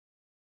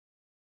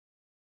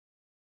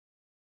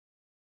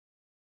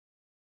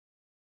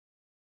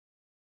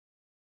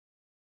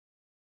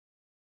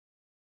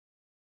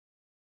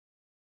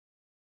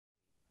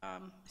I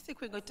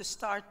think we're going to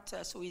start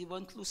so we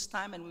won't lose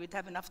time and we would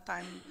have enough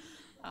time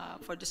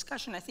for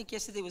discussion. I think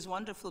yesterday was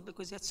wonderful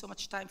because we had so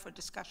much time for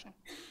discussion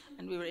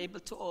and we were able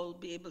to all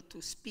be able to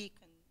speak.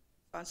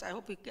 And so I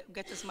hope we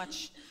get as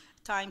much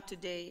time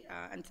today.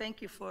 And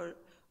thank you for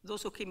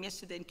those who came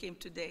yesterday and came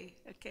today,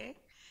 okay?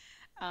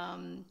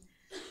 All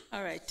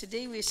right,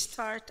 today we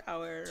start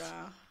our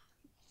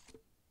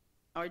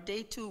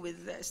day 2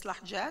 with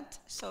Islah Jad.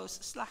 So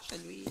Islah,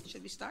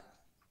 shall we start?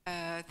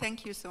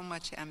 Thank you so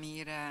much,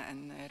 Amira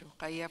and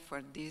Ruqayya,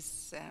 for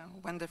this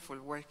wonderful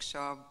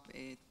workshop.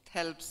 It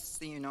helps,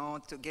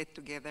 to get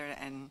together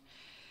and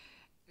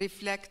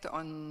reflect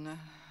on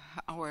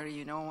our,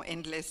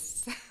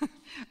 endless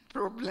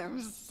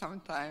problems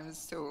sometimes.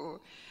 So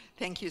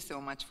thank you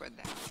so much for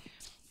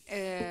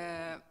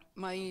that.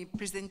 My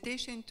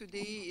presentation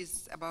today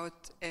is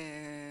about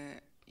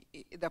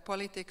the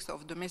politics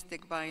of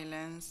domestic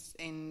violence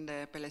in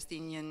the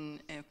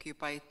Palestinian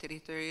occupied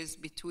territories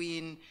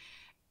between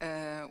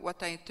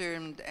what I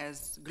termed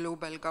as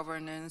global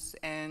governance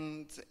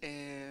and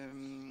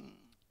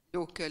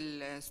local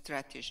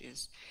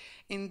strategies.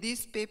 In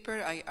this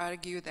paper, I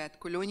argue that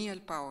colonial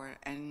power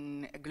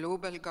and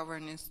global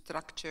governance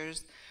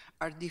structures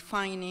are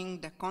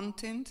defining the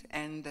content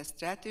and the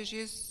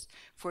strategies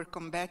for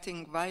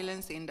combating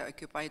violence in the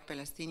occupied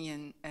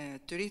Palestinian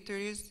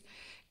territories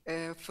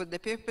for the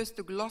purpose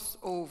to gloss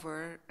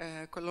over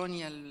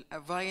colonial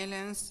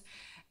violence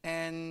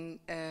and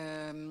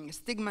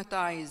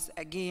stigmatize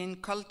again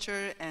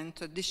culture and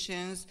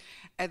traditions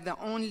as the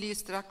only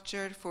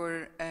structure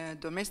for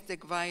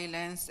domestic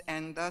violence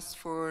and thus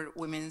for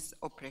women's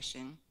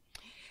oppression.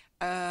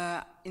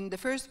 In the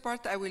first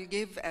part, I will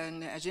give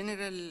a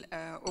general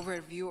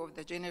overview of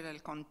the general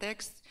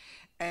context,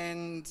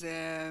 and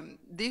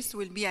this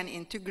will be an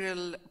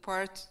integral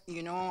part,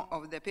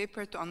 of the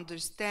paper to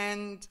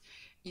understand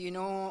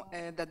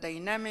the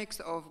dynamics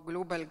of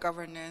global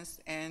governance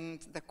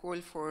and the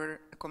call for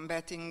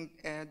combating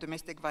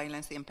domestic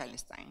violence in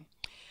Palestine.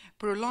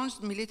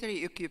 Prolonged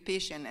military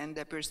occupation and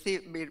the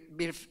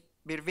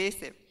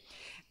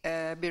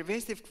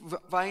pervasive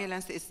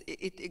violence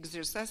it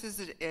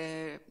exercises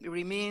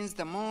remains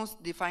the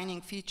most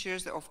defining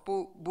features of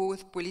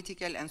both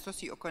political and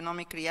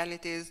socio-economic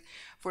realities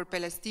for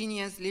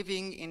Palestinians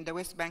living in the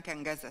West Bank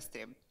and Gaza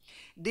Strip.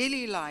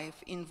 Daily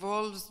life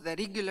involves the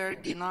regular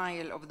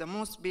denial of the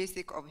most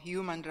basic of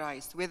human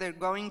rights, whether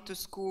going to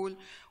school,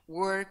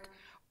 work,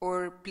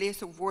 or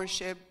place of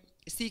worship,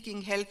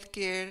 seeking health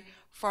care,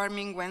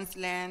 farming one's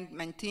land,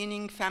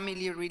 maintaining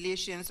family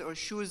relations, or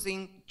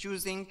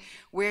choosing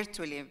where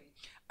to live.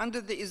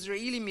 Under the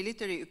Israeli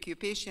military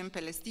occupation,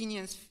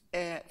 Palestinians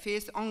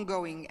face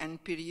ongoing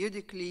and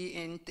periodically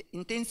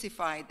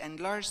intensified and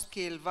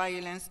large-scale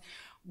violence,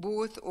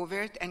 both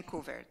overt and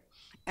covert,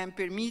 and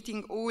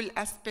permeating all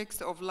aspects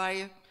of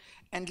life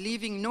and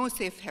leaving no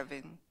safe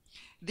haven.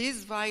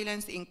 This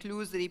violence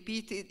includes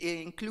repeated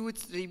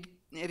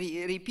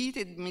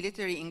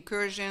military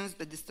incursions,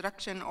 the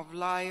destruction of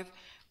life,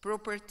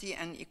 property,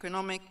 and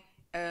economic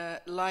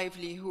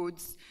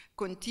livelihoods,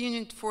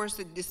 continued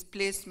forced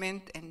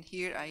displacement, and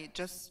here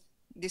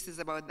this is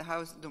about the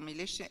house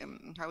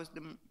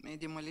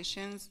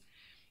demolitions,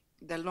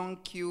 the long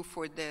queue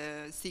for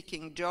the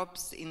seeking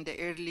jobs in the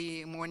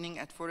early morning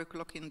at 4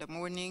 o'clock in the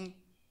morning.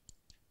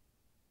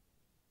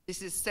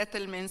 This is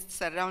settlements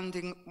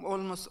surrounding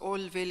almost all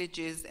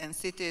villages and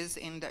cities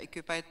in the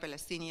occupied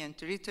Palestinian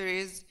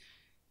territories.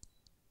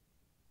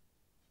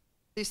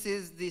 This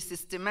is the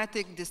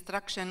systematic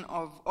destruction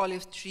of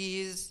olive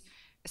trees.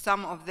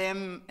 Some of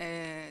them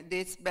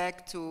dates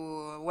back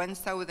to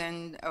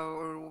 1,000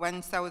 or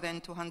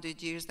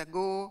 1,200 years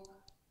ago,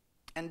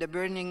 and the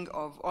burning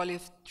of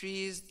olive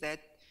trees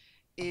that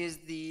is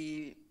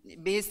the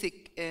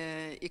basic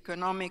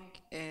economic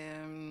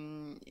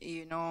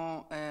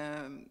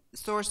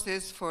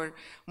sources for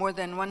more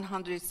than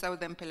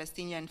 100,000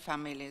 Palestinian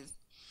families.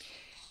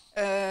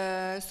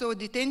 So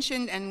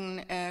detention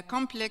and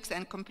complex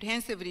and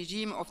comprehensive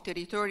regime of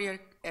territorial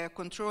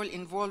control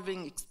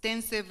involving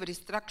extensive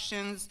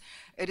restrictions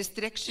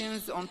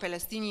on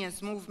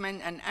Palestinians'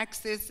 movement and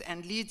access,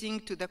 and leading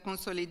to the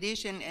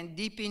consolidation and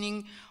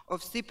deepening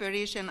of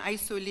separation,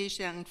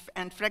 isolation,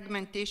 and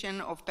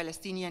fragmentation of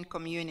Palestinian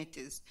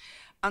communities.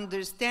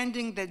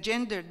 Understanding the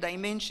gender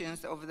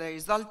dimensions of the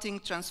resulting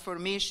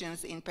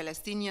transformations in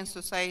Palestinian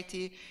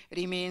society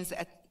remains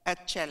a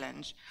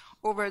challenge.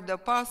 Over the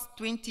past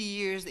 20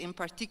 years in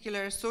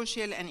particular,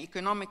 social and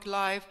economic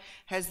life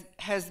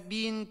has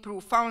been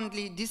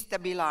profoundly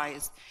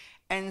destabilized,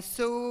 and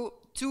so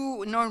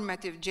two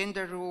normative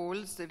gender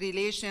roles,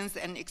 relations,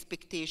 and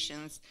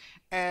expectations,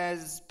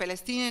 as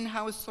Palestinian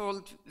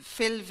households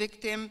fell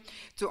victim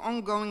to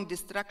ongoing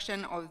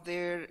destruction of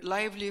their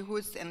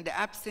livelihoods and the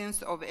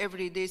absence of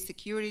everyday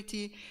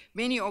security.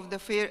 Many of the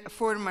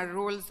former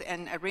roles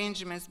and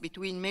arrangements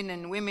between men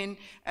and women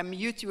and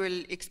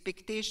mutual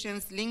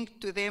expectations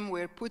linked to them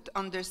were put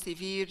under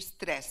severe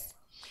stress.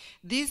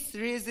 This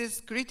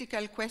raises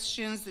critical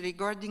questions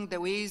regarding the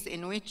ways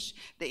in which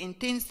the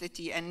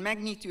intensity and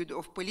magnitude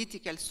of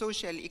political,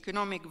 social,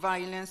 economic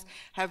violence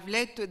have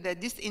led to the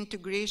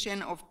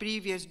disintegration of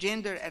previous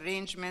gender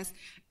arrangements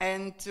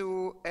and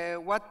to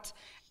what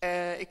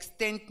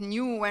extent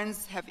new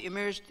ones have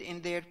emerged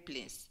in their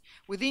place.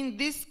 Within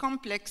this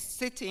complex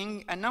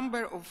setting, a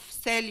number of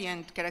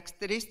salient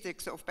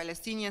characteristics of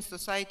Palestinian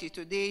society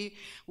today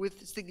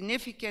with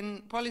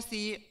significant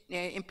policy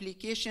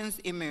implications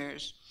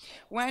emerge.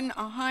 One,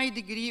 a high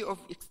degree of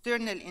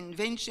external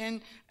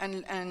invention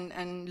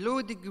and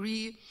low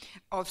degree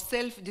of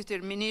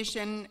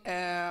self-determination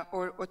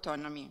or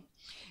autonomy.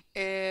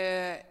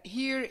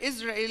 Here,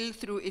 Israel,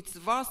 through its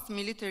vast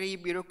military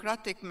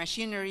bureaucratic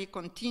machinery,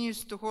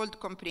 continues to hold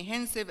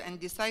comprehensive and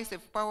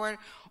decisive power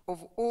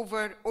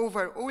over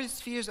all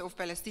spheres of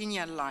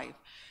Palestinian life.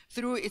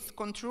 Through its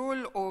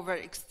control over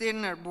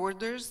external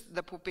borders,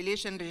 the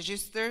population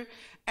register,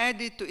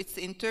 added to its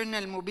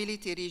internal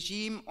mobility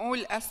regime, all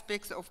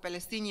aspects of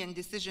Palestinian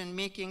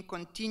decision-making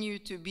continue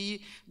to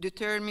be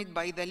determined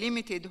by the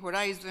limited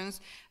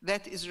horizons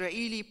that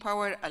Israeli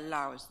power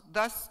allows.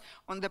 Thus,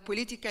 on the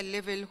political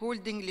level,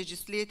 holding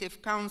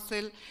legislative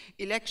council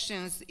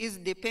elections is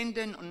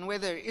dependent on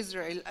whether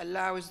Israel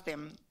allows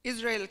them.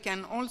 Israel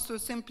can also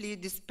simply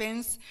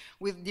dispense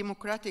with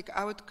democratic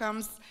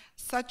outcomes,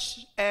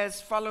 such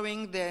as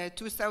following the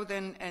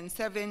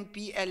 2007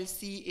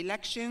 PLC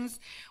elections,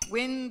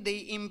 when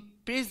they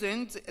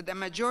imprisoned the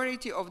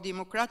majority of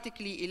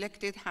democratically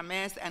elected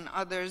Hamas and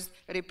others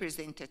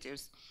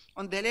representatives.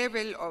 On the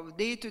level of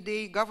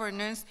day-to-day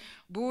governance,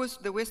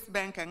 both the West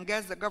Bank and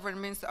Gaza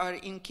governments are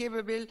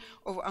incapable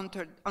of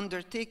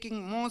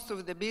undertaking most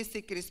of the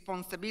basic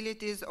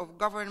responsibilities of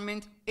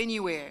government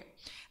anywhere.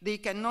 They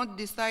cannot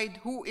decide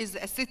who is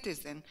a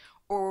citizen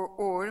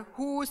or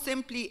who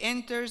simply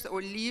enters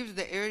or leaves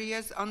the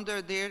areas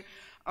under their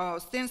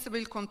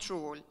ostensible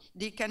control.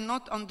 They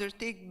cannot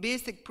undertake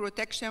basic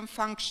protection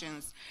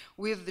functions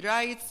with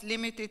rights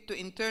limited to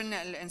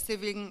internal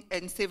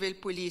and civil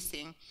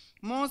policing.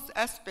 Most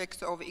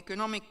aspects of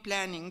economic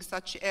planning,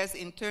 such as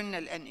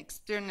internal and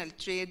external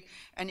trade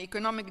and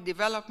economic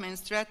development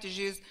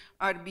strategies,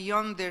 are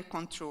beyond their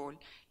control.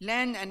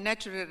 Land and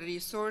natural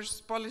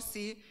resource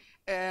policy,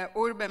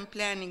 urban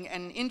planning,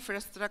 and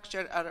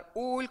infrastructure are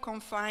all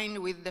confined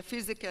with the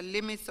physical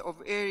limits of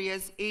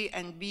areas A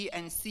and B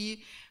and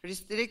C,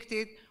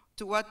 restricted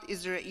to what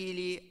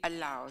Israeli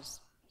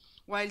allows.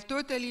 While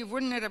totally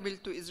vulnerable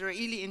to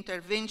Israeli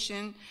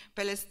intervention,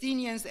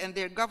 Palestinians and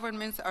their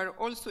governments are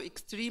also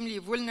extremely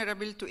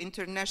vulnerable to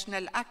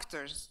international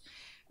actors.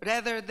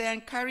 Rather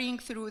than carrying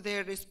through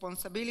their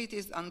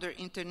responsibilities under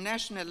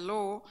international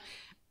law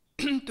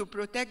to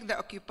protect the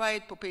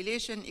occupied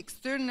population,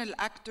 external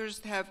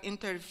actors have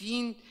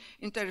intervened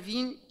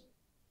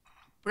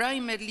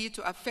primarily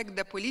to affect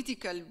the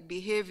political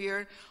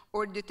behavior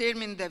or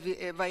determine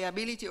the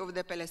viability of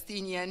the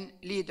Palestinian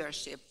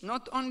leadership.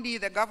 Not only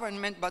the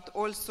government, but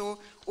also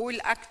all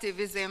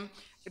activism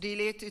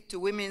related to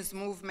women's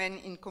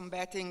movement in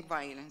combating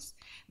violence.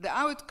 The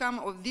outcome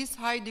of this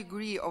high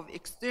degree of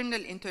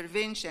external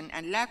intervention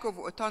and lack of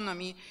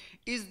autonomy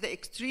is the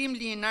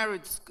extremely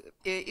narrowed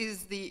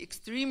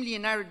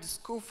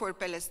scope for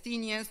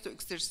Palestinians to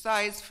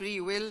exercise free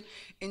will,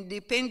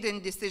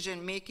 independent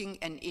decision-making,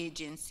 and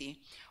agency.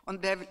 On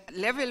the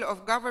level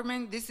of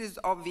government, this is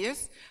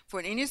obvious.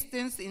 For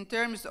instance, in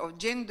terms of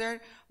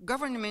gender,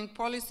 government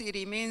policy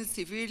remains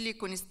severely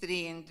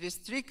constrained,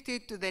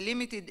 restricted to the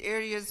limited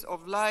areas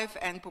of life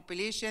and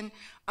population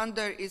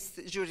under its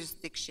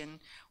jurisdiction,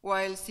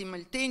 while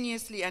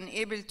simultaneously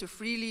unable to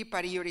freely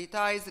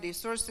prioritize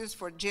resources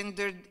for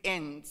gendered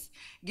ends,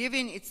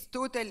 given its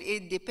total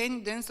aid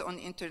dependence on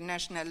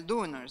international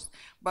donors.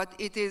 But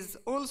it is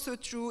also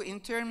true in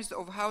terms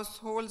of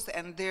households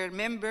and their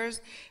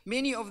members.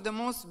 Many of the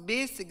most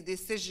basic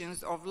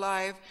decisions of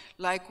life,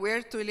 like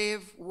where to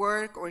live,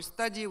 work, or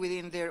study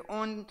within their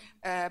own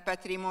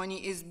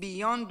patrimony, is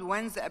beyond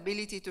one's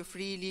ability to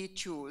freely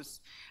choose.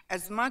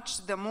 As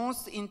much the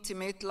most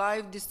intimate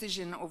life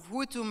decision of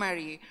who to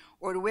marry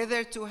or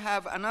whether to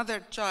have another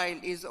child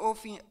is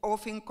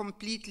often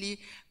completely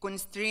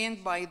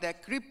constrained by the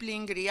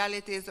crippling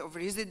realities of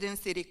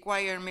residency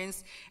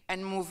requirements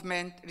and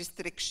movement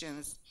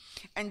restrictions.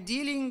 And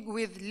dealing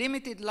with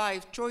limited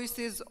life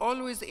choices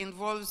always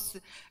involves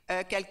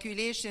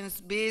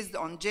calculations based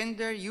on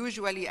gender,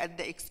 usually at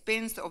the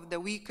expense of the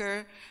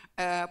weaker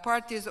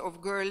parties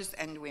of girls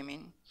and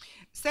women.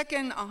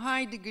 Second, a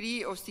high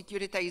degree of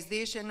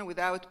securitization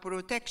without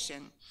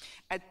protection.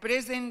 At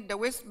present, the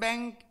West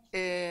Bank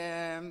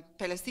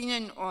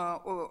Palestinian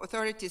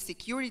Authority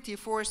security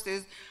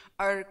forces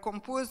are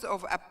composed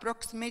of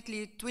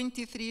approximately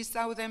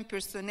 23,000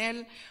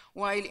 personnel,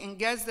 while in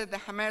Gaza, the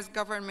Hamas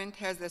government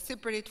has a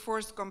separate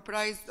force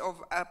comprised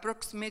of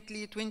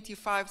approximately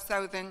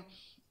 25,000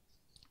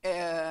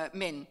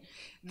 men.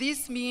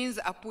 This means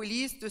a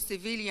police to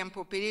civilian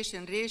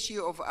population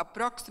ratio of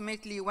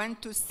approximately 1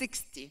 to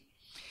 60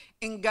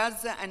 in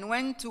Gaza and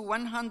 1 to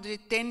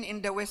 110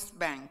 in the West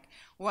Bank,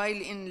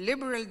 while in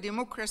liberal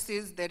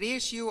democracies, the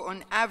ratio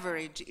on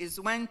average is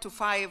 1 to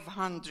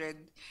 500.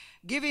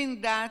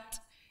 Given that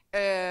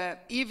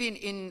even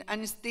in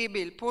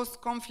unstable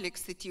post-conflict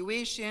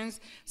situations,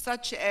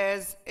 such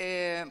as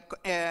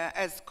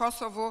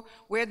Kosovo,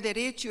 where the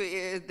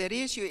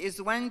ratio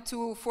is 1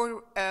 to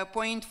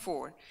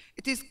 4.4,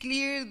 it is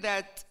clear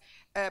that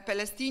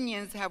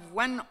Palestinians have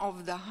one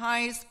of the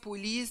highest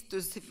police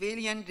to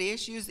civilian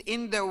ratios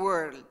in the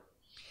world.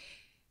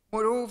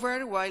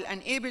 Moreover, while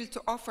unable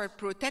to offer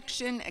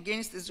protection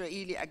against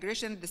Israeli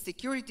aggression, the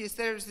security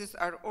services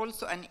are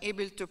also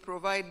unable to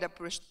provide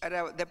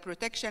the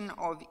protection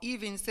of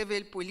even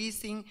civil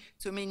policing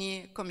to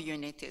many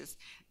communities,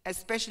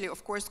 especially,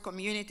 of course,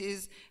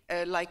 communities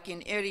like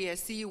in Area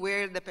C,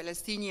 where the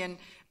Palestinian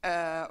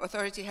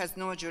Authority has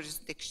no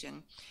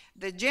jurisdiction.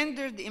 The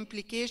gendered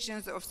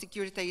implications of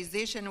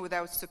securitization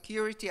without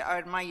security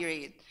are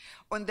myriad.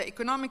 On the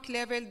economic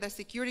level, the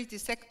security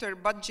sector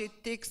budget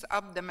takes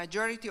up the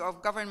majority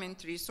of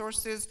government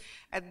resources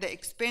at the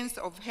expense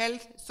of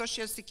health,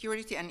 social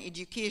security, and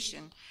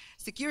education.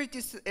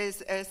 Security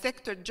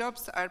sector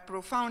jobs are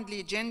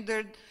profoundly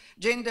gender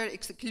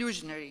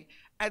exclusionary.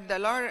 At the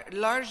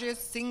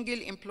largest single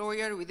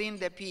employer within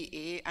the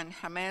PA and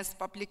Hamas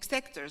public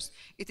sectors,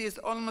 it is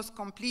almost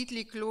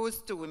completely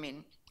closed to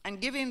women.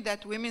 And given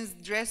that women's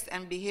dress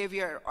and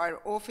behavior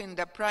are often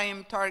the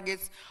prime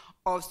targets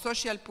of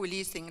social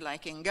policing,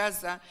 like in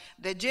Gaza,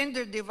 the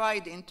gender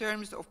divide in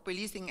terms of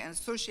policing and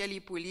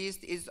socially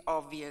policed is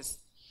obvious.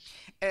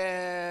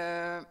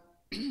 Third,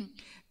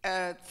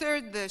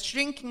 the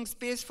shrinking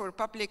space for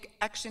public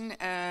action,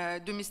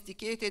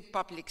 domesticated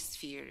public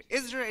sphere.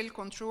 Israel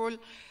controls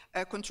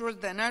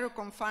the narrow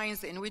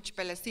confines in which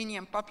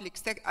Palestinian public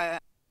sector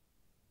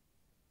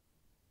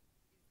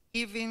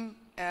even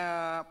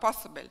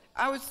possible.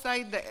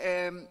 Outside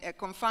the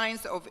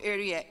confines of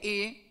Area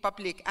A,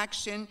 public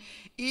action,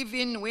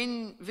 even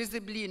when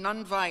visibly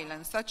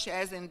non-violent, such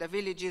as in the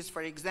villages,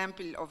 for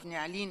example, of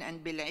Ne'alin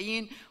and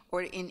Bil'in,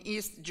 or in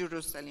East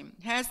Jerusalem,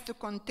 has to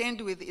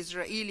contend with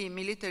Israeli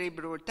military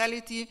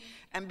brutality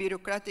and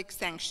bureaucratic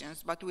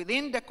sanctions. But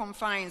within the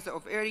confines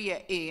of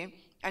Area A,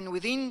 and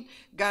within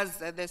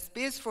Gaza, the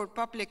space for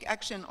public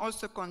action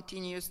also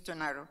continues to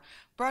narrow,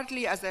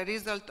 partly as a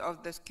result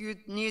of the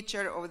skewed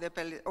nature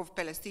of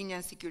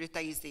Palestinian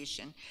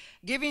securitization.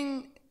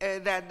 Given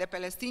that the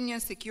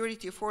Palestinian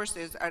security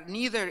forces are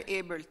neither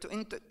able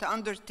to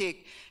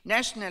undertake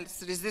national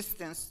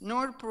resistance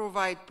nor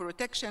provide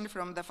protection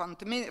from the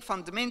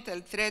fundamental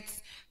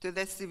threats to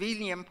the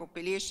civilian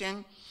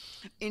population,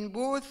 in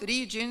both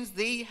regions,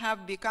 they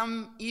have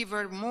become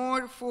even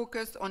more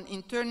focused on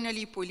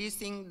internally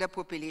policing the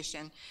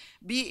population,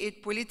 be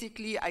it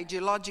politically,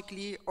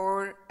 ideologically,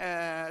 or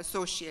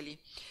socially.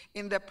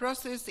 In the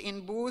process,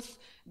 in both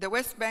the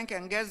West Bank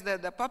and Gaza,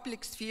 the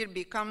public sphere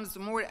becomes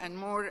more and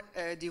more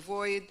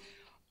devoid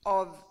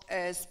of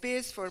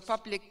space for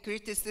public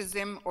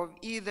criticism of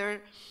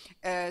either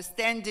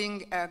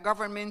standing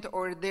government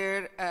or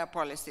their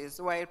policies,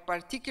 while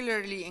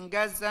particularly in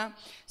Gaza,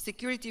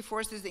 security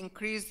forces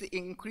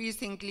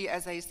increasingly,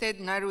 as I said,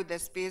 narrow the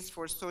space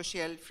for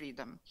social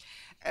freedom.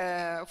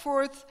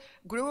 Fourth,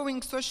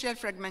 growing social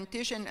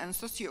fragmentation and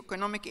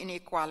socioeconomic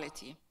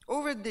inequality.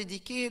 Over the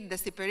decade, the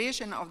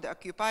separation of the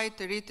occupied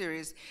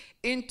territories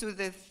into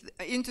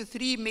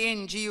three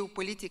main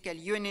geopolitical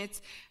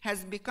units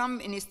has become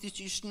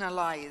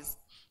institutionalized.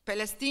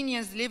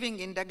 Palestinians living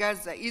in the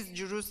Gaza, East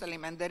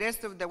Jerusalem, and the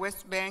rest of the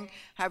West Bank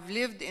have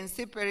lived in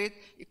separate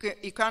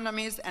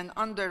economies and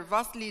under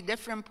vastly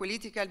different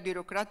political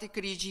bureaucratic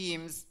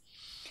regimes.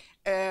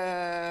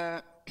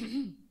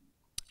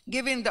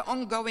 Given the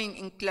ongoing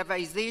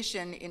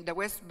enclavization in the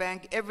West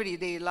Bank,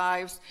 everyday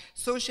lives,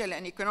 social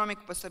and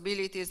economic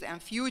possibilities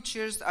and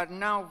futures are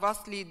now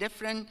vastly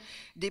different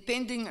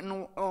depending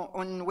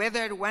on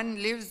whether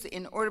one lives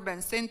in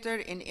urban center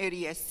in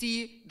Area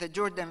C, the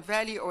Jordan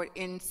Valley, or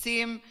in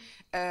same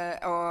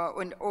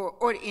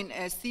or in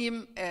a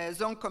same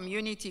zone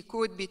community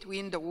code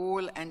between the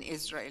wall and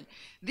Israel.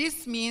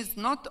 This means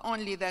not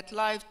only that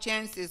life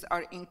chances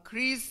are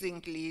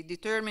increasingly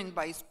determined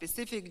by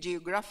specific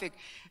geographic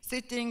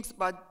settings,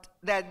 but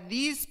that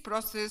these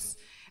processes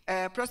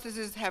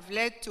have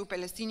led to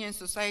Palestinian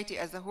society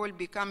as a whole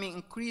becoming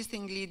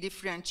increasingly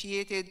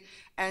differentiated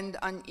and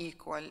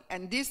unequal.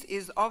 And this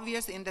is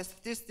obvious in the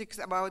statistics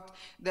about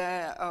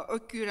the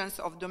occurrence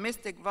of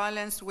domestic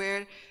violence,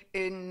 where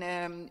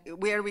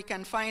we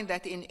can find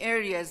that in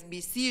areas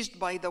besieged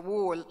by the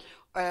wall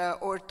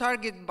or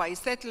targeted by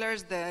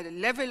settlers, the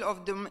level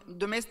of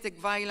domestic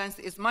violence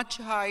is much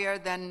higher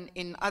than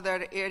in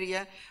other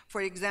areas,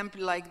 for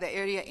example, like the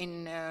area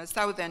in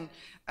southern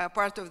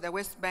part of the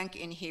West Bank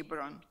in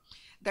Hebron.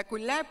 The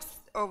collapse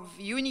of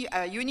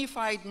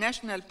unified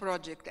national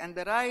project and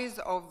the rise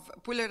of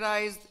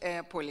polarized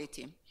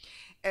polity.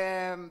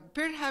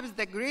 Perhaps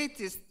the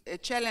greatest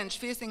challenge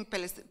facing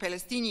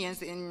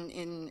Palestinians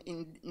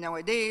in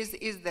nowadays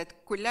is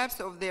that collapse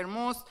of their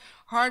most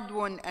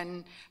hard-won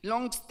and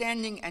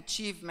long-standing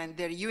achievement,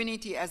 their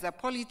unity as a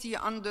polity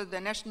under the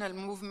national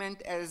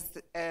movement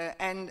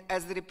and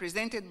as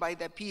represented by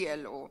the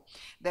PLO.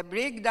 The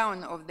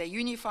breakdown of the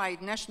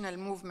unified national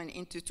movement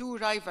into two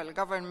rival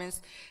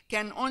governments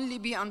can only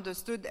be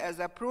understood as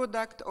a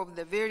product of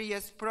the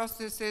various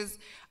processes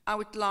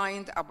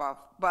outlined above.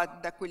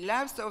 But the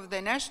collapse of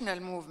the national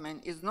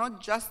movement is not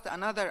just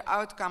another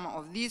outcome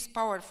of these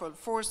powerful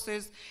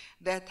forces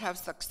that have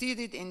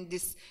succeeded in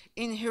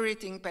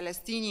disinheriting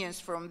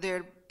Palestinians from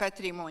their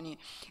patrimony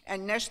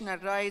and national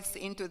rights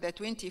into the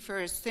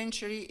 21st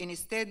century.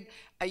 Instead,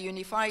 a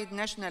unified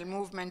national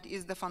movement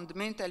is the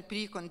fundamental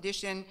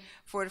precondition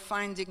for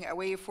finding a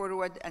way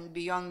forward and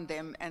beyond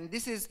them. And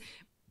this is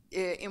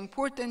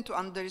important to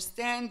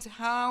understand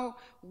how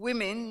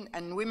women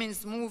and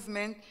women's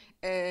movement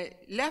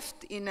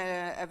left in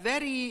a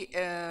very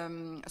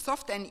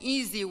soft and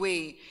easy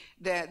way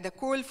the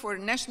call for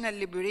national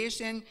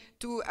liberation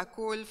to a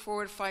call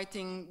for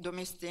fighting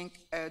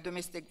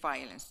domestic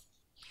violence.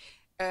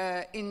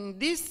 In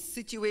this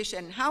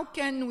situation, how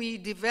can we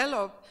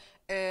develop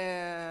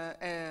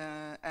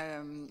a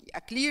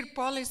clear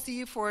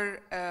policy for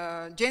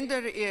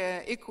gender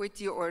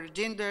equity or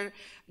gender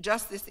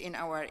justice in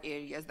our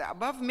areas? The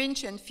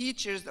above-mentioned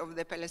features of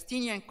the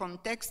Palestinian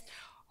context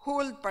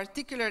hold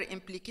particular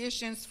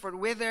implications for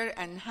whether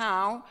and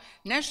how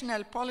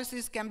national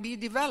policies can be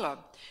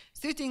developed.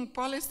 Setting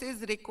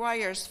policies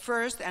requires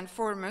first and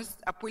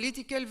foremost a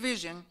political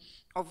vision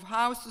of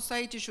how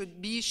society should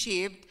be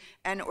shaped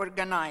and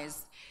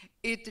organized.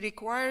 It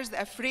requires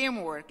a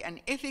framework,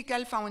 an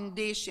ethical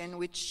foundation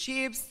which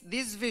shapes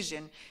this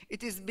vision.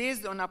 It is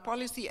based on a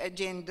policy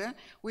agenda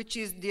which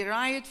is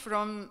derived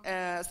from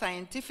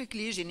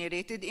scientifically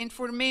generated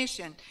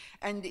information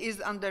and is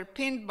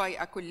underpinned by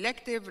a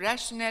collective,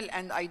 rational,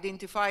 and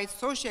identified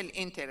social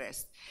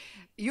interest.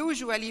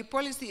 Usually,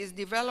 policy is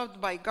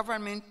developed by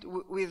government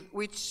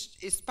which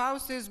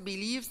espouses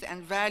beliefs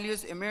and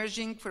values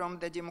emerging from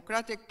the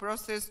democratic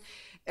process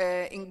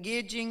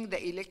engaging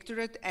the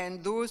electorate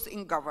and those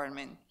in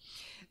government.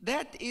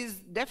 That is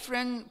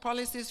different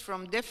policies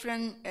from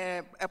different,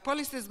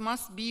 policies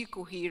must be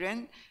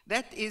coherent.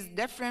 That is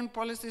different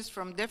policies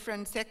from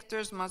different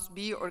sectors must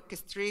be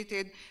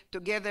orchestrated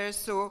together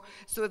so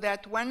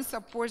that one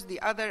supports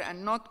the other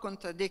and not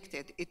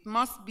contradicted. It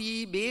must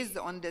be based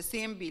on the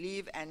same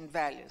belief and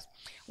values.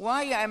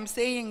 Why I'm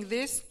saying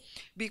this?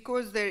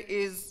 Because there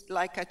is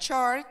like a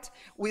chart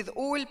with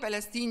all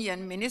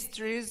Palestinian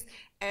ministries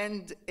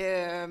and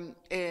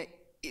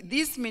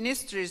these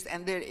ministries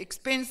and their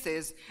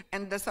expenses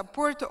and the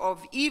support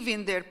of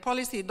even their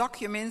policy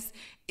documents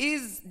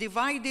is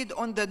divided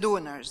on the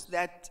donors,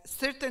 that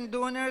certain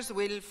donors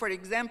will, for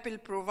example,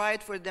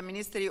 provide for the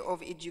Ministry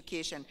of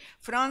Education,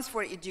 France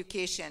for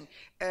education,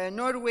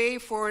 Norway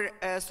for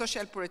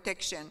social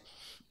protection,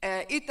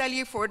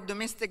 Italy for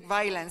domestic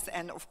violence,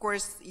 and of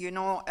course, you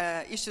know,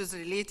 issues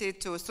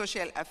related to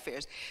social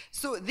affairs.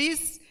 So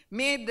this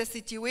made the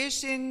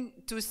situation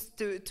to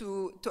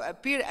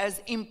appear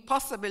as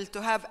impossible to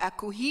have a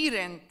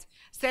coherent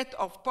set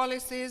of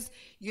policies,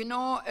 you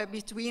know,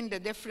 between the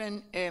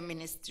different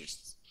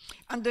ministries.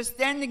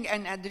 Understanding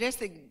and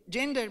addressing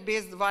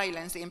gender-based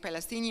violence in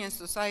Palestinian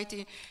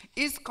society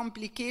is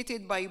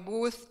complicated by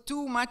both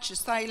too much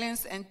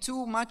silence and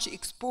too much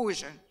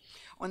exposure.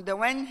 On the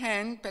one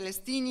hand,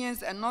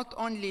 Palestinians and not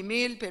only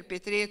male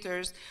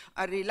perpetrators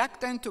are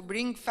reluctant to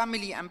bring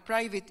family and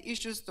private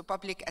issues to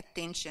public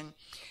attention.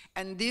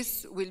 And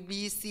this will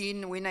be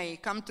seen when I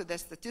come to the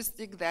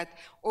statistic that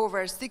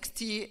over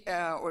 60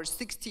 or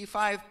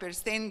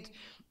 65%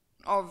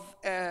 of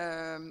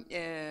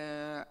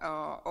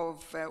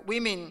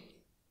women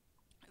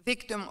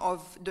victims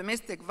of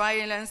domestic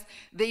violence,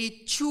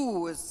 they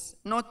choose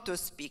not to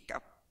speak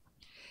up.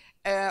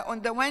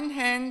 On the one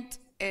hand,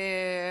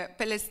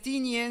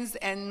 Palestinians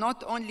and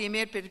not only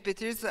male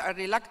perpetrators are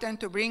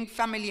reluctant to bring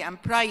family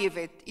and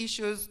private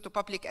issues to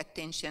public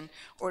attention,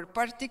 or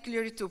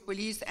particularly to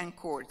police and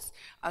courts,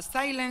 a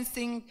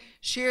silencing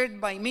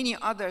shared by many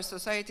other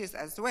societies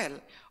as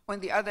well. On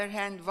the other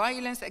hand,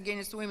 violence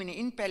against women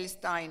in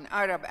Palestine,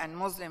 Arab and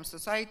Muslim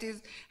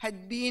societies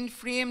had been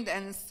framed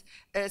and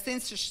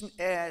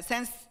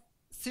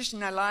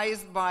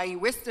sensationalized by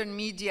Western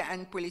media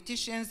and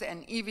politicians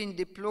and even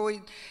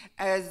deployed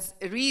as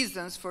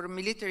reasons for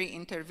military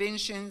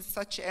interventions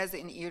such as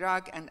in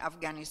Iraq and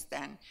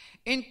Afghanistan.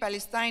 In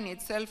Palestine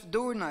itself,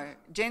 donor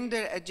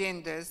gender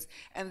agendas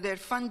and their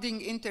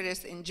funding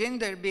interest in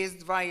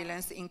gender-based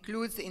violence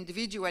includes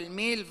individual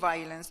male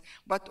violence,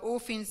 but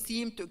often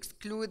seem to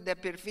exclude the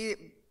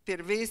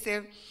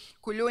pervasive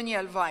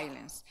colonial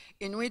violence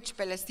in which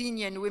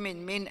Palestinian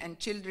women, men, and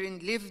children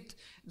lived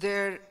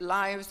their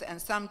lives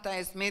and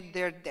sometimes met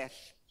their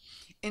death.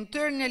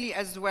 Internally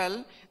as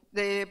well,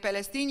 the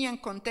Palestinian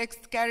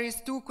context carries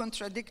two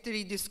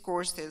contradictory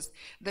discourses.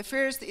 The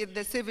first is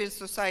the civil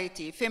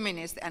society,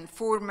 feminist and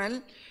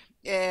formal,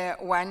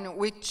 one,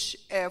 which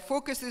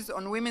focuses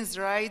on women's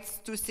rights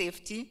to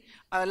safety,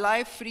 a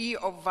life free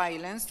of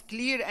violence,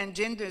 clear and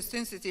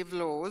gender-sensitive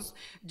laws,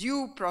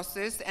 due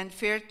process, and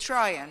fair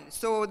trial.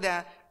 So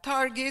the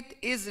target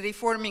is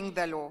reforming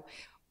the law.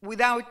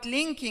 Without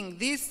linking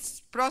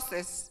this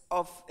process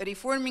of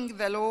reforming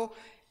the law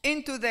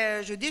into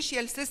the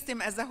judicial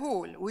system as a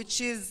whole,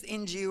 which is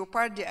in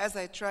jeopardy, as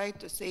I tried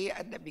to say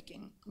at the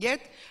beginning.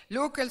 Yet,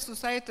 local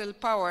societal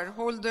power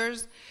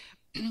holders,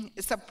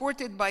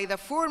 supported by the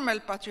formal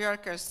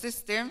patriarchal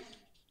system,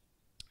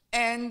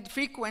 and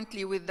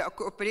frequently with the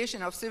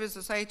cooperation of civil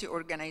society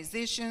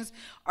organizations,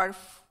 are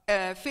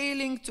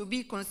failing to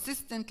be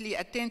consistently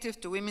attentive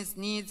to women's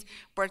needs,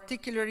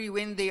 particularly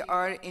when they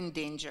are in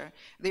danger.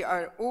 They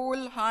are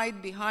all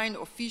hide behind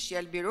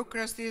official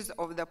bureaucracies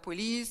of the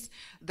police,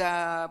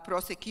 the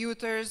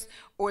prosecutors,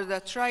 or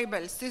the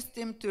tribal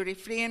system to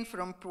refrain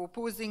from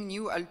proposing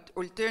new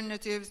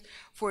alternatives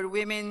for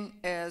women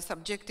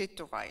subjected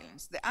to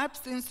violence. The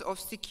absence of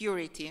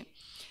security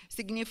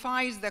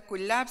signifies the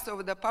collapse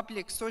of the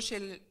public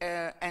social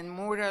and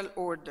moral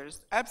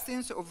orders,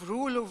 absence of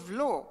rule of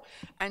law,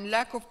 and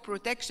lack of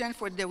protection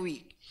for the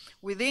weak.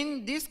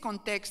 Within this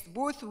context,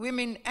 both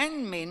women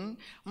and men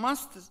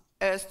must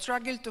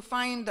struggle to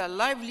find the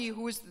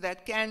livelihoods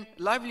that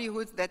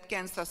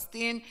can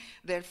sustain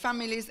their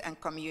families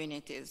and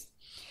communities.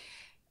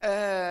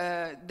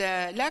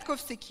 The lack of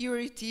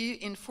security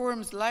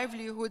informs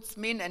livelihoods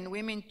men and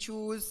women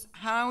choose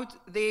how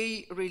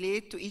they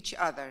relate to each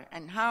other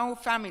and how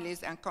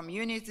families and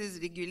communities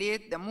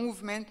regulate the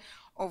movement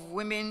of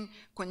women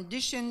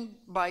conditioned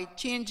by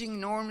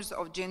changing norms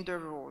of gender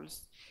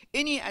roles.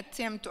 Any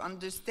attempt to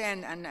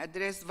understand and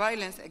address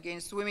violence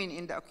against women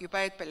in the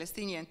occupied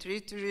Palestinian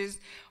territories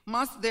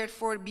must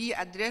therefore be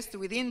addressed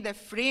within the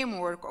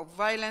framework of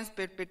violence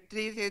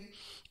perpetrated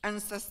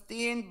and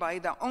sustained by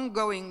the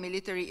ongoing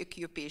military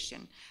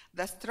occupation.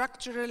 The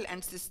structural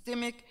and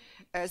systematic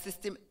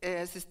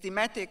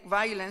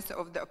violence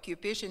of the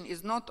occupation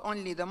is not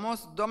only the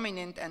most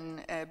dominant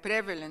and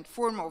prevalent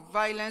form of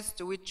violence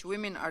to which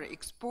women are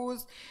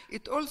exposed,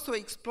 it also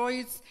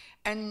exploits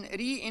and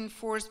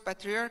reinforces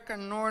patriarchal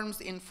norms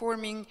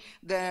informing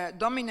the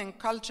dominant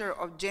culture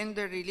of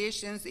gender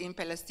relations in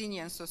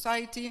Palestinian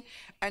society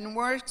and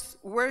works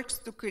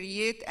to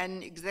create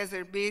and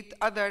exacerbate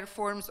other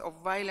forms of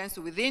violence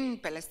within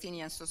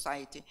Palestinian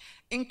society,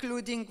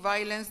 including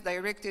violence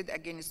directed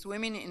against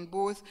women in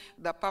both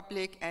the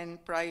public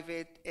and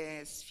private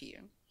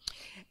sphere.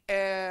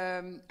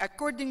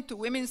 According to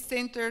Women's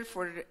Center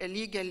for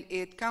Legal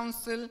Aid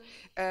Council,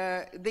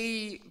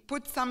 they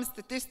put some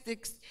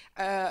statistics,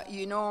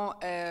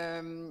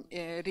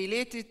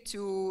 related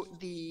to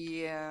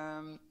the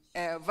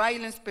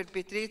violence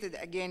perpetrated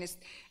against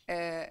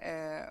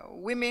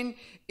women,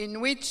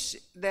 in which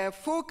the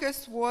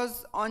focus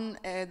was on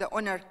the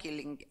honor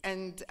killing.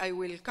 And I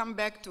will come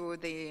back to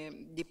the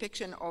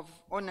depiction of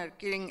honor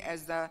killing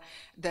as the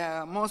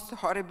most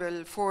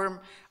horrible form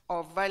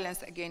of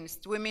violence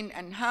against women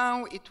and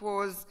how it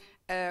was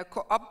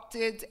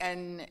co-opted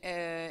and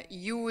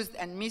used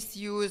and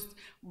misused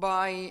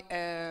by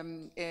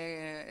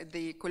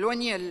the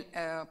colonial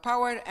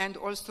power and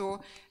also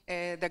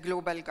the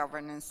global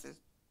governances.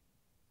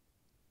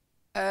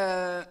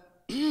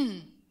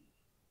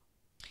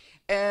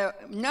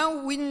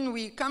 Now when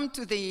we come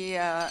to the,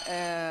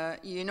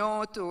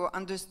 to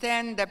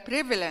understand the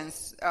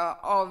prevalence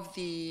of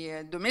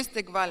the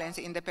domestic violence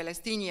in the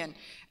Palestinian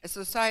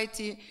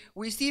society,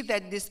 we see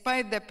that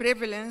despite the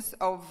prevalence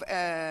of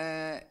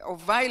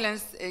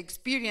violence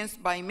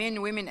experienced by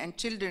men, women, and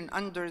children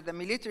under the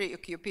military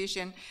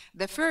occupation,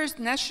 the first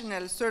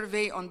national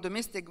survey on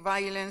domestic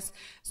violence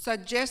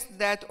suggests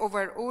that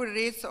overall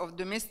rates of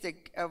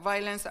domestic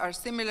violence are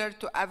similar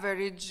to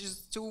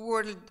averages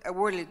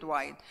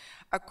worldwide.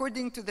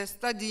 According to the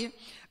study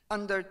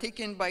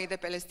undertaken by the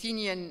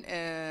Palestinian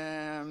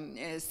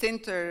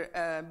Center,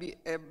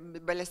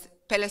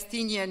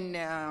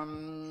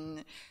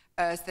 Palestinian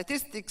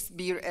Statistics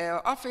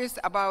Office,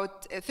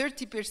 about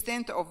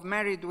 30% of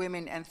married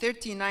women and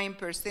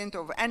 39%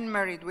 of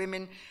unmarried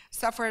women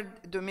suffered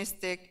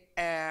domestic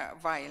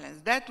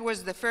violence. That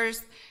was the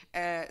first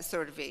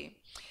survey.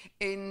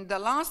 In the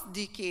last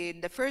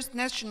decade, the first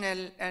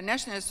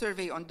national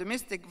survey on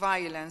domestic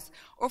violence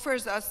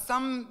offers us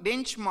some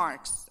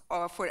benchmarks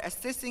for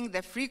assessing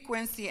the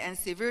frequency and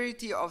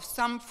severity of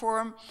some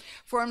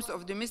forms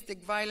of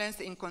domestic violence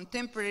in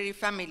contemporary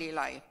family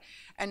life.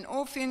 An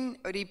often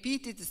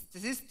repeated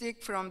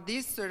statistic from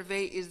this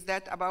survey is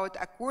that about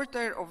a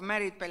quarter of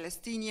married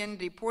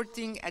Palestinians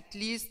reporting at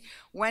least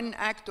one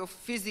act of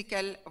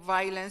physical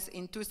violence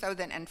in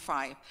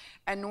 2005,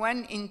 and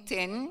 1 in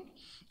 10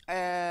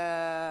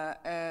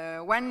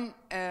 one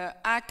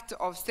act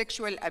of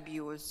sexual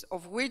abuse,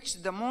 of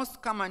which the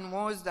most common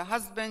was the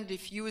husband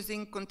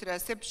refusing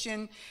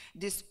contraception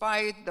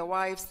despite the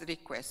wife's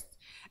request.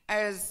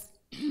 As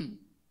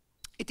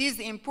it is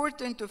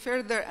important to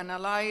further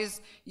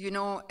analyze,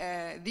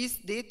 this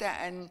data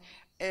and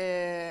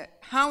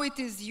how it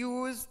is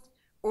used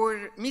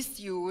or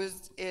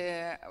misused,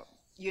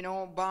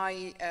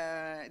 by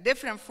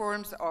different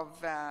forms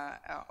of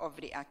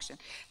reaction.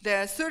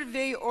 The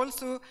survey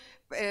also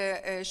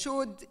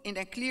showed in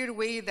a clear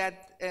way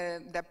that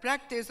the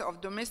practice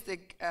of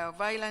domestic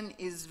violence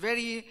is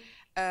very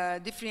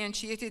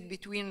differentiated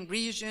between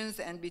regions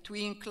and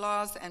between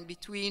class and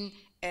between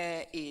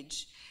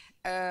age.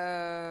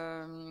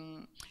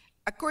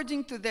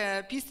 According to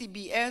the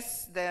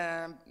PCBS,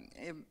 the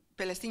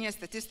Palestinian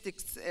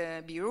Statistics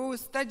Bureau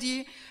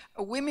study,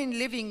 women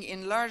living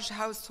in large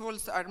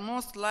households are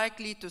most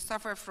likely to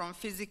suffer from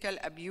physical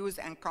abuse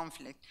and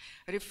conflict,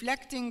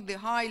 reflecting the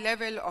high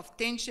level of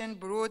tension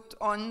brought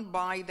on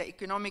by the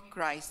economic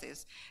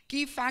crisis.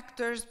 Key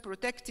factors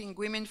protecting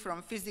women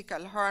from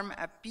physical harm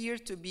appear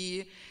to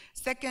be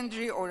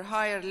secondary or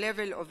higher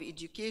level of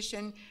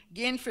education,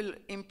 gainful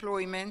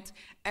employment,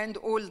 and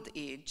old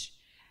age.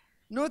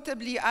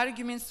 Notably,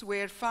 arguments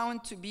were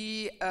found to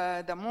be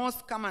the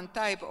most common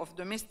type of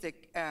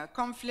domestic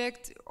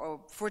conflict.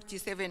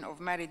 47 of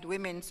married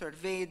women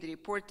surveyed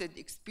reported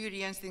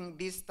experiencing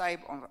this type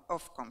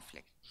of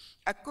conflict.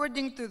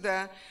 According to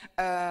the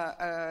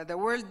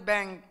World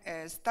Bank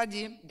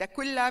study, the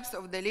collapse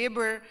of the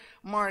labor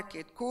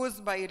market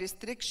caused by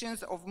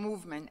restrictions of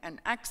movement and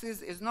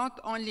access is not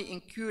only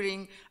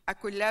incurring a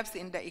collapse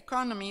in the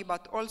economy,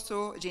 but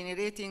also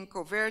generating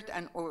covert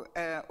and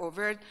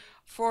overt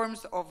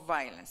forms of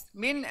violence.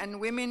 Men and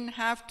women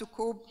have to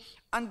cope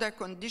under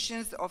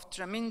conditions of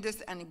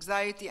tremendous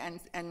anxiety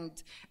and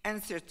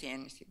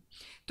uncertainty.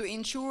 To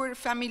ensure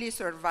family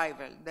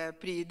survival, the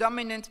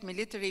predominant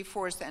military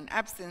force and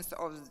absence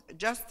of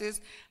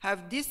justice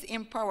have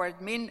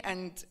disempowered men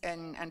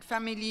and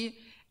family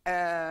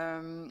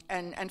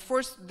and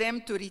forced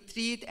them to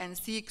retreat and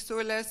seek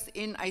solace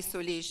in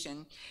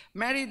isolation.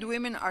 Married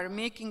women are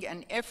making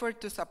an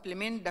effort to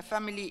supplement the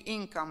family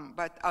income,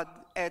 but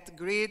at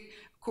great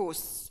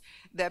costs.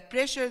 The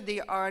pressure they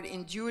are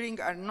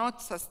enduring are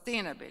not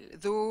sustainable,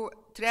 though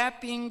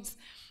trappings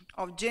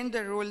of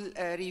gender role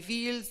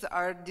reveals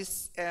are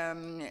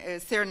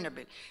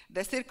discernible.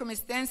 The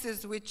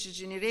circumstances which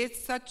generate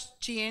such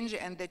change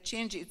and the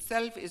change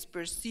itself is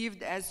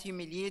perceived as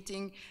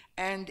humiliating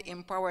and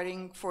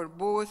empowering for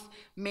both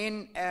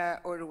men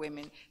or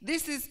women.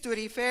 This is to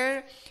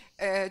refer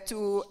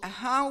to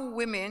how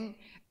women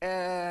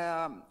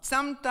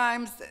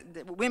sometimes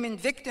the women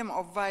victims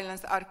of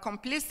violence are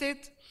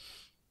complicit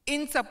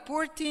in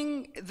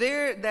supporting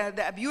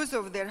the abuse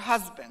of their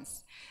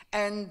husbands.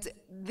 And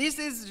this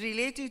is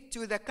related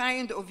to the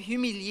kind of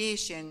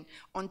humiliation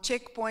on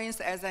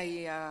checkpoints, as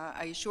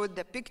I showed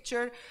the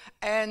picture,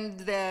 and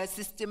the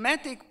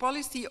systematic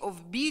policy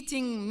of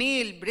beating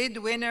male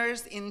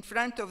breadwinners in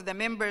front of the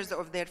members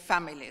of their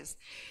families.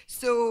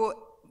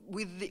 So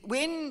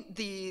when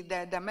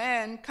the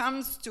man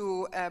comes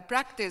to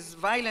practice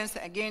violence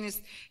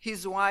against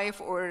his wife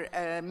or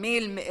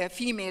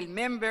female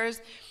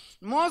members,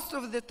 most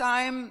of the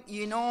time,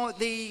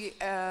 they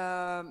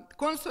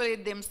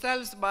consolate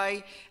themselves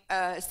by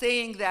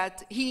saying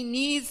that he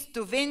needs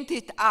to vent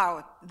it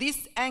out.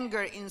 This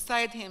anger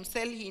inside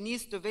himself, he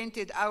needs to vent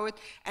it out,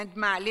 and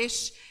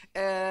ma'lish,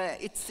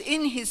 it's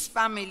in his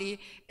family.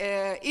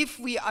 If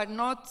we are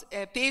not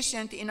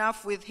patient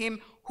enough with him,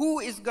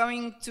 who is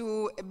going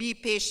to be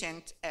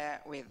patient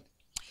with?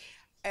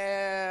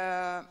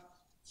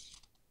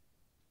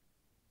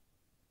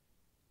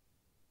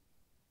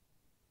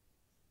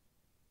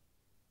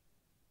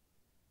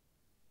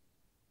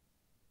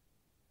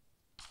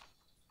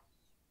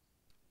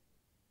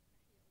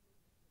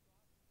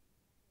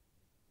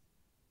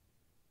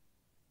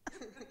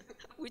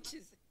 Which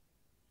is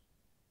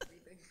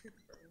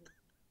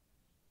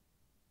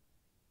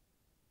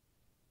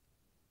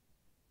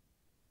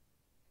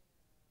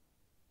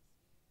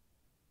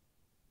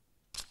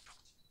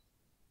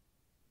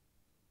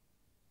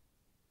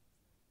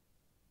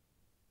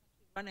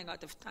running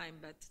out of time,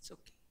 but it's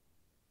okay.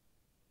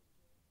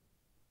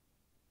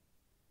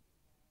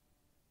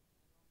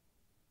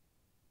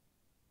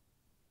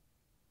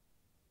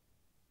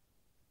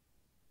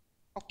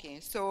 Okay,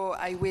 so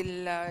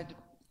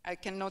I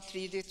cannot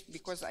read it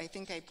because I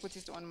think I put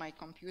it on my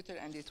computer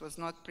and it was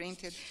not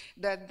printed.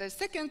 The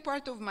second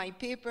part of my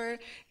paper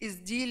is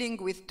dealing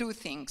with two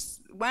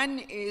things. One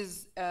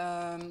is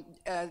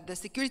the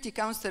Security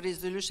Council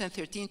Resolution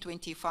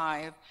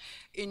 1325,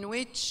 in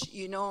which,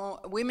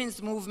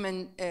 women's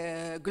movement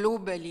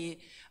globally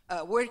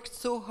worked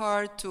so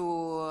hard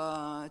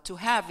to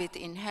have it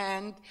in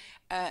hand.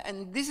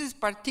 And this is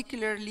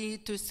particularly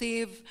to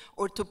save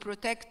or to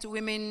protect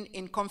women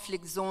in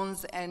conflict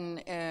zones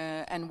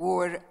and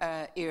war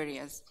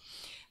areas.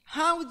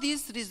 How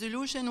this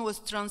resolution was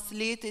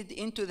translated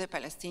into the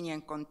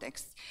Palestinian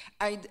context.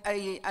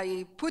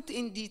 I put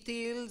in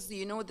details,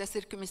 the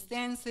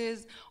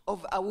circumstances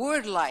of a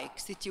war-like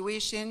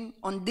situation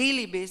on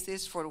daily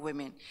basis for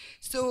women.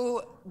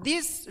 So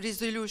this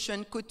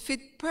resolution could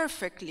fit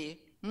perfectly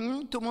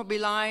to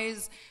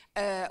mobilize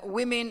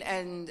women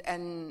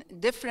and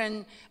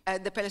different,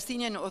 the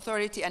Palestinian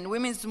Authority and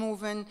women's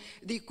movement,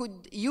 they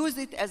could use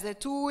it as a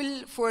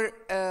tool for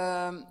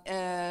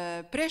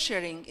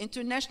pressuring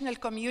international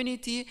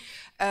community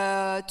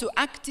to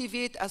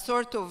activate a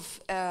sort of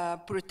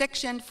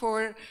protection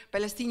for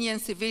Palestinian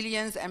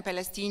civilians and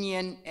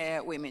Palestinian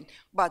women.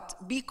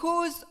 But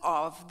because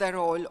of the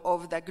role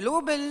of the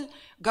global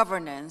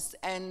governance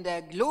and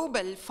the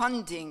global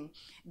funding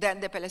that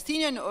the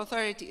Palestinian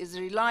Authority is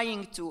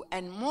relying to,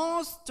 and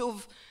most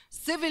of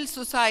civil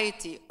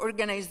society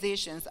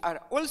organizations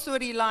are also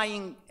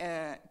relying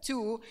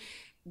to,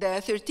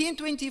 the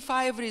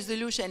 1325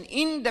 resolution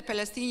in the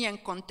Palestinian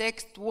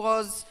context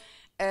was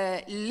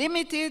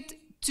limited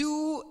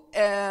to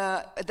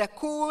the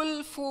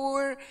call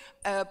for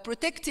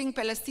protecting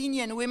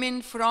Palestinian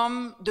women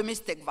from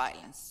domestic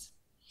violence,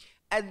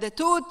 at the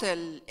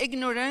total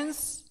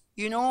ignorance,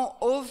 you know,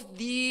 of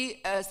the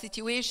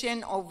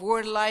situation of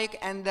warlike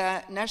and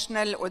the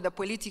national or the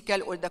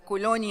political or the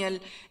colonial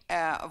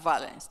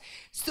violence.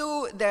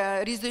 So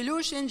the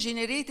resolution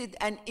generated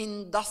an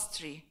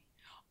industry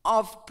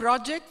of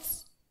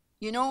projects,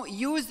 you know,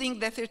 using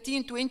the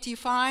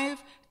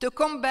 1325 to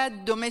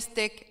combat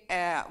domestic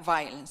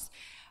violence.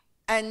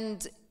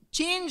 And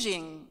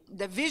changing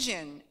the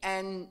vision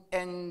and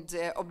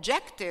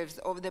objectives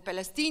of the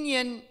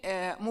Palestinian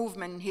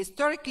movement,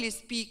 historically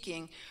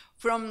speaking,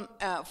 from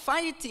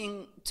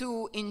fighting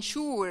to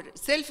ensure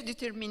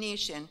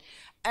self-determination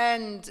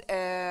and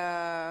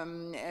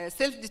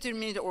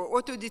self-determination or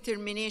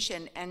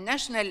auto-determination and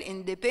national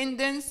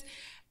independence,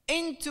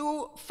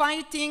 into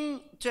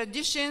fighting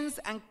traditions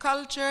and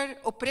culture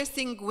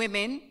oppressing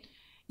women,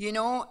 you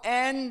know,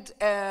 and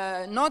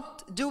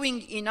not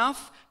doing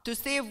enough to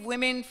save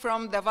women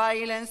from the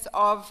violence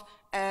of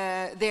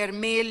their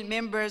male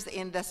members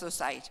in the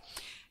society.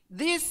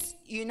 This,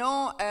 you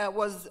know,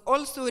 was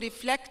also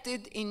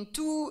reflected in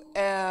two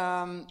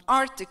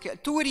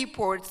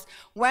reports,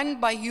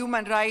 one by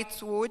Human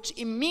Rights Watch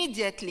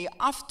immediately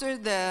after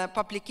the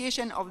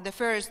publication of the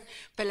first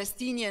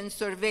Palestinian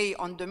survey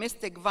on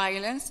domestic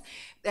violence.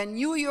 The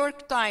New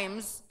York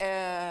Times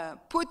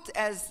put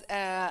as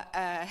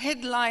a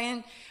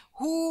headline,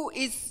 who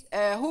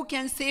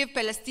can save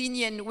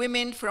Palestinian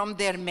women from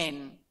their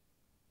men?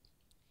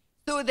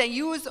 So the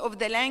use of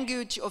the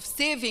language of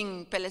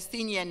saving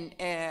Palestinian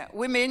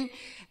women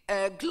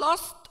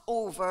glossed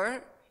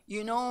over,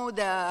 you know,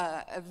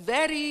 the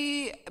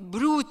very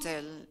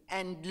brutal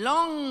and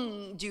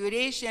long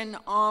duration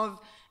of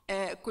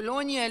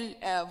colonial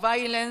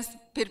violence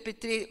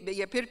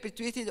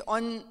perpetrated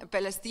on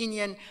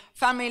Palestinian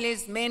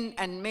families, men,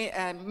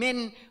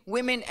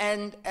 women,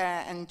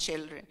 and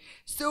children.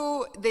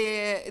 So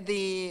the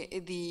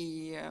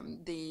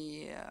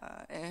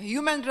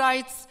Human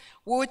Rights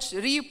Watch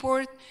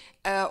report,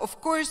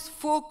 of course,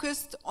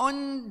 focused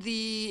on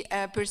the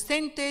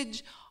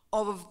percentage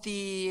of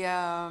the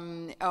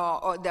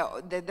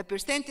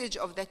percentage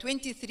of the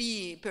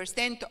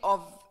 23%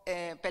 of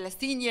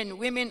Palestinian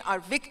women are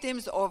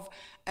victims of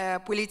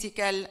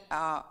political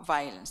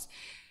violence.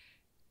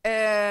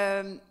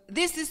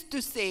 This is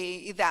to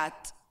say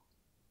that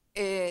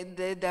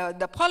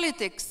the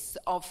politics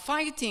of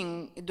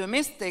fighting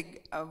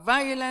domestic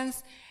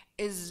violence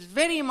is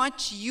very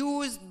much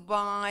used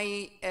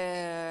by,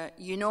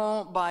 you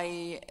know,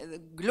 by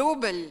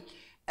global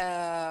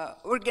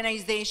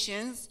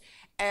organizations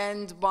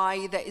and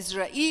by the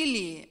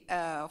Israeli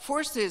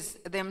forces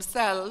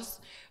themselves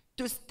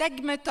to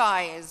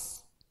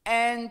stigmatize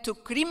and to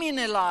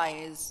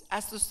criminalize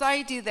a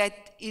society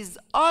that is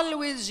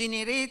always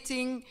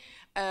generating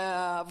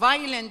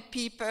violent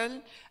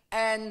people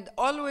and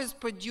always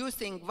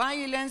producing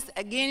violence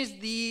against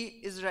the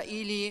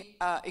Israeli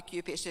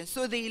occupation.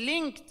 So they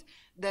linked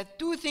the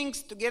two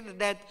things together,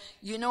 that,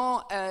 you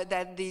know,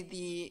 that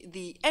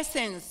the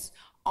essence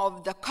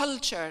of the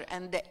culture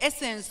and the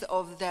essence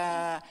of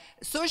the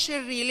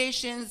social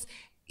relations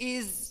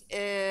is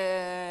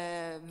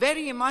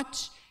very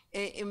much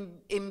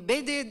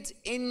embedded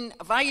in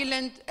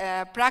violent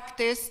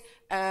practice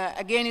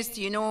against,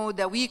 you know,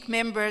 the weak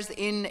members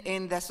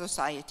in the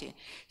society.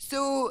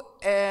 So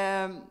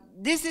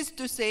this is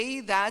to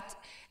say that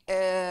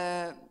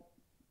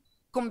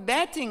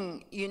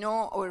combating, you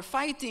know, or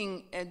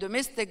fighting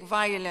domestic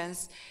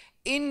violence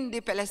in the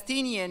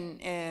Palestinian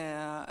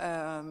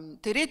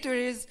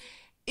territories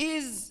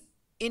is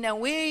in a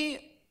way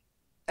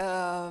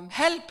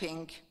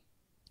helping,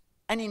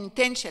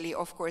 unintentionally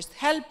of course,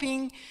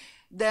 helping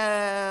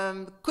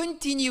the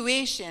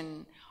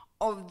continuation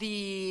of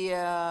the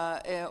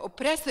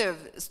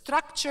oppressive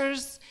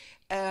structures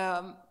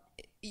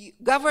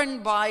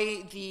governed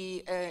by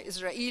the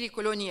Israeli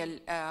colonial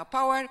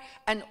power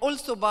and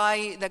also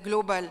by the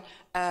global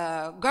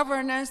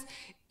governance,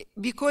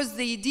 because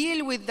they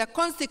deal with the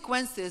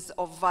consequences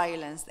of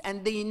violence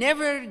and they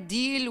never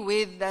deal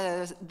with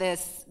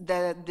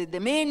the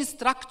main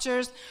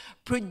structures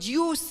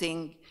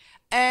producing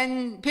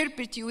and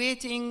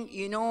perpetuating,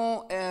 you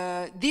know,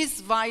 this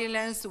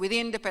violence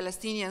within the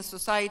Palestinian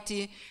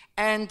society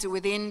and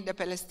within the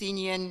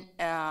Palestinian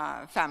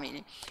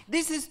family.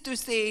 This is to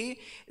say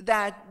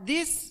that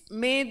this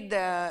made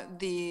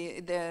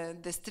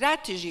the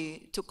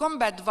strategy to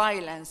combat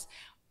violence,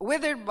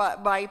 whether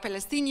by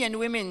Palestinian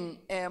women's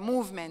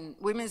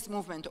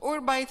movement,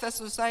 or by the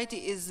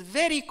society, is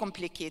very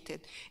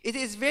complicated. It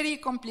is very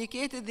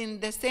complicated in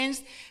the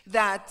sense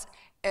that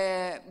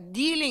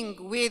dealing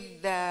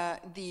with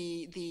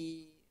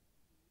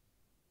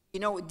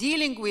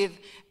dealing with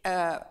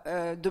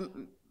the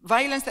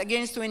violence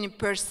against women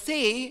per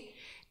se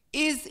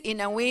is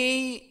in a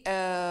way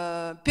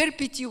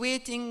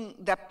perpetuating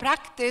the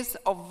practice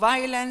of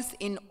violence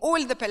in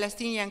all the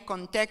Palestinian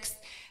context.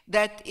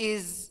 That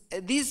is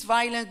this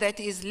violence that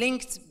is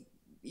linked.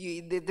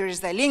 There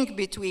is a link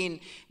between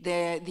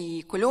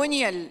the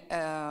colonial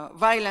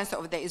violence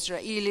of the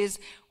Israelis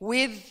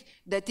with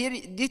the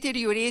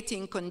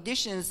deteriorating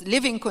conditions,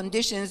 living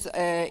conditions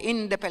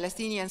in the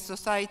Palestinian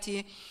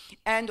society,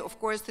 and of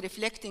course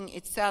reflecting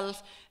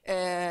itself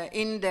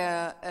in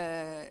the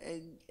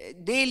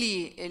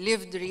daily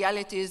lived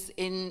realities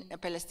in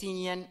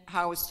Palestinian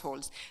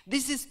households.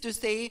 This is to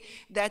say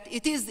that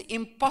it is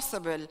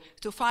impossible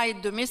to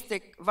fight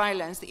domestic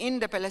violence in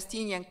the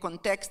Palestinian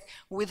context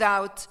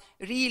without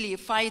really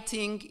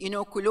fighting,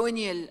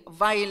 colonial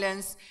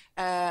violence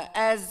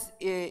as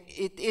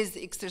it is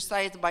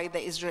exercised by the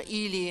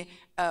Israeli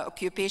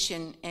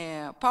occupation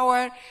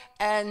power.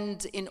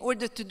 And in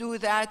order to do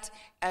that,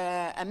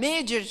 a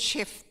major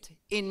shift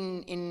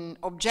in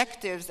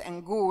objectives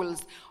and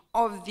goals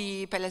of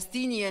the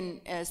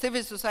Palestinian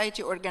civil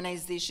society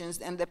organizations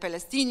and the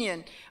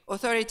Palestinian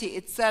Authority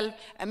itself,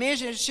 a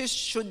major shift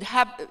should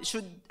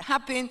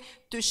happen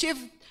to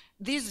shift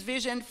this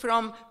vision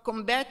from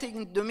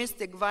combating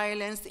domestic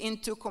violence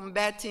into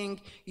combating,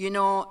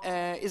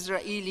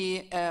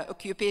 Israeli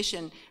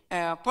occupation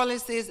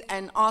policies,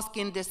 and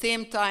asking at the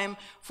same time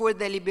for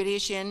the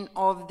liberation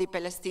of the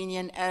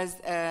Palestinian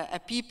as a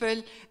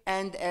people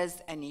and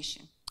as a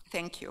nation.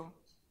 Thank you.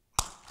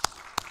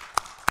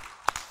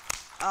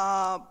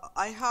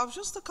 I have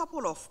just a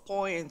couple of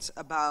points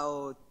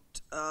about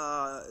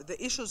the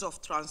issues of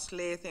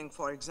translating,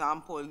 for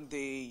example,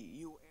 the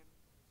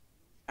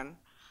UN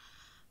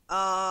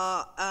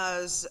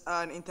as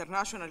an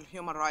international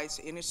human rights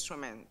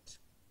instrument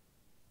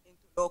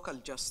into local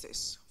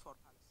justice for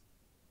Palestine.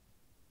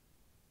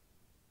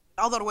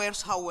 In other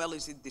words, how well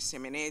is it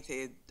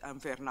disseminated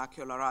and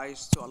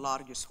vernacularized to a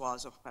large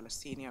swath of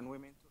Palestinian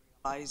women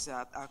to realize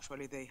that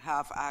actually they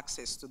have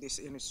access to this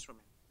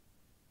instrument?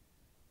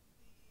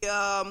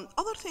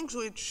 Other things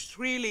which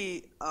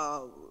really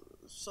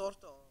sort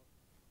of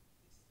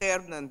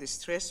disturbed and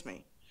distressed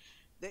me,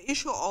 the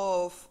issue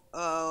of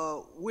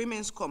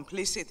women's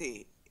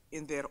complicity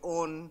in their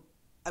own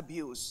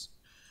abuse.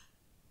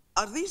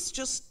 Are these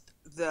just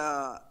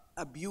the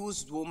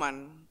abused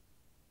woman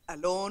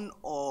alone,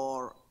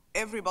 or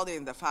everybody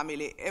in the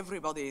family,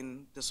 everybody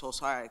in the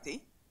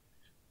society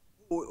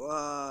who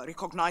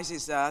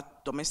recognizes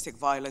that domestic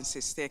violence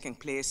is taking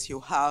place? You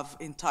have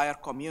entire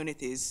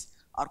communities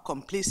are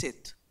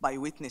complicit by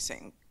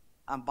witnessing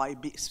and by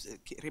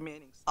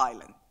remaining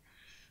silent.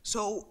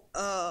 So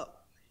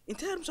in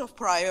terms of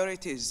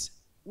priorities,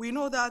 we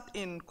know that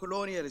in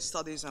colonial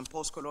studies and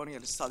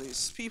post-colonial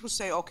studies, people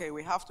say, okay,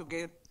 we have to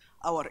get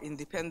our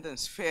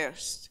independence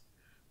first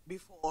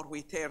before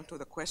we turn to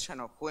the question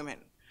of women.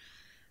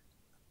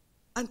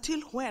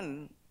 Until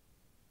when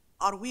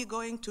are we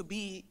going to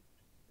be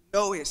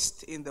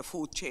lowest in the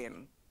food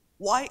chain?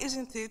 Why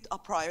isn't it a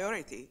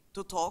priority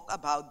to talk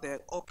about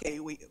that, okay,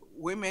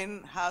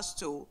 women has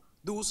to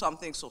do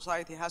something,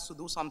 society has to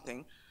do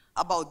something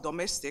about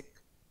domestic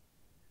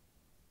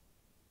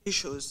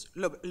issues,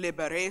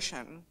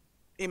 liberation,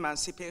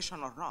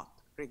 emancipation or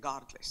not,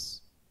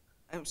 regardless.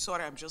 I'm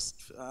sorry, I'm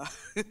just,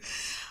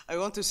 I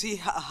want to see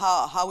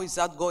how is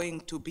that going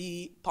to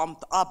be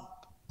pumped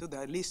up to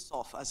the list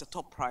of as a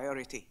top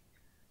priority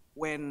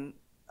when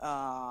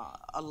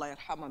Allah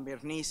yarham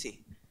Mirnisi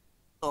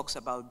talks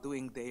about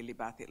doing daily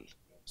battle.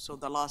 So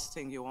the last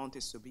thing you want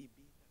is to be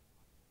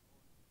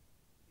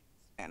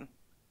beaten.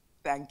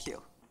 Thank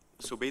you.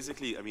 So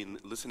basically, I mean,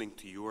 listening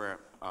to your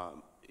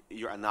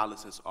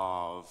analysis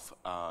of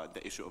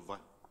the issue of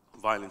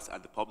violence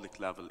at the public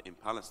level in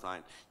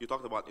Palestine, you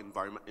talked about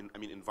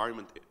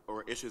environment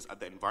or issues at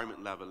the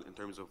environment level in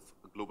terms of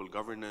global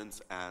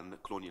governance and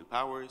colonial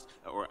powers,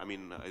 or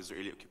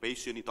Israeli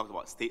occupation. You talked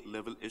about state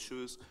level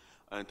issues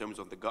in terms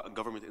of the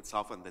government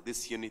itself and the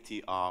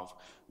disunity of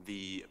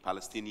the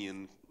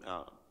Palestinian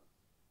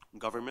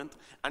government,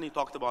 and you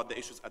talked about the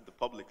issues at the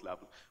public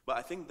level. But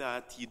I think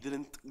that you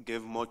didn't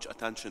give much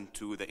attention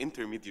to the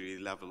intermediary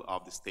level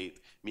of the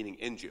state, meaning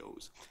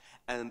NGOs.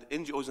 And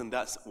NGOs, and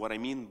that's what I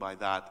mean by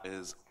that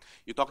is,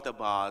 you talked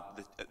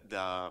about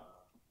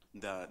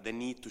the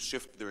need to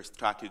shift their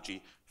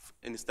strategy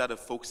instead of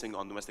focusing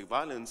on domestic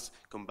violence,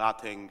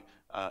 combating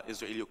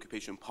Israeli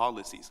occupation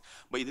policies.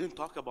 But you didn't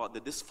talk about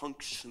the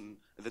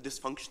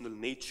dysfunctional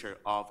nature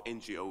of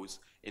NGOs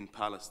in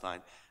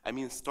Palestine. I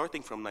mean,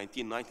 starting from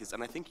 1990s,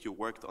 and I think you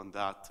worked on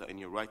that in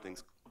your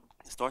writings,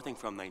 starting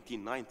from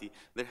 1990,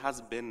 there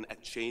has been a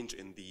change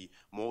in the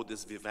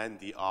modus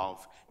vivendi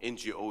of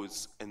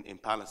NGOs in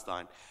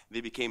Palestine.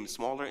 They became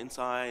smaller in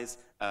size,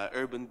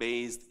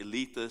 urban-based,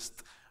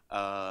 elitist,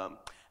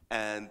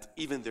 and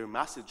even their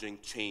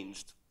messaging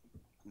changed.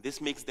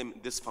 This makes them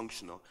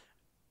dysfunctional.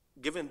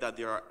 Given that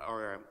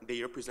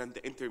they represent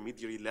the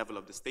intermediary level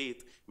of the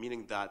state,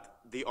 meaning that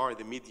they are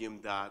the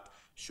medium that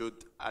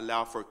should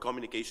allow for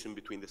communication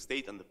between the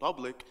state and the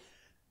public,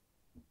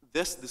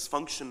 this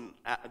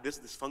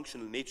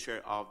dysfunctional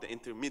nature of the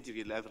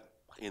intermediary level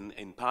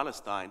in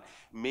Palestine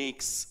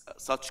makes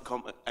such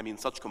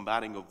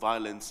combating of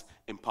violence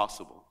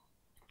impossible.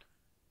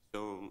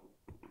 So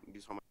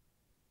these are my...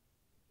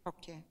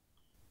 Okay.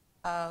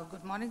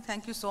 Good morning.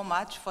 Thank you so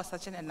much for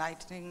such an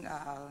enlightening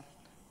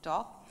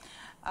talk.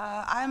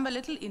 I'm a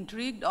little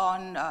intrigued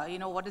on,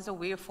 what is the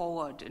way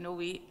forward.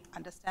 We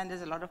understand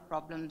there's a lot of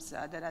problems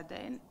that are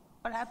there,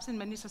 perhaps in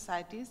many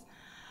societies.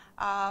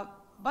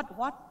 But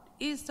what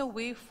is the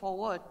way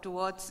forward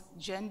towards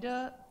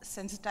gender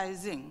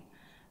sensitizing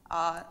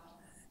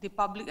the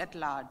public at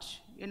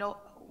large?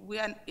 We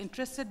are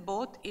interested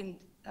both in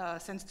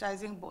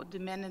sensitizing both the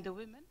men and the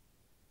women.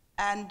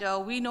 And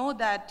we know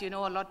that, a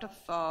lot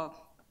of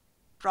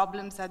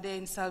problems are there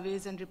in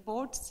surveys and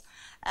reports.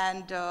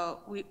 And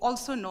we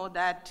also know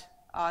that,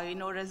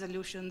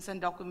 resolutions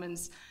and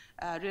documents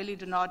really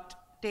do not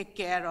take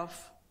care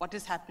of what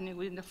is happening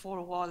within the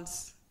four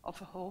walls of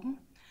a home.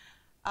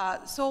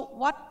 So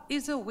what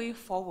is a way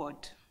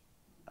forward?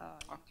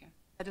 Okay.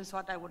 That is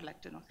what I would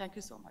like to know. Thank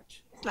you so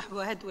much. Go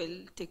ahead,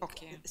 we'll take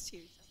the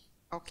series.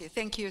 Okay,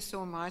 thank you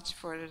so much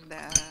for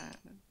the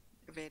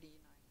very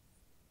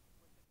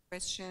nice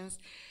questions.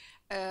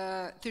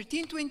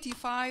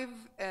 1325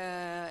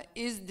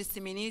 is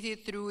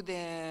disseminated through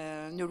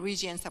the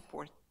Norwegian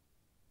support.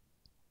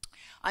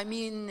 I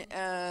mean,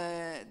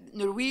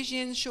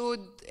 Norwegians showed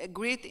a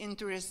great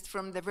interest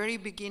from the very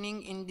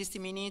beginning in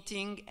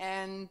disseminating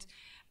and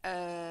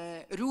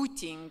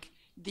rooting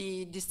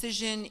the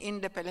decision in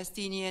the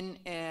Palestinian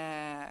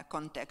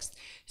context.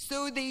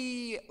 So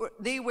they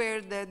were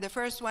the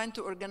first one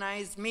to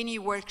organize many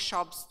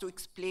workshops to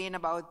explain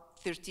about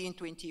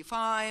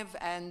 1325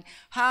 and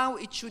how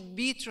it should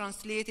be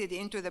translated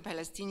into the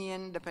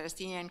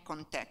Palestinian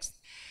context.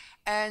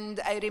 And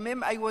I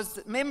remember I was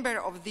a member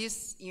of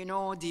this,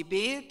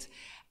 debate,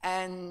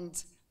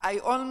 and I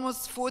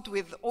almost fought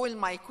with all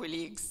my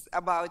colleagues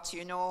about,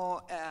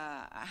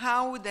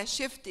 how the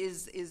shift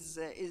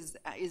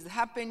is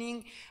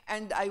happening,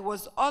 and I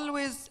was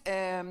always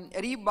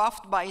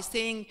rebuffed by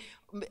saying,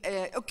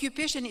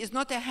 occupation is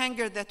not a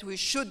hanger that we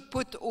should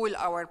put all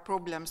our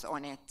problems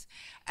on it.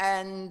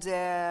 And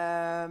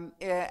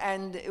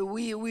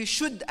we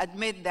should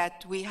admit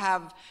that we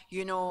have,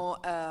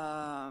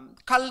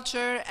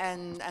 culture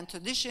and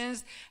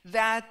traditions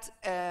that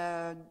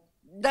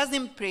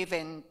doesn't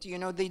prevent,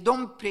 they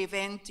don't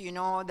prevent,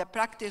 the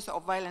practice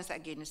of violence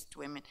against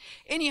women.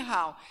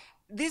 Anyhow,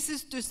 this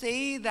is to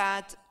say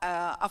that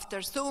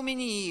after so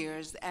many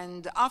years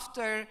and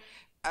after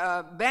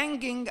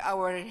banging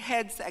our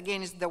heads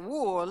against the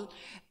wall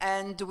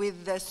and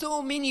with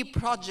so many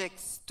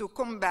projects to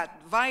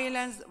combat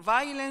violence,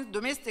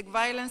 domestic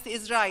violence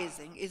is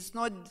rising. It's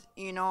not,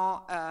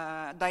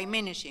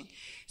 diminishing.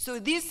 So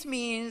this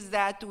means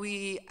that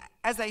we,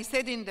 as I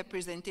said in the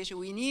presentation,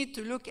 we need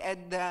to look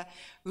at the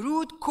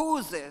root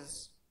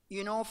causes,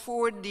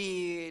 for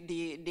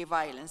the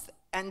violence.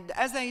 And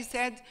as I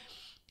said,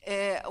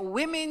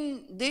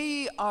 women,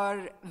 they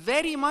are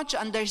very much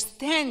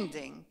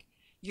understanding,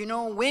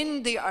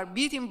 when they are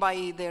beaten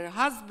by their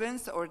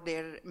husbands or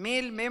their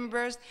male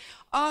members,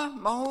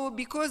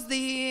 because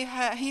he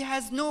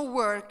has no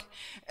work,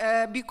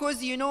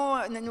 because,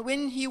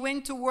 when he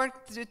went to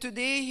work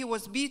today, he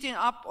was beaten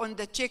up on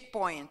the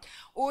checkpoint,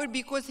 or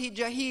because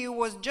he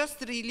was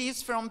just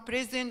released from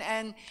prison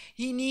and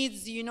he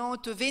needs,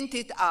 to vent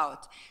it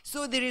out.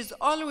 So there is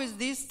always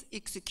these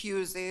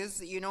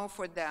excuses,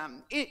 for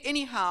them.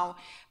 Anyhow,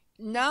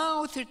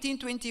 now,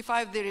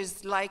 1325, there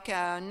is like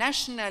a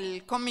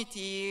national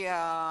committee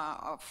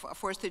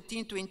for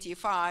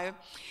 1325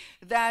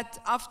 that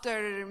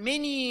after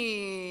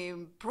many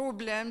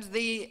problems,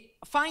 they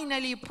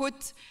finally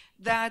put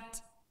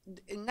that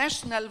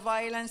national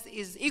violence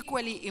is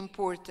equally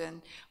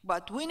important.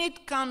 But when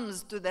it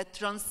comes to the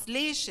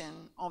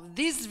translation of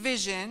this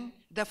vision,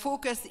 the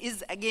focus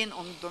is again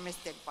on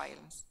domestic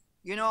violence.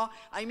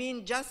 I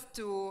mean, just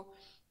to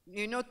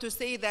to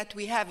say that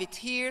we have it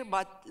here,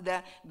 but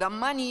the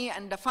money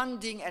and the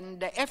funding and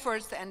the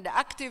efforts and the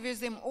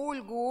activism all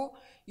go,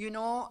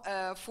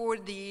 for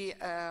the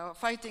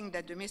fighting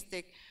the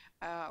domestic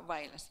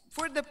violence.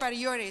 For the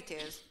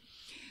priorities,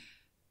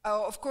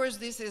 of course,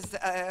 this is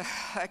a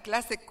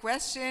classic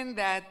question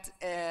that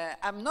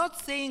I'm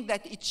not saying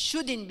that it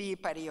shouldn't be a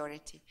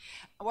priority.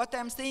 What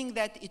I'm saying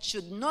that it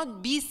should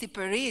not be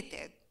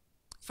separated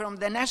from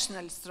the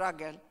national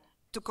struggle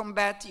to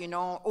combat,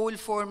 all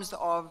forms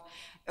of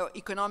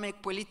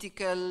economic,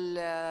 political,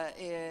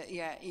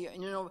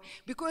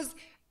 because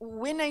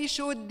when I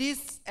showed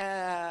this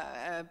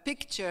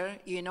picture,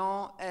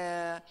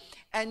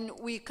 and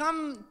we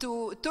come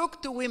to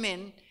talk to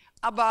women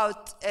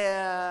about,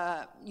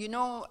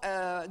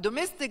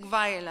 domestic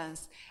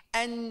violence,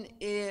 and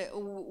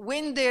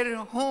when their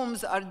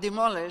homes are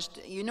demolished,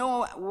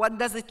 what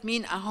does it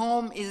mean a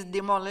home is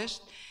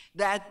demolished?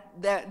 That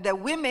the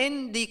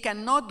women, they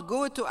cannot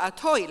go to a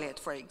toilet,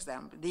 for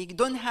example. They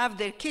don't have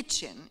their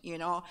kitchen,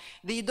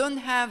 They don't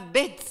have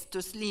beds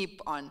to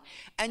sleep on.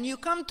 And you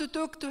come to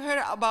talk to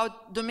her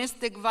about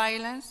domestic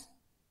violence,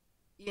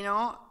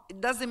 it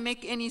doesn't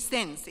make any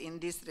sense in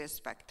this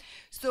respect.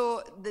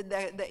 So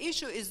the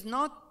issue is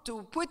not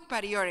to put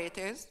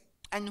priorities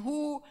and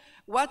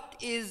what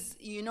is,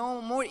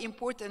 more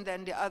important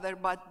than the other,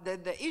 but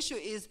the issue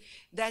is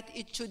that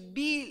it should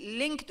be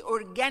linked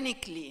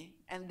organically,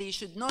 and they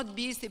should not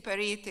be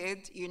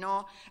separated,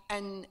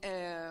 and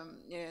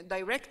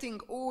directing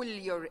all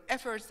your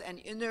efforts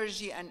and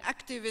energy and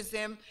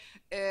activism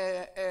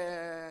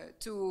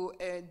to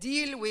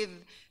deal with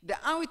the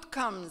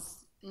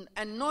outcomes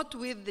and not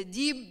with the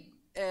deep,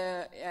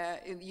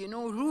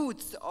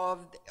 roots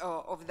of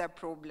the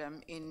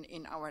problem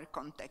in our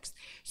context.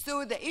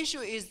 So the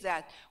issue is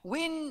that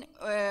when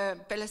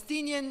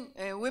Palestinian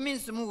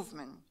women's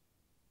movement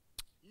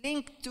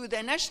linked to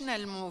the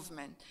national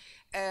movement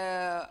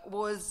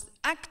was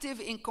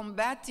active in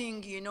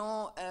combating,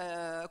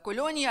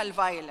 colonial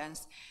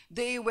violence,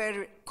 they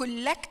were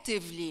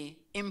collectively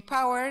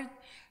empowered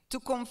to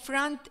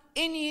confront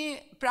any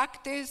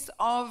practice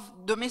of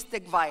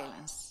domestic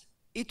violence.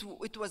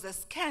 It was a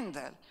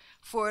scandal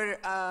for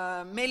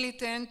a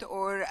militant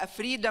or a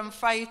freedom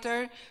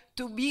fighter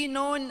to be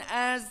known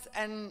as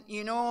an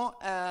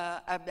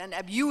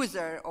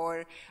abuser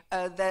or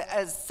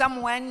as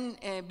someone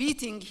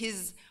beating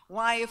his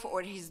wife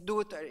or his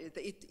daughter.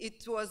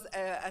 It was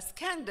a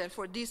scandal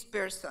for this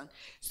person.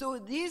 So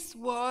this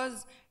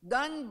was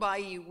done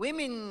by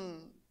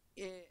women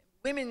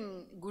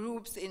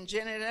groups in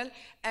general,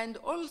 and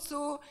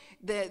also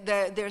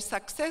their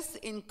success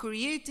in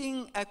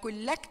creating a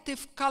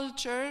collective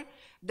culture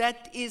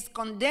that is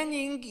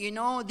condemning,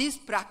 this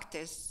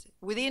practice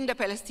within the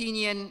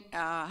Palestinian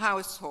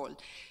household.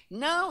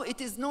 Now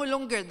it is no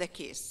longer the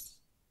case.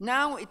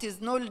 Now it is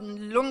no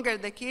longer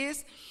the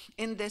case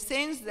in the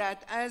sense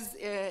that, as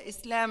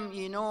Islam,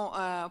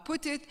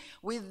 put it,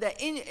 with the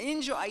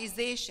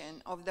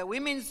NGOization of the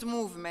women's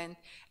movement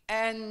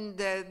and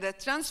the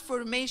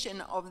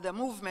transformation of the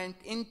movement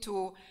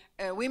into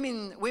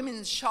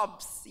women's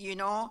shops,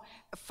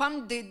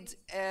 funded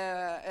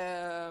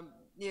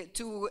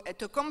to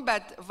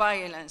combat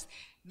violence.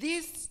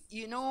 This,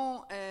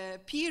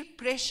 peer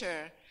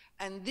pressure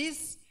and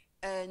this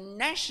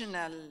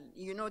national,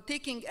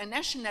 taking a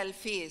national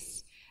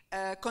face,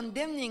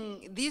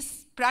 condemning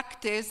this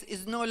practice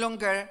is no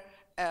longer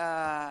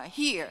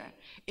here.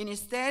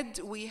 Instead,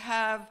 we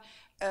have,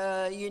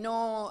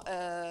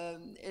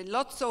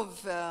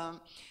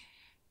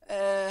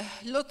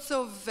 lots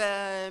of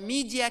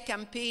media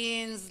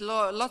campaigns,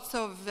 lots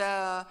of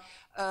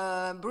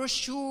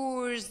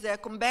brochures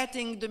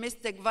combating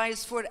domestic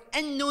violence for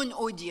unknown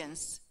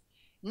audience,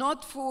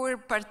 not for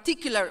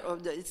particular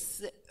audience,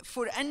 it's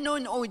for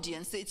unknown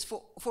audience, it's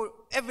for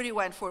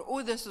everyone, for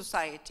all the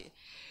society.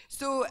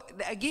 So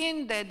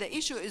again, the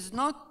issue is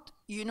not,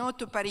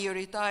 to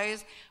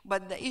prioritize,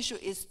 but the issue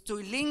is to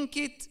link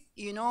it,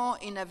 in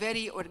a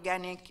very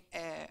organic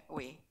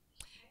way.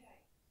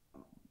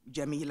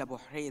 Jamila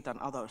Buhreid and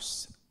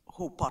others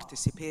who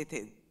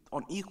participated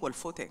on equal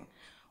footing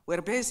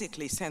were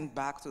basically sent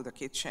back to the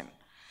kitchen.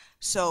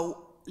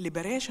 So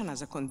liberation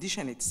as a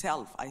condition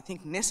itself, I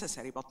think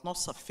necessary but not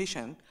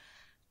sufficient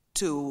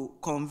to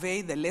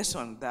convey the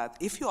lesson that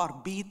if you are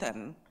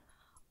beaten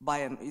by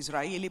an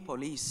Israeli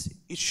police,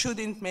 it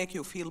shouldn't make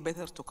you feel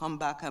better to come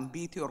back and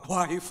beat your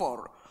wife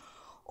or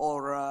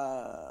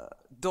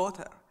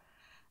daughter.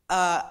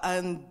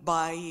 And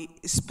by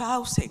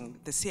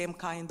espousing the same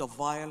kind of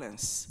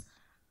violence,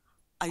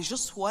 I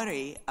just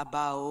worry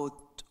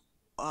about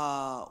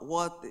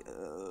what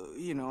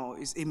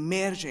is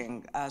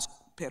emerging as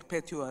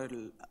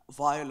perpetual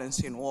violence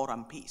in war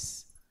and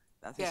peace.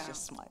 That is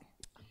just my...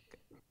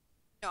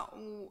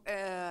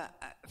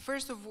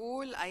 First of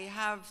all, I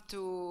have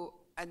to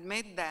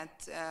admit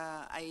that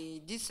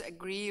I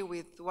disagree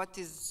with what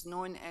is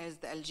known as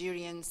the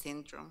Algerian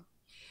syndrome.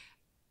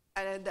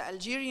 The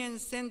Algerian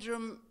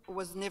syndrome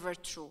was never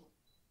true,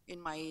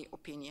 in my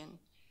opinion.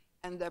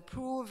 And the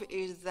proof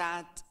is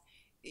that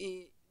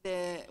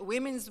the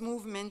women's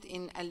movement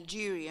in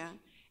Algeria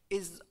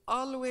is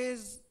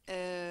always,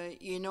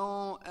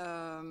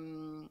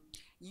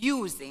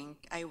 using,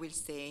 I will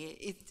say,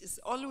 it is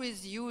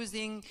always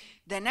using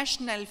the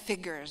national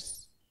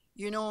figures,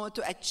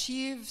 to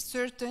achieve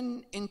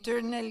certain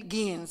internal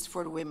gains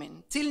for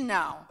women, till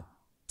now.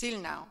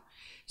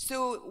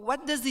 So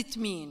what does it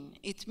mean?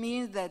 It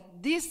means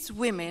that these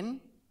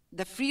women,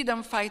 the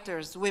freedom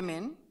fighters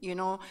women,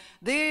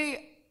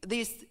 they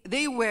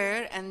they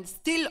were and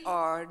still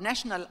are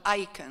national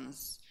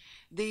icons.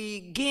 They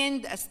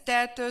gained a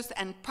status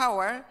and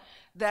power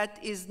that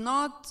is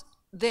not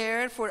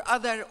there for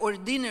other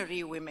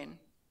ordinary women,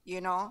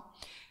 you know.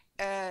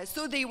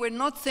 So they were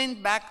not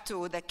sent back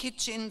to the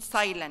kitchen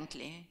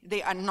silently.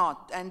 They are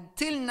not. And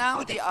till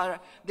now, they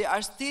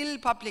are still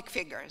public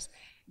figures.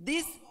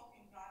 This.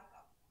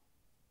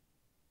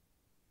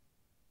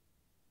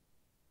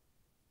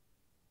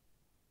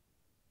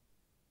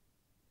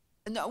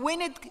 No,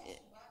 when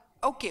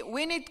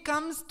it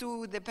comes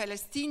to the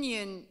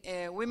Palestinian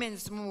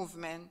women's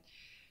movement,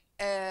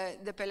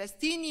 the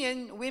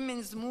Palestinian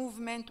women's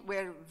movement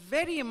were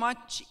very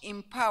much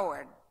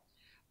empowered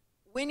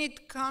when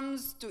it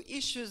comes to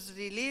issues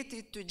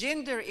related to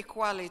gender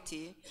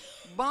equality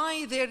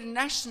by their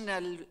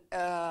national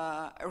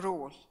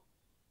role.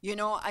 You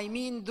know, I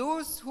mean,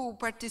 those who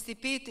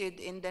participated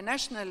in the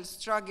national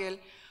struggle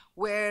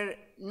were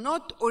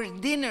not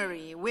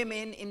ordinary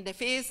women in the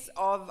face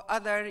of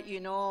other, you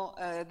know,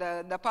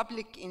 the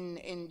public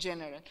in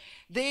general.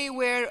 They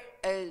were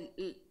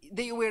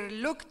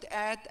looked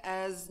at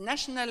as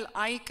national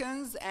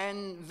icons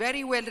and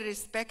very well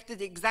respected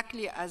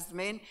exactly as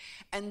men.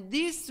 And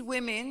these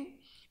women,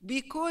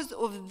 because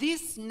of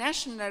this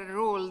national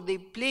role they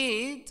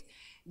played,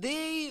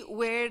 they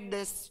were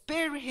the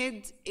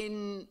spearhead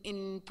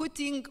in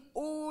putting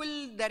all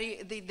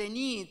the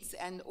needs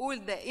and all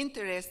the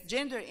interests,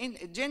 gender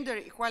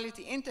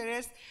equality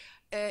interests,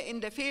 in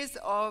the face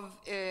of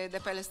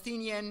the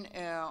Palestinian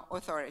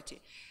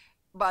Authority.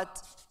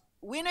 But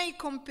when I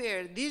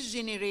compare this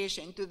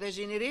generation to the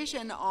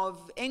generation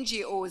of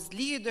NGOs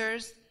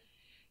leaders,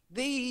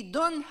 they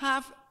don't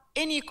have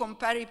any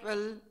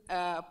comparable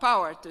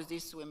power to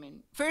these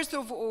women. First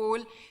of all,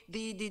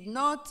 they did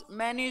not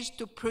manage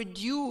to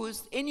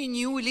produce any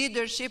new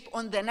leadership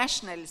on the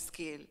national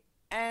scale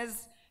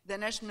as the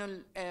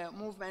national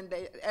movement,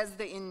 as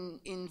the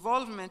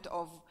involvement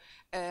of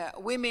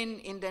women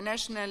in the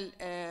national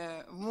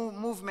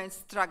movement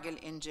struggle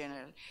in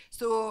general.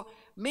 So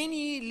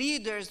many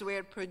leaders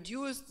were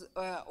produced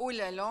all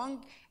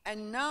along,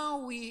 and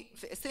now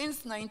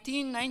since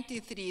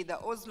 1993, the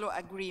Oslo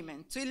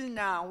Agreement, till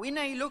now, when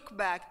I look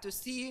back to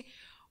see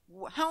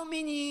how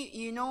many,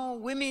 you know,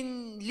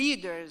 women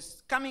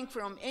leaders coming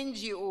from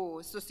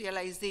NGO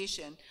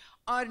socialization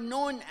are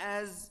known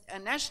as a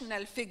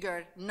national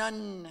figure,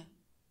 none,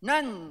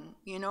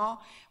 you know.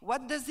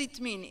 What does it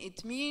mean?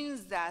 It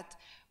means that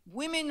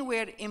women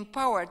were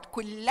empowered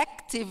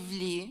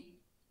collectively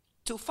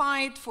to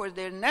fight for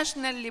their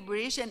national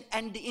liberation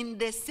and in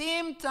the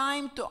same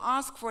time to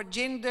ask for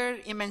gender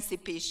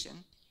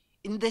emancipation.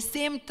 In the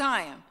same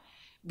time.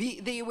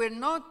 They were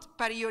not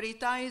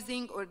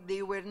prioritizing, or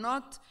they were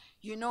not,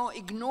 you know,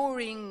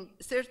 ignoring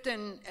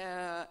certain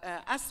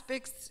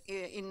aspects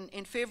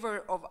in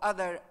favor of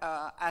other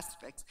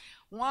aspects.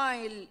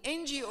 While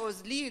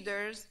NGOs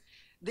leaders,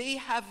 they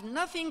have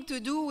nothing to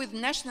do with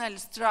national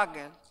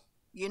struggle.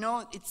 You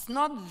know, it's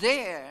not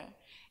there.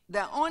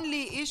 The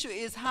only issue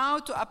is how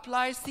to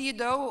apply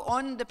CEDAW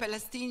on the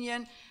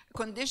Palestinian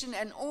condition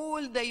and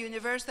all the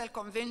universal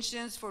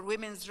conventions for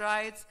women's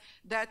rights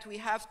that we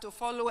have to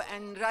follow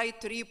and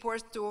write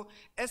reports to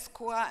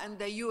ESCWA and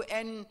the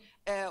UN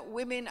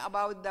women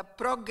about the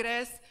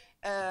progress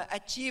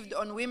achieved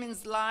on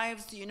women's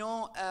lives, you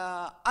know,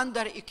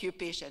 under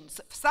occupation.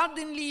 So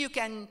suddenly you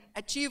can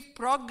achieve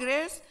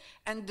progress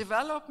and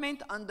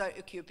development under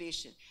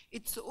occupation.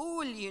 It's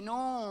all, you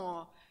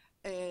know,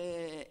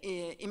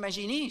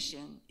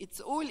 imagination. It's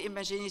all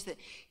imagination.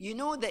 You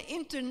know, the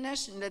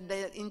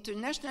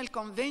international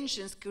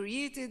conventions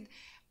created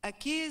a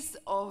case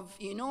of,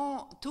 you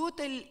know,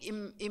 total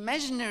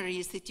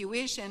imaginary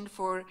situation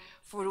for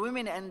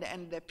women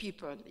and the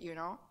people, you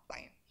know.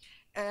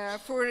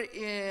 For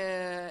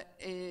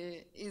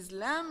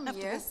Islam,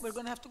 yes. We're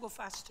going to have to go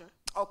faster.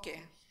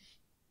 Okay.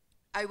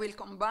 I will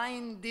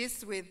combine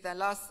this with the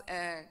last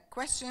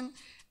question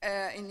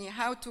in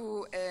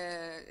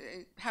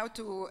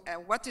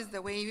what is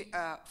the way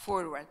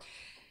forward.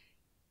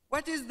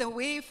 What is the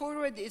way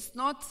forward is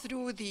not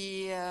through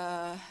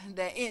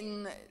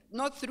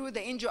not through the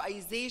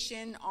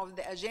NGOization of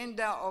the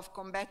agenda of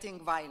combating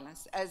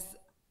violence, as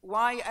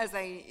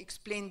I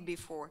explained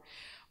before.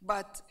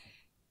 But,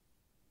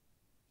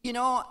 you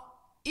know,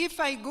 if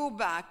I go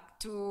back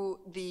to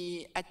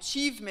the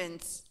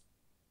achievements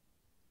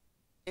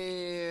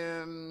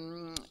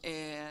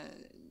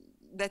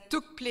that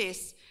took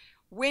place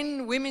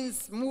when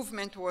women's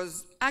movement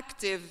was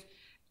active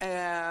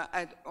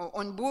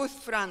on both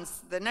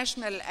fronts, the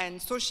national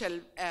and social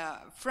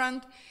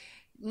front.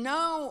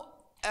 Now,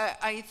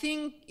 I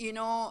think, you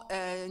know,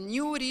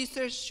 new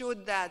research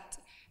showed that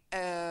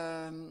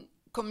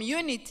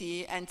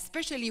community, and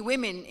especially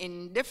women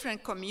in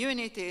different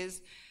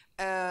communities,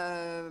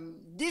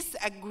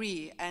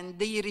 disagree, and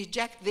they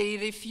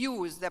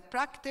refuse the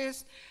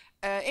practice,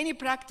 any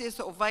practice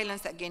of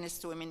violence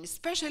against women,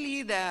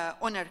 especially the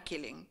honor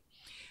killing.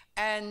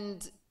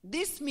 And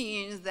this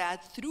means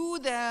that through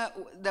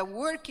the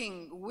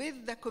working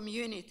with the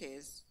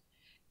communities,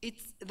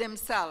 it's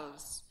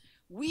themselves,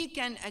 we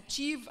can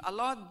achieve a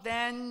lot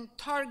than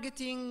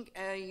targeting,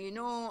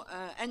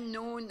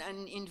 unknown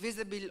and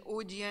invisible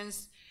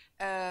audience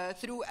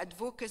through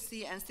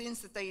advocacy and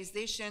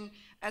sensitization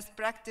as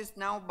practiced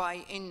now by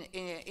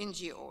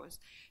NGOs.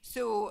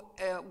 So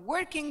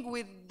working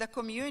with the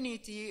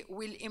community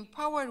will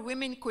empower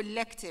women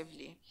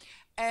collectively,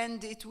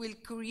 and it will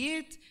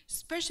create,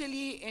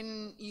 especially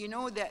in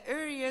the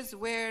areas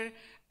where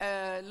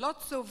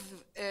lots of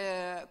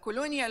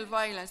colonial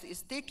violence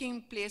is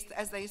taking place,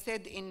 as I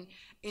said,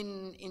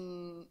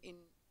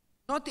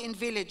 not in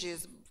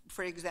villages,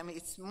 for example.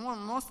 It's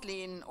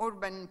mostly in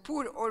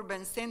poor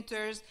urban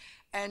centers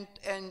and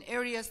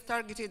areas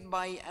targeted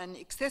by an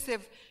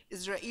excessive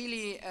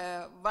Israeli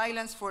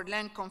violence for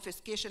land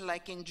confiscation,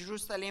 like in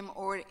Jerusalem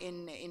or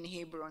in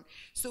Hebron.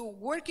 So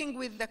working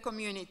with the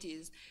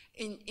communities,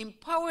 in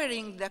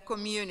empowering the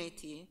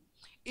community,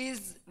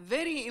 is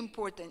very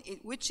important,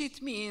 which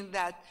it means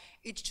that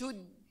it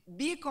should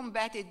be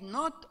combated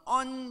not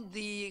on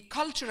the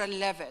cultural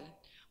level,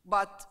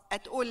 but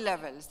at all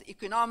levels: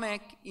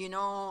 economic,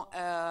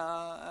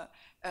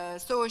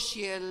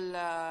 social,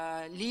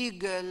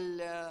 legal,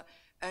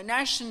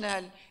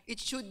 national. It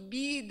should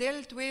be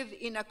dealt with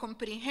in a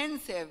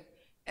comprehensive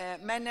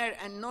manner,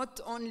 and not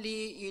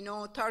only,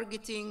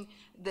 targeting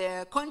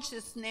the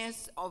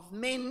consciousness of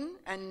men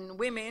and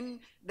women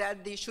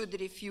that they should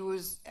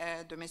refuse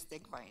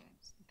domestic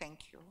violence.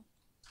 Thank you.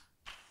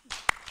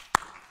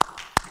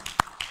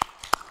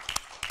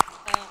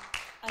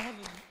 I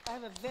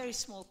have a very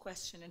small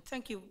question, and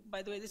thank you,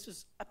 by the way. This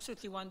was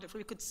absolutely wonderful.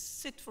 We could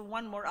sit for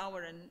 1 more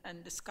hour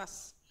and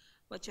discuss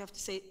what you have to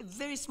say. A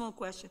very small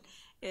question.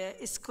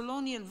 Is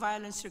colonial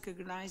violence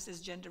recognized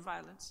as gender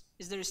violence?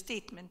 Is there a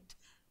statement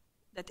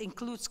that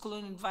includes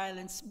colonial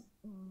violence,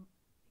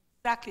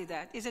 exactly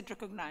that? Is it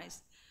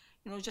recognized?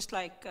 Just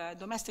like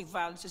domestic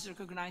violence is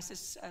recognized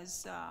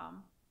as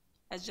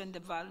gender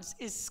violence,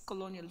 is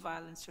colonial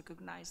violence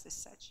recognized as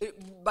such?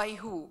 By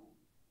who?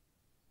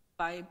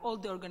 By all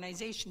the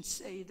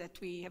organizations that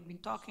we have been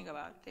talking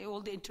about,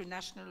 all the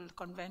international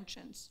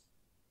conventions.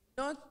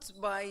 Not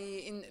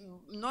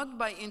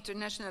by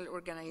international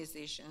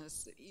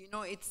organizations.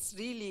 It's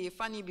really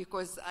funny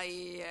because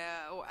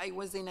I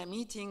was in a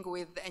meeting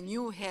with a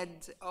new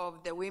head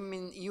of the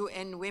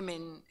UN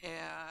Women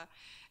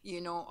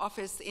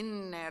office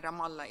in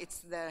Ramallah.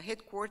 It's the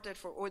headquarters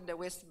for all the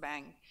West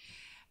Bank.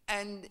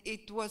 And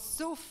it was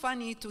so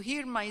funny to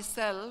hear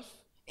myself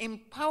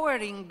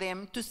empowering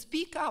them to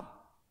speak up.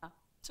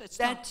 So it's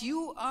that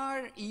you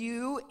are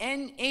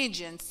UN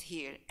agents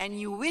here, and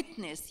you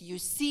witness, you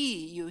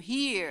see, you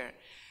hear,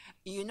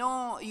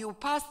 you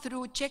pass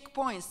through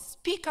checkpoints.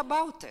 Speak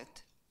about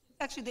it.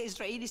 Actually, the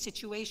Israeli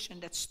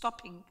situation that's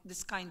stopping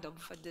this kind of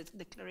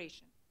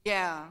declaration.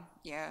 Yeah.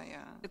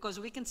 Because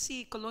we can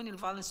see colonial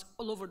violence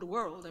all over the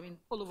world. I mean,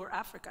 all over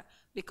Africa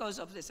because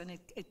of this, and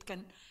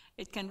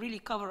it can really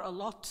cover a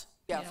lot.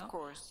 Yeah, of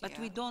course. But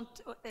we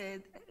don't.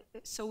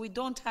 So we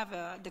don't have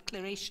a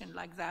declaration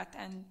like that,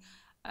 and.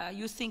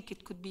 You think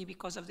it could be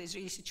because of the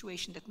Israeli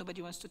situation that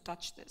nobody wants to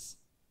touch this?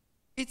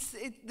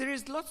 There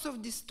is lots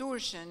of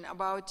distortion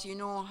about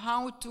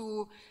how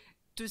to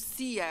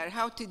see or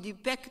how to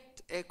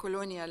depict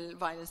colonial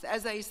violence.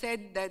 As I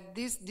said, that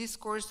this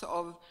discourse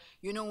of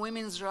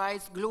women's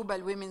rights,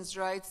 global women's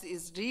rights,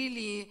 is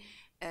really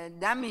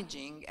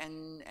damaging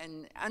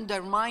and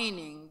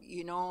undermining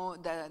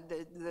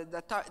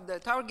the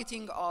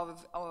targeting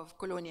of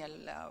colonial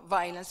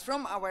violence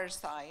from our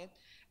side.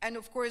 And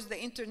of course, the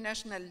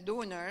international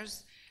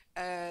donors,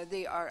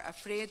 they are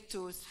afraid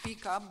to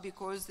speak up,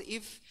 because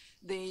if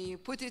they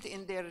put it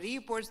in their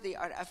reports, they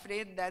are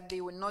afraid that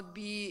they will not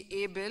be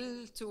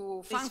able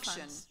to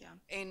function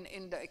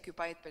in the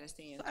occupied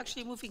Palestinian. So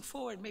actually, moving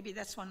forward, maybe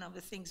that's one of the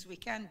things we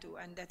can do,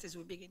 and that is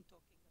we begin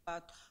talking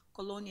about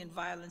colonial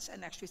violence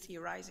and actually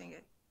theorizing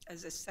it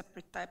as a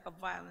separate type of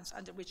violence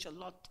under which a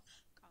lot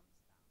comes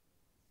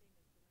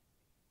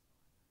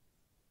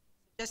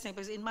down.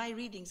 Because in my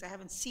readings, I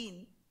haven't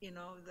seen the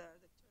term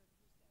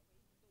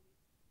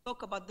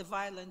talk about the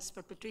violence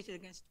perpetrated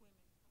against women.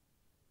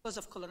 Because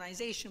of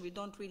colonization, we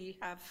don't really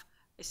have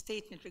a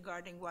statement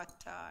regarding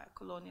what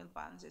colonial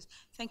violence is.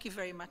 Thank you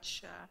very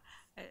much,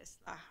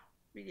 Islah.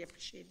 Really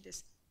appreciate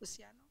this.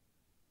 Luciano,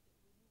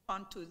 we move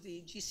on to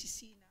the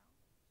GCC now.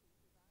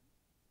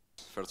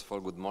 First of all,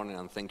 good morning,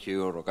 and thank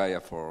you,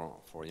 Rogaya,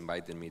 for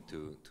inviting me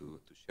to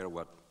share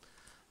what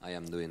I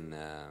am doing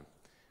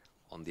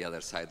on the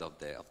other side of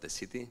the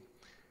city.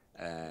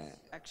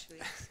 Actually,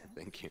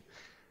 thank you.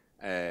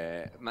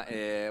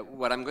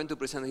 What I'm going to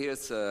present here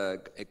is a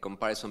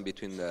comparison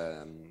between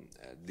the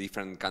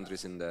different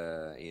countries in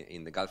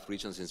the Gulf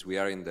region, since we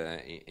are in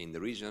the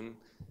region.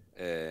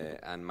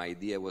 And my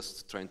idea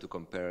was trying to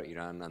compare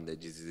Iran and the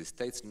GCC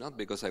states, not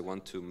because I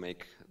want to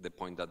make the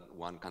point that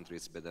one country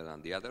is better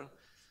than the other,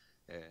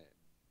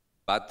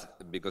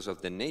 but because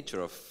of the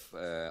nature of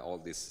all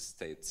these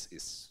states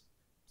is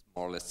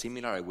more or less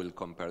similar. I will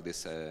compare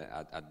this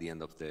at the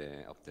end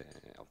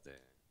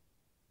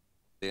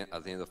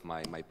of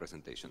my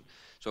presentation.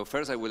 So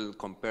first I will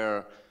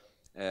compare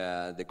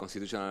the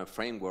constitutional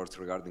frameworks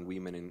regarding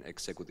women in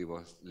executive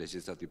or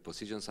legislative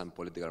positions and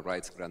political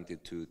rights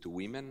granted to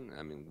women.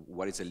 I mean,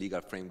 what is a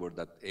legal framework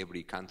that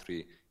every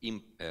country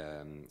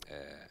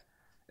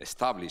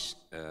established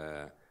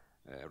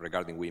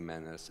regarding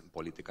women's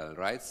political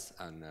rights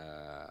and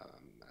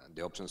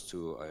the options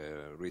to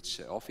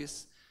reach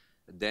office.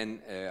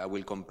 Then I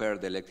will compare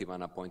the elective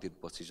and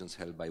appointed positions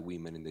held by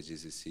women in the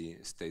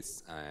GCC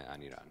states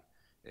and Iran.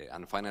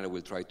 And finally,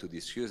 we'll try to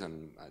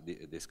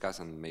discuss,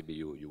 and maybe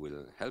you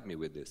will help me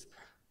with this,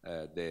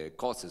 the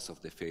causes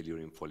of the failure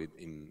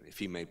in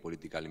female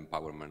political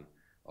empowerment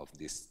of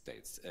these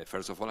states.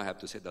 First of all, I have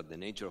to say that the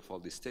nature of all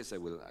these states, I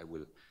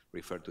will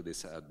refer to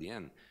this at the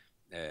end.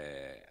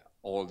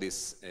 All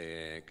these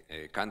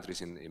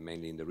countries,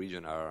 mainly in the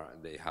region,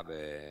 they have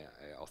an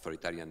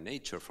authoritarian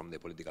nature from the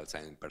political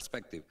science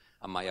perspective.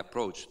 And my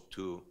approach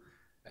to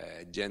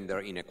gender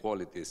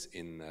inequalities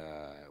in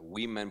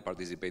women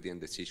participating in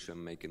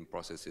decision-making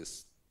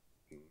processes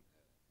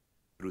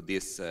through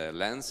this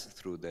lens,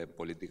 through the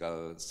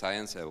political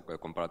science,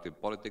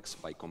 comparative politics,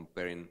 by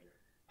comparing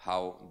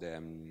how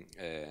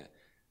the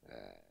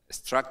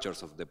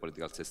structures of the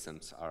political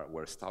systems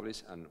were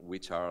established and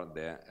which are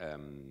the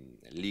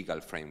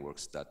legal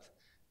frameworks that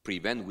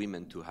prevent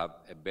women to have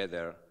a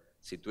better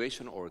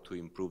situation or to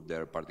improve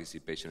their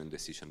participation in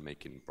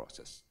decision-making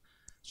process.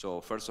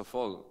 So first of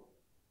all,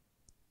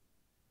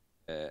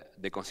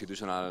 the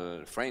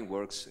constitutional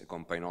frameworks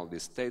combine all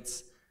these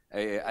states.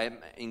 I'm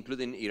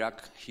including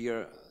Iraq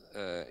here,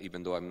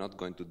 even though I'm not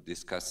going to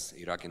discuss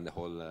Iraq in the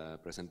whole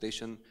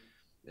presentation,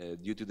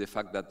 due to the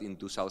fact that in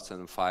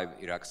 2005,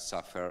 Iraq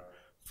suffered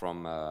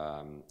from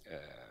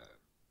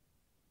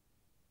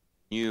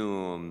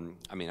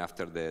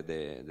after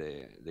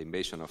the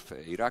invasion of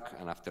Iraq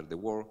and after the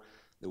war,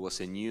 there was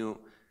a new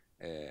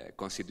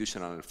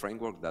constitutional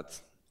framework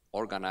that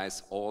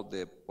organized all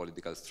the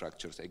political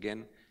structures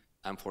again,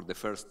 and for the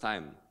first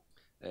time,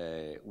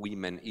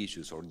 women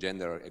issues or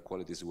gender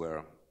equalities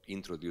were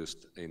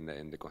introduced in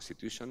the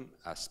constitution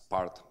as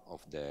part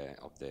of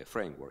the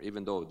framework,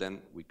 even though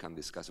then we can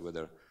discuss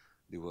whether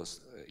it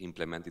was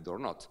implemented or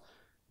not.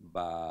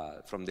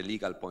 But from the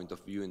legal point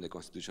of view, in the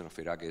constitution of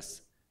Iraq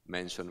is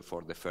mentioned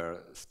for the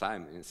first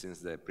time since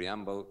the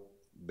preamble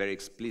very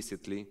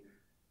explicitly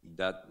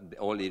that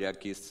all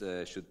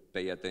Iraqis should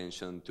pay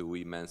attention to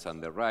women's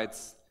and their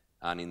rights,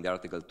 and in the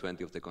Article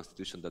 20 of the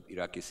Constitution that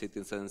Iraqi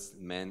citizens,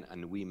 men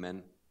and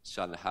women,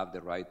 shall have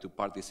the right to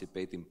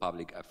participate in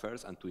public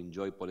affairs and to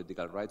enjoy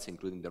political rights,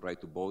 including the right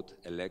to vote,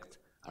 elect,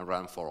 and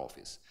run for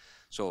office.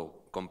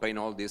 So, comparing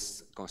all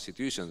these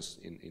constitutions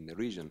in the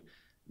region,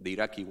 the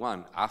Iraqi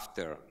one,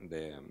 after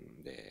the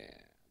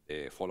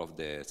fall of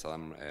the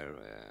Saddam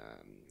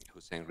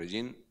Hussein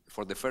regime,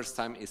 for the first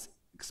time is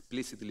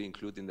explicitly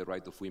including the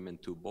right of women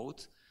to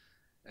vote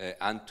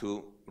and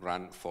to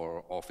run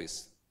for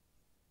office,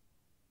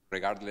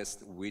 regardless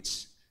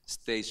which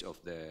stage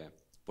of the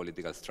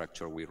political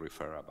structure we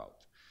refer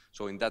about.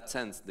 So in that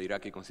sense, the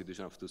Iraqi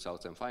constitution of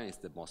 2005 is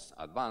the most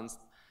advanced,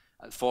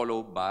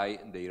 followed by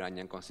the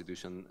Iranian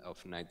constitution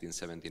of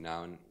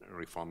 1979,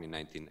 reformed in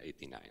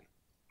 1989,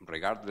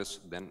 regardless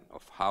then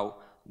of how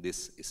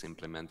this is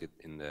implemented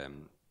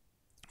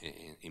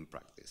in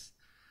practice.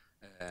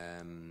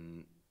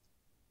 The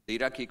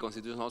Iraqi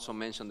constitution also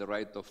mentioned the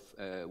right of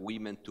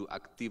women to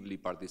actively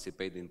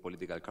participate in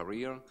political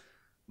career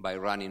by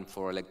running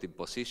for elected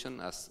position,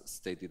 as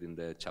stated in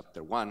the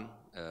chapter 1,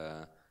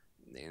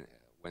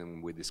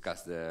 when we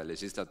discussed the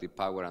legislative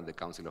power and the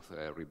Council of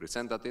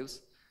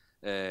Representatives,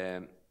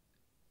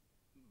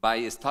 by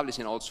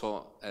establishing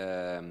also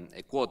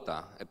a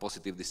quota, a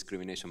positive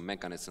discrimination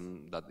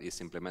mechanism that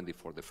is implemented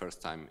for the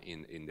first time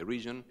in the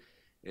region,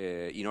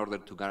 in order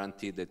to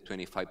guarantee the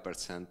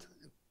 25%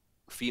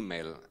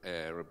 female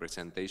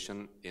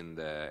representation in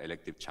the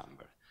elective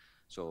chamber.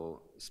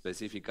 So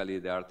specifically,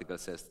 the article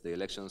says the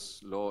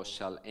elections law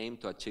shall aim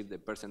to achieve the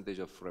percentage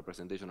of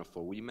representation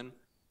for women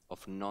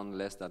of none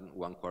less than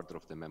 1/4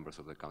 of the members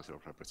of the Council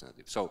of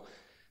Representatives. So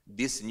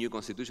this new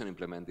constitution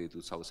implemented in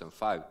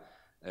 2005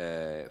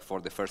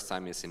 for the first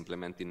time is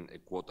implementing a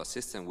quota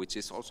system, which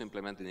is also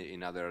implemented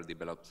in other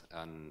developed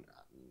and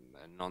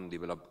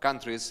non-developed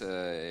countries.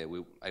 I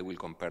will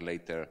compare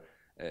later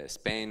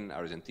Spain,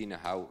 Argentina,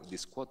 how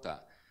this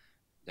quota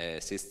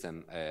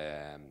system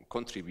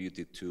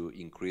contributed to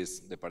increase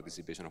the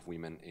participation of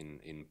women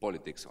in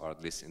politics, or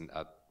at least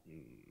at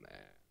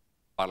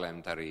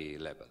parliamentary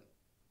level.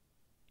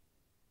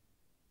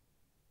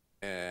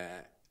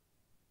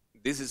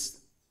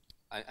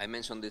 I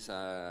mentioned this,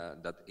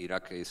 that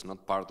Iraq is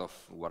not part of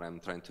what I'm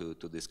trying to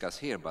discuss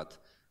here, but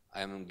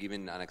I'm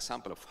giving an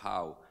example of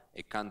how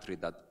a country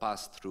that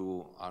passed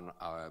through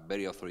a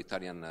very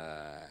authoritarian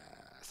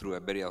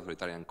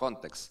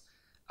context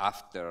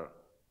after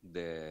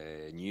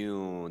the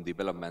new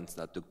developments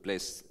that took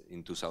place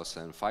in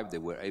 2005, they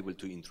were able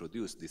to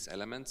introduce these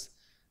elements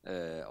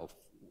of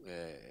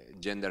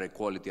gender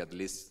equality, at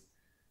least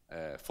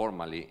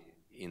formally,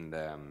 in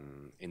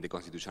the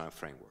constitutional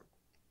framework.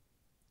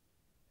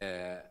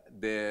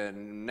 The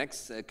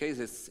next case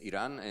is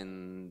Iran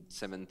in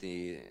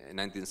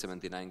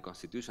 1979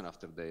 constitution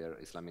after their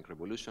Islamic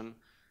revolution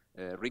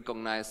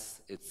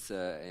recognized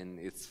in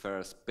its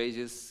first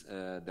pages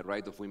the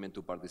right of women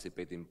to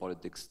participate in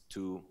politics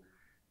due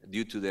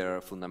to their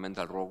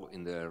fundamental role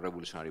in the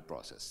revolutionary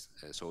process.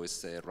 So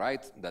it's a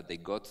right that they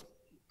got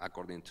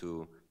according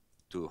to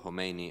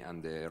Khomeini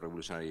and the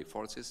revolutionary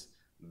forces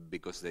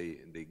because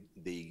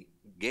they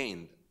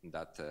gained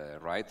that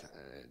right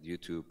due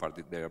to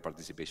their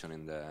participation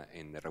in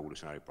the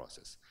revolutionary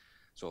process.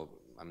 So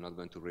I'm not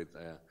going to read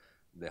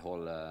the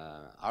whole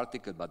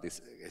article, but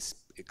it's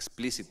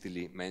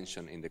explicitly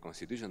mentioned in the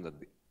Constitution that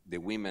the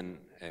women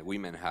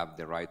have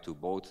the right to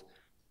vote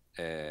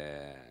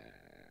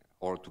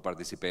or to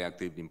participate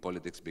actively in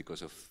politics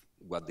because of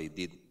what they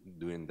did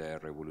during the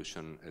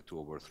revolution to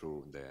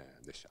overthrow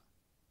the Shah.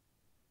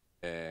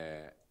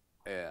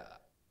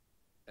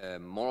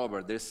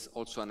 Moreover, there's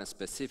also a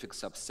specific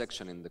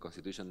subsection in the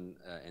Constitution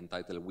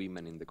entitled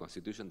Women in the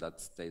Constitution that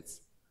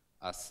states,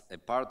 as a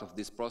part of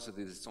this process,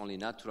 it is only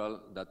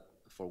natural that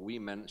for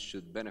women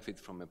should benefit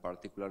from a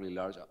particularly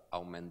large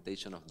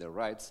augmentation of their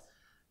rights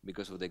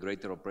because of the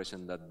greater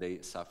oppression that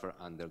they suffer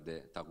under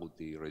the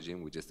Taghuti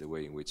regime, which is the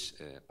way in which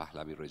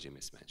Pahlavi regime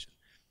is mentioned.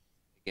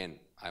 Again,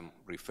 I'm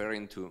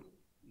referring to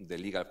the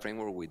legal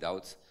framework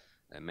without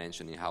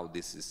mentioning how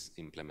this is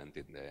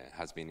implemented,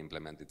 has been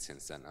implemented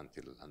since then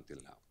until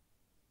now.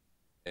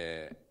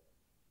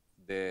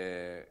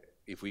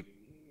 If we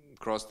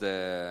cross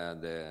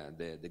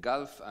the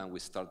Gulf and we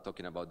start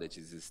talking about the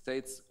GCC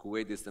states,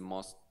 Kuwait is the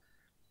most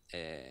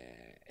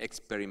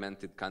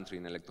experimented country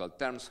in electoral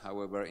terms.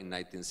 However, in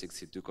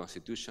 1962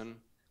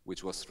 constitution,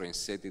 which was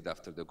reinstated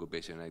after the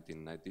occupation in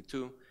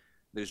 1992,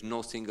 there's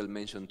no single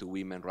mention to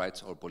women's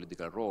rights or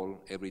political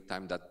role every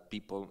time that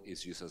people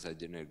is used as a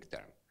generic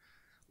term.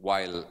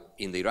 While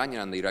in the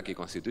Iranian and the Iraqi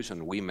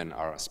constitution, women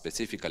are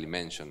specifically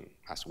mentioned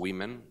as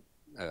women,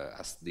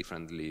 as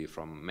differently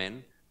from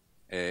men,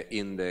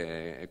 in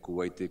the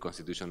Kuwaiti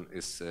constitution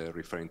is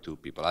referring to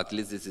people. At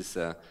least this is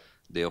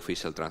the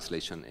official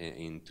translation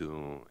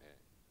into.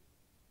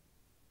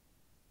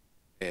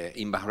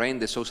 In Bahrain,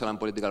 the social and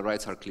political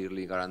rights are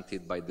clearly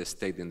guaranteed by the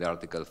state in the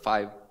Article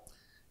 5,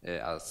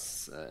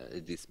 as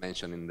it is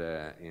mentioned in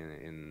the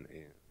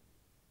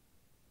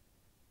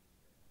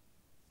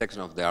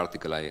section of the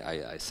article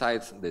I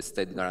cite. The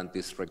state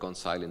guarantees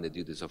reconciling the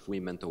duties of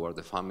women toward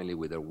the family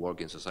with their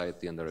work in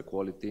society and their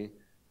equality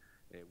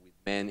with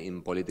men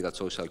in political,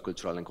 social,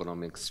 cultural, and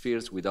economic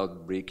spheres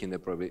without breaking the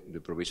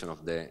provision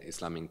of the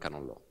Islamic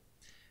canon law.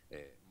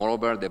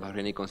 Moreover, the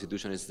Bahraini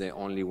constitution is the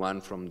only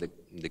one from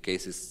the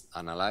cases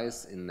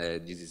analyzed in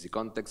the GCC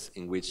context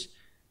in which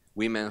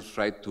women's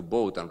right to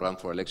vote and run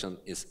for election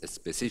is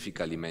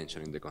specifically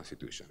mentioned in the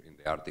constitution, in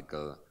the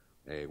Article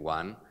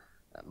 1,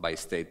 by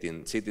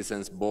stating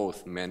citizens,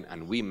 both men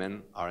and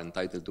women, are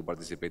entitled to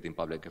participate in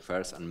public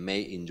affairs and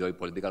may enjoy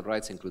political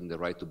rights, including the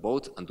right to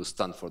vote and to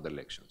stand for the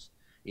elections,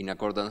 in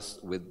accordance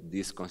with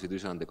this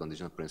constitution and the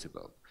conditional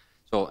principle.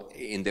 So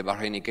in the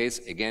Bahraini case,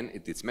 again,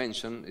 it is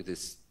mentioned, it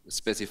is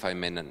specified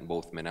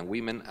both men and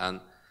women,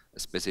 and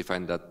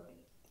specifying that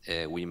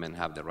women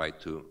have the right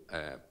to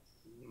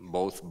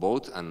both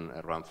vote and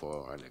run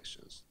for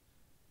elections.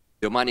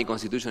 The Omani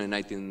constitution in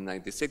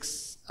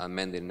 1996,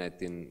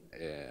 amended in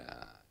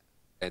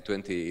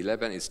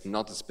 2011, is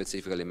not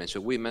specifically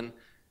mentioned women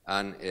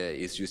and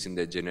is using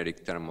the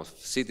generic term of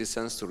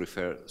citizens to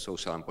refer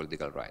social and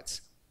political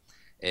rights.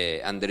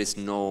 And there is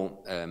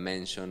no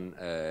mention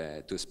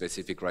to a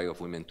specific right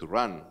of women to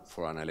run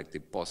for an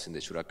elected post in the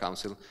Shura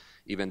Council,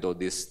 even though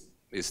this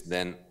is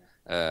then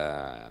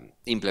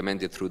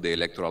implemented through the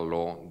electoral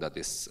law that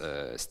is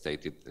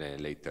stated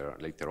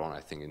later on,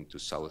 I think in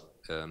 2000,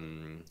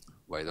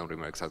 well, I don't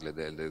remember exactly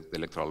the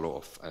electoral law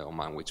of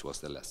Oman, which was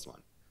the last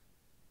one.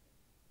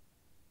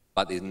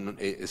 But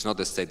it's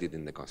not stated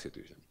in the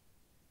constitution.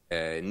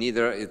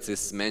 Neither it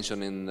is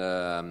mentioned in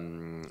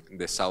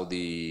the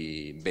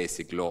Saudi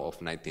Basic Law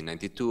of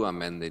 1992,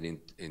 amended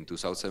in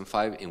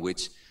 2005, in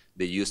which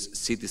they use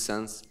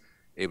citizens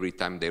every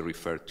time they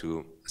refer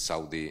to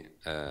Saudi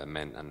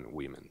men and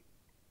women.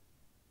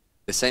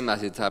 The same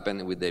as it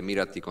happened with the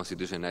Emirati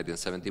Constitution in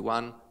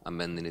 1971,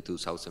 amended in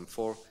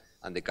 2004,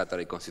 and the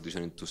Qatari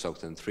Constitution in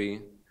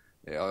 2003,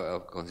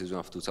 Constitution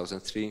of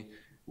 2003,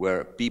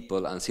 where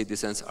people and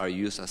citizens are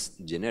used as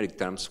generic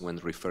terms when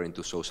referring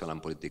to social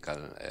and political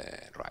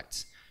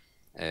rights.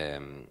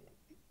 I'm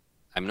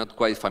not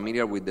quite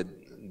familiar with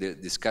the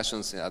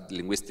discussions at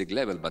linguistic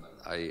level,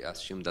 but I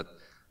assume that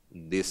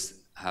this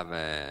have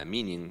a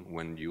meaning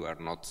when you are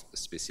not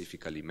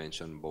specifically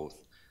mentioned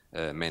both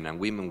men and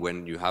women,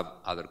 when you have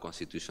other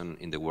constitutions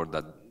in the world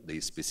that they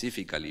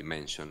specifically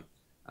mention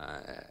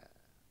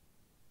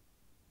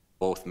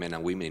both men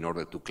and women in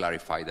order to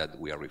clarify that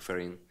we are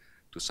referring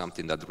to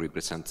something that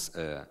represents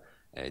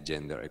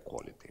gender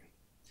equality.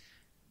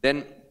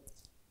 Then,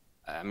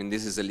 I mean,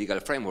 this is a legal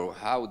framework.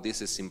 How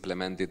this is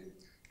implemented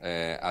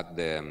at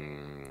the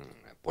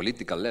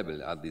political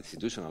level, at the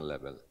institutional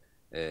level,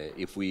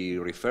 If we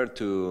refer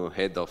to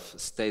head of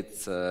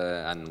states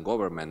and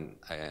government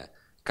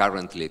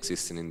currently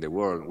existing in the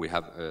world, we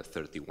have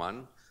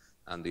 31,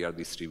 and they are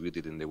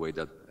distributed in the way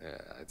that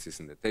it is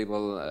in the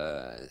table,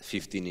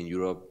 15 in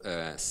Europe,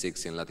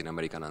 6 in Latin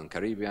America and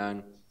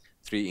Caribbean,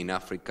 3 in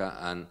Africa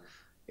and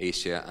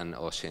Asia and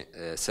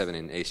 7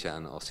 in Asia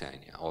and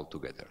Oceania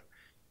altogether.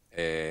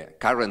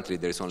 Currently,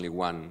 there is only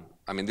one.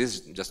 I mean, this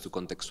is just to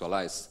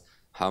contextualize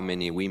how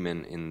many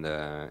women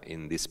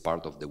in this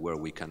part of the world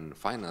we can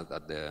find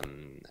at the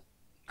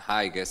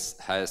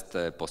highest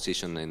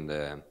position in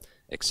the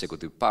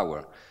executive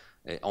power.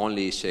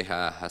 Only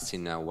Sheikha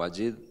Hasina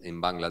Wajid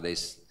in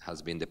Bangladesh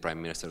has been the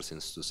prime minister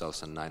since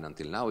 2009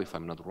 until now, if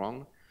I'm not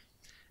wrong.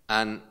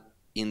 And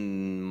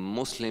in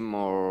Muslim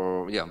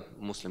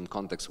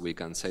context, we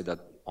can say that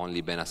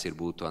only Benazir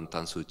Bhutto and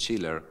Tansu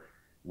Chiller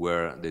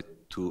were the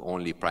two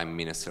only prime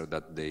ministers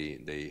that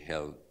they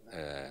held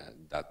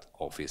that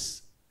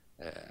office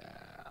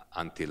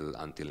until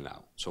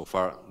now. So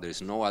far, there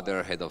is no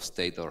other head of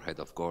state or head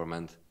of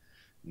government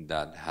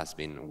that has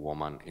been a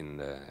woman in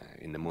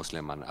the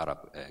Muslim and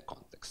Arab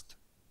context.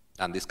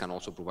 And this can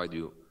also provide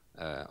you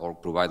or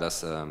provide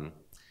us an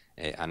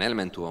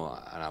element to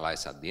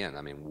analyze at the end.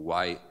 I mean,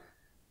 why?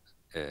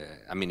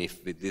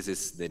 If this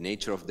is the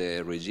nature of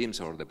the regimes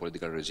or the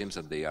political regimes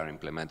that they are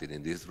implemented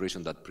in this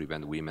region that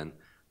prevent women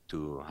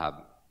to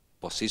have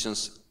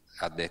positions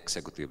at the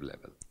executive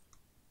level.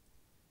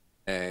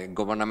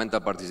 Governmental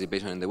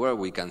participation in the world,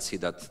 we can see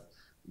that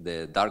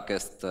the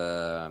darkest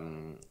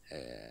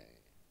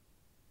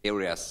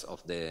areas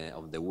of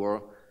the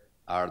world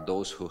are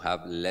those who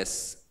have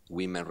less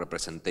women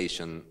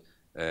representation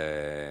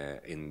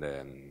at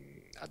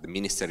the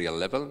ministerial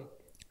level.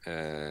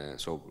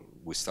 So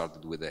we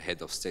started with the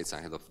head of states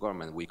and head of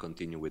government. We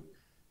continue with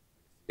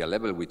the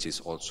level, which is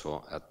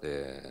also at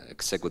the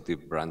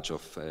executive branch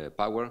of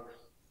power.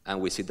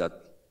 And we see that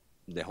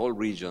the whole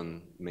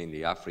region,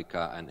 mainly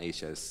Africa and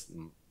Asia, is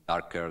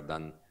darker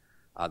than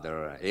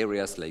other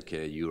areas like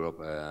Europe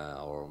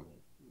or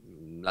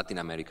Latin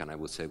American, I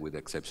would say, with the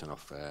exception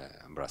of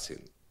Brazil.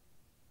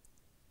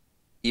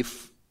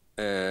 If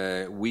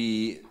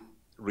we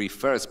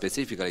refer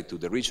specifically to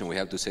the region, we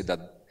have to say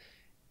that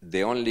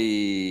the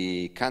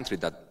only country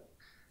that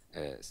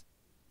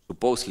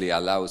supposedly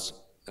allows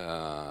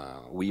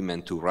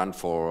women to run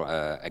for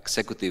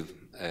executive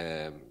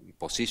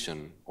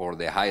position, or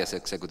the highest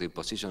executive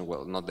position,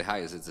 well, not the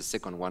highest, it's the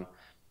second one,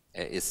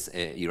 is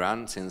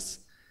Iran, since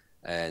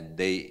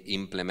they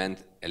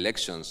implement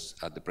elections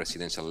at the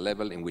presidential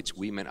level in which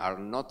women are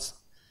not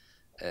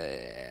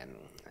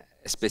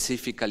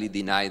specifically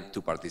denied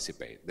to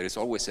participate. There is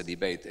always a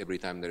debate every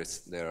time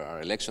there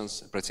are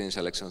elections,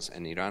 presidential elections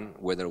in Iran,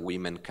 whether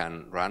women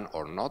can run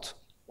or not,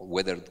 or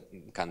whether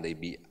can they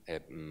be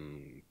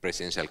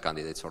presidential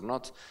candidates or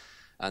not.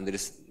 And there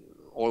is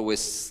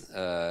always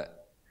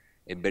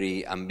a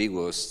very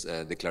ambiguous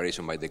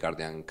declaration by the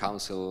Guardian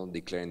Council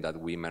declaring that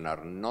women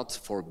are not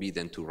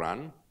forbidden to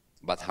run,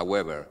 but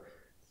however,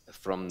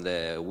 from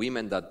the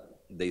women that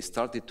they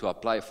started to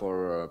apply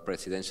for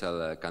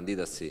presidential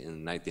candidacy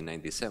in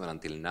 1997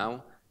 until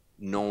now,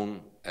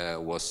 none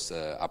was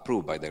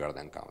approved by the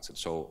Guardian Council.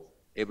 So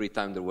every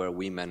time there were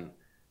women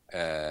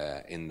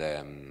in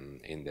the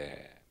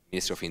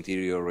Ministry of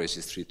Interior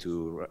registry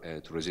to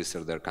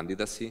register their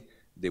candidacy,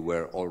 they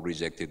were all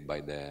rejected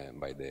by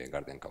the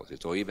Guardian Council.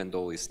 So even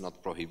though it's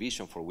not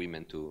prohibition for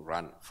women to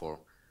run for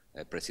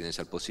a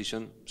presidential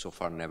position, so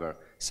far never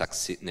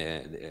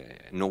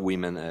no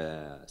women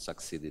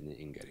succeeded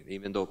in getting.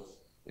 Even though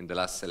in the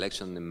last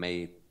election in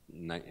May,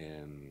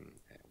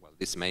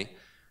 this May,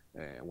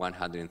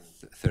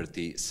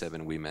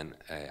 137 women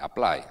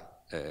apply,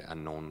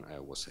 and none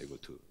was able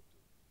to.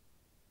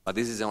 But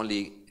this is the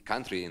only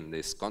country in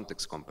this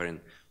context comparing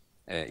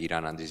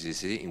Iran and the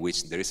GCC in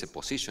which there is a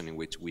position in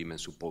which women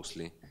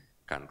supposedly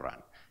can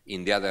run.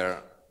 In the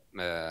other,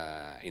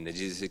 in the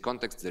GCC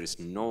context, there is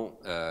no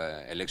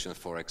election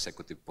for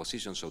executive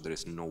position, so there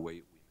is no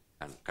way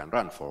women can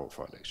run for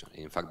election.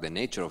 In fact, the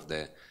nature of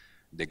the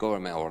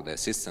government or the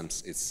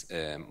systems is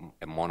a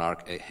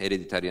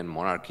hereditary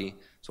monarchy,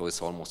 so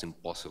it's almost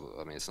impossible.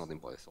 I mean, it's not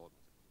impossible. It's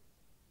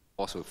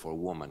almost impossible for a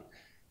woman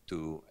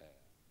to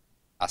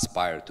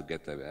aspire to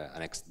get the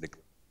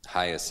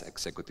highest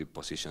executive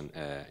position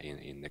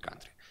in the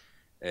country.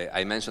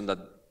 I mentioned that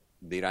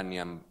the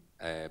Iranian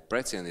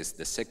president is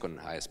the second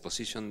highest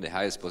position. The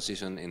highest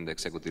position in the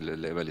executive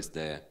level is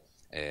the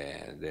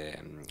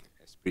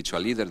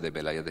spiritual leader, the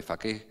Velayat de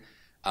Faqih,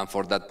 and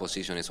for that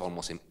position it's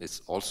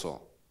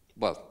also,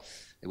 well,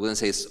 I wouldn't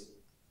say it's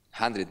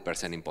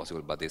 100%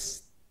 impossible, but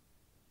it's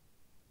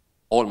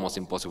almost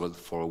impossible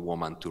for a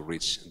woman to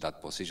reach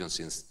that position,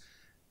 since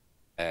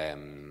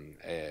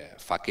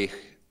Faqih,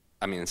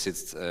 I mean,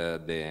 since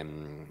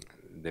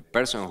the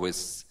person who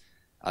is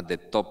at the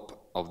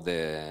top of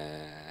the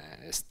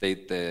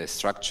state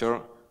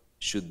structure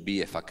should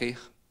be a faqih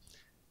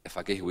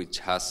which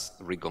has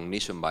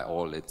recognition by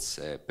all its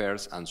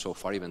peers, and so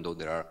far, even though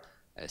there are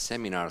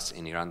seminars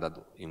in Iran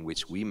in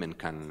which women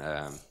can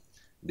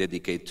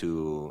dedicated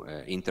to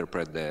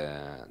interpret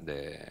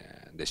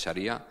the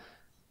Sharia.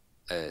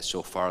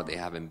 So far, they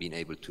haven't been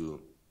able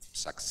to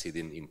succeed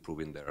in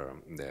improving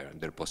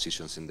their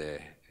positions in the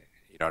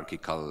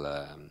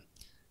hierarchical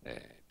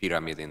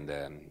pyramid in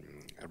the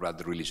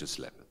rather religious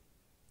level.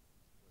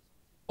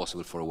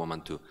 Possible for a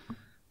woman to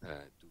reach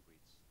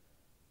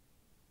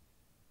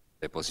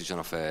the position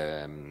of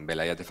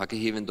Velayat Faqih,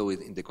 even though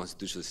in the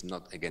constitution it's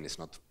not, again,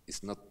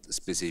 it's not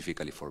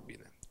specifically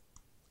forbidden.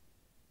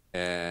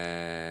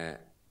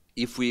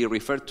 If we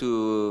refer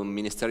to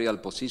ministerial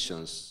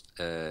positions,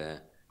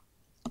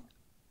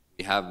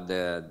 we have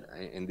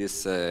in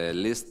this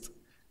list,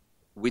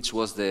 which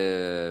was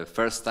the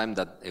first time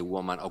that a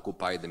woman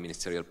occupied the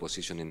ministerial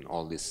position in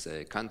all these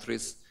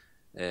countries.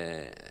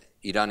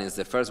 Iran is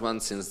the first one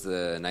since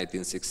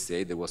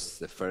 1968. There was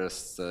the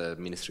first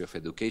Ministry of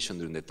Education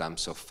during the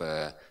times of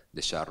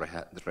the Shah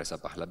Reza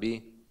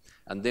Pahlavi.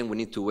 And then we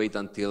need to wait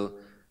until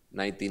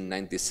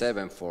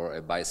 1997 for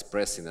a vice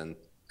president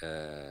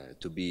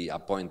to be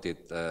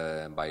appointed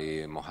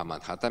by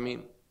Mohammad Khatami.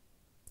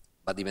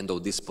 But even though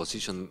this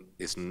position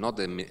is not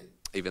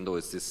even though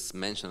it's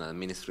mentioned as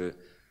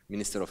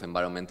Minister of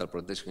Environmental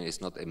Protection, is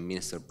not a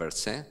minister per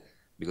se,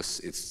 because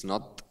it's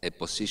not a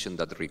position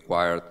that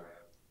required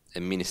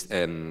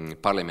a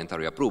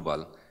parliamentary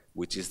approval,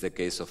 which is the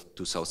case of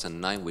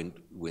 2009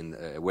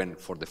 when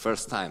for the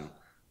first time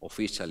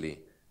officially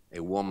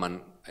a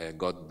woman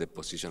got the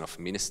position of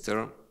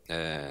minister,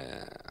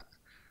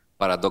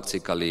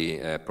 paradoxically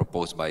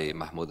proposed by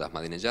Mahmoud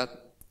Ahmadinejad,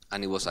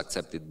 and it was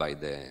accepted by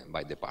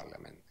the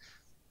parliament.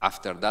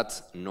 After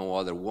that, no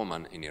other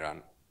woman in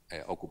Iran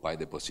occupied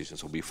the position.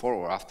 So before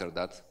or after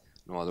that,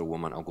 no other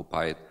woman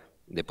occupied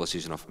the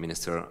position of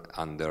minister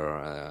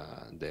under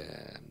the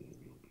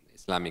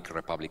Islamic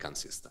Republican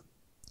system.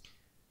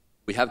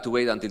 We have to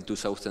wait until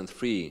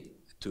 2003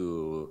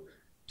 to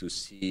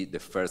see the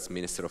first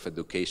Minister of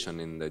Education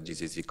in the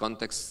GCC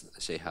context,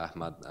 Sheikh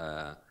Ahmad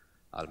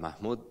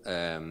Al-Mahmoud,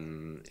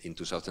 in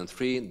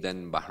 2003,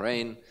 then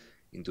Bahrain,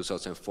 in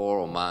 2004,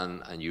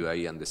 Oman and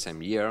UAE in the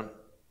same year.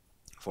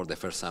 For the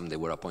first time, they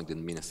were appointed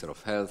Minister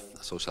of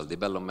Health, Social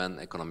Development,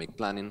 Economic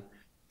Planning.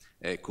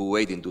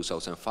 Kuwait in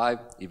 2005,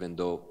 even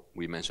though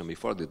we mentioned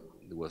before that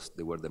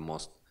they were the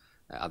most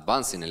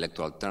advanced in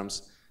electoral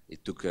terms,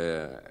 it took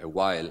a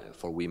while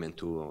for women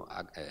to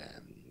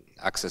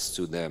access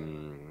to the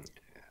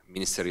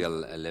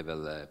ministerial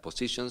level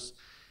positions.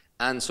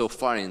 And so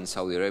far in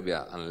Saudi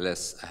Arabia,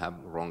 unless I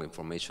have wrong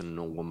information,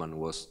 no woman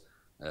was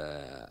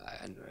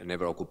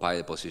never occupied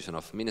the position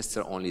of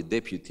minister, only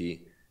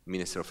deputy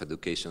Minister of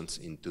Education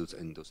in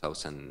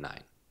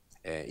 2009.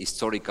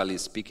 Historically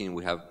speaking,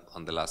 we have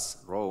on the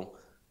last row,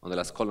 on the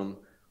last column,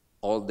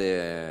 all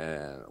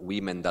the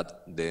women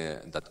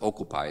that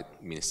occupied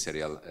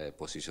ministerial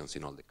positions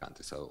in all the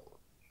countries. So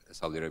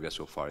Saudi Arabia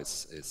so far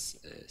is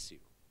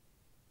zero.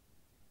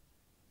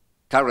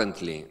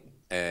 Currently,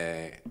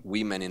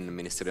 women in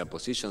ministerial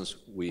positions,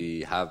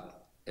 we have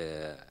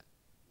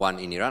one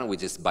in Iran,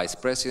 which is vice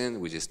president,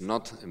 which is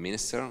not a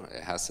minister.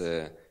 It has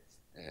a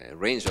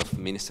range of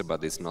ministers,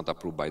 but it's not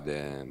approved by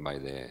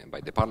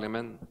the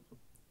parliament.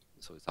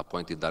 So it's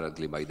appointed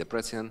directly by the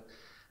president.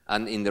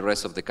 And in the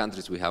rest of the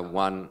countries, we have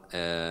one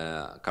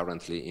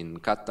currently in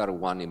Qatar,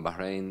 one in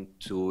Bahrain,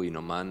 two in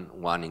Oman,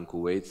 one in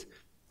Kuwait,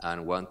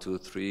 and 1, 2,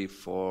 3,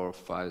 4,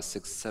 5,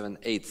 6, 7,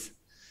 8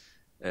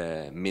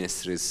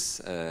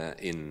 ministries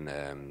in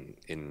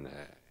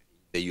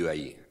the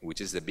UAE, which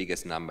is the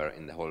biggest number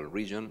in the whole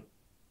region.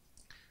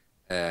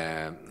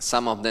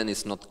 Some of them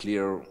is not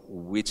clear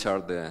which are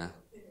the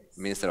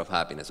Minister of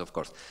Happiness, of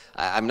course.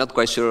 I'm not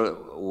quite sure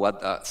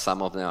what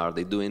some of them are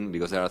they doing,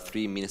 because there are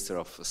 3 Ministers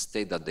of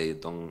State that they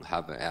don't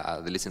have,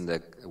 at least in the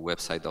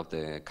website of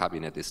the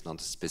cabinet, is not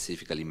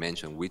specifically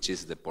mentioned which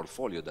is the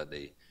portfolio that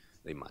they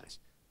manage.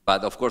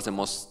 But of course, the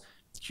most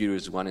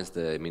curious one is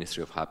the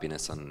Ministry of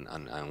Happiness and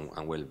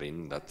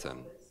Well-being. That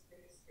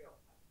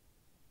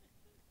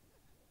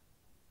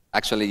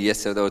actually,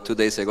 yesterday or 2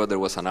 days ago, there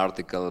was an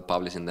article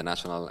published in the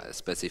National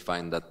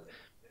specifying that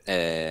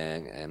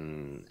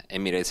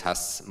Emirates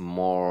has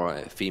more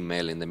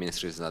female in the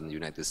ministries than the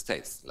United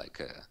States.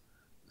 Like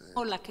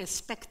more like a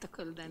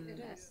spectacle than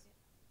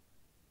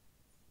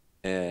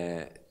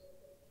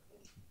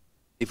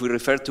if we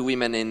refer to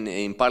women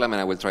in parliament,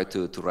 I will try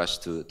to rush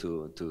to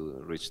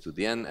reach to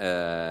the end.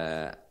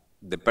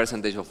 The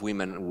percentage of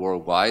women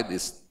worldwide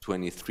is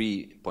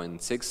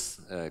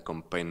 23.6,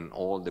 comparing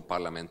all the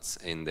parliaments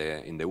in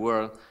the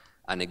world.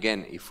 And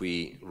again, if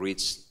we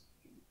reach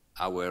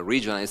our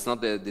region, it's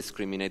not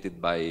discriminated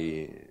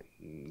by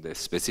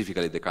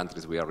specifically the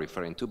countries we are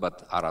referring to,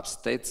 but Arab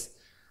states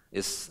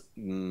is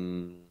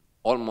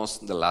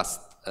almost the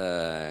last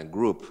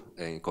group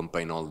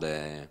comparing all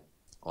the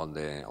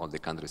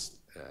countries,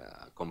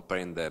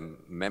 comparing the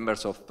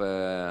members of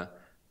the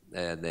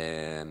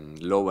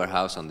lower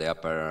house and the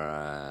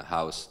upper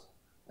house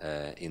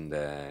in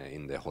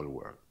the whole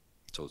world.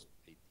 So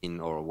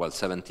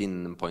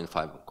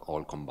 17.5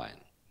 all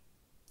combined.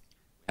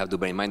 We have to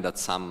bear in mind that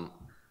some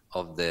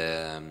of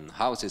the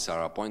houses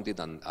are appointed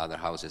and other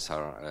houses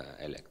are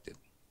elected.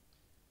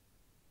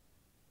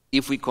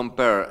 if we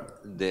compare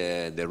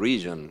the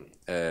region,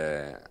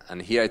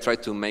 and here I try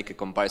to make a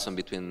comparison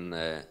between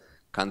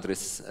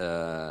countries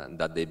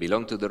that they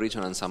belong to the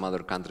region and some other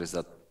countries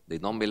that they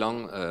don't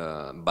belong,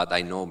 but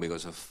I know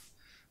because of,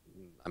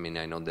 I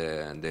know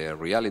the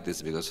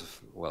realities because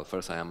of, well,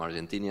 first I am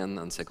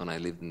Argentinian, and second I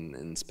lived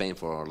in Spain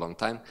for a long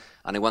time,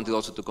 and I wanted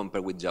also to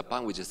compare with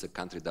Japan, which is a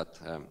country that,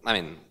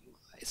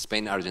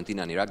 Spain,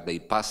 Argentina, and Iraq, they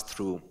passed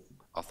through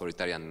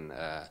authoritarian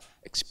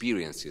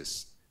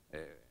experiences.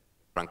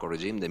 Franco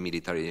regime, the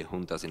military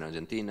juntas in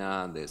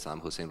Argentina, the Saddam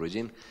Hussein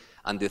regime,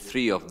 and the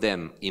three of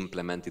them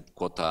implemented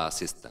quota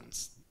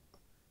systems,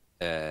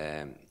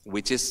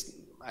 which is,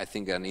 I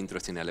think, an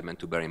interesting element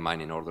to bear in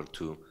mind in order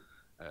to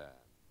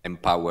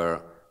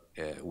empower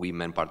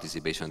women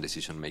participation in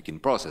decision-making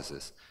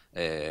processes.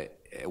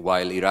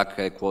 While Iraq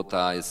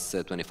quota is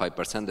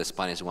 25%, the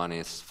Spanish one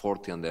is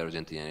 40%, and the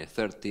Argentinian is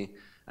 30%,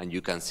 and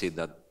you can see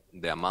that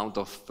the amount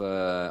of,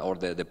 or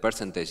the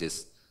percentage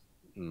is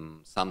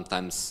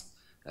sometimes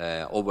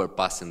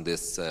overpassing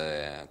this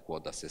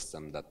quota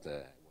system that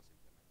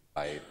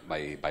was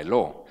by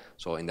law.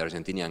 So in the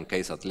Argentinian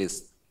case, at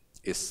least,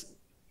 is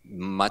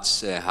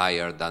much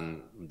higher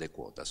than the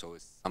quota. So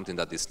it's something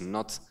that is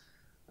not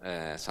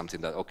something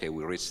that, okay,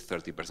 we reached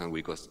 30%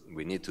 because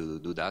we need to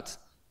do that,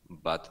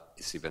 but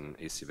it's even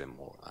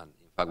more. And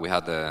in fact, we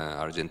had the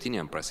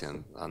Argentinian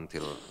president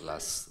until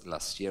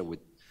last year, which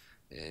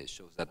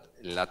shows that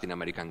in Latin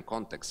American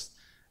context,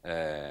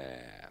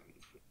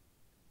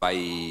 by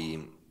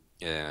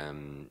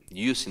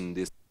using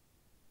this,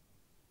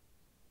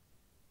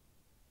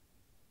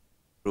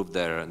 prove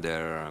I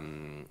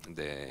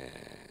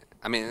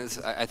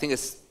think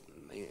it's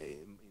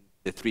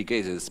the three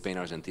cases, Spain,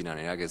 Argentina, and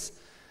Iraq, is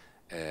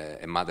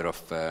a matter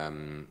of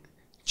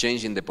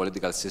changing the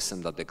political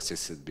system that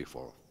existed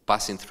before,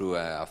 passing through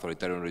an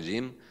authoritarian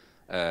regime,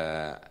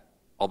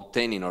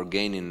 obtaining or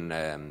gaining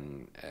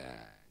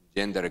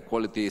gender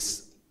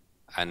equalities,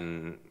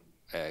 and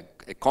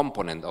a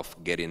component of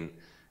getting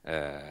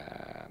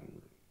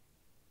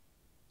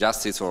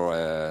justice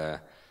or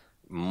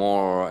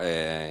more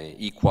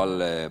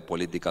equal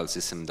political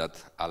system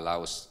that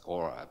allows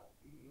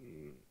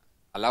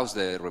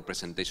the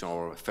representation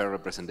or fair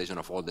representation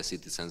of all the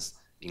citizens,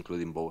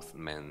 including both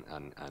men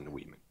and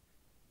women.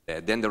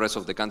 Then the rest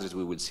of the countries,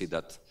 we will see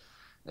that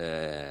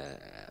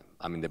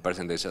the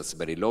percentage is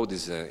very low.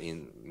 This is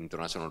in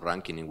international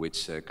ranking in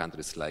which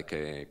countries like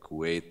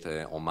Kuwait,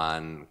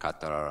 Oman,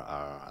 Qatar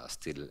are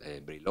still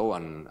very low,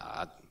 and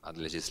at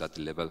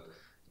legislative level,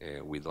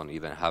 we don't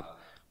even have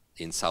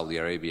in Saudi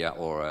Arabia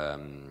or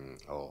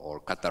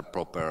Qatar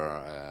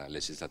proper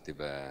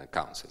legislative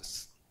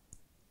councils.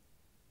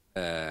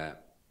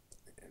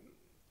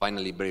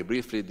 Finally, very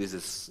briefly, this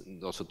is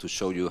also to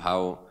show you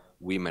how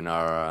women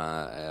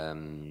are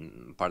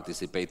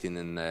participating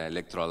in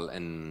electoral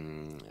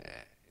and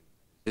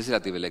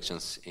legislative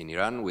elections in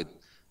Iran, with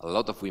a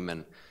lot of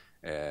women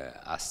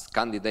as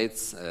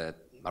candidates,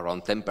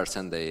 around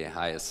 10%, the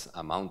highest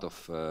amount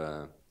of,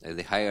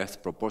 the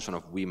highest proportion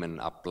of women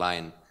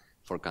applying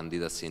for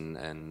candidates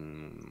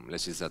in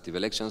legislative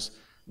elections,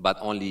 but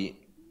only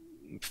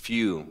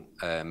few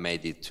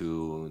made it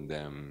to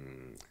the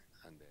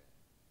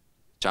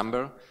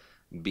chamber,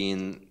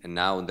 being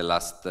now in the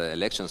last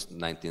elections,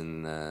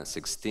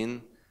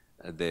 1916,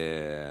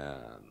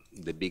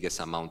 the biggest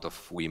amount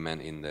of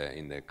women in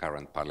the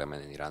current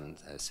parliament in Iran,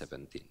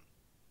 17.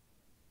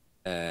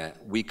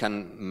 We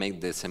can make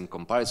the same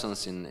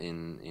comparisons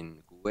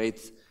in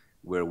Kuwait,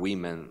 where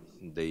women,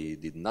 they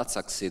did not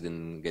succeed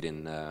in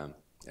getting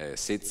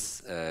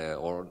seats,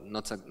 or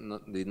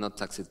did not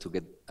succeed to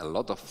get a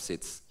lot of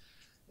seats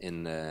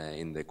in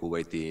the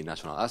Kuwaiti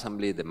National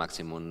Assembly, the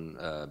maximum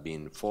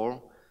being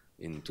 4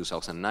 in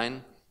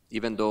 2009,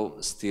 even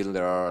though still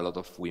there are a lot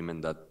of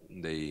women that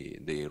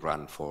they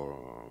run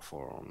for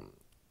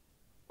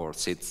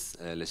seats,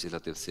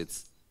 legislative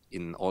seats,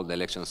 in all the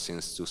elections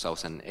since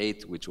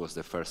 2008, which was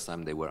the first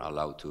time they were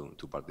allowed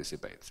to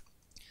participate.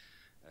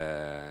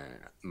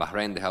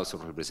 Bahrain, the House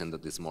of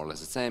Representatives, is more or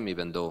less the same,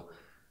 even though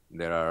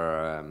there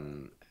are,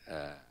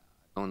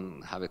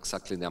 don't have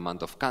exactly the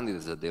amount of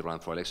candidates that they run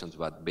for elections,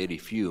 but very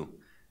few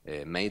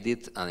made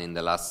it, and in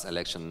the last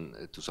election,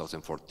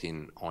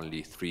 2014,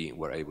 only 3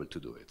 were able to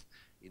do it.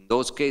 In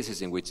those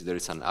cases in which there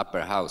is an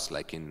upper house,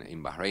 like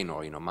in Bahrain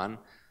or in Oman,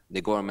 the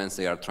governments,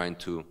 they are trying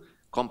to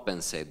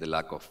compensate the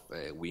lack of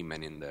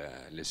women in the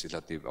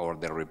legislative or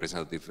the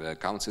representative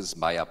councils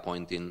by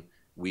appointing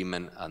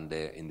women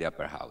in the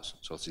upper house.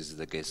 So this is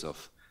the case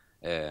of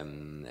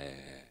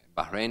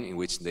Bahrain, in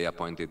which they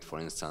appointed, for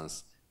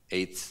instance,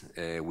 8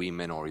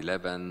 women or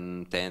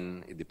 11,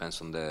 10, it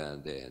depends on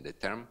the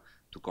term,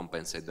 to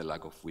compensate the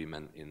lack of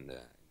women in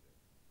the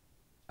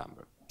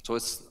chamber. So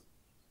it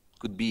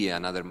could be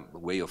another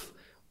way of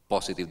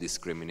positive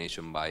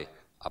discrimination by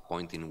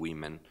appointing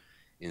women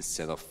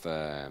instead of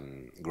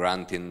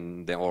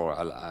granting them or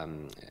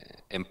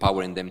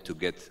empowering them to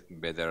get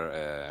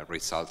better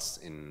results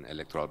in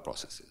electoral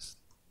processes.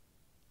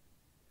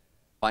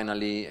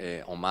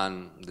 Finally,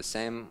 Oman, the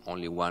same,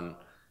 only one,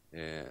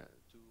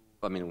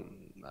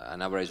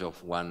 an average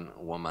of 1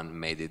 woman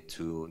made it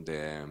to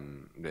the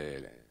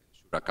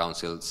Shura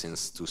Council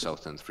since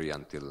 2003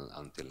 until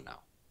now.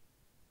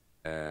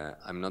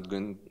 I'm not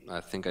going,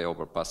 I think I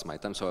overpassed my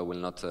time, so I will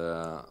not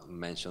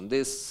mention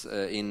this.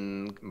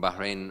 In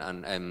Bahrain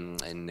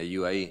and in the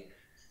UAE,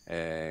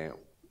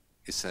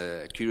 it's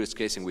a curious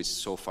case in which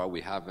so far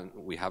we haven't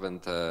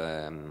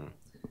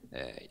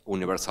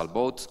universal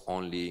vote.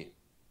 Only,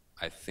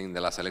 I think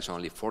the last election,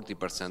 only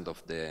 40%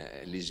 of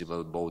the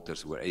eligible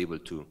voters were able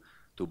to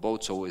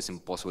vote, so it's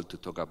impossible to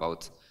talk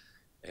about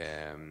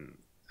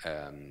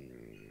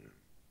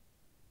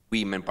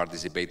women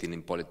participating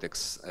in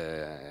politics,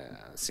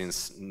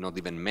 since not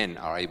even men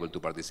are able to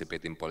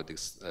participate in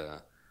politics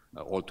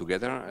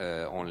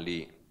altogether.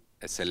 Only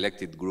a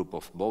selected group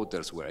of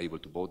voters were able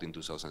to vote in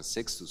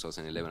 2006,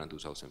 2011, and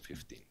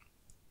 2015.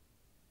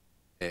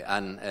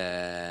 And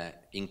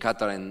in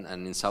Qatar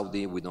and in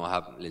Saudi, we don't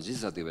have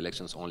legislative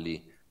elections,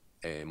 only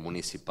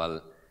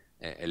municipal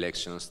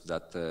elections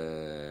that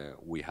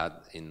we had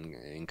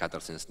in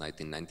Qatar since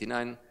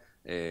 1999.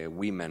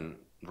 Women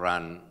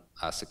ran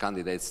as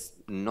candidates,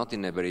 not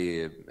in a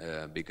very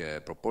big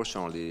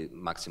proportion, only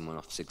maximum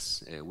of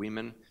 6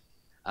 women.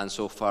 And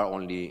so far,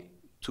 only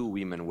 2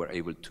 women were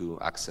able to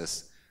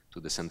access to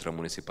the Central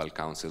Municipal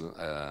Council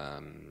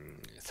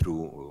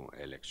through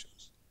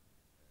elections.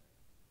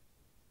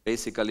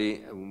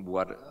 Basically,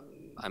 what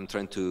I'm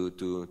trying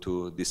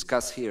to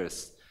discuss here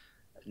is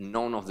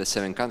none of the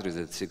 7 countries,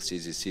 the 6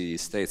 GCC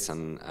states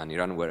and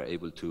Iran, were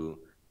able to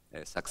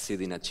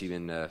succeed in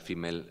achieving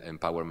female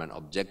empowerment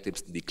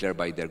objectives declared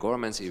by their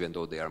governments, even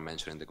though they are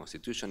mentioned in the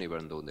constitution,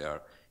 even though they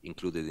are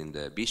included in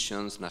the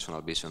visions,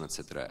 national vision,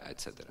 etc.,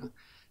 etc.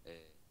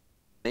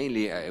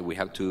 Mainly, we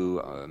have to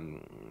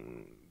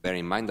bear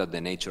in mind that the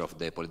nature of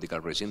the political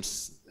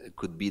regimes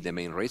could be the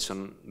main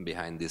reason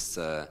behind this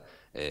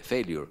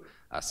failure.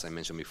 As I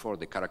mentioned before,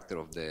 the character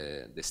of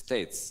the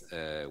states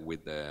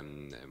with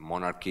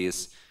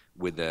monarchies,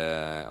 with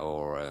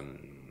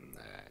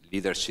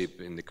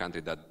leadership in the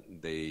country that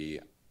they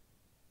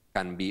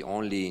can be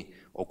only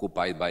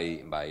occupied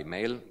by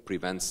male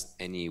prevents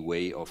any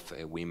way of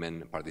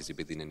women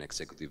participating in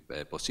executive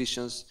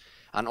positions.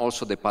 And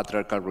also the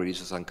patriarchal,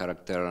 religious, and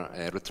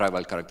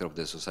tribal character of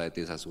the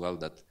societies as well,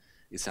 that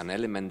is an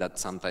element that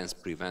sometimes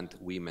prevents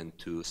women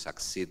to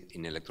succeed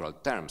in electoral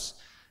terms.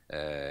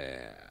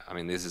 I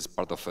mean, this is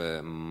part of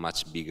a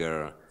much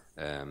bigger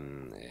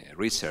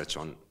research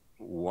on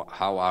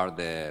how are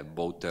the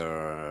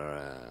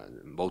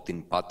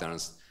voting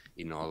patterns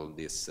in all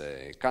these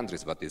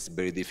countries, but it's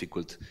very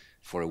difficult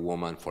for a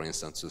woman, for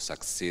instance, to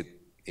succeed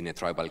in a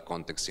tribal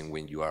context in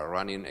when you are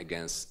running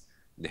against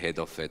the head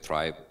of a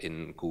tribe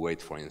in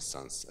Kuwait, for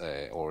instance,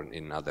 or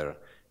in other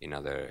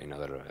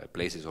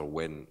places, or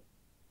when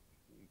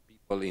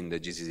people in the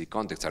GCC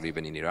context, or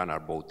even in Iran, are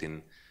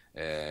voting,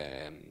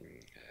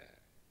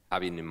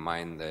 having in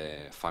mind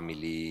the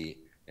family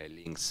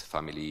links,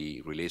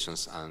 family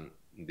relations, and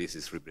this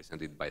is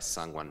represented by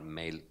someone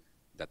male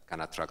that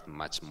can attract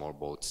much more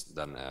votes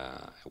than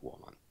a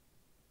woman.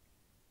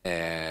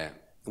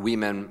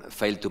 Women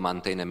fail to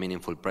maintain a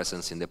meaningful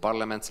presence in the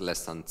parliaments,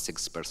 less than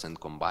 6%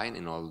 combined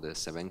in all the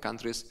 7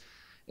 countries.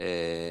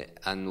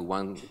 And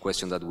one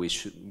question that we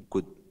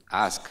could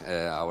ask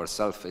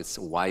ourselves is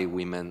why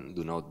women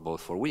do not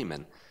vote for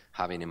women.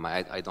 Having in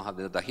mind, I don't have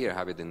the data here, I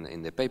have it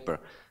in the paper.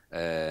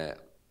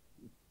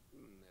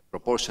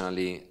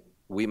 Proportionally,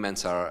 women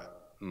are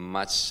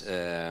much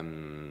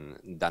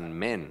than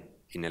men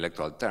in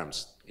electoral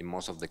terms. In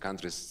most of the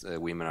countries,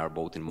 women are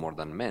voting more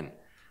than men.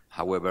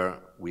 However,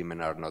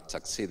 women are not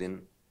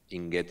succeeding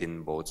in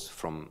getting votes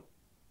from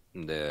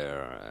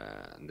their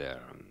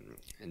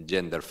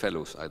gender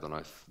fellows. I don't know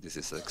if this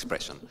is an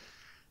expression.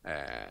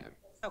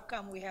 How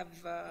come we have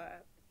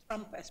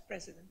Trump as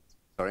president?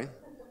 Sorry?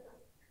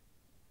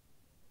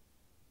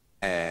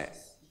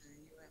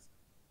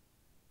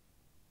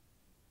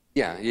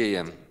 Yeah,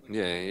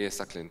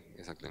 exactly.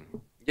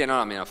 Yeah, no,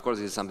 I mean, of course,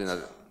 it's something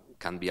that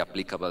can be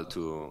applicable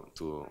to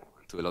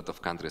a lot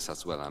of countries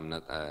as well. I'm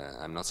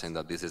not saying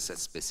that this is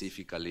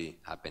specifically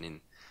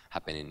happening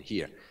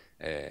here.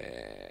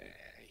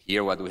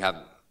 Here, what we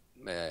have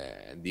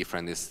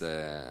different is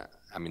the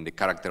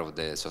character of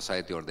the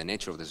society, or the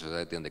nature of the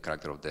society, and the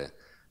character of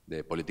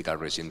the political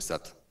regimes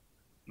that,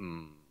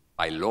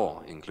 by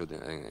law,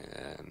 including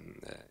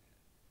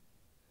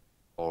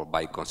or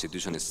by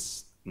constitution,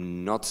 is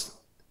not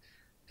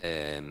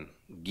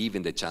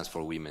giving the chance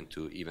for women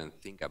to even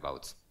think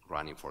about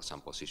running for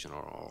some position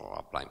or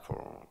applying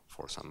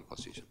for some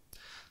position.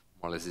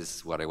 More or less, this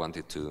is what I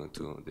wanted to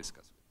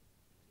discuss.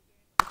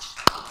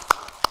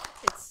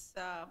 It's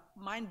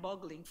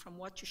mind-boggling from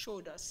what you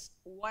showed us.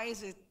 Why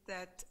is it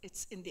that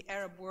it's in the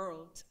Arab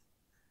world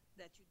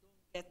that you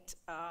don't get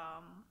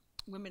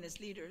women as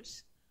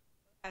leaders?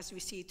 As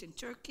we see it in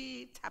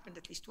Turkey, it happened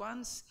at least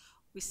once.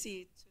 We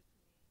see it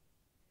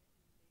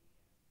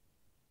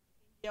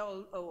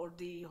or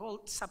the whole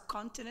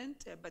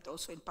subcontinent, but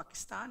also in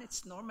Pakistan,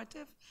 it's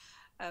normative.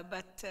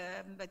 But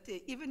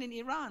even in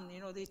Iran,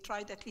 they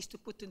tried at least to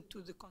put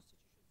into the constitution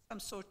some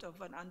sort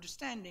of an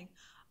understanding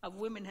of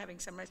women having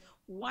some rights.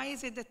 Why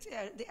is it that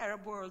the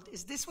Arab world,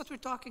 is this what we're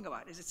talking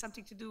about? Is it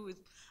something to do with,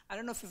 I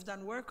don't know if you've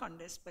done work on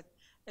this, but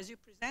as you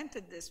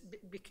presented this,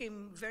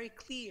 became very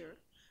clear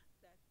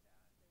that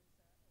there's a clear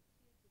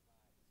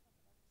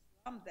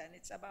divide. It's not about Islam then,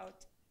 it's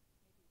about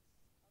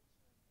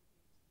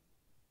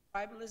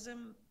maybe it's culture, maybe it's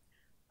tribalism.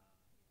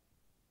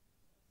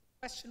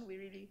 Question we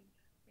really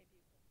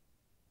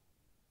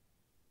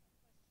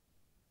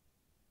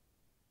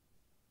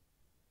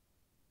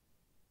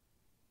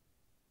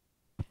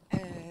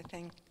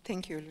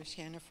Thank you,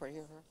 Luciano, for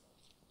your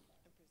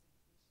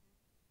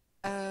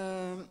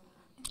presentation.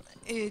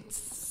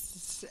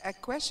 It's a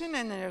question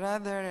and a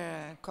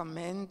rather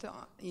comment,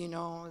 you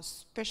know,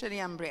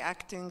 especially I'm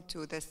reacting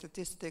to the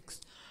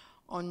statistics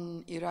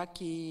on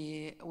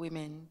Iraqi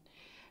women.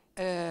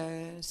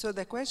 So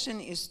the question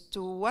is,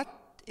 to what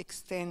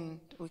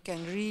extent we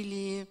can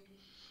really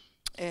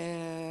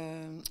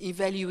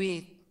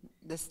evaluate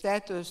the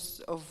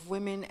status of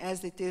women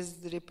as it is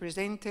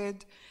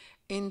represented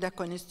in the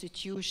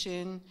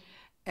Constitution,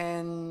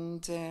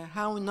 and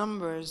how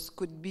numbers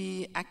could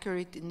be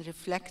accurate in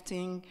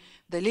reflecting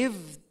the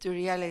lived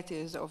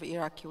realities of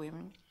Iraqi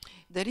women.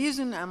 The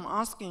reason I'm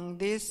asking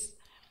this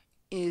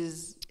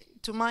is,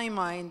 to my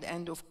mind,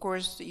 and of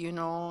course, you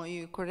know,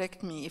 you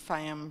correct me if I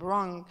am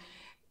wrong,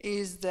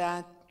 is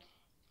that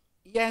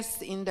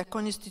yes, in the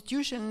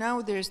Constitution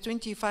now there is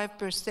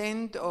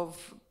 25%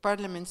 of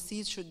parliament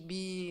seats should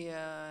be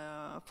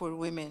for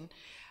women,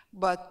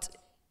 but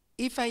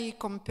if I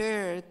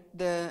compare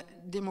the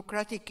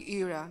democratic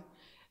era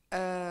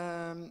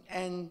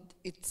and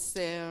its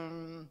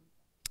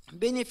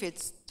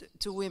benefits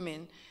to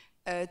women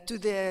to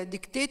the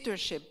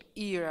dictatorship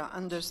era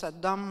under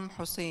Saddam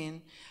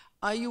Hussein,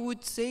 I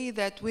would say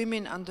that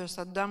women under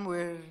Saddam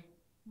were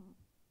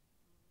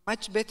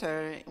much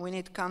better when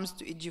it comes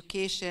to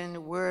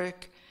education,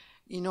 work,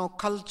 you know,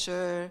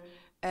 culture,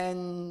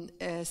 and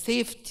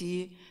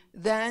safety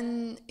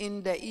than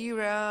in the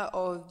era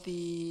of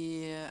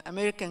the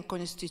American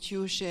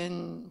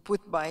Constitution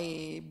put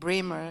by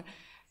Bremer,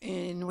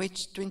 in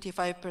which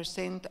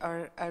 25%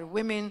 are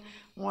women,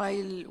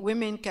 while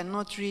women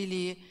cannot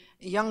really,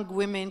 young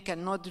women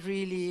cannot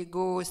really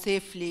go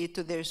safely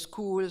to their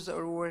schools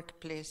or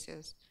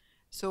workplaces.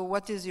 So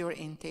what is your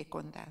intake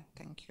on that?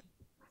 Thank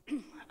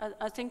you.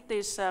 I think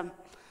these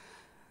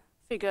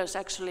figures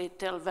actually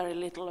tell very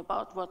little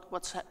about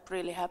what's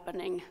really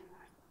happening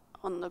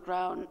on the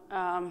ground.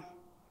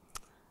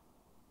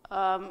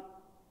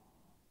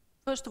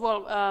 First of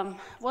all,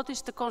 what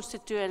is the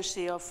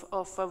constituency of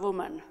a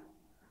woman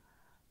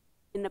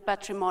in a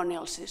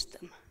patrimonial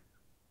system?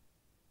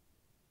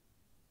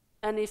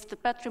 And if the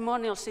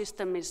patrimonial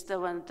system is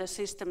the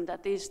system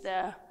that is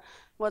there,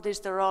 what is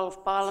the role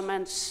of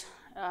parliaments,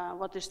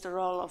 what is the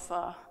role of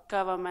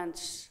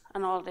governments,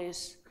 and all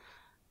this?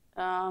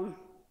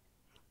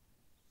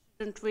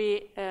 Shouldn't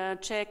we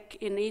check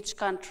in each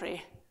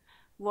country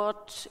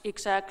what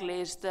exactly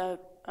is the,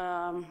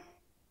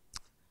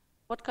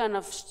 what kind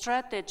of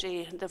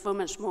strategy the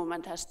women's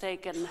movement has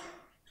taken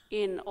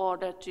in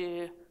order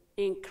to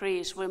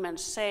increase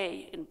women's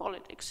say in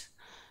politics?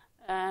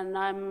 And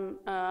I'm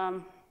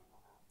a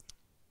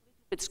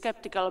bit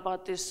skeptical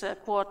about this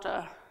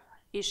quota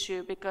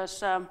issue,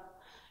 because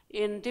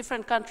in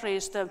different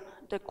countries the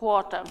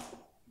quota,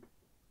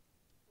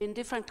 in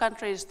different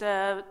countries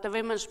the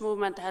women's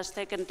movement has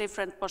taken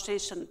different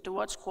position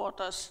towards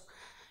quotas.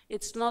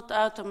 It's not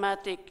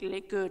automatically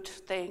a good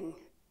thing.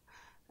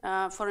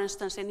 For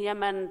instance, in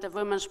Yemen, the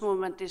women's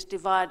movement is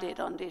divided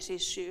on this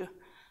issue,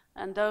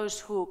 and those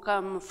who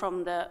come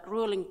from the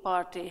ruling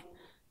party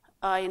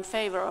are in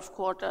favor of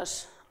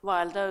quotas,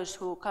 while those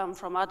who come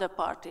from other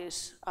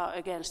parties are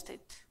against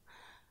it,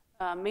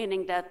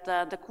 meaning that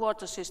the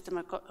quota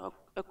system,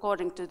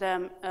 according to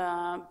them,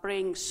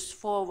 brings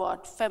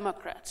forward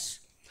femocrats.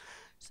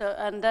 So,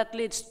 and that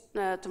leads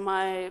to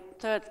my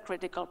third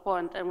critical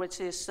point, and which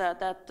is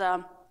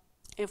that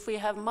if we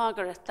have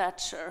Margaret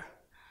Thatcher,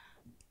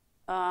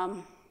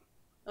 a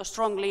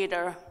strong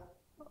leader,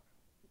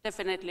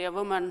 definitely a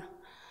woman,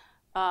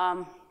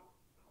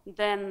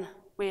 then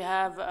we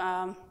have,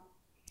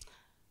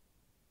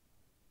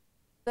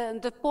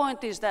 then the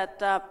point is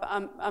that,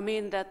 I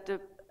mean that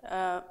the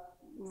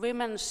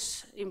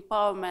women's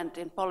empowerment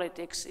in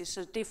politics is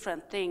a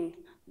different thing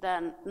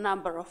than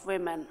number of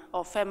women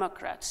or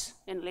femocrats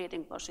in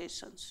leading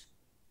positions.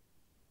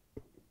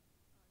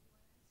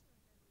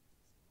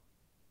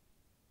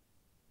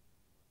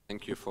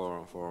 Thank you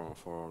for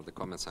the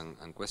comments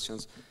and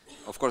questions.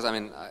 Of course, I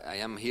mean, I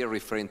am here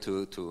referring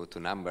to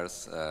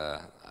numbers.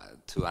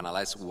 To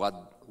analyze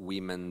what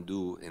women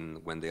do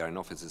when they are in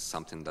office is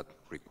something that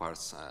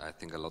requires, I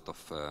think, a lot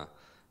of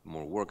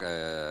more work.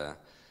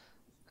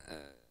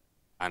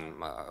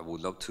 And I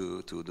would love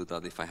to do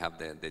that if I have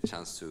the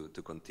chance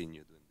to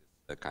continue doing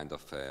this kind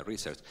of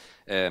research.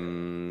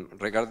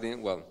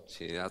 Regarding, well,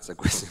 she asked a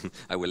question,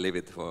 I will leave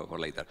it for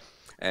later.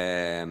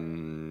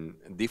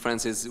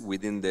 Differences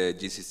within the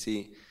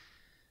GCC.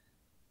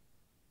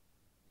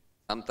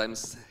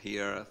 Sometimes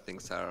here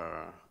things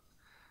are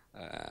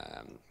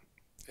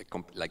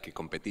like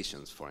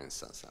competitions, for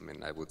instance. I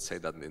mean, I would say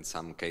that in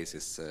some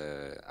cases,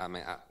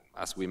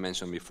 as we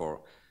mentioned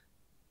before,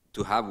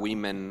 to have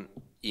women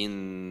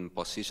in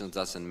positions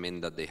doesn't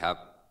mean that they have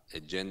a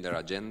gender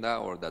agenda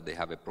or that they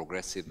have a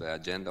progressive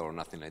agenda or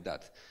nothing like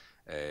that.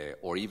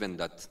 Or even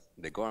that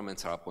the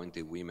governments are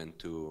appointing women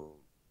to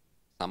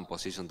some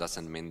position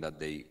doesn't mean that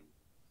they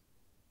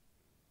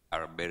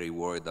are very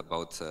worried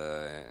about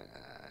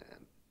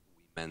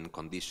women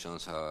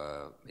conditions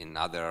in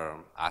other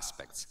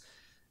aspects.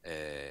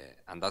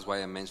 And that's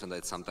why I mentioned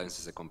that sometimes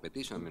it's a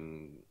competition. I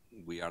mean,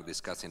 we are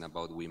discussing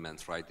about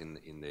women's rights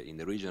in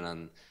the region,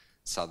 and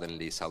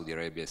suddenly Saudi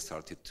Arabia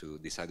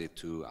decided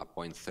to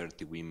appoint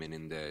 30 women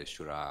in the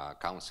Shura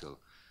Council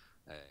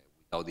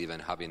without even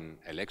having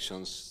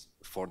elections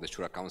for the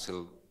Shura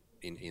Council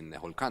in the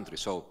whole country.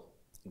 So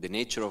the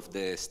nature of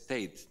the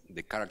state,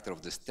 the character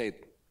of the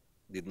state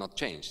did not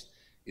change.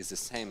 It's the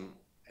same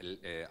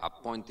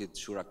appointed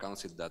Shura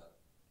Council that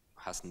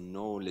has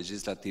no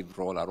legislative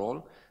role at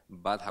all,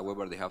 but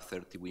however they have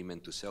 30 women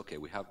to say, okay,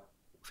 we have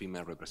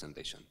female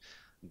representation.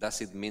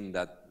 Does it mean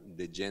that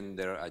the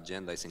gender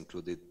agenda is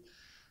included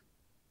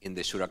in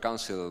the Shura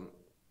Council?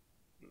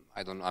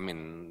 I don't. I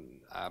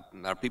mean,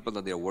 there are people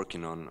that they are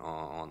working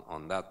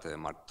on that.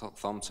 Mark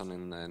Thompson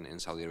in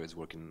Saudi Arabia is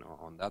working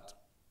on that.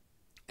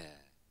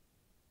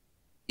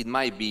 It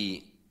might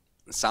be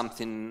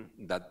something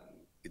that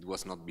it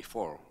was not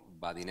before,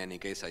 but in any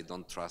case, I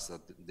don't trust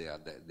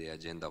that the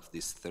agenda of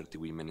these 30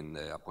 women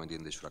appointed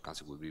in the Shura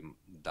Council will be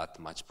that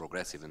much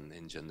progressive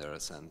in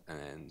genders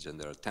and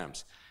gender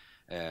terms.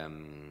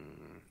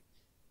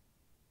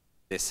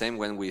 The same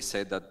when we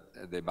said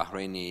that the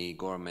Bahraini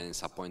government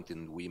is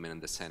appointing women in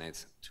the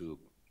Senate to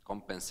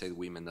compensate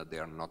women that they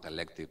are not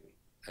elected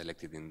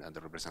in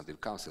the Representative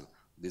Council.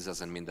 This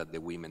doesn't mean that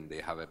the women, they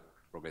have a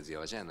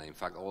progressive agenda. In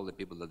fact, all the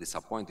people that is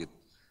appointed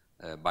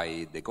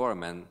by the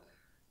government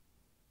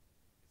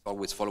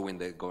always following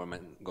the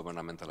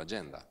governmental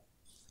agenda.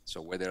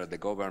 So whether the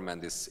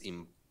government is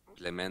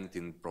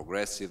implementing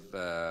progressive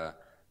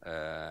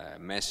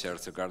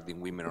measures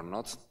regarding women or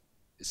not,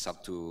 it's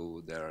up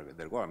to their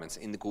governments.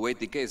 In the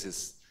Kuwaiti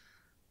cases,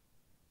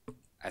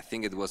 I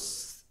think it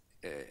was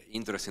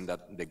interesting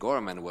that the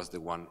government was the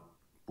one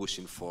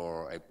pushing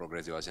for a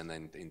progressive agenda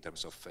in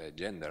terms of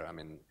gender. I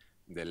mean,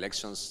 the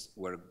elections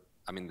were,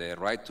 I mean, the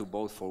right to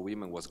vote for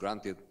women was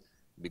granted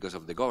because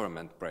of the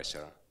government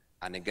pressure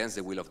and against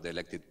the will of the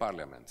elected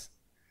parliament.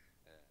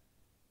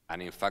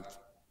 And in fact,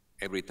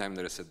 every time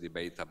there is a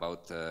debate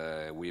about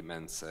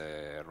women's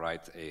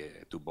right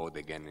to vote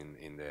again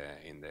in the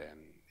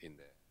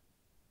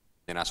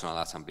National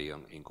Assembly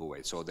in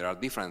Kuwait. So there are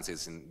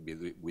differences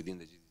within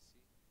the GCC,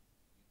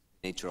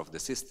 nature of the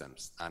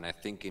systems. And I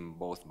think in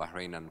both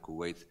Bahrain and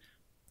Kuwait,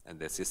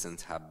 the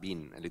systems have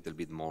been a little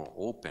bit more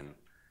open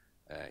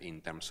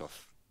in terms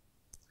of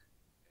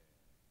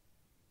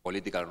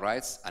political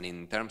rights and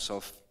in terms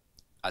of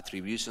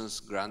attributions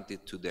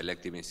granted to the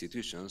elective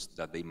institutions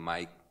that they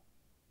might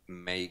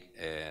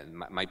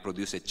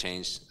produce a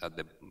change at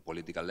the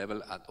political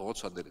level and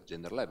also at the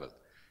gender level.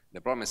 The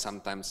problem is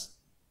sometimes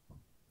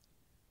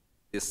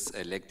these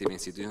elective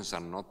institutions are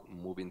not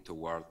moving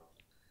toward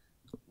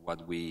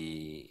what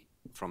we,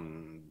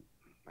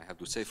 I have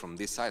to say, from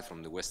this side,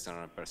 from the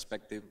Western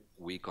perspective,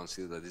 we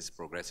consider that this is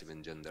progressive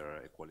in gender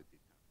equality.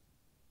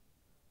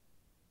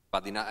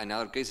 But in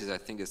other cases, I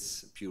think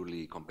it's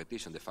purely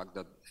competition. The fact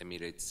that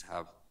Emirates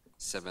have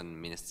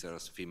 7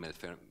 ministers, female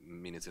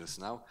ministers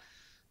now,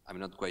 I'm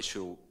not quite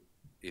sure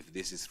if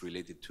this is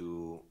related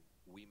to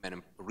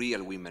women,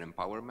 real women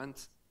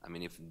empowerment. I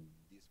mean, if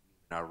these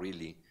women are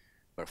really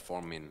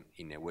performing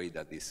in a way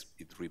that it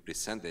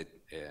represented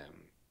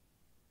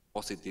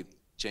positive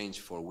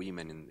change for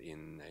women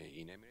in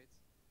Emirates,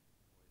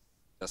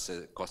 just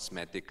a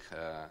cosmetic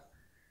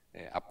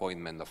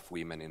appointment of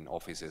women in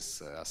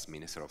offices as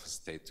Minister of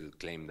State to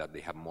claim that they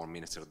have more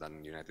ministers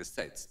than the United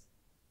States.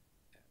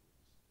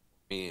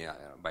 Me,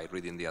 by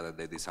reading the other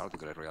day this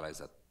article, I realized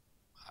that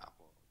it's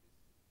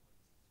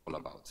all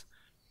about.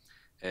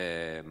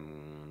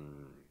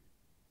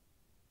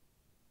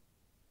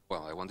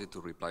 Well, I wanted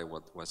to reply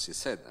what she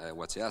said,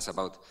 what she asked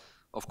about.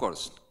 Of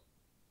course,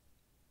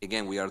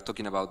 again, we are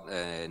talking about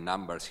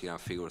numbers here and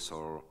figures,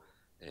 or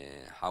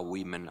how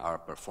women are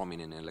performing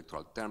in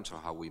electoral terms, or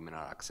how women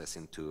are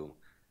accessing to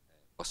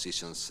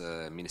positions,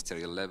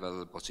 ministerial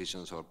level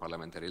positions or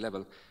parliamentary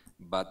level.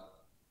 But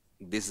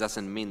this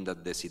doesn't mean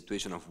that the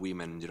situation of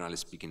women, generally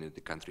speaking, in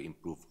the country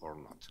improved or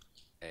not.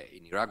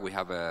 In Iraq, we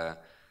have a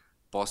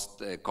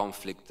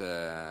post-conflict,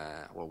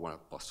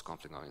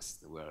 post-conflict, no,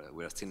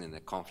 we are still in a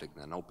conflict,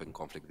 an open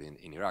conflict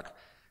in Iraq,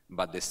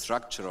 but the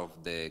structure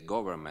of the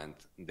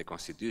government, the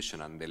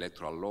constitution and the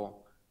electoral law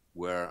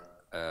were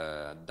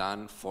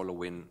done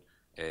following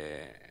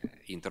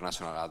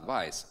international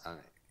advice. And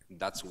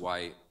that's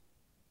why,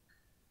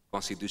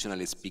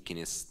 constitutionally speaking,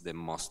 is the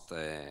most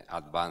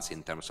advanced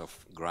in terms of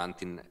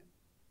granting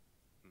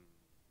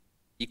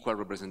equal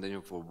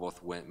representation for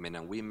both men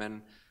and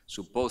women,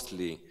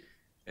 supposedly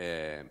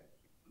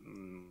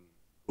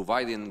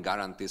providing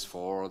guarantees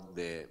for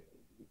the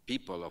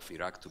people of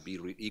Iraq to be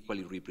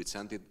equally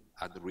represented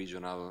at the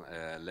regional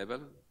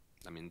level.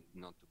 I mean,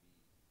 not to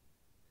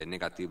be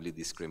negatively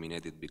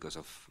discriminated because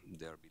of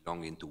their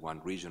belonging to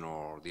one region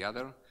or the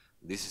other.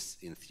 This is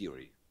in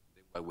theory.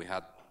 What we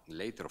had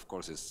later, of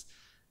course, is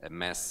a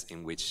mess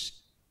in which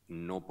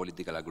no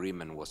political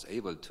agreement was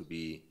able to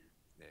be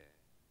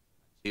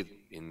achieved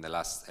in the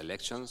last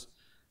elections.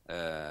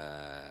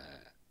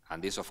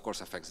 And this, of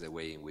course, affects the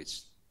way in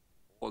which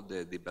all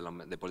the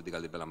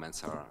political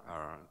developments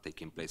are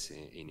taking place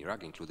in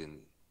Iraq,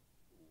 including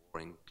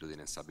war, including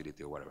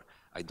instability or whatever.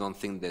 I don't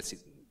think that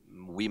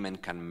women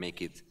can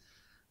make it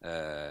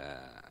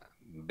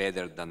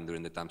better than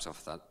during the times of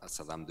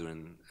Saddam,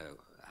 during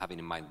having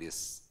in mind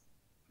this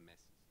messy,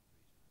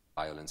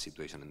 violent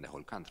situation in the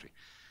whole country.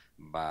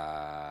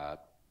 But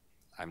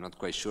I'm not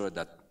quite sure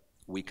that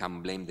we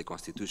can blame the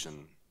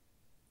constitution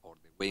or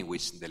the way in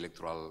which the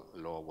electoral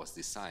law was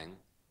designed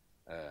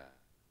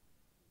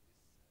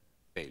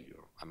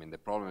failure. I mean, the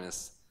problem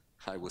is,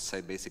 I would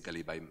say,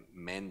 basically by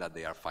men that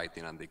they are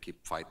fighting and they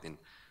keep fighting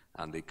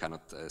and they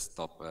cannot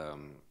stop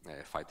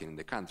fighting in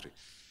the country.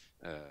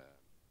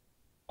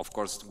 Of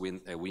course,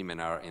 women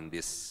are, in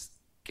this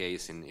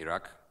case in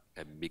Iraq,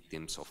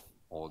 victims of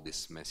all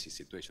this messy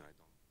situation. I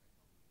don't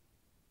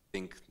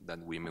think that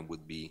women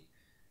would be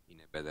in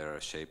a better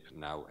shape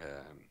now,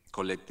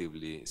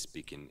 collectively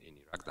speaking, in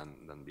Iraq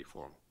than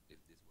before. If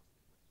this was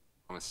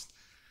the question.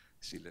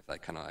 She left, I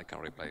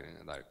can't reply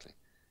directly.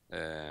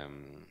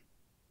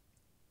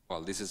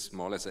 Well, this is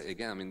more or less,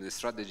 again, I mean, the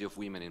strategy of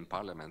women in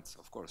parliament,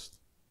 of course.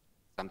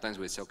 Sometimes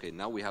we say, okay,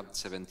 now we have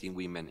 17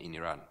 women in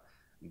Iran.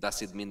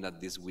 Does it mean that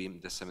these women,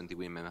 the 70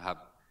 women have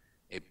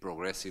a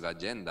progressive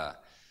agenda?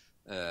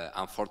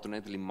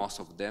 Unfortunately, most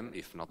of them,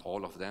 if not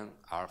all of them,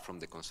 are from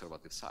the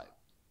conservative side.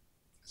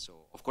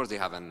 So, of course, they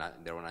have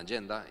their own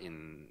agenda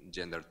in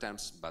gender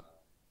terms,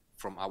 but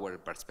from our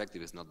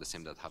perspective, it's not the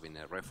same that having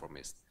a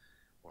reformist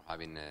or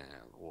having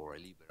or a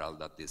liberal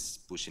that is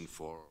pushing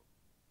for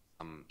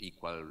some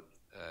equal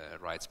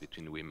rights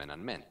between women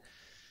and men.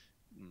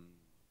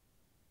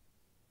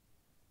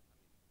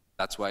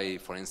 That's why,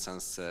 for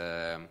instance,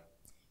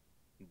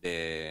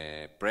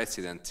 the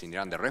presidents in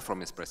Iran, the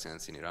reformist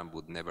presidents in Iran,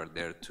 would never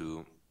dare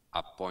to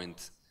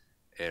appoint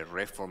a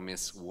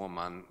reformist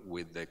woman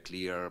with a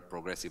clear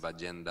progressive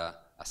agenda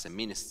as a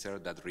minister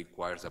that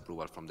requires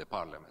approval from the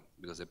parliament,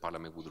 because the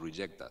parliament would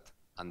reject that.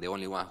 And the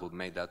only one who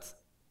made that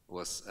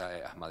was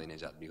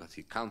Ahmadinejad, because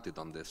he counted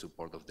on the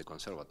support of the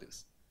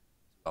conservatives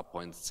to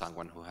appoint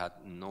someone who had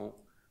no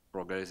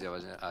progressive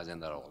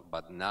agenda at all.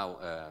 But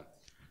now,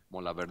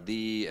 Molla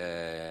Verdi,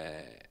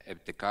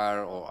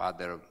 Ebtekar, or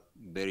other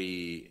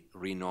very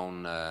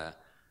renowned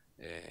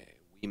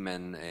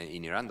women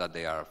in Iran that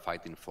they are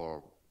fighting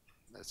for,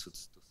 to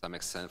some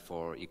extent,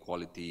 for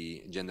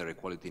equality, gender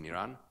equality in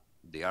Iran,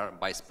 they are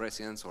vice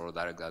presidents or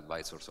direct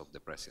advisors of the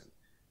president.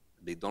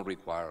 They don't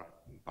require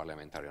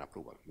parliamentary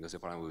approval, because the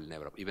parliament will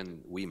never,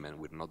 even women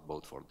will not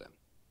vote for them.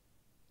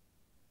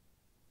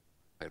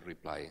 I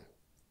reply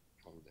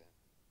all the...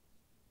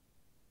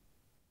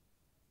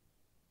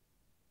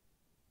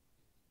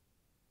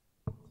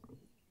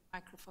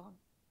 Microphone.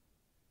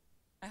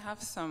 I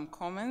have some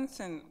comments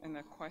and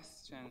a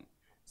question.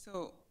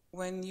 So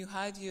when you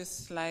had your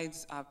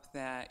slides up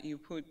there, you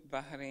put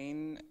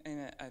Bahrain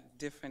in a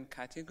different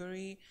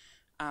category.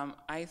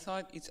 I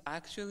thought it's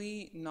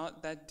actually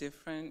not that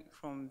different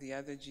from the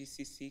other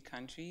GCC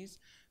countries,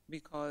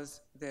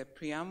 because the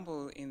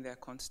preamble in their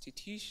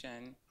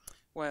constitution,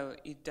 well,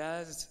 it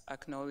does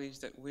acknowledge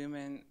that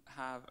women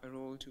have a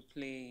role to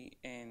play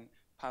in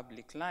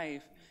public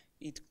life.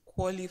 It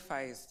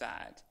qualifies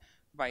that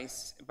by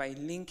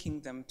linking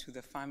them to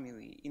the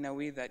family in a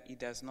way that it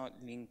does not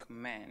link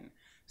men.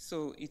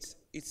 So it's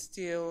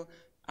still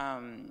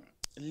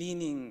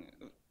leaning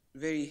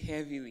very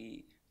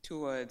heavily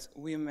towards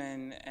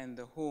women and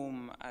the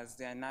home as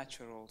their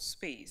natural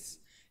space.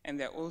 And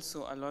there are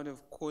also a lot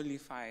of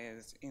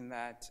qualifiers in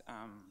that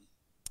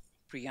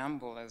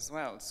preamble as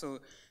well. So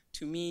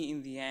to me,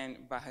 in the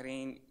end,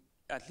 Bahrain,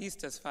 at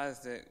least as far as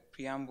the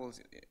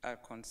preambles are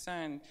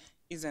concerned,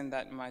 isn't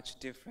that much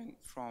different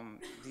from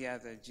the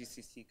other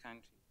GCC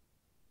countries.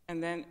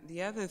 And then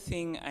the other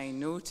thing I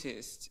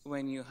noticed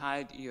when you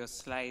had your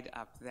slide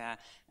up there,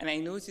 and I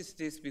noticed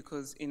this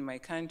because in my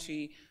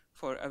country,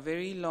 for a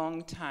very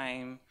long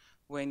time,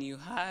 when you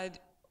had,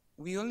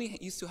 we only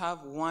used to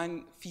have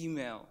one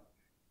female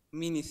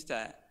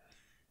minister,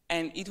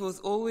 and it was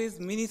always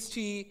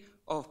Ministry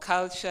of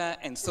Culture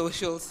and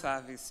Social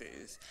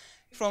Services.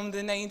 From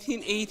the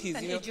 1980s,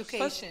 and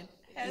education.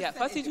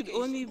 First it would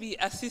only be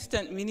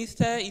assistant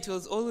minister. It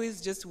was always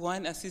just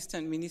one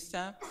assistant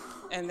minister.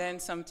 And then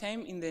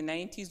sometime in the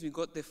 90s, we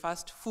got the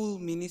first full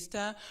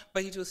minister,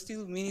 but it was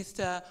still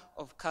Minister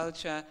of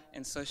Culture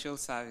and Social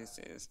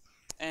Services.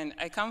 And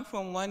I come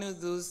from one of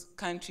those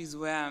countries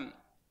where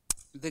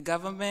the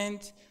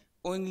government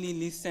only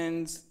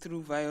listens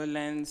through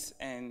violence,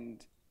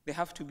 and they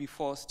have to be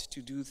forced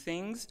to do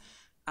things.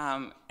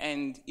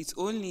 And it's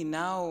only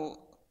now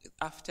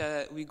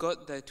after we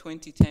got the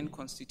 2010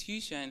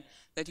 constitution,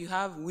 that you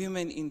have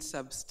women in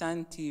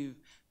substantive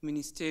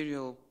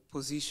ministerial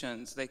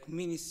positions like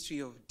Ministry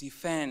of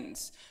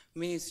Defense,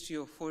 Ministry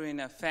of Foreign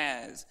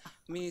Affairs,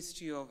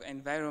 Ministry of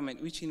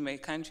Environment, which in my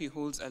country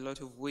holds a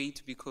lot of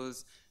weight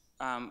because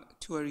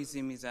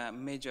tourism is a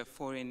major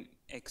foreign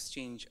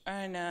exchange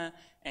earner,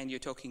 and you're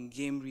talking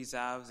game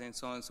reserves and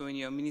so on. So when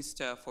you're a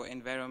Minister for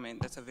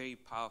Environment, that's a very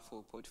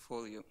powerful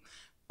portfolio.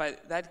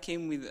 But that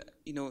came with,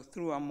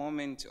 through a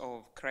moment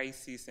of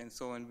crisis and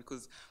so on,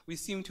 because we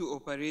seem to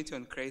operate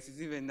on crisis.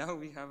 Even now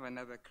we have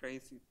another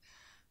crisis.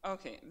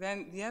 Okay,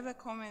 then the other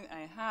comment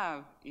I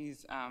have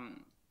is,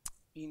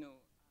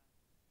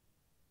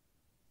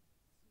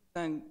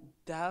 Susan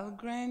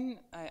Dahlgren,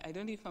 I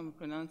don't know if I'm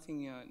pronouncing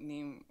your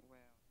name well,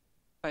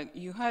 but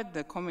you had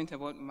the comment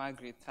about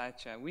Margaret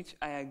Thatcher, which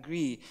I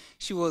agree.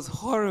 She was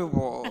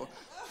horrible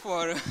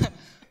for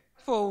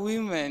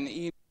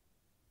women.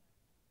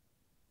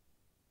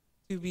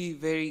 To be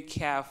very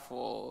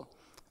careful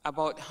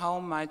about how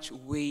much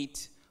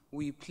weight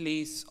we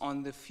place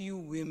on the few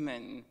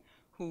women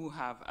who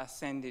have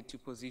ascended to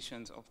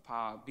positions of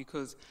power,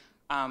 because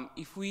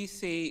if we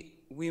say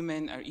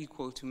women are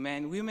equal to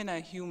men, women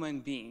are human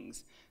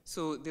beings,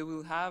 so they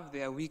will have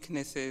their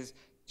weaknesses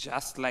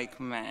just like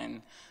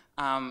men.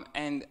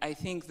 And I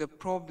think the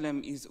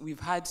problem is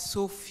we've had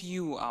so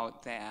few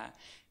out there,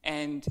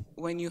 and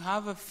when you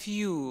have a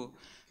few,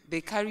 they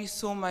carry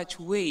so much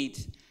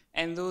weight,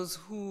 and those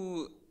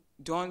who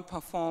don't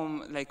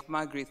perform like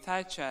Margaret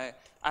Thatcher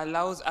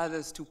allows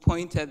others to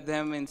point at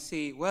them and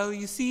say, well,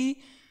 you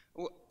see,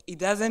 it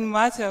doesn't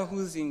matter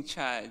who's in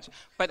charge.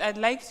 But I'd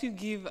like to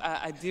give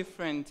a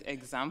different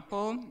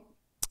example.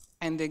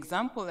 And the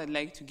example I'd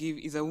like to give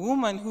is a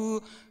woman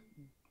who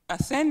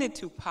ascended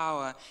to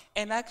power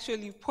and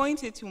actually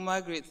pointed to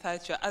Margaret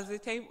Thatcher as the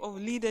type of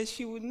leader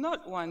she would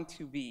not want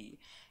to be.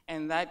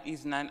 And that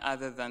is none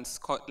other than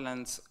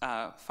Scotland's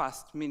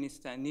First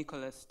Minister,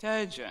 Nicola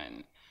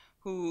Sturgeon,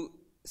 who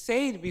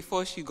said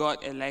before she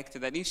got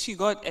elected that if she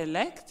got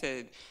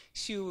elected,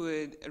 she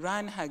would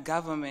run her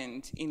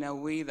government in a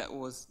way that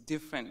was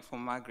different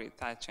from Margaret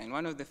Thatcher. And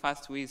one of the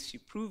first ways she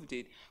proved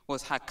it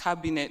was her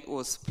cabinet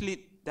was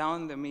split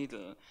down the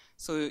middle.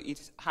 So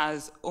it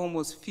has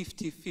almost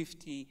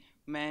 50-50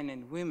 men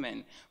and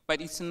women.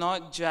 But it's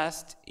not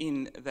just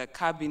in the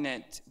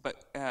cabinet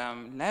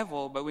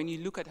level, but when you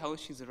look at how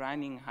she's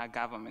running her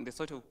government, the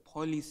sort of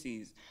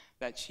policies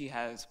that she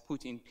has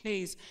put in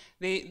place,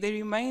 they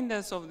remind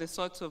us of the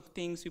sorts of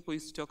things people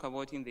used to talk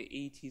about in the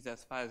 80s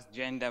as far as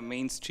gender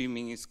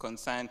mainstreaming is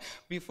concerned,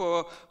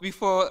 before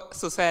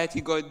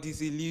society got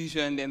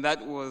disillusioned, and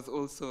that was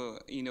also,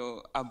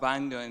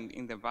 abandoned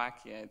in the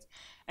backyard.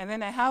 And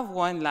then I have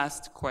one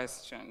last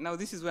question. Now,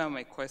 this is where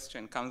my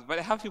question comes, but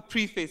I have to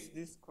preface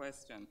this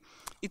question.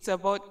 It's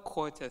about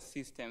quota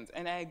systems,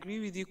 and I agree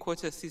with you,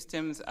 quota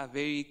systems are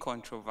very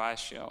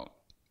controversial.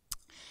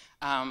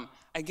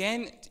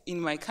 Again, in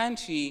my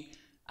country,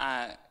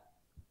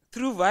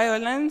 through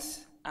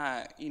violence,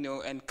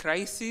 and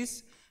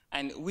crisis,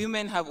 and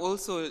women have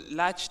also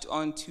latched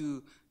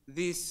onto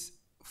this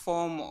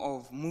form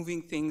of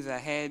moving things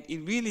ahead.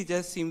 It really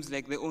just seems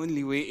like the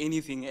only way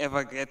anything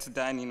ever gets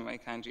done in my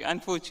country,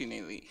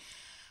 unfortunately.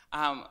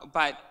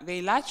 But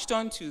they latched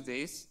onto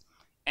this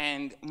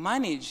and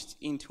managed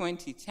in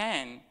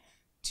 2010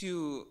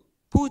 to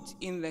put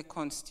in the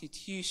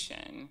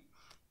Constitution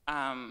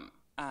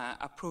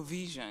a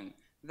provision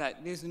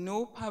that there's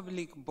no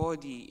public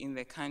body in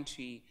the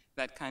country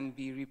that can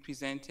be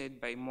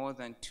represented by more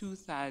than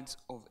 2/3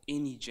 of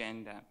any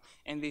gender.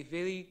 And they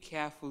very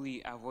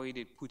carefully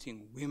avoided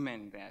putting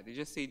women there. They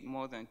just said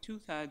more than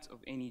 2/3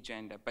 of any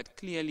gender. But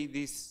clearly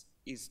this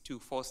is to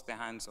force the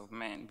hands of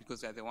men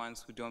because they're the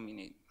ones who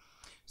dominate.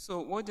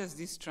 So what does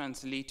this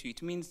translate to?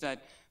 It means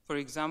that, for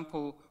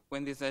example,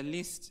 when there's a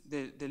list,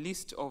 the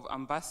list of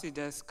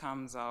ambassadors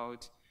comes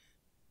out,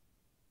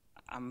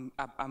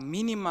 a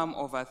minimum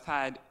of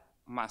 1/3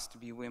 must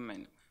be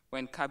women.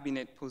 When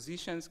cabinet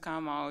positions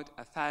come out,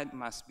 1/3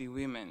 must be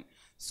women.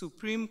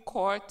 Supreme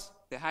Court,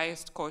 the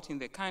highest court in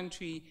the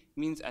country,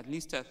 means at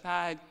least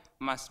 1/3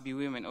 must be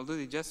women, although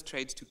they just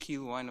tried to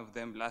kill one of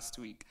them last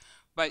week.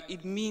 But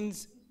it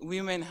means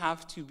women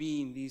have to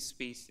be in these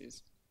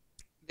spaces.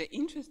 The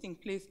interesting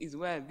place is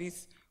where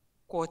this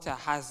quota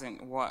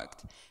hasn't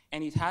worked.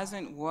 And it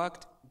hasn't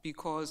worked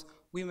because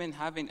women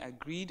haven't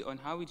agreed on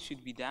how it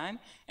should be done,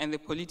 and the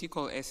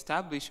political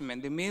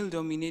establishment, the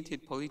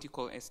male-dominated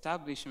political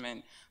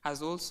establishment,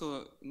 has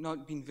also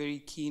not been very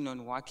keen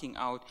on working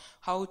out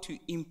how to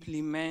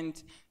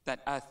implement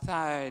that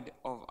 1/3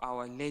 of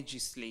our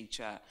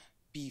legislature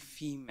be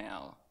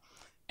female.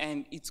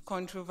 And it's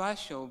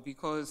controversial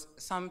because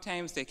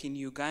sometimes, like in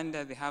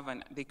Uganda,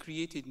 they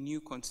created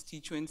new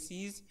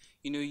constituencies.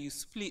 You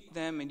split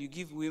them and you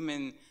give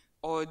women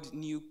odd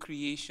new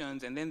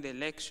creations, and then the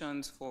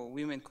elections for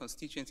women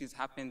constituencies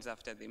happens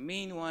after the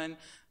main one.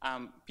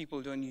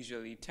 People don't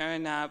usually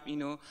turn up,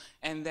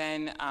 And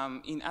then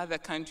in other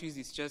countries,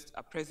 it's just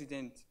a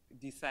president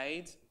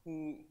decides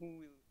who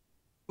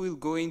will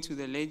go into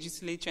the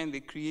legislature and they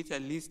create a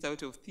list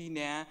out of thin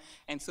air,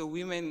 and so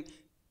women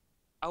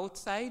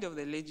outside of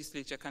the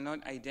legislature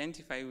cannot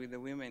identify with the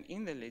women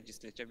in the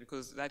legislature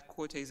because that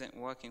quota isn't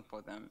working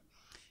for them.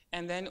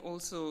 And then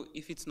also,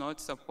 if it's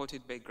not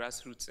supported by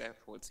grassroots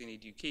efforts in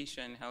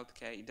education,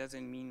 healthcare, it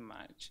doesn't mean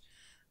much.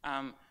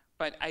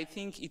 But I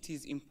think it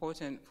is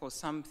important for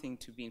something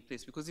to be in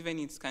place, because even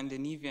in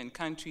Scandinavian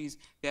countries,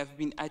 there have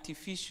been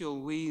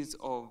artificial ways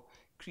of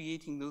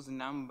creating those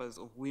numbers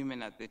of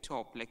women at the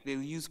top. Like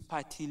they'll use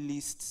party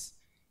lists,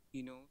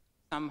 you know,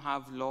 some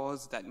have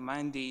laws that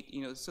mandate,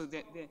 you know, so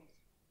that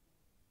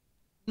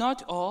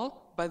not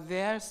all, but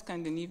there are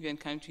Scandinavian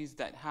countries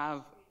that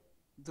have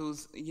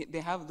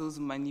those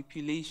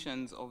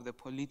manipulations of the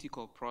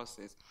political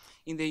process.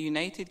 In the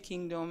United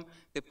Kingdom,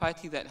 the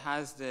party that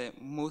has the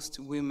most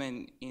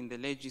women in the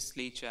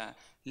legislature,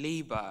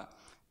 Labour,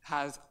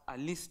 has a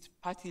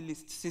party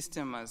list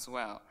system as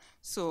well.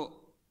 So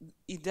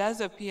it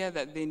does appear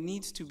that there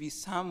needs to be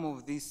some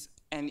of this,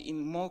 and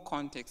in more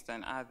context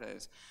than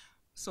others.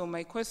 So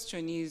my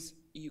question is,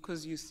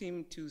 because you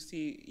seem to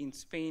see in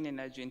Spain and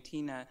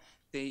Argentina,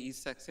 there is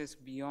success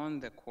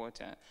beyond the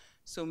quota.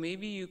 So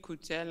maybe you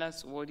could tell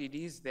us what it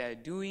is they're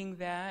doing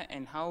there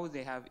and how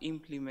they have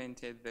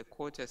implemented the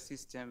quota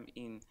system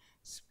in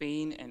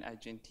Spain and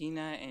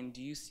Argentina, and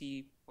do you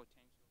see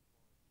potential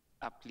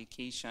for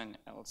application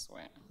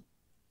elsewhere?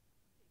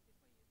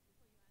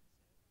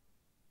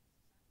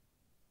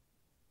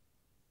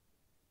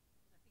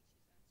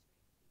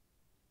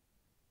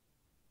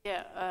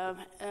 Yeah,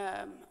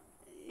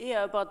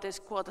 about this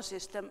quota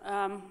system.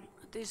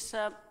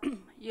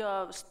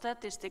 Your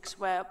statistics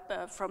were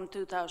from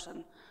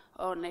 2000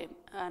 only,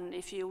 and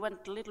if you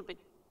went a little bit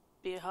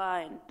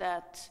behind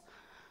that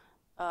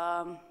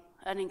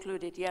and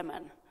included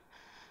Yemen,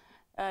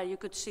 you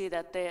could see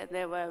that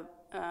there were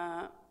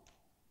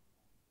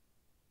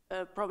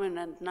a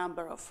prominent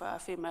number of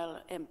female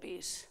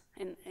MPs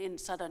in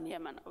southern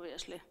Yemen,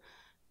 obviously.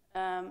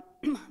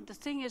 The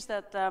thing is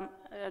that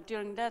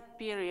during that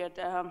period,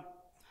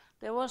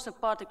 there was a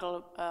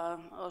particle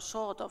or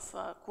sort of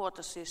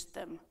quota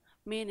system,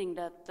 meaning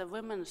that the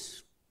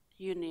women's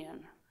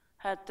union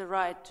had the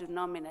right to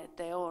nominate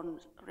their own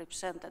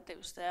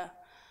representatives there.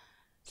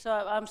 So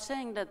I'm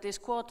saying that this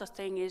quota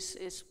thing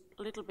is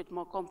a little bit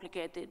more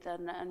complicated,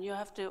 and you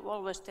have to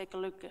always take a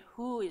look at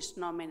who is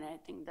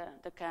nominating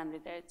the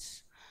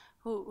candidates,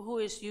 who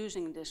is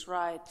using this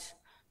right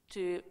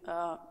to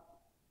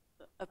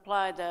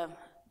apply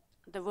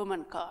the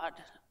woman card,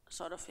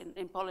 sort of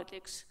in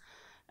politics.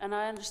 And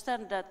I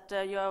understand that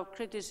your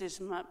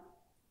criticism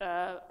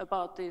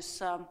about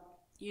this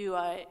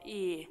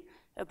UIE,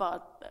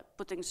 about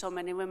putting so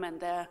many women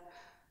there,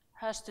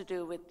 has to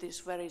do with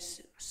this very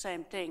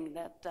same thing,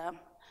 that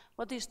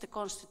what is the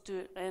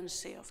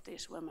constituency of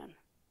these women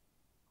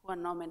who are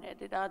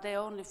nominated? Are they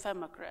only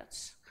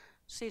femocrats,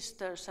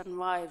 sisters and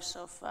wives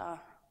of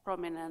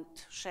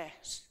prominent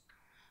sheikhs?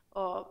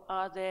 Or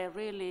are they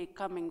really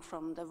coming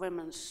from the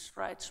women's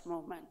rights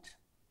movement?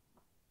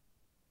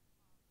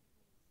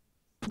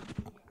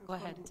 Go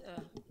ahead.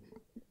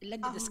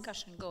 Let the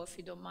discussion go, if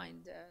you don't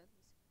mind.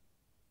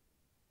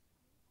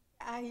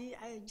 I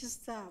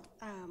just a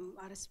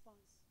response.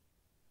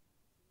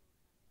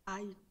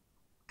 I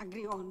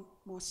agree on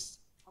most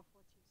of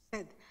what you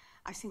said.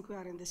 I think we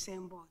are in the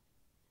same boat.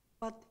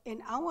 But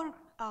in our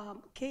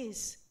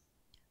case,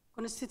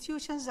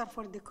 constitutions are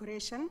for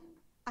decoration,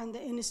 and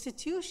the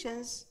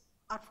institutions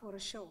are for a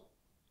show.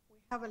 We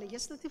have a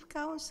legislative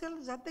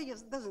council that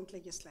doesn't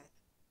legislate.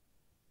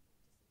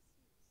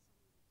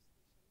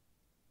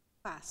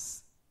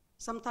 Pass.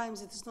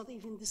 Sometimes it is not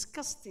even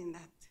discussed in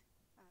that.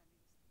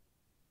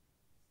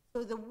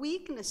 So the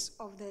weakness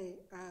of the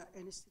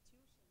institutions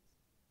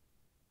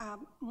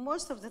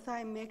most of the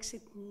time makes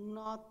it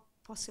not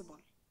possible.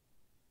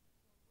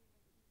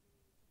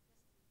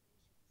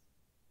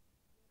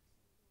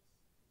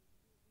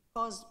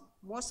 Because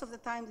most of the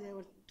time they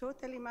were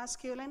totally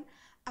masculine,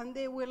 and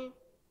they will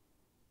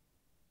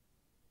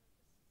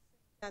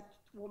that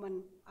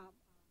woman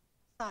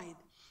side.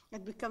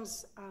 It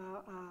becomes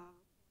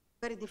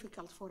very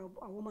difficult for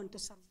a woman to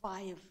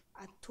survive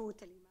a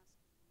totally masculine,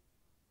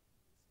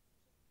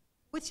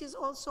 which is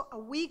also a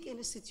weak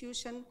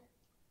institution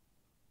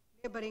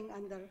laboring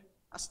under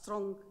a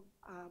strong,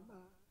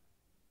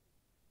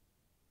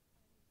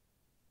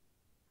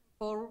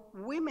 for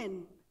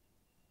women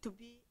to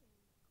be in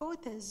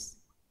quotas,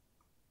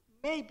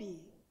 maybe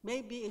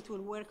it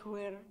will work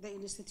where the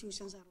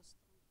institutions are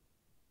strong.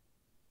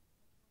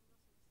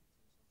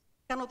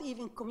 Cannot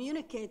even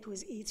communicate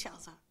with each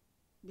other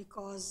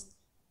because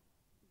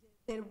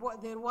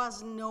there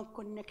was no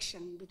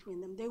connection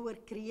between them. They were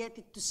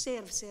created to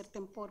serve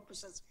certain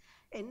purposes.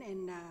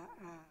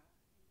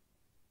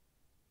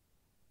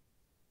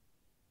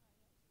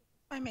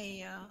 I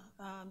may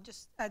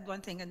just add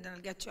one thing, and then I'll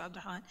get to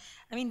Abdul-Hay.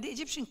 I mean, the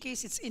Egyptian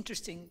case, it's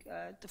interesting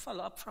to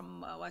follow up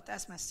from what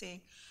Asma is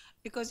saying.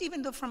 Because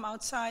even though from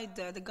outside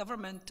the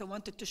government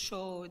wanted to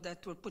show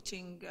that we're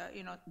putting,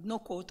 no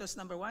quotas,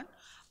 number one,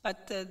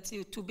 but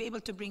to be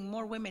able to bring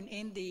more women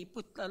in, they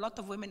put a lot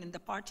of women in the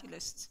party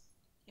lists,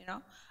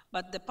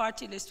 But the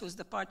party list was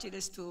the party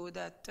list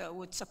that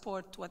would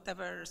support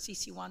whatever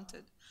Sisi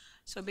wanted.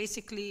 So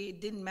basically, it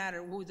didn't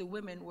matter who the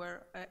women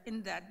were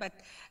in that. But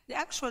the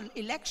actual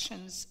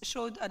elections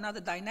showed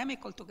another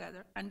dynamic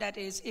altogether, and that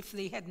is, if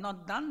they had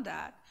not done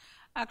that,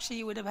 actually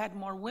you would have had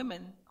more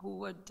women who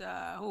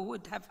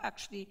would have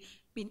actually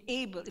been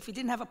able, if you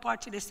didn't have a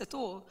party list at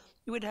all,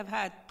 you would have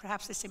had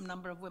perhaps the same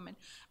number of women.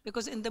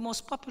 Because in the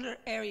most popular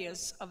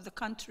areas of the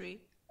country,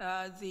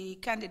 the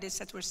candidates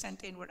that were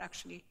sent in were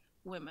actually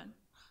women,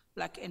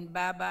 like in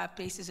Baba,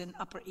 places in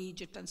Upper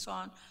Egypt and so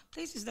on,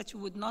 places that you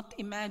would not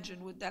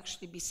imagine would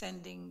actually be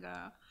sending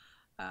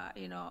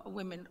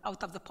women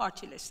out of the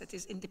party list, that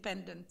is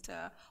independent,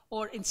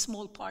 or in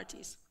small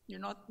parties,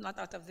 not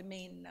out of the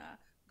main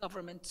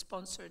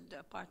government-sponsored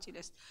party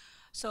list.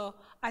 So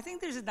I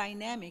think there's a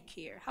dynamic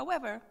here.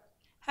 However,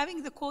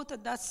 having the quota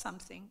does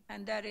something,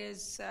 and that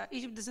is,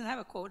 Egypt doesn't have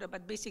a quota,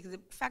 but basically the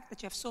fact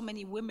that you have so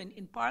many women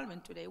in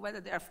parliament today, whether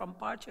they are from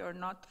party or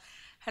not,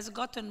 has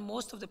gotten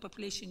most of the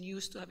population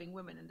used to having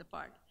women in the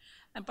party.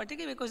 And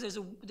particularly because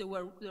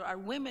there are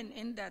women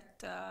in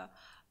that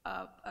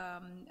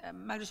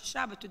Majlis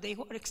al-Sha'ba today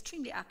who are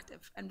extremely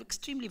active and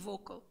extremely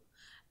vocal.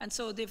 And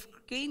so they've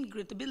gained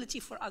credibility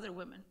for other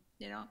women,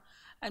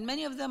 And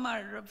many of them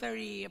are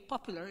very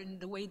popular in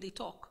the way they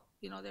talk.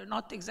 They're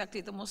not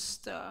exactly the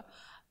most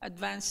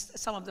advanced.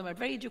 Some of them are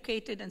very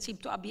educated and seem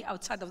to be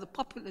outside of the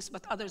populace,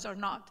 but others are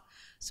not.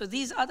 So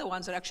these other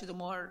ones are actually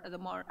the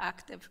more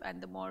active and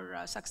the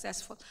more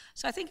successful.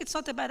 So I think it's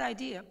not a bad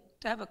idea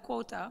to have a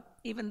quota,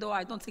 even though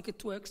I don't think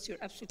it works.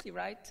 You're absolutely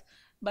right.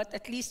 But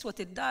at least what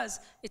it does,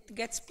 it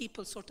gets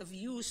people sort of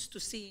used to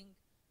seeing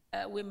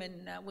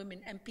women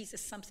MPs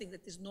as something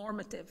that is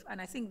normative. And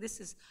I think this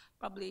is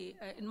probably,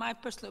 in my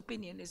personal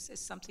opinion, is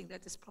something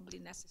that is probably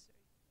necessary.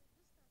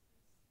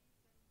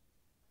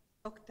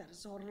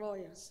 Doctors or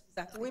lawyers.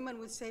 Exactly. Women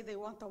would say they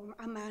want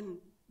a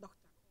man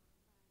doctor.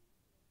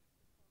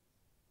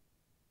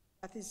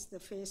 That is the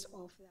face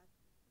of that.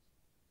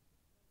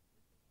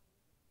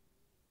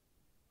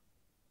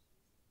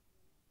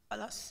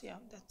 Alas, yeah,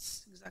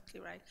 that's exactly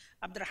right.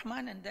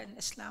 Abdurrahman and then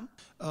Islam.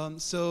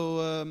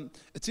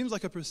 It seems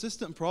like a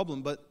persistent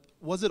problem, but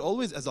was it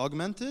always as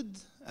augmented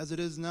as it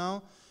is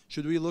now?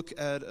 Should we look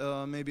at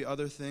maybe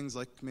other things,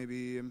 like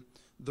maybe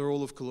the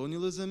role of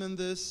colonialism in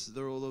this,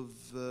 the role of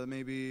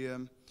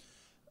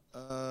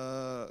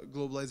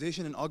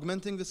globalization in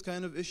augmenting this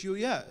kind of issue?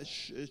 Yeah,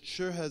 it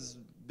sure has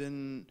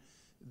been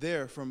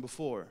there from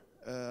before.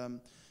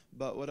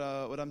 But what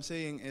I'm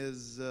saying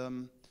is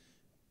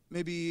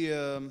maybe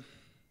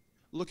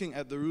looking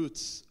at the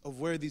roots of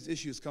where these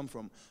issues come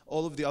from.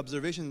 All of the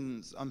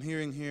observations I'm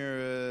hearing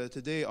here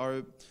today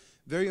are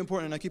very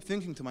important, and I keep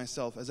thinking to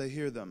myself as I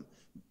hear them,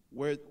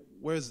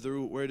 where's the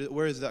root?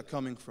 Where is that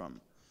coming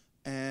from?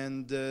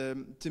 And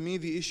to me,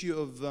 the issue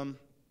of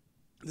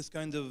this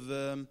kind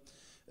of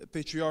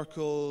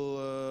patriarchal,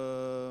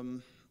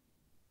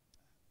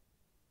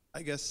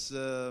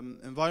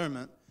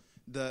 environment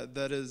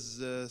that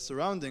is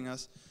surrounding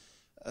us,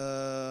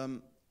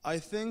 I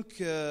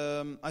think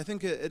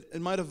it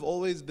might have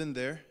always been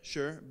there,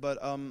 sure, but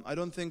I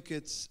don't think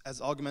it's as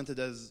augmented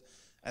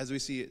as we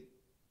see it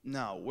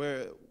now.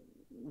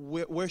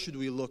 Where should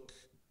we look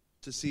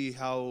to see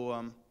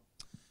how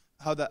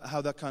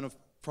that kind of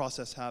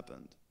process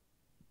happened?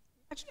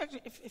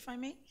 Actually, if I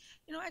may,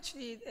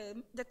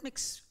 that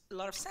makes a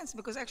lot of sense,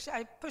 because actually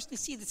I personally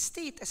see the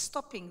state as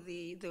stopping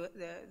the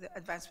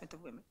advancement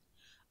of women.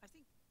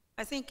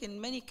 I think in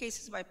many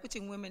cases by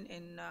putting women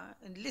in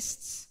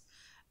lists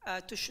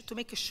to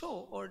make a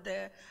show, or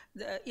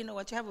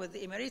what you have with the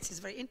Emirates is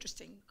very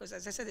interesting, because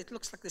as I said, it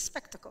looks like the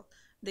spectacle.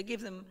 They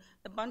give them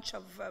a bunch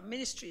of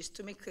ministries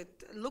to make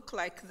it look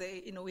like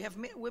we have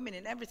women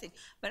in everything.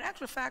 But in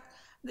actual fact,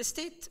 the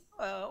state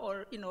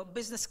or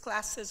business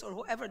classes or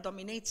whoever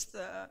dominates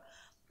the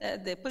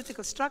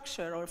political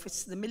structure, or if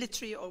it's the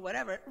military or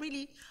whatever,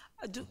 really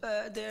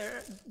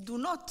do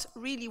not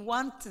really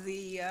want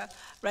the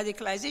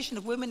radicalization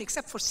of women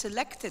except for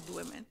selected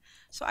women.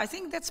 So I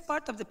think that's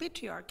part of the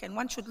patriarchy, and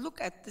one should look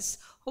at this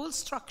whole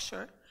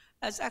structure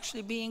as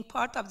actually being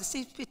part of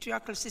the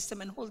patriarchal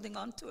system and holding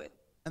on to it.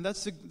 And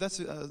that's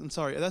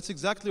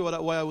exactly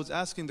why I was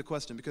asking the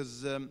question,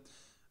 because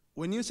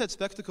when you said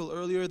spectacle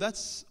earlier,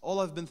 that's all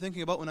I've been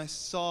thinking about when I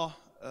saw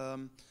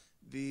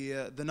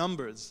the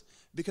numbers,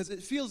 because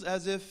it feels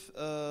as if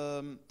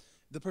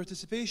the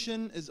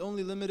participation is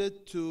only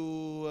limited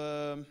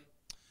to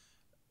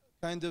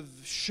kind of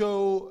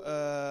show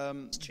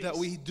that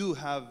we do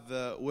have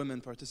women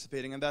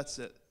participating, and that's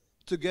it.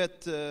 To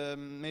get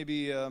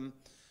maybe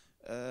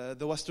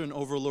the Western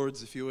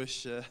overlords, if you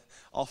wish,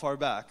 off our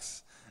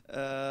backs. We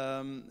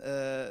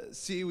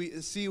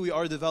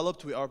are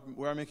developed, we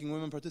are making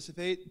women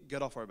participate,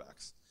 get off our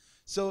backs.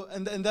 So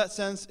in that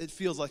sense, it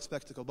feels like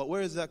spectacle. But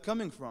where is that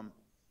coming from,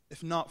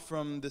 if not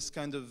from this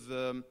kind of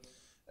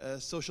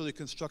socially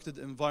constructed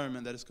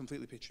environment that is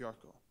completely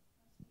patriarchal.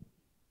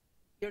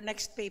 Your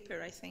next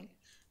paper, I think.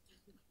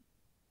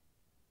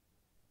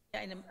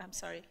 Yeah, and I'm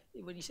sorry.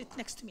 When you sit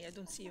next to me, I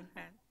don't see your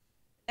hand.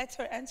 Let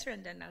her answer,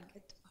 and then I'll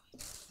get.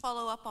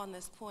 Follow up on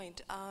this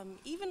point.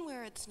 Even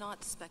where it's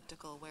not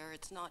spectacle, where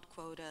it's not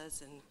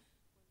quotas and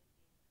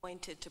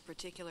pointed to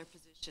particular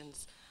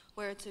positions,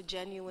 where it's a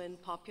genuine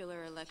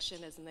popular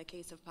election, as in the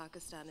case of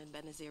Pakistan and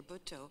Benazir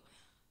Bhutto,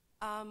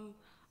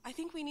 I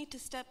think we need to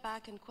step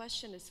back and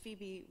question, as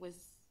Phoebe was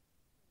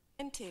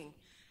hinting,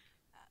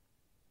 to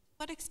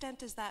what extent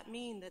does that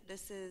mean that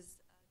this is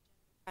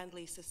a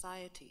gender-friendly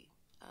society?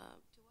 To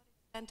what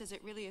extent does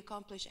it really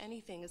accomplish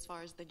anything as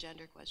far as the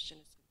gender question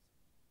is concerned?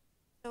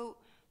 So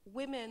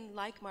women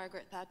like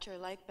Margaret Thatcher,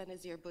 like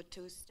Benazir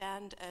Bhutto,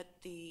 stand at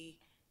the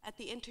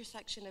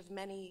intersection of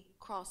many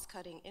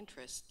cross-cutting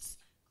interests,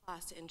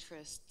 class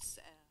interests,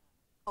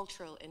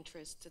 cultural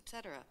interests,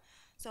 etc.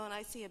 So when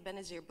I see a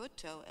Benazir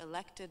Bhutto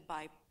elected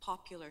by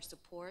popular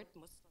support,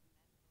 Muslim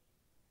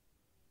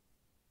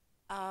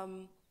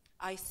men,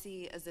 I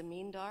see a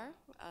zamindar,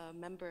 a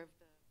member of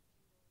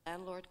the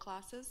landlord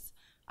classes.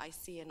 I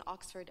see an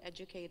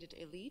Oxford-educated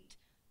elite.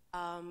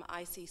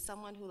 I see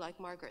someone who, like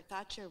Margaret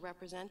Thatcher,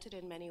 represented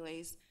in many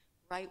ways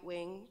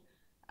right-wing,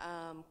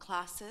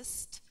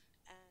 classist,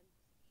 and,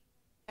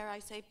 dare I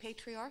say,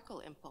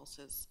 patriarchal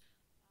impulses.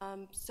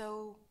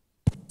 So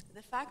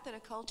the fact that a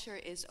culture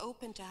is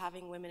open to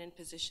having women in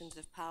positions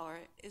of power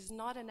is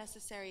not a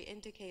necessary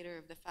indicator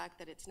of the fact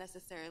that it's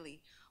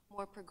necessarily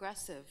more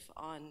progressive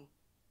on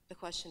the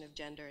question of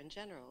gender in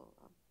general.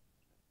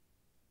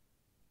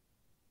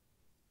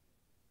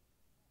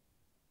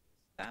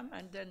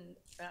 And then,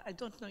 I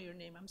don't know your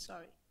name, I'm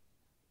sorry.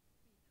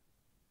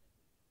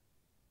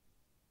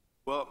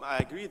 Well, I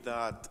agree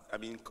that,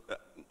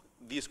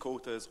 these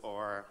quotas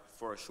are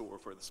for a show or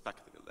for the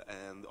spectacle,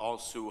 and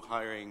also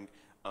hiring,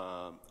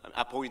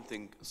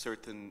 appointing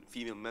certain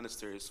female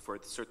ministers for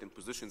certain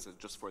positions is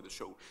just for the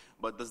show.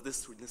 But does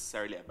this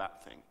necessarily a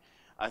bad thing?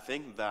 I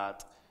think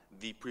that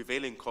the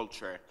prevailing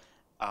culture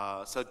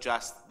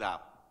suggests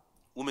that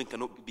women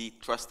cannot be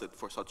trusted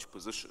for such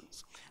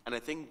positions. And I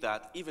think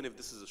that even if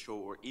this is a show,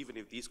 or even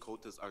if these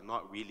quotas are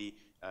not really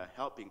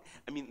helping,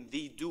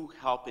 they do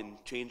help in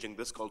changing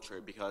this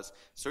culture, because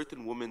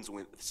certain women,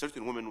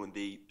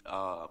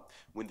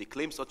 when they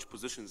claim such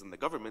positions in the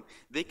government,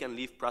 they can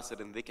leave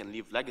precedent, they can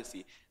leave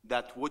legacy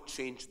that would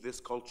change this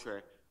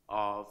culture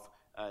of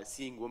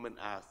seeing women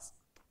as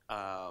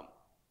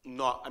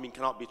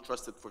cannot be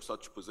trusted for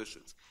such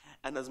positions.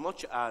 And as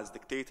much as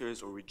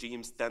dictators or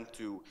regimes tend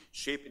to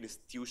shape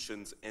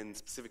institutions in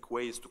specific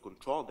ways to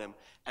control them,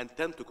 and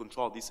tend to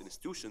control these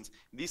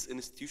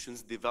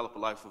institutions develop a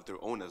life of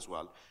their own as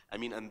well.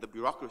 And the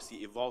bureaucracy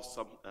evolves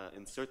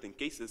in certain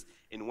cases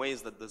in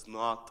ways that does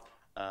not,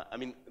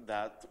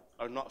 that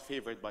are not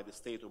favored by the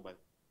state or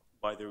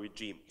by the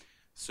regime.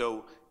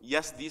 So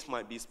yes, these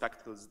might be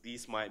spectacles,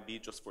 these might be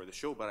just for the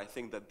show, but I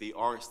think that they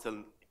are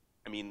still,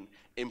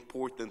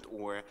 important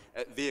or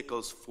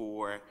vehicles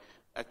for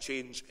a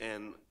change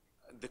in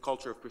the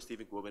culture of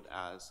perceiving women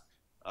as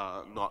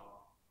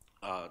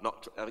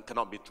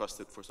cannot be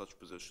trusted for such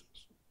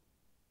positions.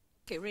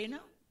 Okay, Reina,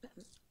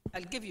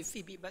 I'll give you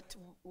Phoebe, but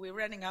we're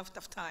running out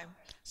of time.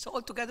 So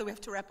altogether, we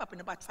have to wrap up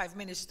in about 5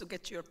 minutes to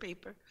get to your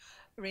paper.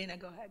 Reina,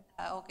 go ahead.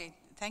 Okay,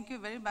 thank you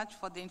very much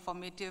for the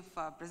informative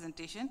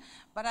presentation.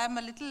 But I'm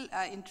a little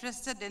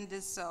interested in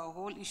this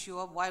whole issue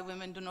of why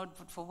women do not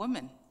vote for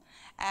women.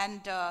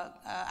 And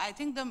I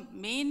think the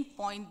main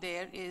point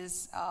there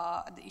is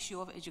the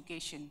issue of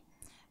education.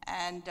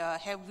 And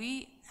have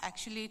we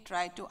actually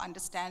tried to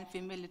understand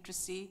female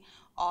literacy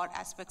or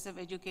aspects of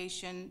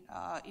education,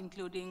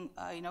 including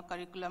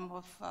curriculum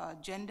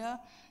of gender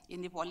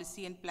in the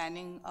policy and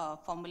planning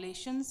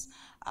formulations,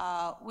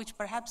 which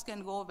perhaps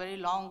can go a very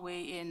long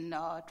way in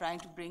trying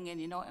to bring in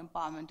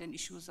empowerment and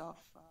issues of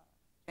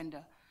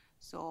gender.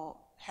 So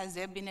has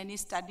there been any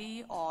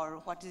study,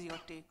 or what is your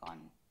take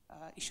on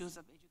issues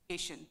of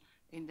education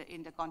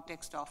in the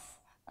context of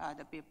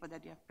the paper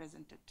that you have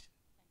presented?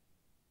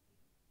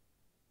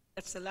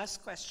 That's the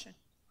last question.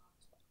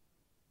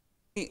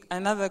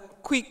 Another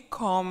quick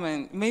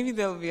comment. Maybe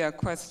there'll be a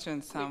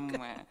question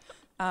somewhere.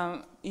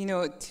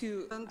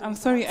 I'm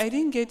sorry, I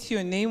didn't get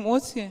your name.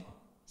 What's your,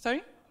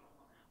 sorry?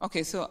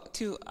 Okay, so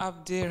to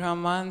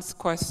Abdirahman's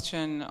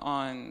question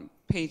on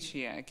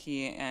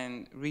patriarchy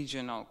and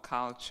regional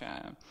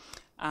culture,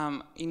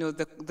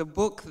 the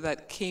book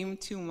that came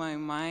to my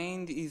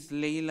mind is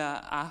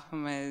Leila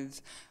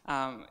Ahmed's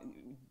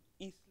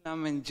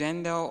Islam and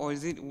Gender, or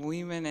is it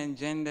Women and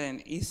Gender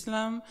in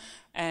Islam?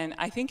 And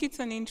I think it's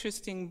an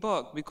interesting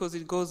book because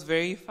it goes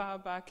very far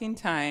back in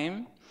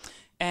time,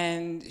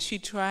 and she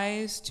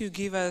tries to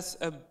give us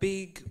a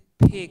big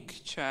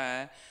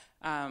picture,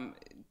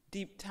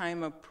 deep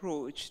time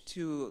approach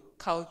to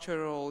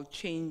cultural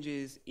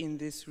changes in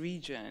this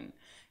region.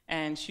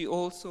 And she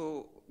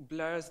also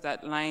blurs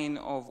that line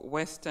of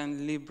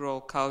Western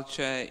liberal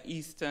culture,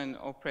 Eastern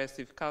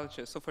oppressive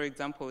culture. So for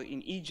example,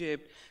 in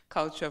Egypt,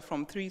 culture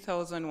from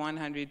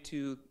 3,100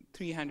 to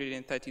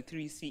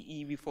 333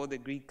 CE before the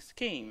Greeks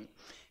came.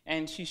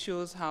 And she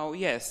shows how,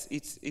 yes,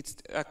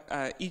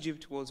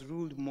 Egypt was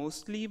ruled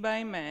mostly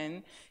by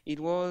men. It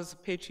was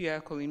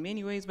patriarchal in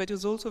many ways, but it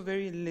was also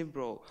very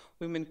liberal.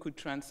 Women could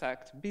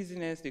transact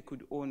business, they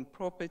could own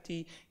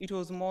property. It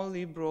was more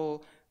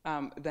liberal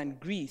than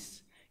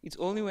Greece. It's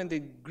only when the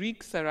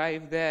Greeks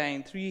arrived there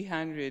in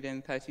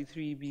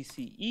 333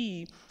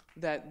 BCE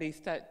that they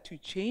start to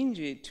change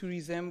it to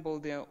resemble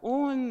their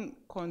own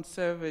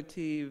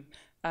conservative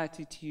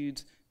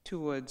attitudes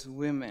towards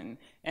women.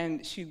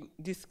 And she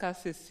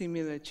discusses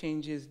similar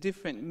changes,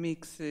 different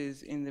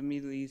mixes in the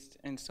Middle East,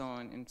 and so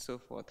on and so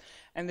forth.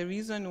 And the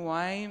reason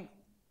why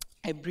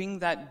I bring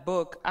that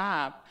book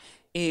up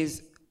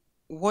is,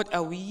 what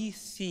are we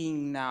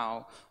seeing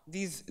now?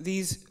 These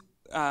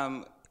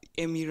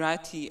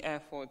Emirati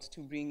efforts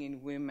to bring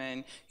in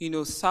women. You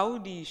know,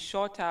 Saudi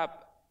shot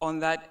up on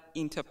that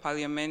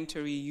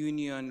interparliamentary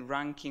union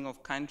ranking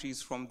of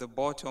countries from the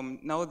bottom.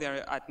 Now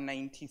they're at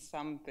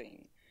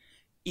 90-something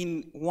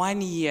in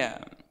 1 year.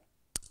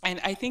 And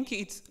I think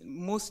it's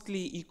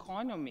mostly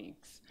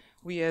economics.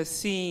 We are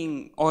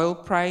seeing oil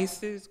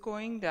prices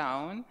going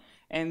down,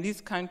 and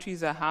these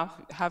countries are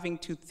having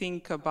to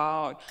think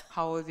about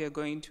how they're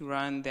going to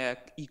run their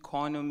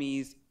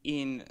economies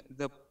in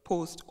the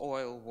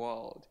post-oil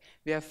world.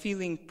 They are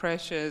feeling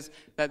pressures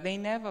that they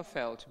never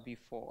felt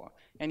before.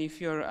 And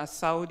if you're a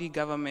Saudi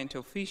government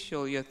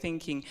official, you're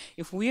thinking,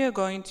 if we are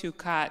going to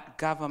cut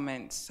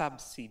government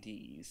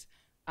subsidies,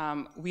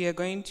 we are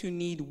going to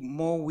need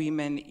more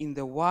women in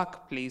the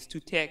workplace to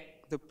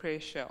take the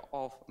pressure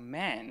off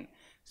men,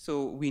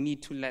 so we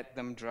need to let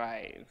them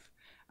drive.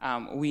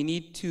 We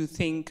need to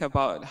think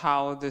about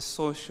how the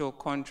social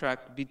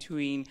contract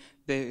between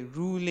the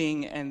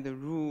ruling and the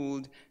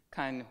ruled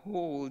can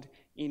hold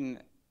in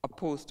a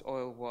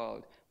post-oil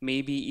world.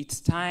 Maybe it's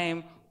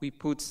time we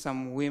put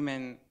some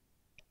women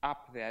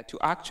up there to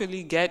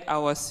actually get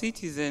our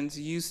citizens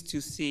used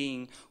to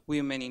seeing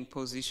women in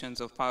positions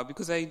of power,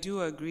 because I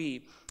do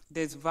agree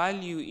there's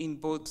value in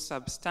both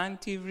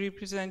substantive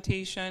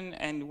representation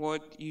and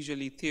what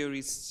usually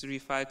theorists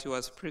refer to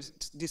as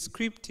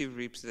descriptive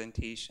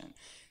representation.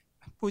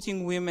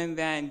 Putting women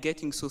there and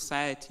getting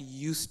society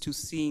used to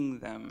seeing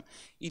them.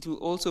 It will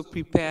also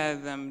prepare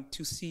them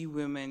to see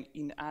women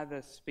in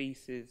other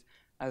spaces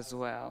as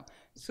well.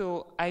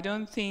 So I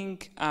don't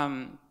think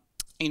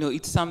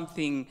it's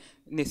something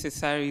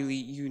necessarily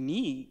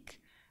unique.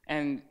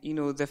 And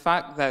the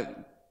fact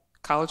that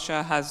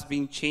culture has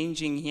been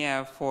changing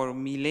here for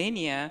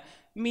millennia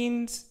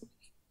means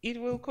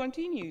it will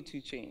continue to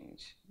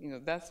change.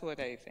 That's what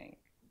I think.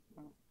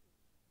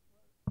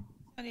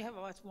 And you have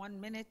about 1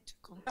 minute to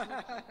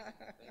conclude.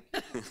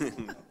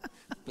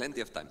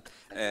 Plenty of time.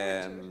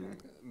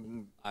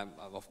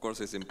 Of course,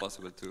 it's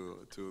impossible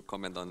to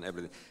comment on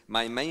everything.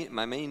 My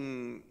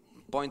main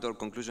point or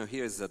conclusion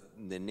here is that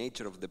the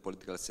nature of the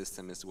political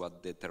system is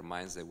what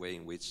determines the way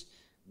in which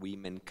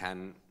women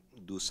can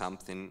do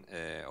something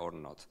or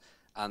not.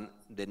 And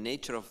the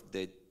nature of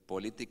the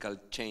political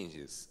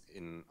changes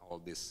in all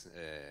these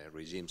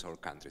regimes or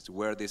countries,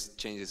 where this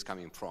change is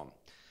coming from.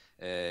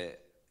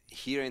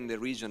 Here in the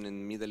region,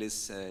 in Middle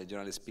East,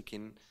 generally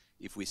speaking,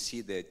 if we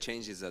see the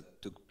changes that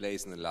took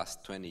place in the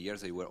last 20 years,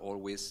 they were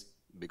always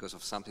because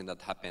of something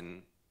that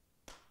happened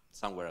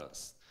somewhere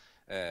else.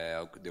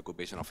 The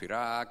occupation of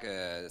Iraq,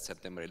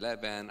 September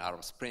 11,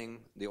 Arab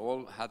Spring, they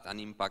all had an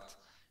impact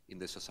in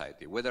the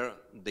society. Whether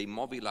they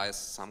mobilized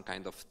some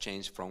kind of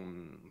change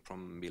from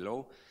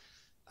below,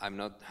 I'm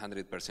not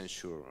 100%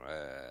 sure.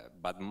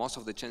 But most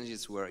of the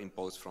changes were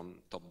imposed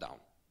from top down.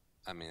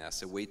 I mean,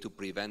 as a way to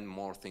prevent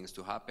more things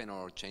to happen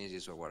or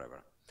changes or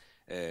whatever.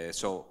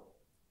 So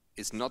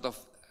it's not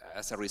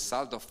as a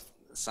result of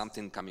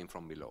something coming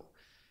from below.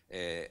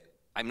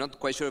 I'm not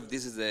quite sure if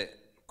this is the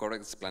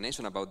correct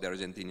explanation about the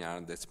Argentina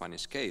and the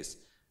Spanish case,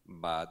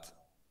 but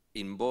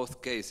in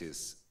both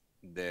cases,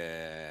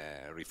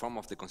 the reform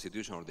of the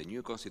constitution or the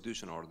new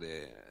constitution or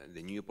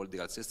the new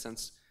political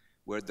systems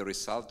were the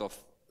result of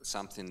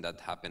something that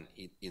happened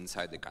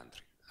inside the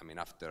country. I mean,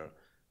 after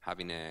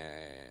having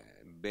a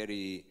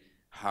very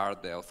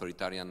hard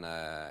authoritarian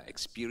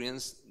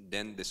experience,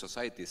 then the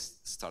societies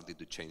started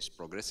to change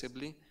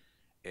progressively,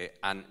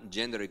 and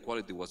gender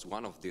equality was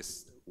one of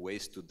these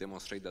ways to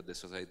demonstrate that the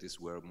societies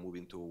were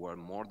moving toward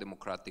more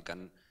democratic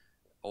and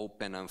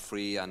open and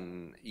free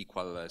and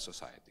equal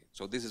society.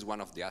 So this is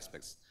one of the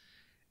aspects.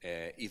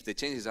 If the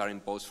changes are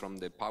imposed from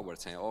the power,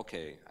 saying,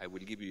 okay, I will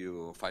give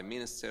you 5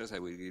 ministers, I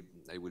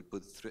will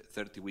put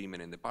 30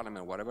 women in the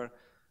parliament, whatever,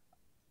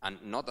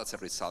 and not as a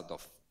result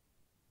of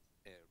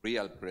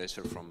real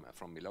pressure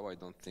from below, I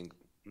don't think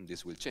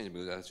this will change,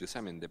 because as you said,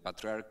 I mean, the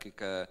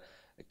patriarchic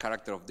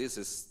character of this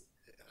is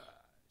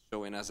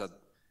showing us that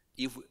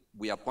if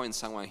we appoint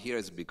someone here,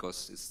 it's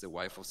because it's the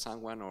wife of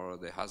someone or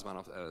the husband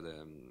of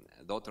the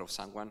daughter of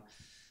someone.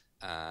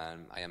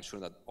 And I am sure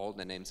that all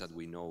the names that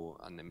we know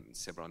and the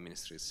several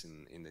ministries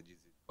in the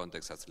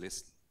context at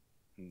least,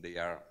 they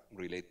are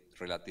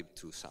relative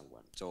to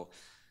someone. So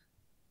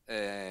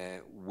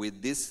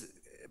with this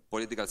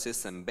political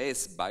system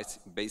based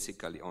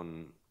basically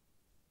on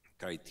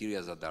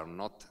criteria that are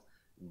not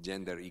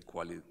gender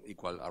equal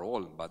at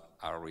all, but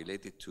are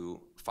related to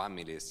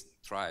families,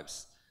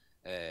 tribes,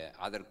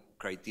 other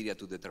criteria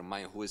to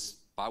determine who is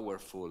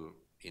powerful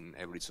in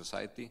every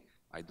society,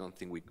 I don't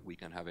think we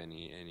can have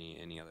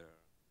any other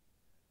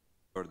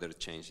further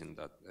change in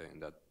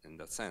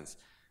that sense.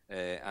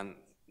 And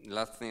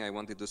last thing I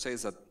wanted to say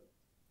is that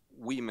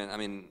women, I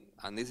mean,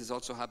 and this is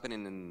also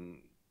happening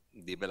in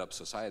developed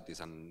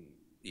societies, and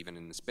even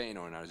in Spain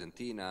or in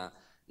Argentina,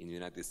 in the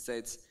United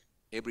States,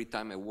 every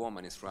time a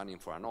woman is running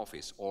for an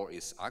office or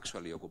is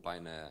actually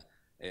occupying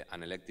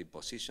an elected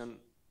position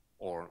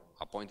or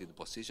appointed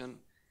position,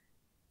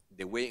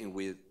 the way in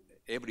which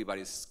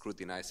everybody is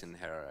scrutinizing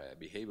her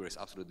behavior is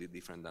absolutely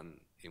different than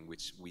in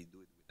which we do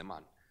it with the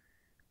man.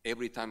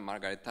 Every time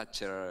Margaret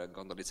Thatcher,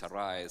 Condoleezza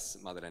Rice,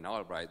 Madeleine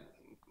Albright,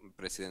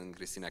 President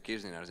Cristina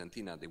Kirchner in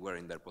Argentina, they were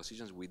in their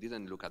positions, we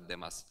didn't look at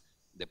them as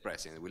the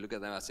president. We look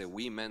at them as a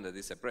woman that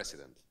is a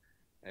president,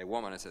 a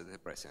woman as a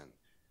president.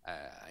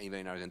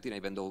 Even in Argentina,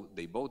 even though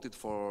they voted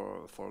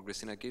for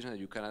Cristina Kirchner,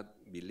 you cannot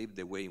believe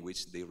the way in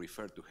which they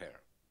refer to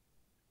her.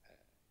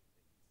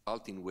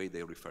 Insulting way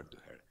they refer to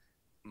her.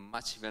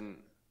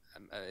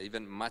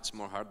 Even much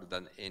more harder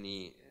than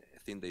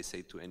anything they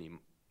say to any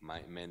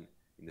men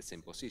in the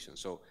same position.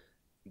 So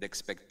the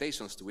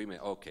expectations to women,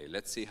 okay,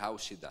 let's see how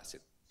she does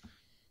it.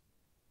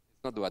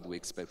 It's not what we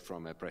expect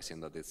from a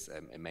president that is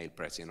a male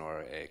president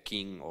or a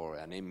king or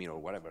an emir or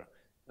whatever.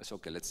 It's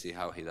okay, let's see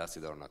how he does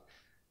it or not.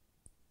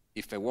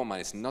 If a woman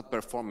is not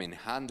performing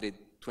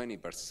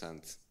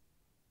 120%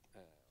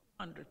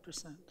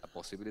 100%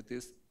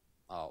 possibilities,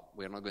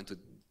 we are not going to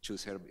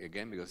choose her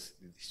again because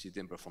she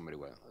didn't perform very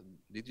well.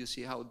 Did you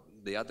see how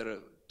the other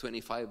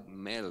 25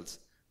 males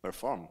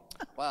perform?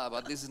 Well,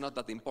 but this is not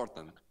that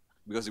important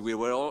because we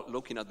were all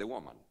looking at the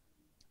woman.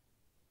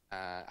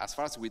 As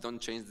far as we don't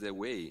change the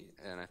way,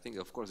 and I think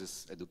of course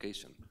it's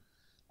education,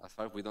 as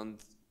far as we don't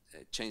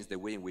change the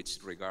way in which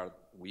regard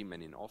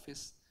women in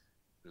office,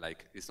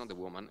 like it's not a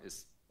woman,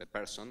 it's a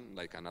person,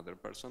 like another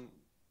person,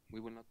 we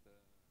will not,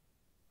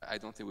 I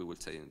don't think we will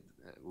say,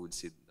 we will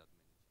see that.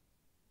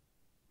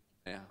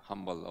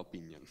 Humble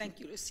opinion.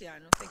 Thank you,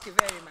 Luciano. Thank you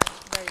very much.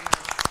 Very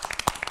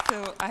nice.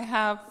 So I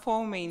have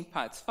 4 main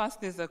parts. First,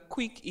 there's a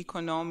quick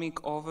economic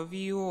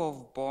overview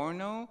of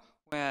Borno,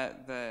 where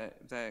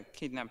the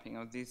kidnapping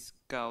of these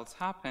girls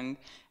happened.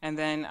 And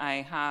then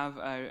I have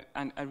a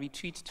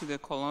retreat to the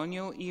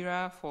colonial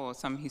era for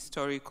some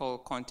historical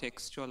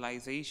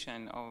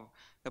contextualization of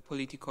the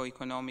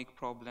political-economic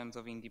problems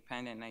of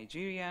independent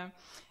Nigeria.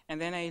 And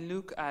then I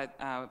look at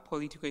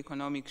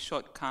political-economic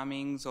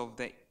shortcomings of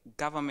the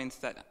governments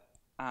that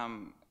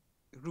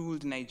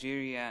ruled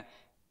Nigeria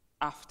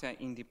after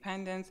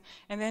independence.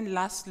 And then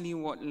lastly,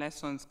 what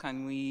lessons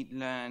can we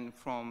learn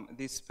from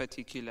this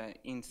particular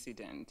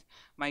incident?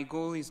 My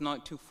goal is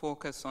not to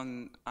focus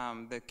on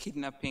the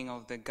kidnapping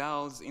of the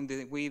girls in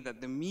the way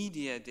that the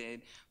media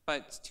did,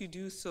 but to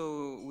do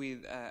so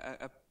with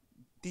a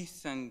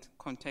decent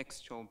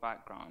contextual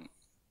background.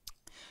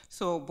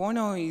 So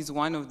Borno is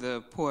one of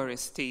the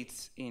poorest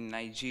states in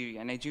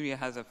Nigeria. Nigeria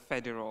has a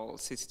federal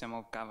system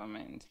of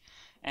government.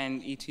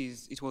 And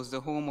it was the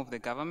home of the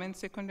government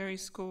secondary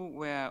school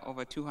where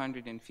over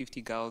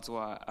 250 girls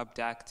were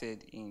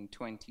abducted in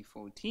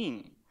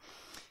 2014.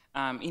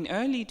 In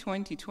early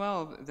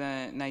 2012,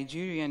 the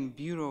Nigerian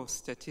Bureau of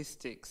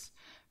Statistics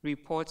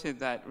reported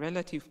that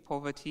relative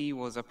poverty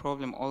was a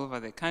problem all over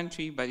the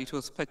country, but it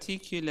was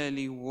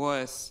particularly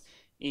worse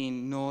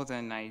in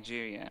northern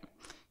Nigeria.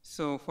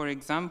 So, for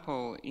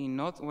example, in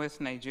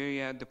northwest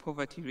Nigeria, the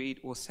poverty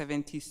rate was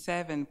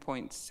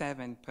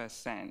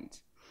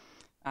 77.7%.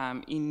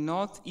 In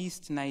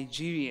northeast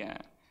Nigeria,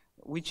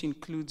 which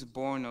includes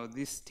Borno,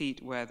 this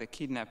state where the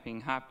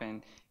kidnapping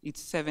happened,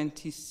 it's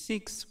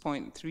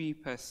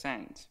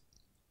 76.3%.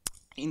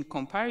 In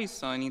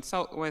comparison, in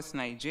southwest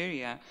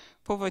Nigeria,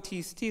 poverty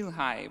is still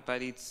high,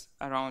 but it's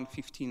around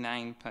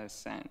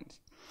 59%.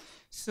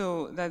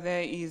 So that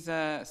there is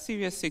a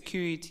serious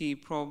security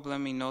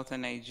problem in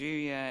northern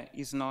Nigeria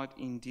is not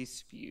in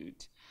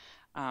dispute.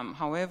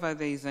 However,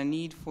 there is a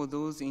need for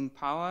those in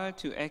power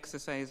to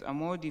exercise a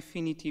more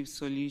definitive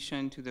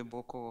solution to the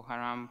Boko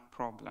Haram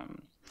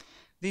problem.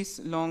 This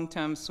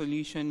long-term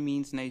solution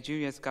means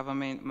Nigeria's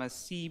government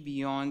must see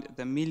beyond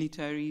the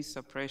military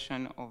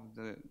suppression of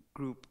the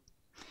group.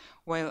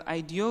 While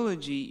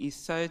ideology is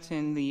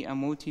certainly a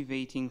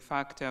motivating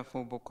factor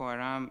for Boko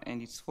Haram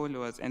and its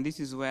followers, and this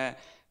is where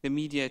the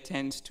media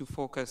tends to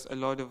focus a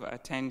lot of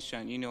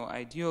attention, you know,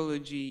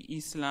 ideology,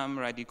 Islam,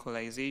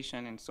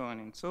 radicalization, and so on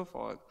and so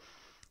forth.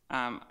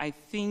 I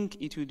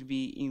think it would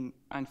be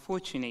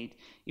unfortunate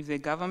if the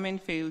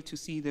government failed to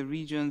see the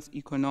region's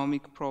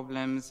economic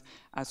problems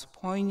as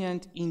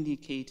poignant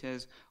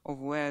indicators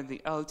of where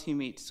the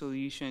ultimate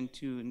solution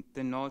to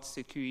the North's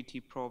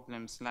security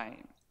problems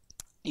lie.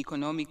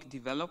 economic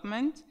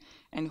development,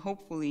 and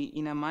hopefully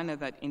in a manner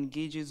that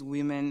engages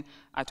women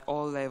at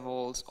all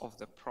levels of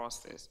the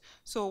process.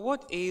 So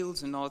what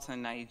ails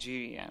northern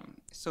Nigeria?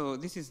 So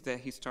this is the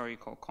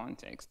historical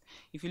context.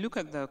 If you look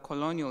at the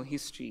colonial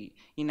history,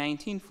 in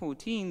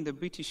 1914, the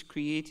British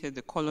created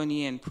the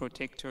Colony and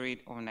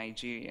Protectorate of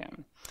Nigeria,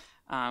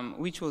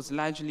 which was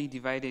largely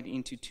divided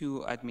into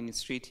two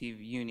administrative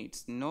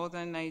units,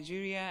 northern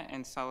Nigeria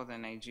and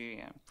southern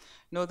Nigeria.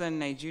 Northern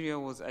Nigeria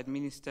was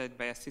administered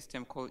by a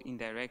system called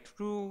indirect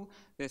rule,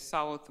 the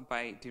south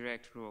by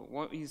direct rule.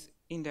 What is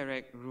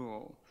indirect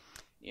rule?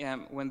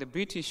 When the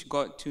British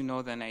got to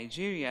northern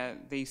Nigeria,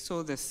 they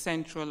saw the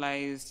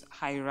centralized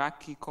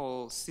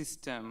hierarchical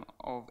system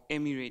of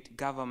emirate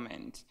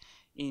government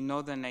in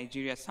northern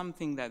Nigeria,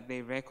 something that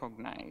they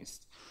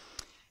recognized.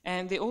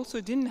 And they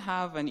also didn't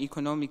have an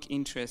economic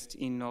interest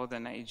in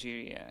northern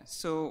Nigeria.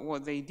 So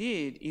what they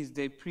did is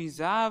they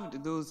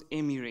preserved those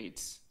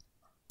emirates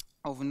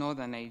of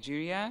northern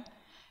Nigeria,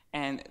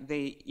 and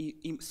they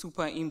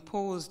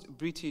superimposed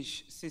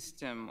British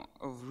system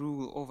of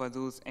rule over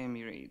those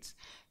emirates.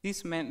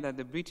 This meant that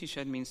the British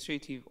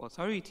administrative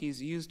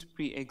authorities used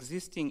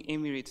pre-existing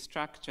emirate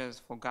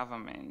structures for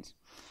government.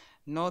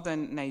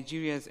 Northern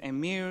Nigeria's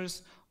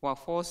emirs were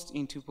forced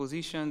into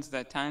positions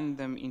that turned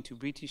them into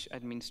British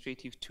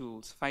administrative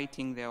tools,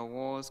 fighting their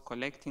wars,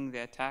 collecting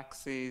their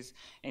taxes,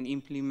 and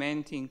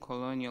implementing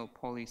colonial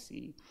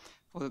policy.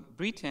 For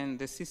Britain,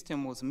 the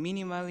system was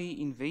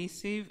minimally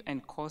invasive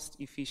and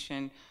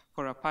cost-efficient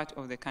for a part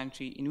of the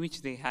country in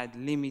which they had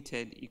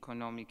limited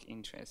economic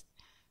interest.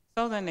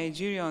 Southern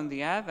Nigeria, on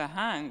the other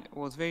hand,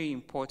 was very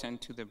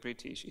important to the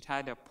British. It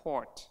had a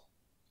port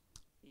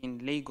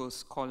in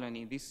Lagos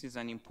colony. This is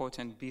an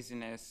important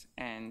business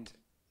and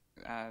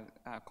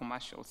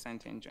commercial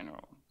center in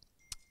general.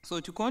 So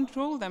to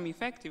control them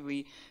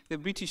effectively, the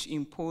British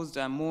imposed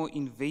a more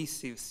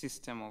invasive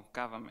system of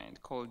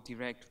government called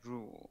direct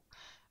rule.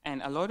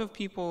 And a lot of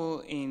people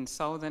in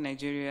southern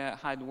Nigeria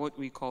had what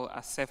we call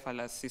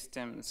acephalous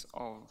systems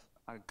of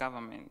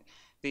government.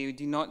 They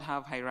did not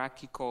have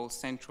hierarchical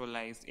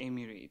centralized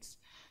emirates.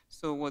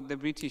 So what the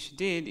British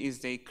did is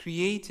they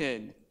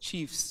created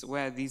chiefs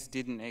where these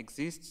didn't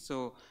exist.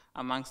 So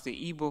amongst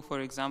the Igbo,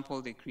 for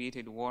example, they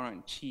created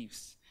warrant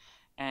chiefs.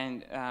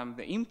 And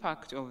the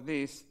impact of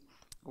this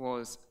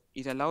was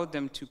it allowed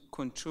them to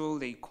control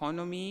the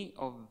economies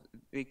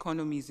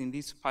in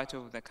this part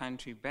of the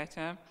country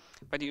better,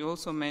 but it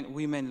also meant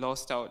women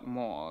lost out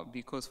more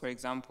because, for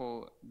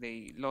example,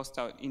 they lost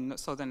out in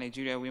southern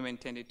Nigeria, women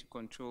tended to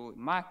control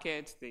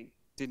markets. They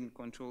didn't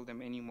control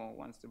them anymore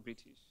once the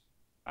British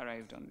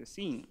arrived on the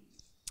scene.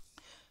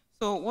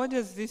 So what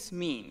does this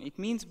mean? It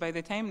means by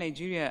the time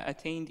Nigeria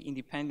attained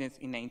independence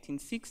in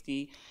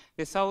 1960,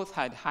 the South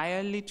had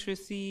higher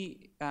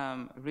literacy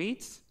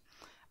rates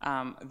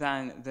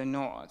than the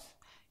North.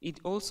 It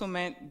also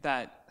meant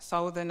that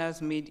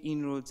Southerners made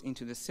inroads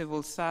into the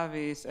civil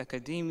service,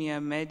 academia,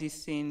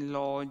 medicine,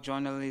 law,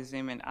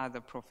 journalism, and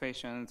other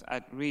professions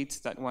at rates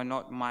that were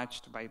not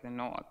matched by the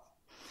North.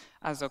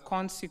 As a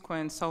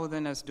consequence,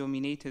 Southerners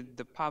dominated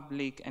the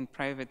public and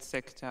private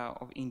sector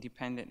of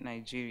independent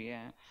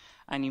Nigeria.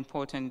 An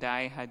important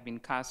die had been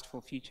cast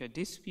for future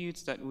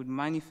disputes that would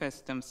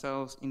manifest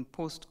themselves in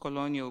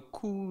post-colonial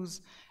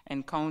coups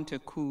and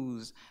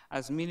counter-coups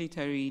as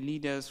military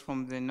leaders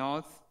from the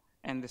North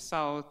and the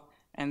South,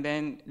 and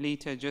then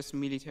later just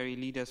military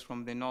leaders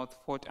from the North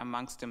fought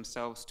amongst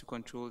themselves to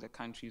control the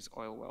country's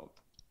oil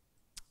wealth.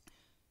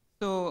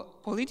 So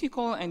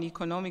political and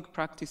economic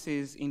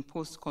practices in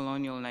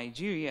post-colonial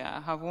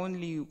Nigeria have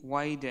only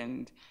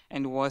widened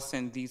and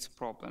worsened these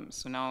problems.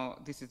 So now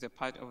this is a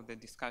part of the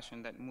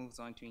discussion that moves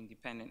on to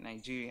independent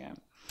Nigeria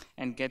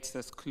and gets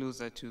us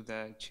closer to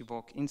the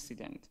Chibok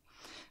incident.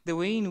 The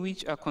way in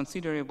which a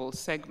considerable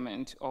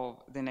segment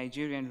of the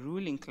Nigerian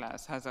ruling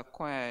class has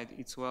acquired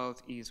its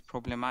wealth is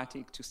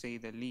problematic, to say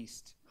the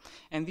least.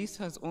 And this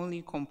has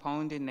only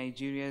compounded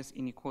Nigeria's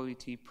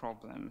inequality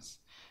problems.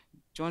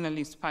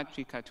 Journalist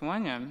Patrick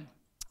Atwanya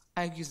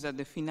argues that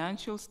the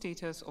financial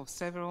status of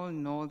several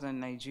northern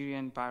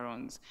Nigerian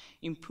barons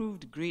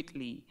improved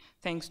greatly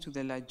thanks to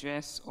the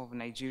largesse of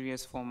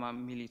Nigeria's former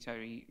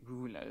military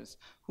rulers,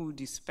 who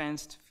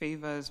dispensed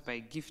favors by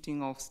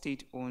gifting off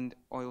state-owned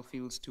oil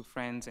fields to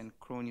friends and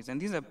cronies.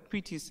 And these are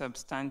pretty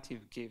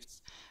substantive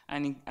gifts.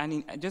 And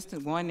in just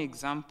one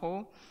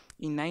example,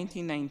 in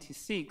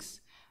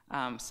 1996,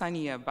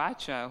 Sani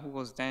Abacha, who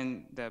was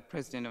then the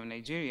president of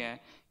Nigeria,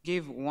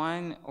 gave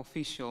one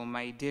official,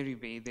 my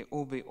Deribe, the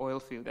Obe oil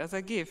field, as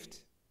a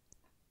gift.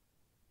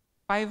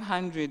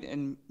 500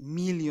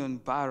 million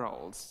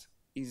barrels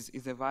is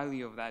the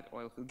value of that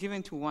oil field,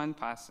 given to one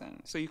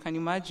person. So you can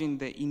imagine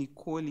the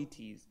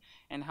inequalities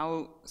and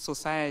how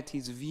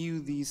societies view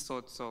these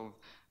sorts of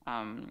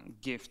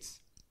gifts.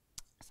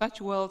 Such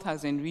wealth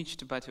has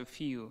enriched but a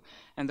few,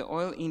 and the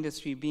oil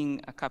industry,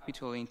 being a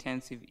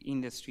capital-intensive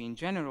industry in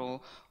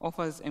general,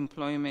 offers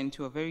employment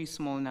to a very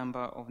small number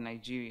of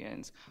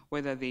Nigerians,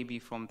 whether they be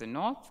from the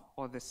north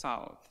or the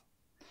south.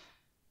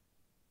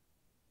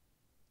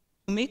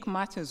 To make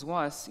matters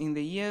worse, in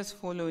the years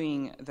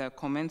following the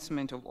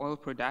commencement of oil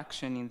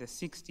production in the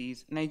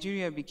 60s,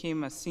 Nigeria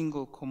became a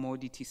single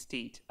commodity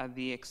state at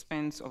the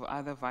expense of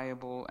other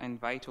viable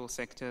and vital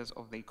sectors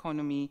of the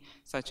economy,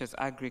 such as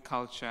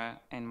agriculture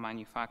and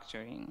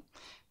manufacturing.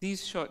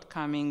 These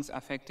shortcomings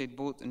affected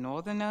both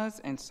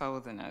northerners and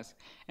southerners,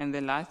 and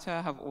the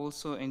latter have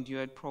also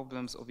endured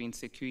problems of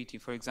insecurity.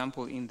 For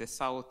example, in the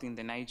south, in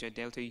the Niger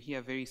Delta, you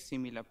hear very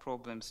similar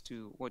problems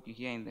to what you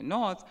hear in the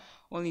north,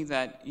 only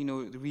that, you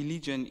know,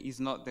 religion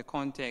is not the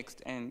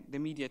context, and the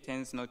media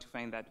tends not to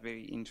find that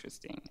very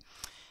interesting.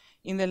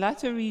 In the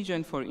latter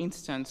region, for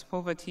instance,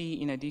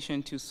 poverty, in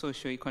addition to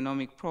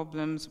socioeconomic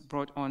problems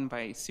brought on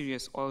by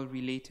serious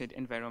oil-related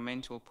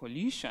environmental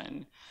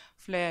pollution,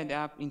 flared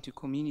up into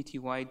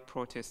community-wide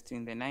protests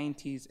in the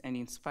 90s and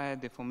inspired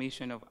the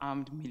formation of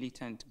armed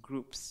militant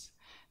groups.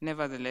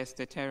 Nevertheless,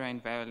 the terror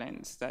and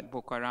violence that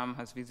Boko Haram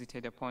has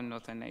visited upon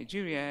northern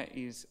Nigeria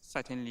is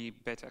certainly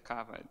better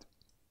covered.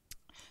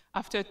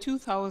 After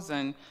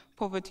 2000,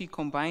 poverty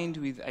combined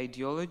with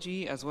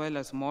ideology as well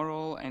as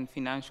moral and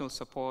financial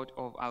support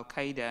of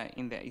Al-Qaeda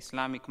in the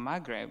Islamic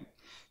Maghreb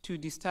to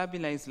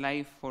destabilize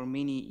life for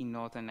many in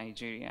northern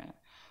Nigeria.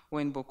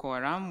 When Boko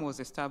Haram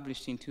was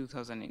established in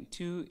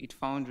 2002, it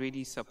found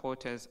ready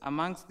supporters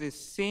amongst the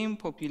same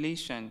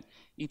population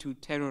it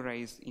would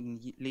terrorize in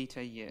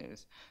later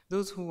years.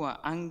 Those who were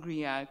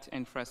angry at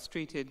and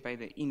frustrated by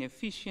the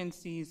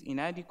inefficiencies,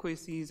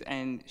 inadequacies,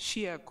 and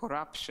sheer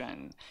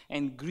corruption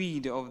and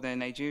greed of the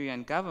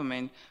Nigerian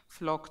government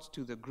flocked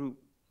to the group.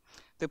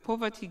 The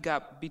poverty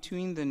gap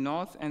between the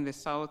North and the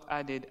South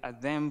added a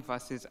them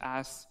versus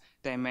us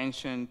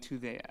dimension to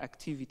the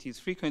activities.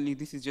 Frequently,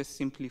 this is just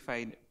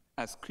simplified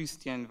as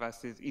Christian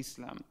versus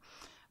Islam,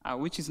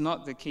 which is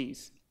not the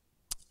case.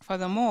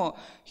 Furthermore,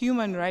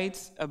 human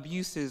rights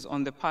abuses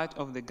on the part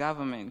of the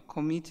government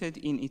committed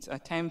in its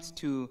attempts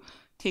to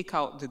take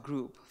out the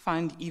group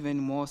found even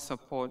more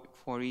support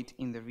for it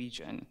in the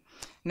region.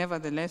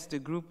 Nevertheless, the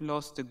group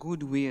lost the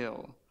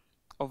goodwill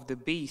of the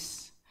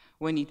base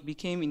when it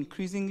became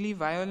increasingly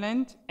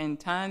violent and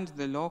turned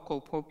the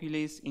local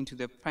populace into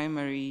the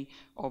primary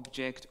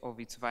object of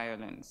its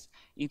violence.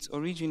 Its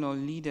original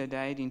leader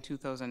died in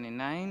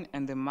 2009,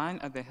 and the man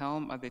at the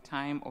helm at the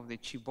time of the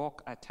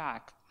Chibok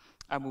attack,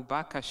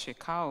 Abubakar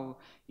Shekau,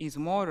 is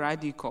more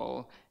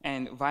radical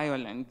and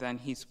violent than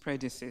his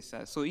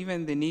predecessor. So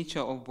even the nature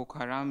of Boko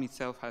Haram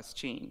itself has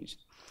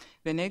changed.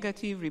 The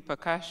negative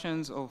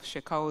repercussions of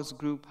Shekau's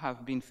group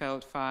have been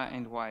felt far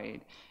and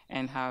wide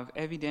and have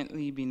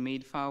evidently been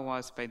made far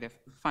worse by the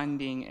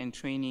funding and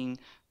training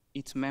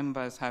its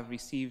members have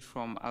received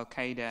from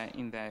Al-Qaeda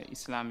in the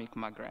Islamic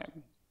Maghreb.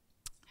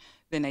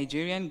 The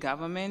Nigerian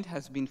government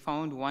has been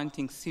found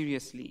wanting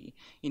seriously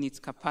in its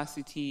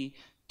capacity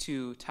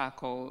to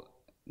tackle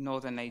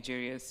northern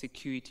Nigeria's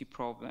security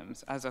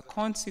problems. As a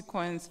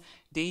consequence,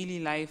 daily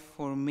life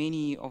for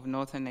many of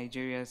northern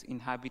Nigeria's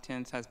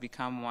inhabitants has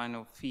become one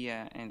of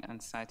fear and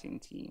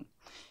uncertainty.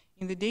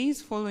 In the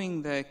days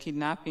following the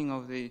kidnapping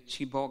of the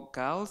Chibok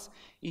girls,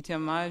 it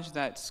emerged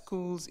that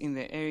schools in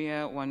the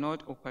area were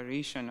not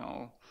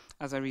operational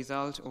as a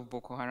result of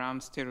Boko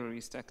Haram's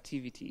terrorist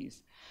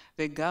activities.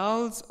 The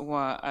girls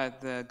were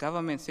at the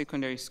government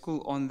secondary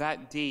school on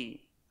that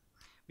day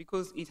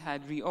because it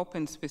had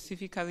reopened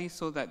specifically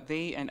so that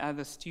they and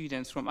other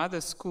students from other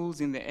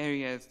schools in the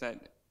areas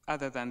that,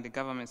 other than the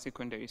government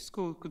secondary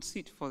school, could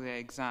sit for their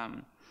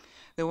exam.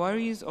 The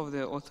worries of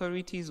the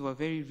authorities were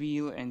very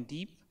real and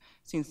deep,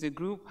 since the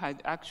group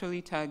had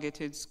actually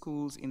targeted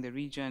schools in the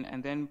region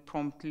and then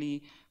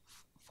promptly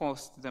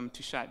forced them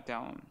to shut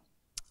down.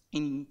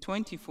 In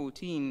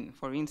 2014,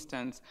 for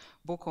instance,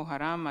 Boko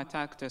Haram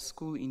attacked a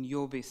school in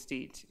Yobe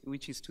State,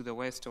 which is to the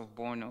west of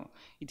Borno.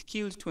 It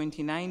killed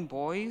 29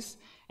 boys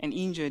and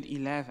injured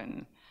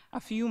 11. A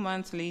few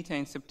months later,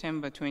 in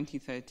September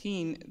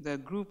 2013, the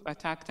group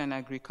attacked an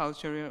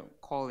agricultural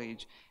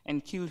college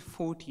and killed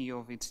 40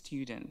 of its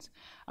students.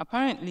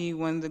 Apparently,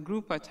 when the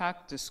group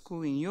attacked the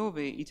school in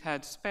Yobe, it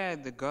had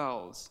spared the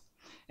girls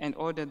and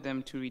ordered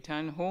them to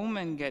return home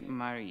and get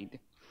married.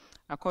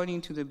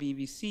 According to the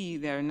BBC,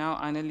 there are now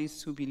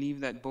analysts who believe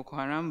that Boko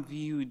Haram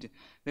viewed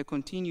the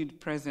continued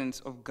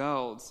presence of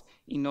girls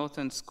in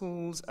northern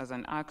schools as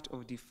an act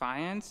of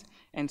defiance,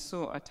 and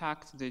so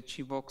attacked the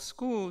Chibok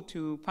school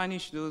to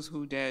punish those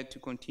who dared to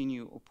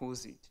continue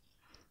oppose it.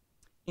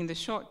 In the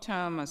short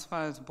term, as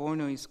far as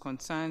Borno is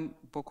concerned,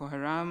 Boko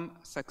Haram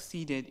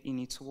succeeded in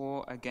its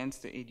war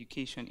against the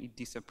education it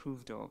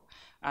disapproved of,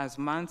 as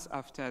months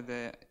after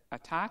the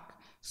attack,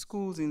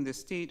 schools in the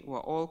state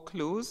were all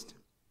closed,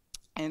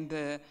 and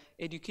the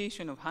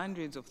education of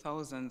hundreds of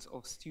thousands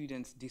of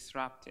students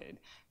disrupted.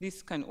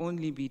 This can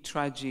only be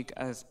tragic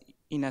as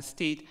in a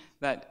state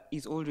that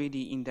is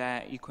already in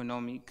dire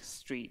economic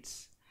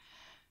straits.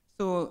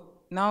 So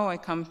now I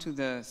come to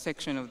the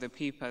section of the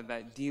paper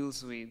that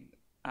deals with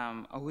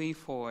a way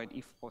forward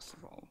if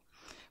possible.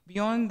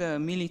 Beyond the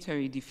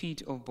military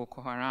defeat of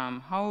Boko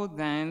Haram, how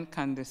then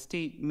can the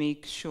state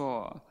make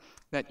sure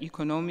that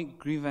economic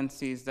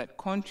grievances that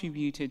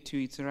contributed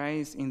to its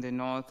rise in the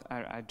north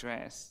are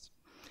addressed?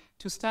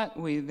 To start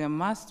with, there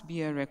must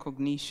be a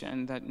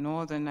recognition that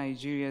northern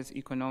Nigeria's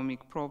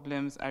economic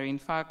problems are in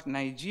fact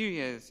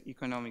Nigeria's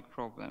economic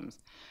problems.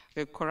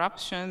 The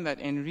corruption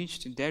that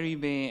enriched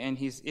Deribe and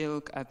his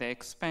ilk at the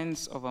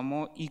expense of a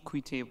more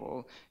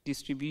equitable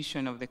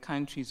distribution of the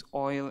country's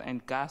oil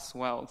and gas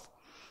wealth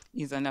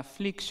is an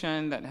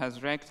affliction that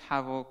has wreaked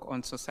havoc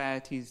on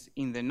societies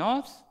in the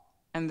north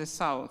and the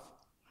south.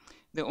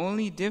 The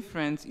only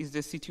difference is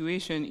the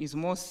situation is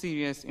more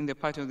serious in the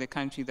part of the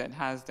country that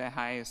has the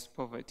highest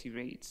poverty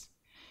rates.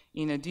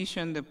 In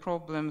addition, the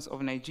problems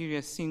of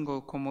Nigeria's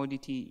single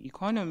commodity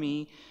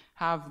economy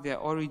have their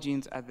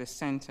origins at the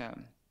center.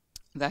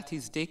 That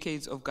is,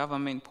 decades of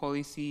government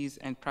policies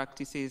and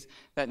practices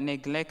that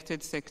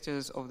neglected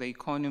sectors of the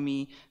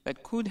economy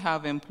that could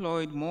have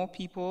employed more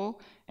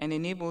people and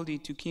enabled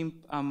it to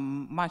keep a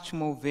much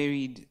more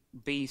varied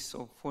base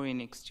of foreign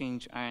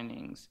exchange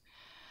earnings.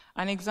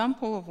 An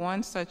example of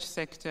one such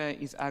sector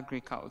is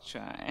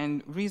agriculture,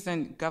 and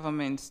recent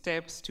government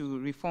steps to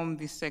reform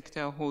this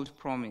sector hold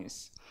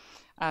promise.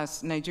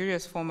 As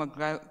Nigeria's former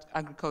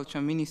agriculture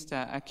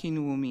minister,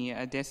 Akinwumi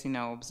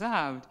Adesina,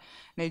 observed,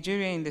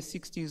 Nigeria in the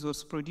 60s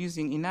was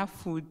producing enough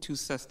food to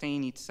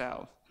sustain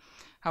itself.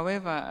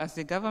 However, as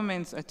the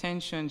government's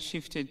attention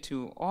shifted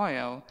to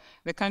oil,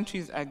 the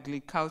country's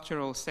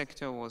agricultural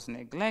sector was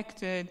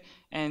neglected,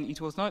 and it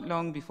was not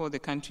long before the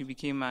country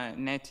became a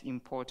net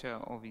importer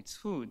of its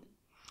food.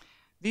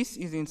 This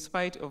is in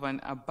spite of an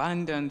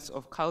abundance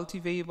of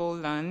cultivable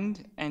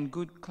land and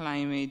good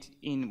climate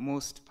in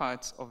most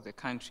parts of the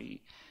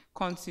country.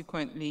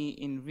 Consequently,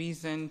 in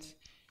recent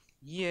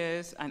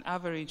years, an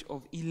average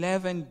of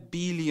 $11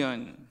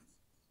 billion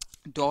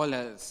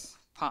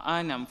per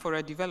annum for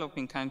a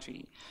developing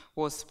country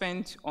was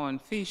spent on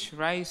fish,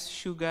 rice,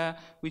 sugar,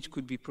 which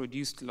could be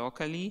produced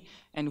locally,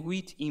 and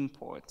wheat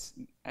imports.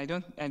 I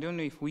don't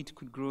know if wheat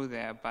could grow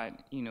there, but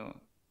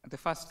the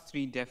first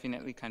three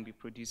definitely can be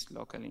produced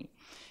locally.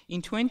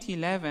 In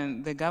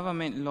 2011, the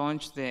government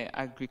launched the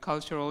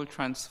Agricultural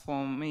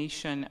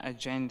Transformation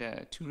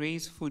Agenda to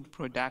raise food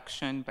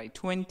production by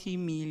 20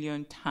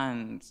 million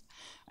tons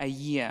a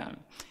year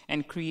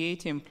and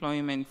create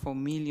employment for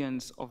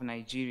millions of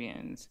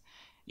Nigerians.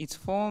 Its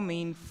four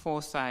main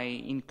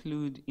foci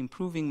include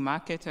improving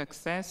market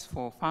access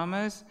for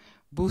farmers,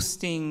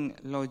 boosting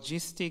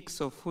logistics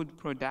of food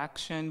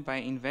production by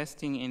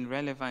investing in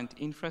relevant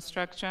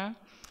infrastructure,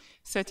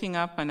 setting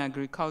up an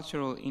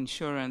agricultural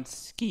insurance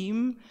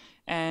scheme,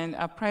 and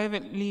a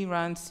privately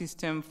run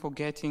system for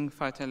getting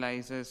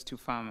fertilizers to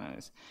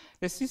farmers.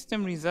 The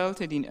system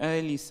resulted in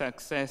early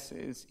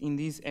successes in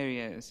these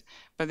areas,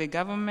 but the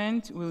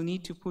government will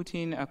need to put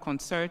in a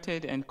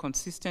concerted and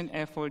consistent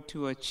effort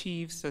to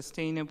achieve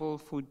sustainable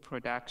food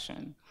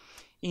production.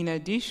 In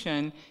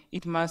addition,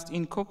 it must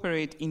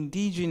incorporate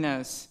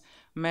indigenous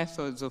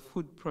methods of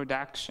food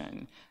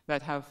production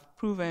that have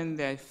proven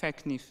their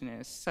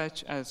effectiveness,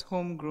 such as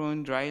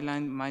homegrown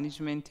dryland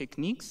management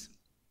techniques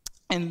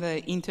and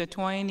the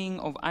intertwining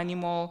of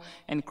animal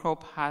and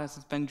crop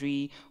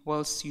husbandry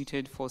well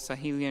suited for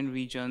Sahelian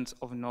regions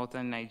of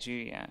northern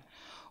Nigeria.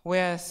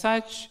 Where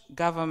such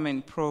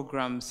government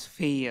programs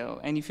fail,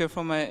 and if you're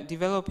from a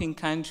developing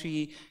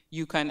country,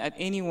 you can at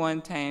any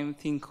one time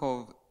think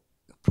of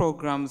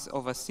programs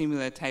of a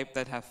similar type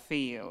that have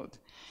failed.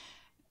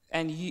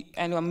 And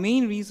a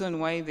main reason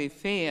why they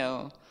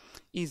fail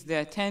is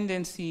their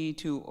tendency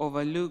to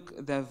overlook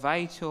the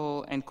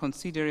vital and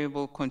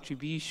considerable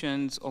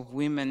contributions of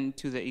women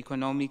to the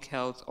economic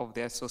health of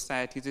their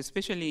societies,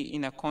 especially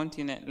in a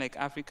continent like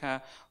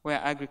Africa, where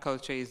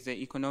agriculture is the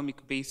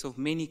economic base of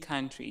many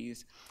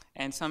countries.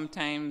 And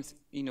sometimes,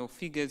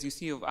 figures you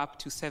see of up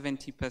to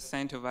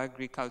 70% of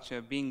agriculture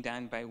being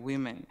done by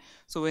women.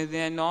 So when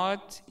they're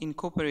not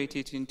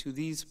incorporated into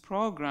these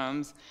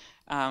programs,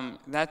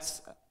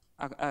 that's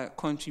a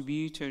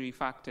contributory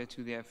factor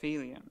to their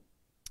failure.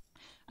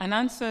 An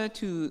answer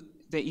to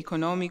the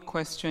economic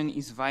question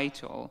is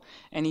vital,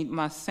 and it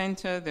must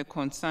center the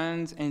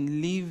concerns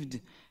and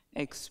lived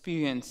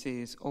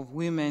experiences of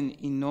women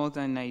in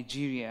northern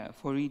Nigeria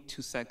for it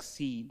to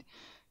succeed.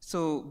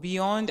 So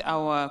beyond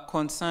our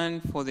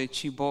concern for the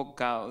Chibok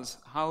girls,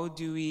 how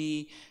do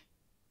we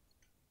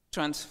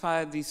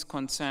transfer this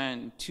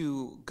concern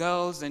to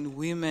girls and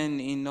women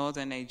in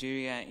northern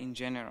Nigeria in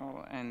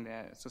general and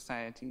their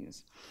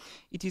societies?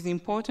 It is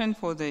important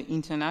for the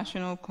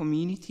international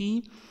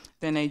community,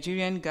 the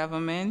Nigerian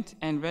government,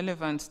 and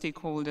relevant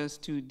stakeholders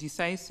to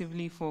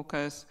decisively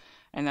focus,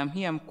 and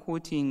I'm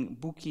quoting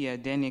Buki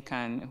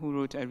Adenekan, who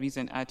wrote a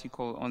recent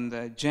article on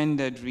the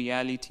gendered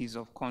realities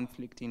of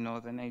conflict in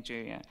northern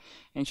Nigeria.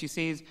 And she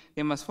says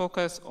they must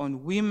focus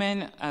on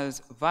women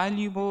as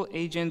valuable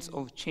agents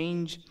of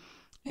change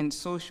and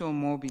social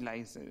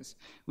mobilizers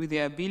with the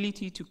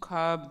ability to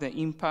curb the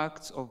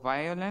impacts of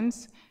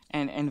violence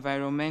and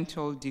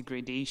environmental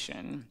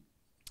degradation.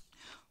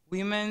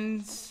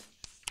 Women's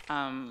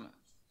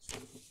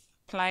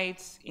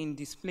plights in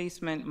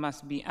displacement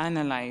must be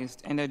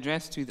analyzed and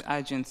addressed with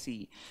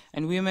urgency,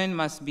 and women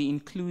must be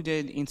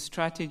included in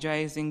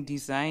strategizing,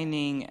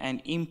 designing,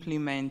 and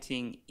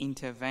implementing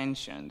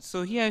interventions.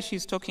 So here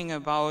she's talking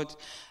about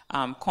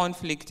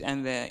conflict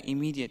and the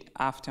immediate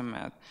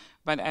aftermath.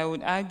 But I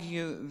would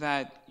argue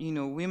that,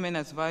 women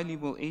as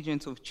valuable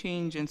agents of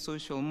change and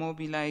social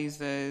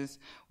mobilizers,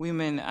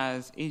 women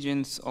as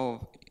agents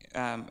of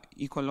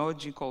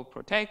ecological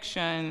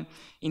protection,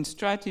 in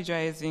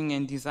strategizing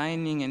and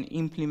designing and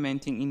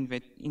implementing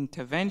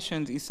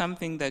interventions is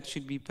something that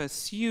should be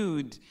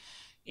pursued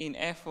in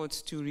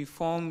efforts to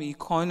reform the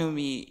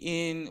economy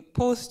in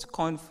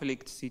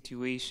post-conflict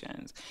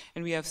situations.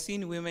 And we have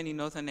seen women in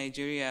northern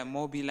Nigeria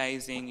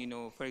mobilizing,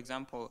 for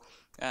example,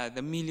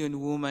 the Million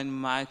Woman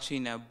March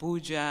in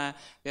Abuja.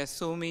 There are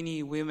so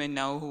many women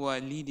now who are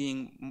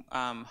leading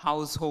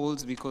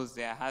households because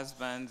their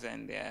husbands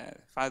and their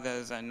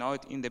fathers are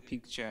not in the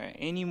picture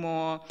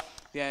anymore.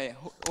 They are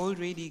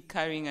already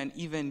carrying an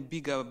even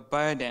bigger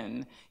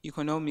burden,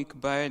 economic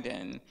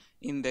burden,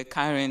 in the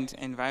current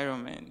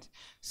environment.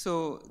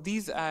 So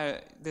these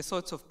are the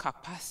sorts of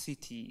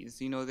capacities,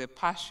 the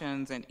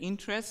passions and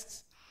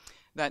interests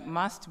that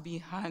must be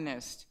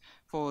harnessed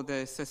for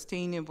the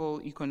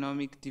sustainable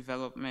economic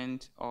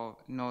development of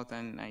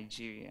northern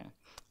Nigeria.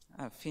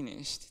 I've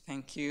finished.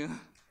 Thank you.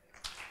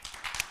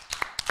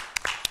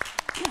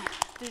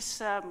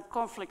 This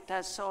conflict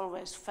has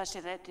always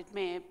fascinated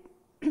me,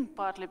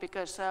 partly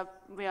because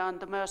we are on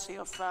the mercy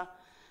of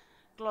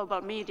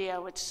global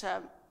media, which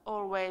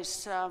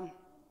always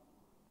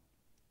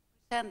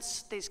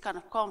presents these kind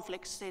of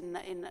conflicts in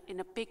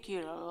a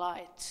peculiar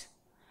light,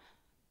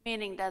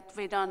 meaning that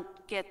we don't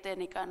get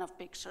any kind of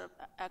picture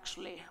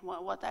actually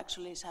what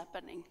actually is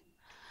happening.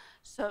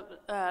 So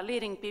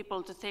leading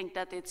people to think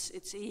that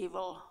it's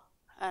evil,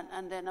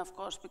 and then of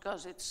course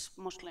because it's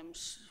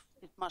Muslims,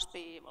 it must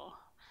be evil.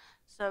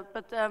 So,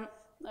 but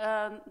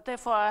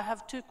therefore I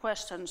have two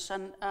questions,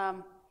 and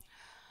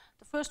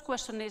the first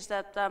question is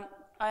that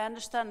I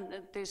understand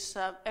this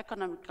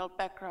economical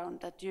background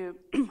that you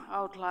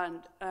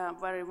outlined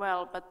very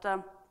well, but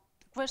the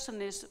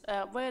question is,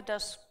 where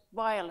does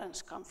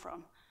violence come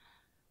from?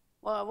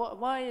 Well,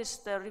 why is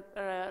the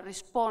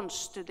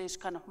response to this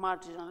kind of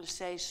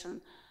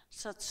marginalization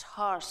such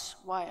harsh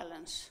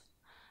violence?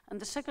 And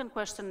the second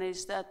question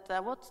is that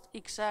what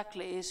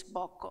exactly is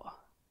Boko?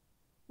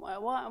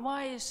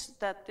 Why is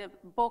that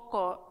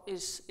Boko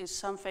is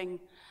something,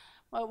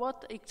 well,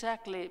 what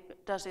exactly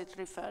does it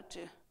refer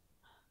to?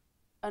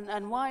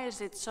 And why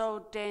is it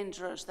so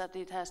dangerous that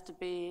it has to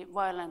be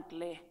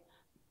violently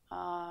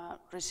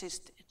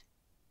resisted?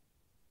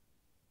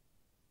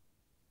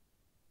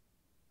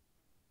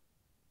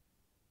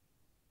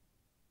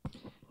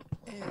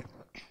 Thank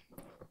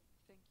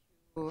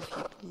you.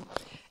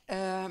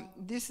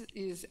 This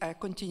is a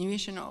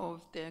continuation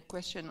of the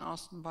question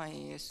asked by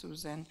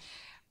Susan,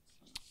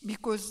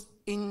 because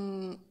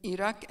in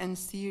Iraq and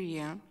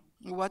Syria,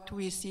 what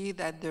we see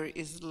that there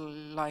is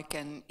like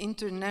an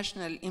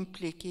international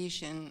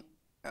implication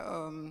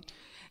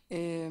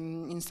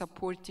in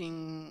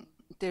supporting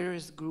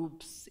terrorist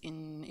groups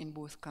in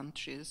both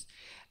countries.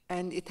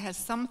 And it has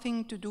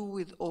something to do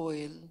with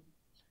oil.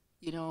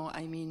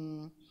 I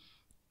mean,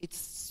 it's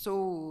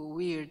so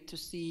weird to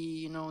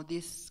see,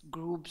 these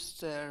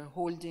groups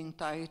holding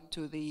tight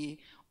to the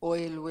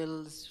oil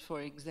wells,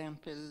 for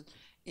example,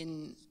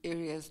 in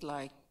areas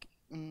like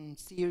in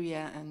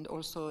Syria and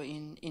also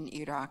in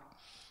Iraq.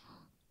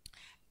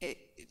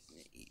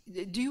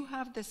 Do you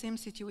have the same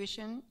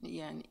situation?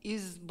 Yeah.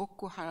 Is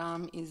Boko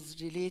Haram is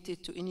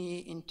related to any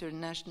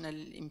international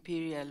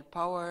imperial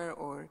power,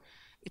 or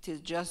it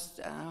is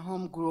just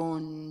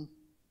homegrown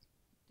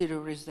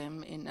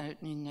terrorism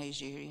in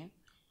Nigeria?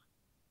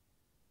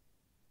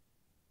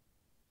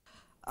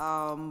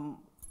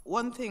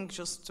 One thing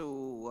just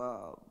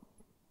to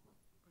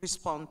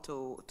respond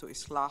to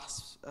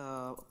Islah's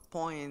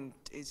point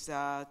is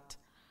that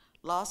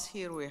last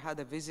year we had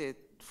a visit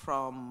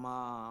from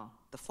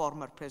the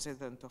former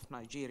president of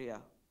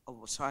Nigeria,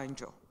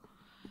 Obasanjo,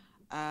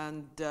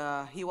 and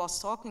he was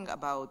talking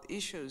about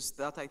issues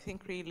that I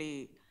think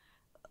really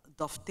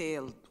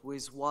dovetailed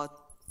with what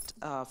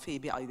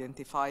Phoebe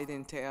identified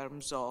in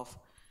terms of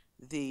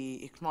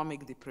the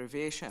economic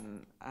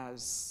deprivation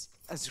as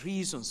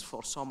reasons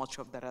for so much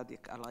of the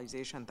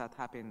radicalization that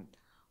happened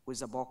with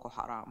the Boko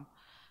Haram,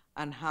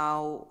 and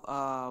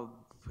how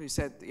he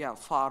said, yeah,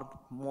 far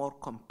more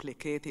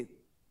complicated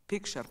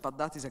picture, but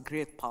that is a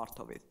great part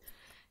of it.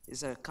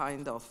 Is a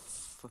kind of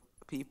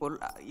people,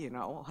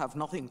 have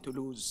nothing to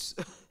lose,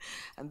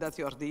 and that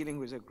you are dealing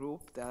with a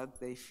group that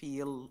they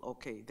feel,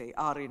 okay, they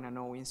are in a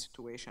no-win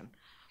situation.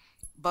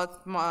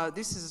 But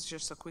this is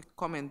just a quick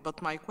comment,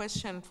 but my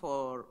question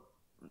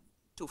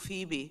to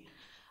Phoebe,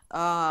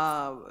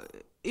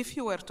 if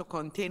you were to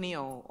continue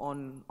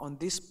on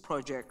this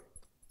project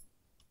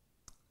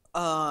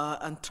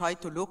and try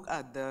to look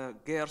at the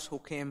girls who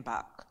came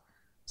back,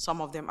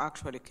 some of them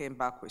actually came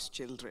back with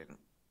children.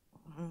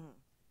 Mm-hmm.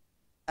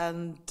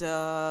 And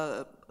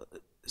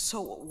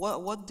so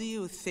what do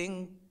you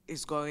think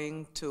is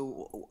going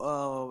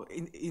to,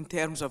 in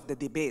terms of the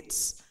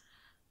debates.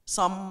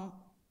 Some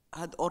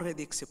had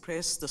already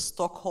expressed the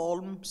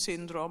Stockholm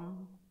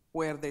syndrome,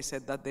 where they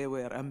said that they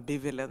were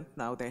ambivalent,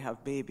 now they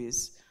have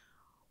babies,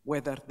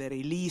 whether the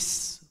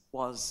release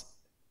was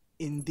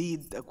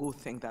indeed a good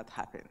thing that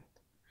happened.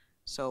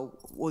 So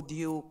would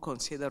you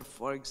consider,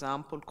 for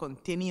example,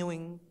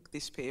 continuing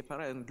this paper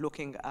and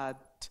looking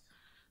at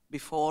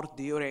before,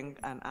 during,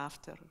 and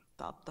after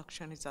the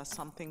abduction? Is that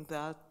something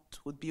that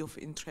would be of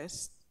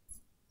interest?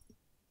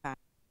 I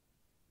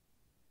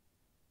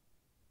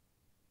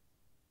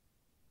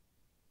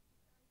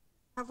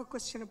have a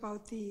question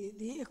about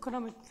the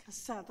economic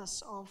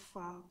status of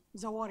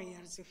the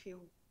warriors, if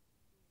you...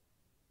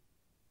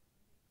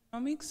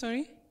 Economic,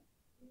 sorry?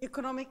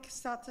 Economic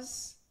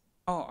status.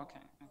 Oh, okay.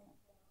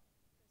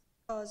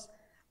 Because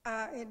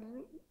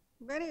in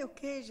many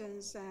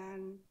occasions,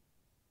 and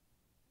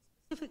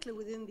specifically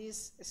within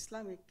these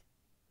Islamic,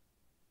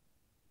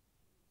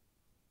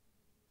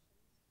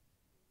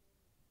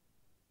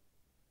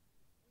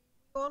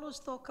 we always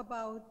talk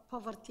about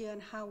poverty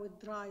and how it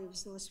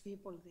drives those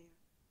people there.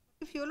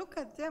 If you look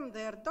at them,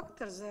 they are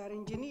doctors, they are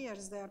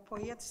engineers, they are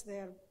poets, they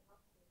are...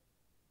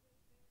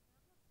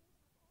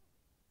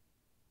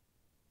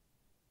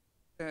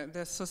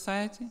 The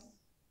society?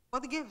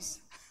 What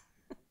gives?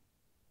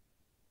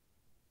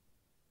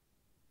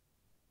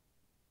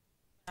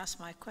 That's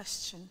my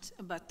question,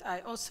 but I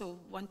also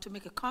want to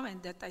make a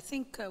comment that I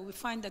think we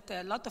find that there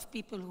are a lot of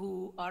people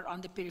who are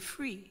on the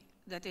periphery,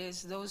 that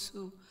is, those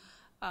who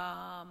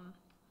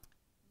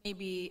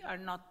maybe are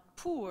not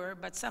poor,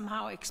 but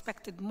somehow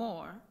expected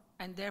more,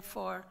 and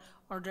therefore,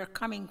 or they're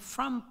coming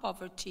from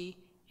poverty,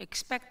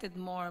 expected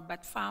more,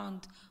 but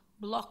found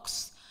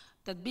blocks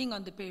that being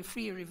on the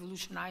periphery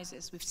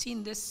revolutionizes. We've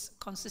seen this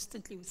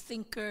consistently with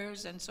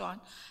thinkers and so on,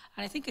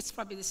 and I think it's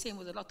probably the same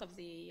with a lot of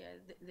the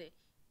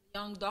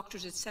young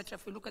doctors, etc.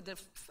 If we look at their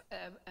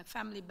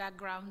family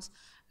backgrounds,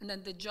 and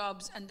then the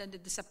jobs, and then the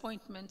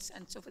disappointments,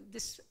 and so forth,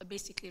 this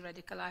basically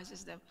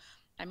radicalizes them.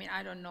 I mean,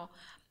 I don't know.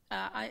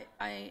 I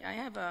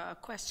have a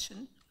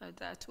question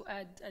to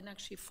add, and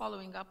actually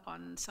following up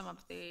on some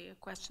of the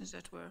questions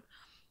that were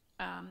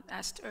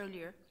asked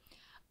earlier.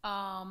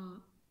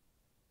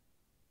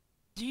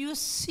 Do you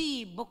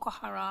see Boko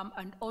Haram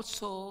and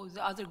also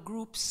the other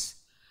groups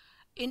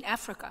in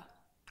Africa?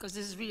 Because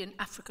this is really an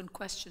African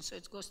question, so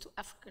it goes to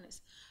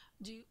Africanness.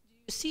 Do you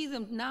see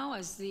them now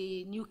as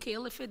the new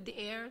caliphate, the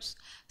heirs?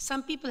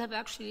 Some people have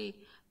actually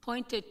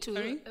pointed to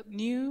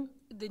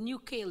the new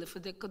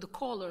caliphate, the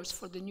callers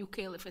for the new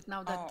caliphate,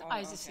 now that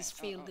ISIS has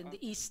failed in the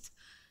east,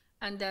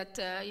 and that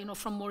you know,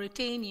 from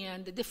Mauritania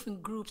and the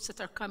different groups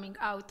that are coming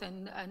out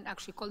and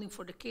actually calling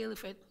for the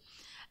caliphate.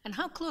 And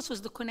how close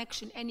was the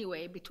connection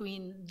anyway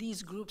between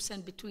these groups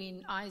and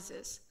between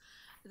ISIS?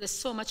 There's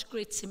so much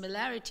great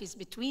similarities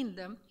between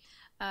them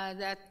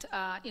that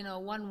you know,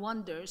 one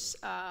wonders.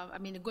 I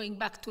mean, going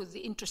back to the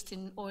interest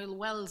in oil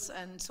wells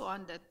and so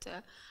on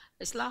that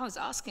Islah was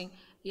asking,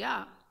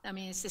 yeah, I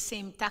mean, it's the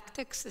same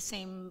tactics, the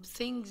same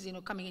things, you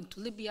know, coming into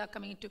Libya,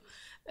 coming into,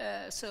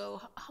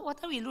 so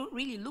what are we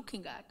really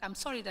looking at? I'm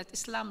sorry that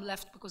Islam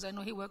left, because I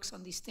know he works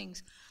on these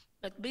things,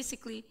 but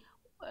basically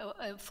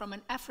from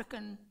an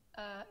African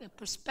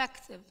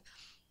perspective,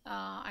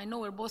 I know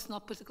we're both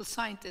not political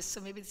scientists,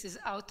 so maybe this is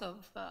out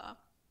of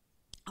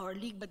our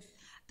league, but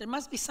there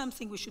must be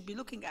something we should be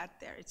looking at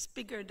there. It's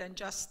bigger than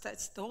just,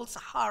 it's the whole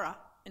Sahara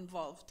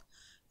involved.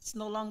 It's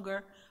no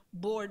longer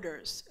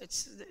borders.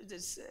 It's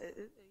this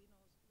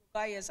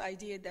Gaya's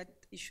idea that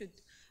it should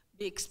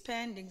be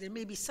expanding. There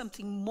may be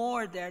something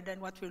more there than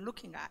what we're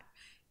looking at.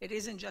 It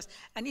isn't just,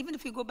 and even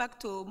if we go back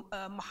to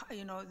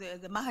you know,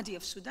 the Mahdi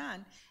of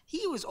Sudan,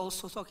 he was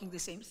also talking the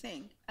same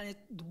thing, and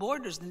the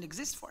borders didn't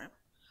exist for him.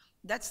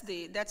 That's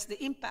the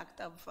impact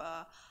of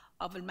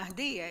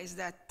al-Mahdiya, is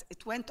that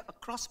it went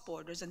across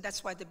borders, and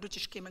that's why the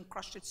British came and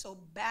crushed it so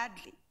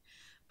badly,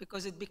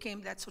 because it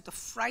became that sort of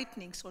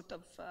frightening sort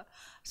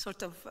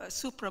of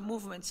supra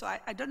movement. So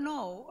I don't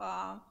know.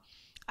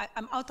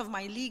 I'm out of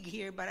my league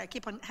here, but I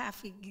keep on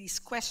having these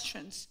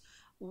questions.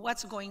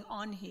 What's going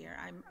on here?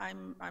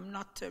 I'm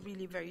not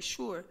really very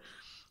sure.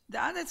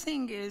 The other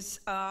thing is,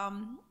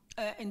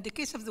 in the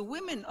case of the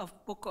women of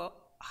Boko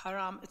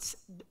Haram, it's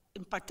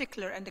in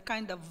particular, and the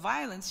kind of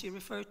violence you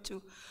referred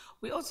to,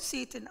 we also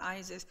see it in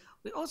ISIS.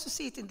 We also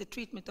see it in the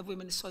treatment of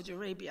women in Saudi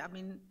Arabia. I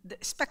mean, the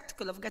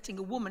spectacle of getting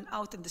a woman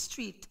out in the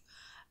street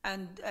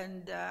and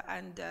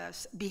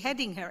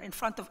beheading her in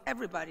front of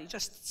everybody,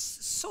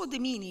 just so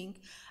demeaning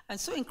and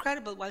so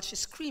incredible while she's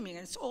screaming,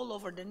 and it's all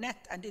over the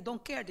net, and they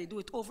don't care. They do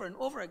it over and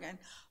over again,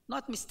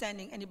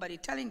 notwithstanding anybody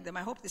telling them.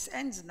 I hope this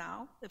ends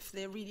now, if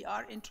they really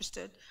are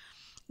interested.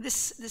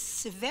 This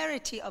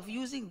severity of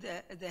using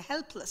the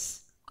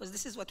helpless, because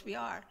this is what we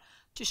are,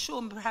 to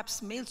show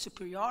perhaps male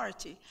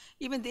superiority.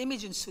 Even the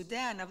image in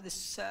Sudan of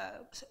this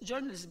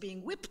journalist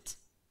being whipped,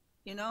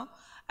 you know,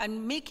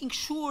 and making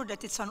sure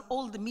that it's on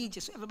all the media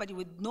so everybody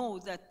would know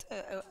that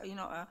you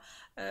know,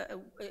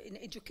 an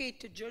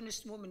educated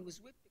journalist woman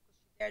was whipped because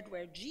she dared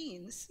wear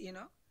jeans, you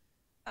know.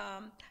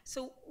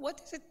 So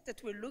what is it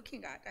that we're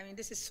looking at? I mean,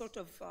 this is sort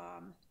of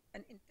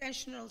an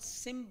intentional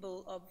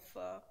symbol of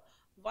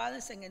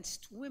violence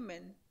against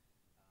women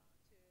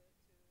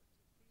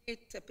to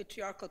create a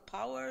patriarchal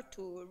power,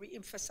 to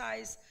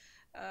re-emphasize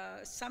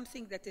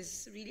something that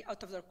is really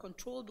out of their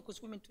control,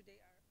 because women today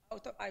are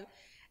out of...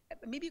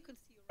 maybe you can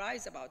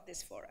theorize about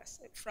this for us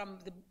from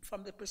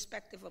the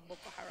perspective of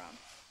Boko Haram.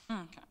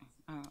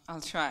 Okay,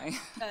 I'll try.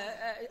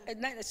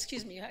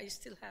 Excuse me, I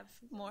still have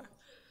more.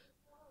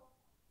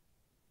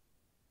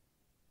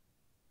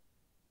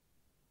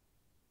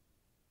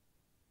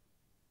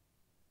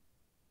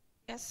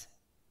 Yes,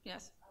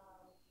 yes.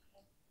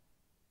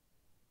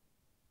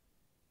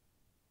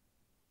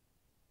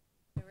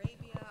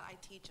 Arabia, I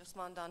teach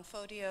Osman Dan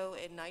Fodio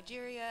in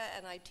Nigeria,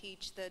 and I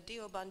teach the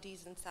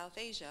Deobandis in South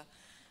Asia.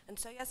 And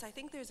so, yes, I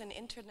think there's an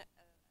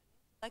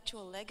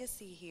intellectual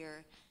legacy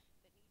here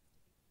that needs to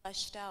be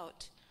fleshed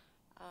out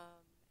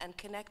and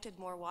connected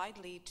more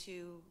widely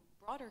to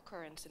broader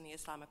currents in the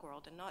Islamic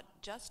world, and not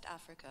just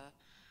Africa.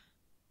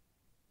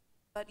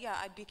 But yeah,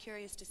 I'd be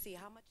curious to see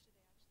how much do they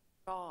actually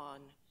draw on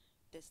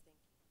this thing.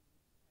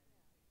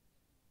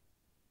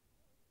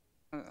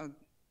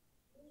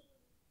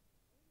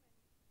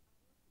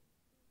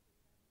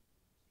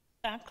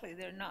 Exactly,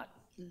 they're not.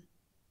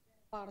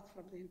 Barred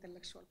from the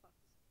intellectual participation.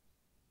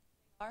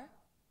 Are?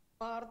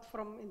 Barred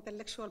from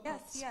intellectual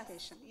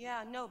participation. Yes,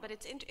 yeah, no, but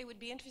it would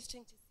be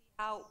interesting to see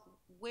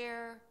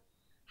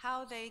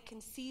how they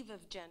conceive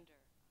of gender.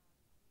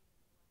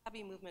 The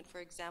Wahhabi movement, for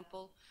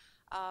example,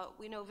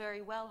 we know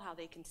very well how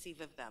they conceive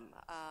of them,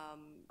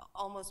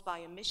 almost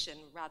by omission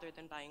rather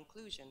than by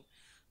inclusion.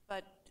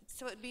 But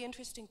so it'd be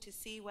interesting to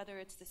see whether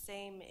it's the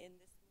same in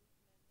this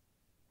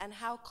movement and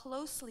how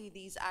closely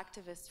these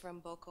activists from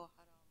Boko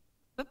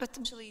Haram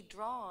actually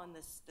draw on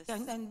this.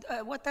 And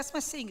what Asma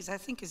saying is, I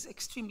think, is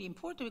extremely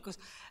important, because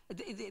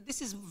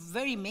this is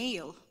very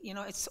male. You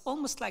know, it's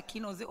almost like,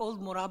 you know, the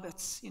old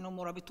Murabits, you know,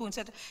 Murabitun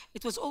said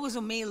it was always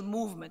a male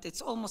movement.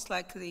 It's almost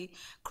like the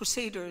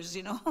Crusaders,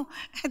 you know,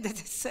 that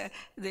it's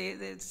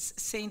the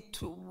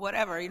Saint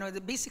whatever, you know,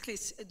 basically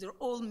they're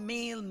all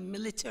male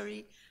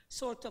military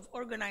sort of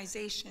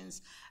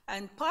organizations,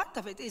 and part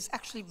of it is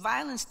actually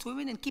violence to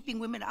women and keeping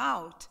women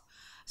out.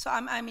 So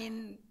I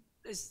mean,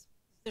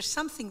 there's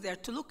something there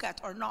to look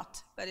at or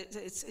not, but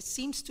it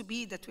seems to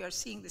be that we are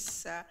seeing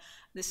this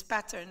this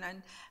pattern.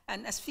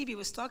 And as Phoebe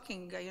was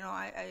talking, you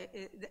know,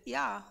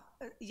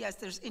 yes,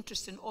 there's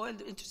interest in oil,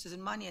 interest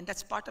in money, and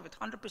that's part of it,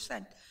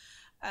 100%.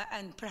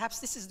 And perhaps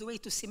this is the way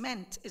to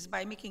cement, is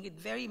by making it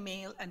very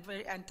male and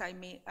very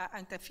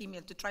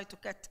anti-female, to try to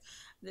get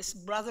this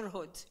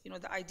brotherhood, you know,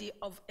 the idea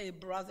of a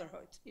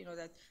brotherhood, you know,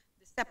 that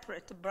the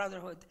separate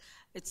brotherhood.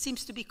 It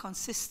seems to be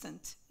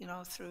consistent, you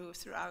know,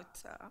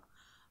 throughout.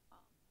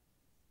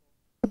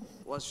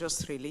 Was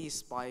just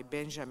released by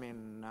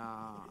Benjamin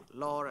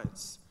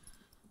Lawrence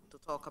to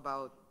talk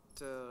about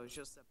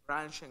just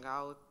branching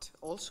out,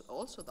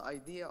 also the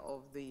idea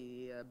of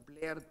the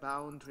blurred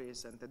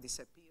boundaries and the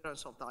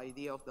disappearance of the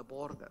idea of the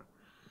border,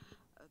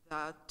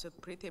 that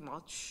pretty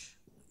much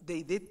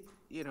they did,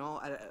 you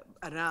know,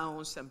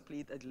 announce and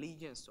plead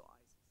allegiance to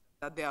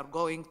ISIS, that they are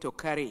going to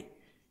carry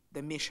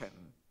the mission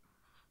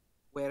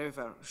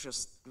wherever,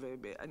 just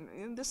and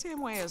in the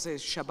same way as a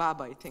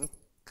Shabab, I think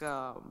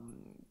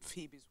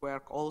Phoebe's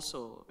work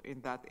also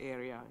in that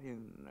area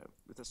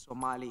with the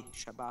Somali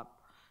Shabab,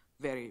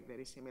 very,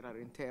 very similar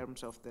in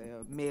terms of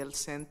the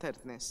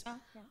male-centeredness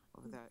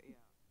of the,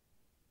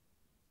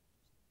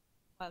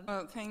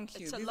 Well, thank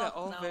you. These are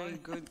all very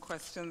good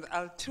questions.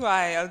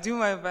 I'll do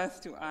my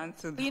best to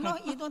answer them. You know,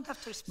 you don't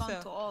have to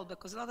respond to all,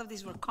 because a lot of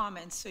these were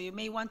comments, so you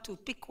may want to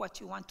pick what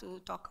you want to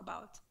talk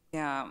about.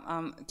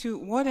 Yeah, to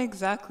what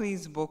exactly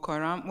is Boko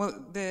Haram?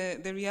 Well,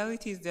 the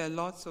reality is there are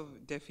lots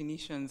of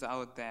definitions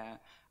out there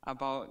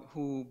about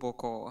who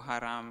Boko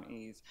Haram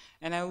is.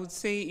 And I would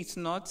say it's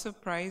not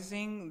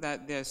surprising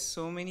that there's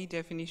so many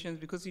definitions,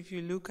 because if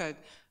you look at,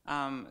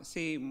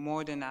 say,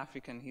 modern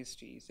African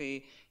history,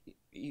 say,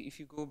 if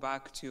you go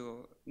back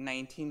to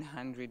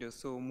 1900 or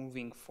so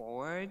moving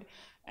forward,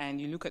 and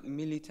you look at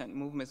militant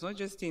movements, not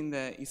just in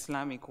the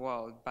Islamic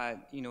world,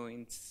 but, you know,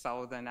 in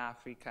Southern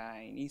Africa,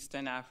 in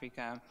Eastern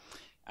Africa,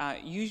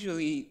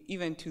 usually,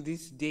 even to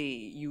this day,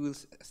 you will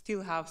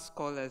still have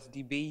scholars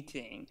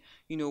debating,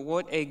 you know,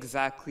 what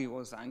exactly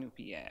was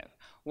ZANU-PF?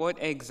 What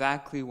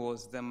exactly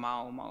was the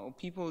Mau Mau?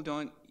 People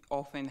don't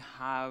often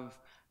have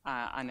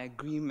an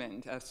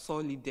agreement, a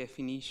solid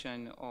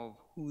definition of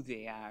who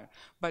they are.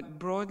 But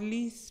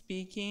broadly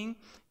speaking,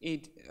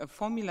 it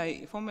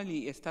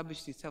formally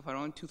established itself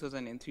around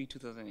 2003,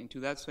 2002.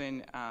 That's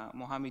when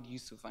Mohammed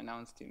Yusuf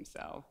announced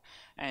himself.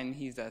 And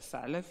he's a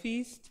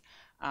Salafist.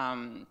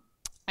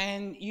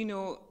 And, you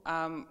know,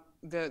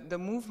 the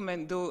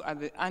movement, though,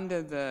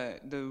 under the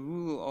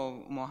rule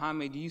of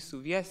Mohammed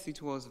Yusuf, yes,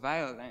 it was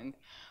violent,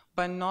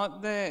 but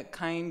not the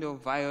kind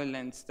of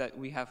violence that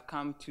we have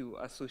come to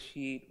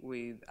associate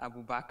with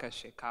Abu Bakr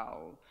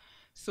Shekau.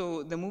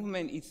 So the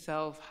movement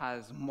itself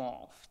has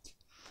morphed.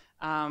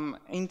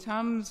 In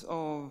terms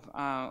of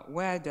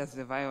where does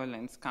the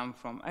violence come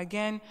from,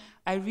 again,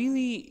 I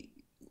really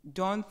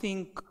don't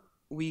think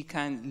we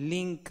can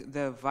link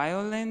the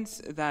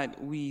violence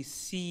that we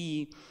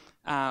see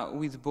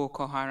with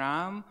Boko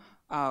Haram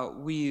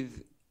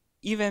with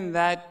even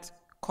that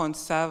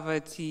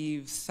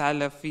conservative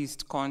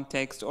Salafist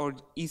context or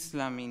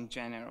Islam in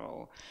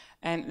general.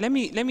 And let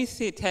me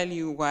tell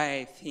you why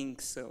I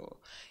think so.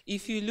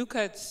 If you look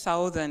at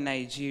southern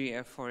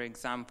Nigeria, for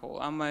example,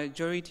 a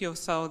majority of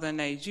southern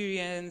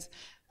Nigerians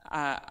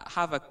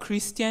have a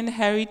Christian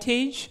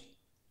heritage,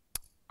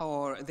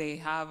 or they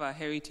have a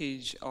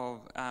heritage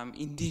of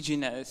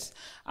indigenous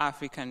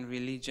African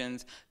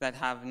religions that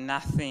have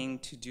nothing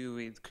to do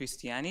with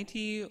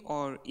Christianity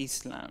or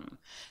Islam.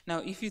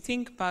 Now, if you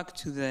think back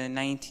to the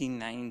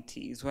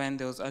 1990s, when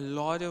there was a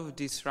lot of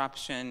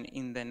disruption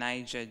in the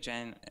Niger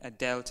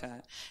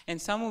Delta,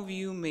 and some of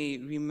you may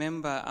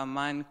remember a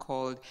man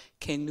called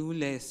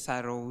Kenule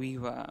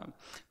Sarowiwa,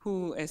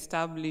 who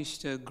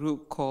established a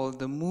group called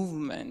the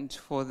Movement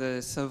for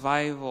the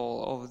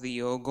Survival of the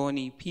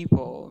Ogoni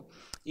People.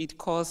 It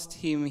cost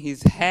him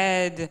his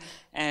head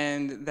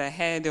and the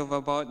head of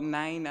about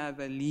 9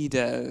 other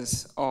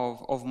leaders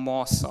of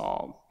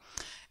Mossab.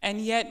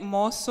 And yet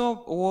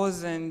Mossab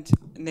wasn't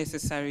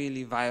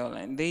necessarily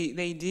violent.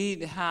 They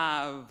did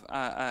have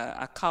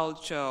a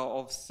culture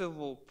of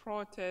civil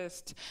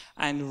protest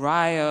and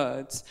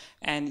riots,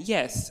 and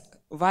yes,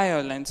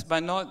 violence,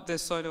 but not the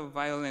sort of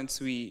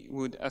violence we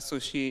would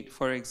associate,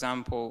 for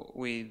example,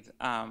 with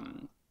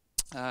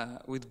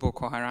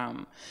Boko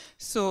Haram.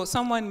 So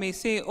someone may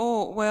say,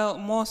 oh, well,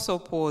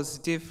 Mossab was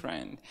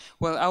different.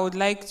 Well, I would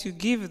like to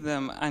give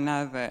them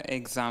another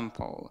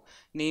example,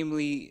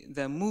 namely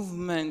the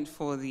movement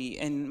for the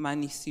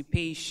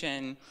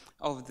emancipation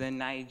of the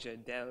Niger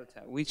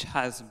Delta, which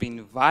has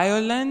been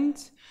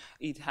violent.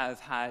 It has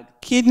had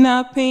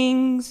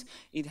kidnappings,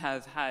 it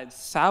has had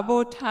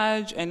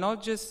sabotage, and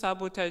not just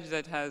sabotage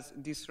that has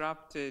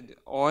disrupted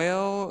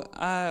oil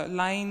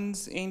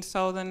lines in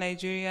southern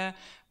Nigeria,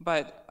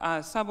 but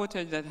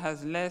sabotage that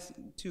has led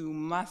to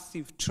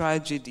massive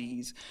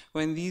tragedies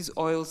when these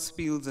oil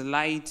spills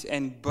light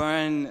and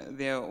burn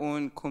their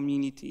own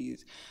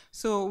communities.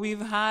 So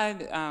we've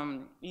had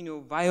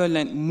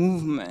violent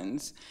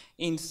movements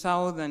in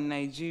southern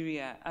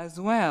Nigeria as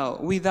well,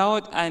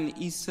 without an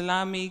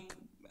Islamic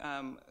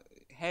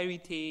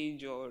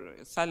heritage or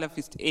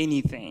Salafist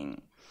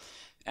anything.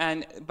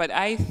 But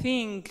I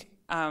think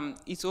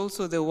it's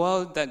also the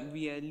world that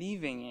we are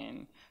living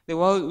in. The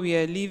world we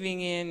are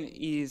living in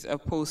is a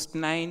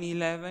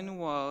post-9/11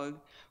 world.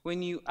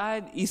 When you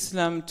add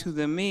Islam to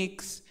the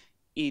mix,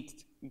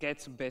 it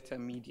gets better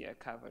media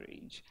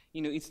coverage.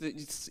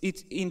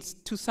 It's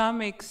to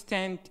some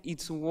extent,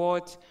 it's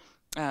what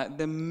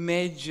the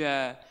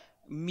major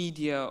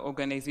media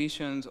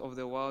organizations of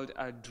the world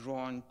are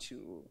drawn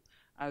to,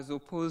 as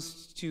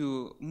opposed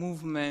to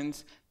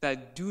movements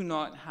that do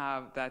not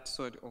have that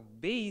sort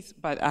of base,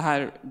 but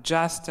are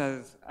just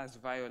as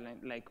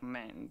violent, like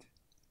MEND.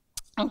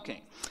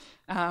 Okay,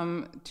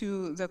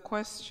 to the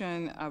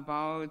question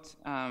about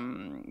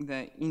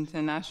the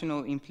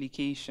international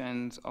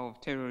implications of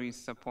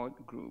terrorist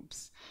support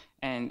groups,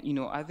 and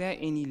are there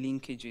any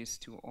linkages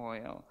to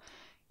oil?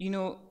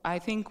 I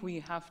think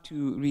we have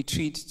to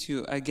retreat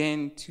to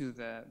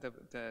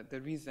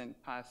the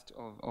recent past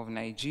of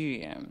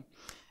Nigeria.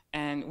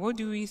 And what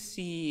do we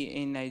see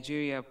in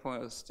Nigeria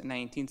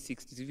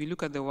post-1960s? If you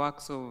look at the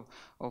works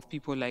of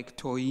people like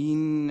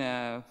Toyin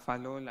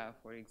Falola,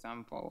 for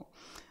example,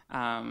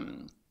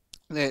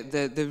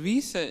 the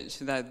research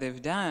that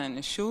they've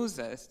done shows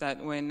us that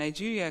when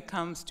Nigeria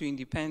comes to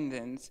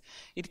independence,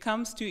 it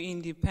comes to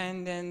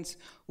independence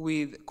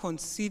with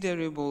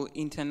considerable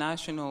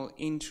international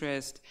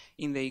interest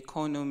in the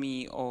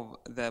economy of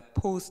the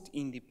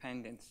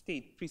post-independent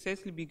state,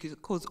 precisely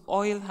because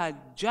oil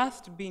had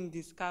just been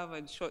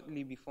discovered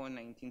shortly before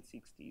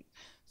 1960s.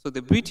 So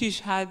the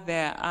British had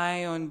their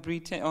eye on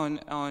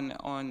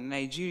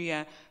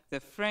Nigeria,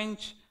 the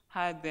French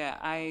had their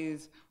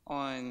eyes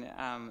on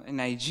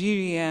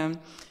Nigeria,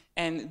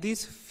 and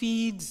this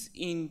feeds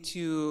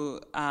into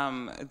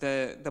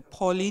the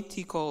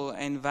political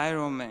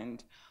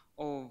environment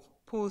of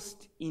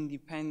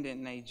post-independent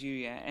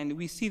Nigeria, and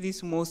we see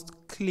this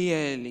most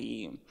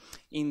clearly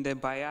in the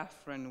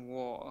Biafran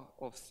War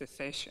of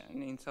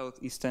Secession in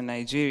southeastern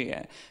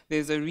Nigeria.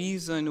 There's a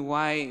reason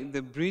why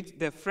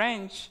the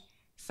French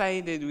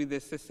sided with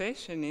the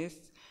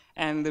secessionists,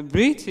 and the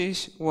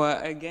British were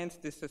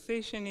against the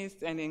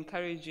secessionists and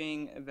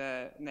encouraging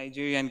the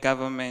Nigerian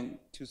government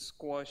to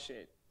squash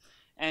it,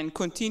 and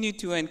continue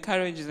to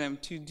encourage them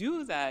to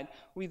do that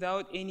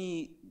without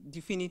any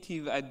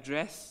definitive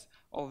address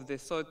of the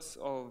sorts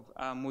of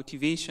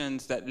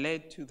motivations that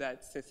led to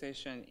that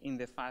secession in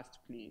the first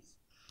place.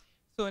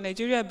 So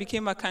Nigeria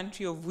became a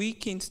country of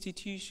weak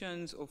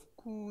institutions, of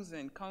coups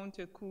and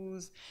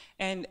counter-coups,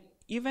 and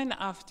even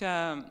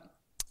after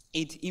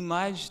it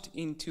emerged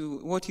into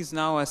what is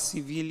now a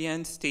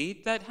civilian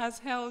state that has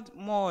held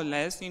more or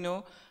less,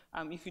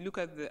 if you look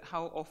at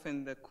how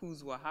often the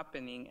coups were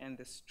happening and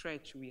the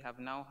stretch we have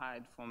now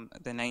had from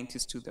the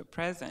 90s to the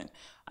present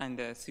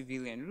under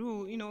civilian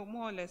rule,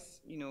 more or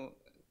less,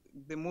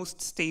 the most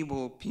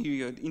stable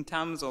period in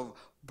terms of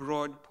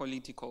broad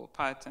political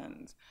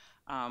patterns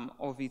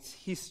of its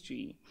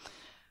history.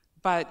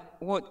 But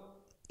what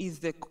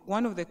is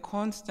one of the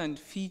constant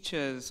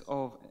features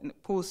of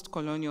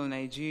post-colonial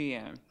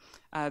Nigeria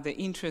are the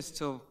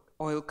interests of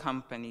oil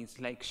companies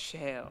like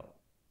Shell.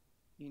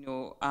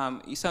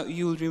 So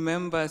you'll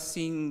remember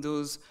seeing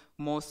those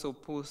Mosso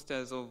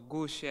posters of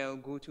 "Go Shell,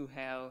 go to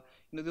hell."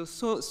 There was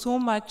so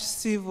much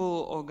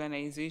civil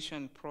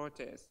organization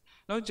protest,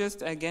 not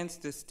just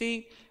against the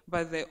state,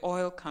 but the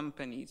oil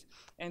companies.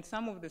 And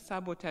some of the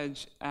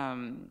sabotage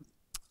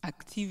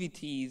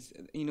activities,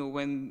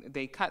 when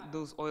they cut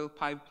those oil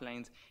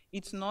pipelines,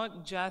 it's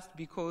not just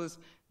because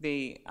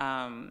they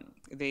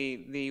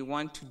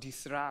want to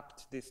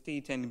disrupt the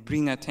state and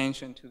bring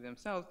attention to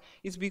themselves.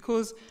 It's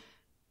because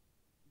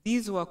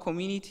these were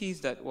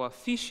communities that were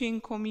fishing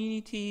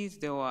communities,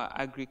 they were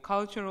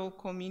agricultural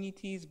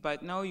communities,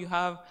 but now you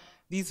have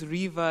these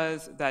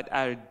rivers that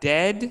are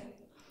dead,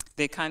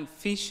 they can't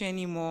fish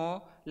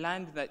anymore,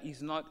 land that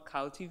is not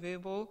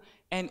cultivable,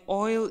 and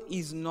oil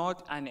is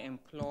not an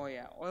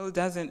employer. Oil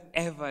doesn't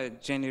ever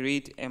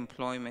generate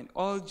employment.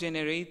 Oil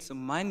generates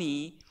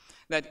money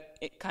that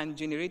it can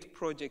generate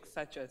projects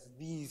such as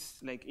these,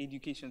 like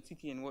Education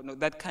City and whatnot,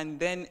 that can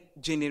then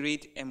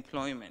generate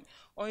employment.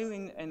 Oil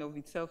in and of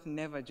itself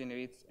never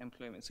generates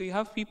employment. So you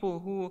have people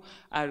who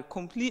are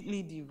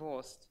completely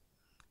divorced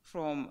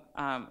from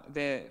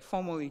the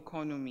formal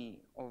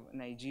economy of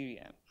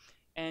Nigeria.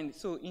 And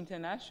so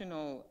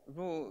international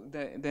role,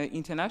 the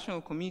international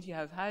community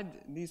has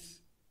had this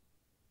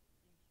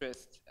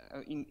interest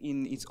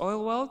in its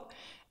oil wealth.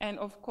 And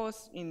of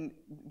course,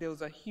 there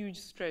was a huge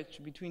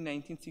stretch between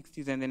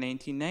 1960s and the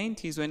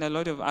 1990s when a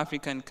lot of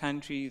African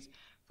countries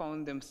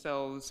found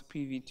themselves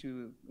privy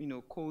to,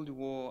 Cold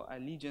War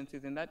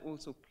allegiances, and that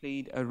also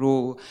played a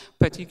role,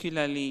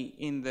 particularly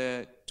in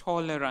the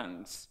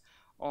tolerance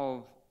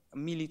of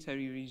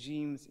military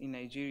regimes in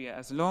Nigeria.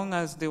 As long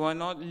as they were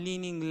not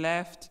leaning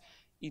left,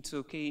 it's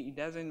okay. It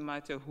doesn't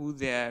matter who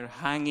they're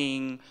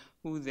hanging,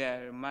 who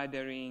they're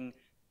murdering.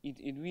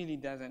 It really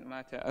doesn't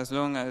matter as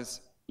long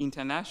as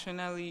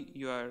internationally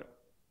you are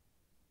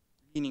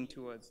leaning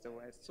towards the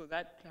West. So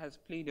that has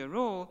played a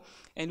role,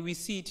 and we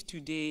see it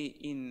today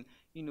in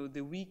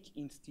the weak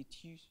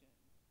institution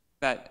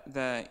that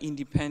the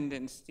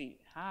independent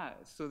state has.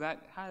 So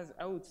that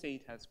I would say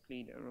it has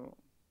played a role.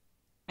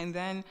 And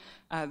then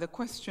the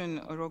question,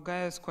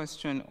 Rogaya's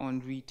question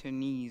on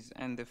returnees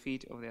and the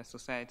fate of their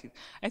societies.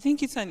 I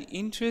think it's an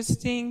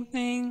interesting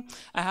thing.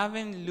 I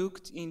haven't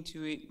looked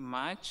into it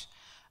much.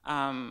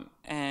 I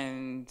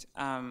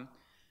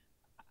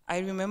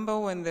remember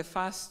when the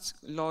first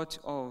lot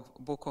of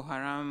Boko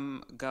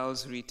Haram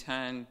girls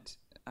returned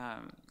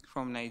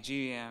from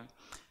Nigeria,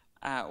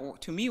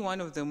 to me, one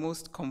of the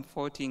most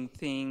comforting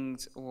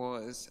things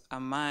was a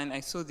man, I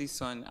saw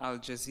this on Al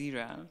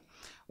Jazeera,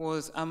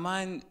 was a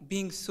man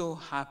being so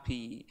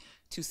happy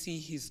to see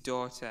his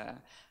daughter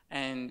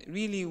and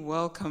really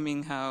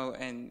welcoming her,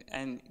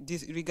 and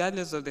this,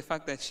 regardless of the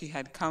fact that she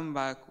had come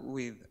back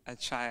with a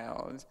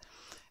child.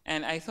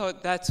 And I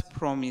thought that's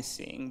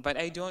promising, but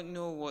I don't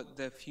know what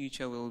the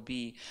future will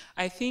be.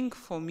 I think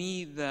for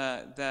me,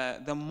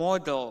 the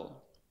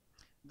model,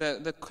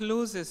 the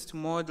closest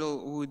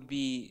model would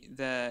be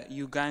the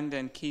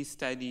Ugandan case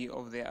study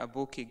of the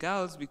Aboke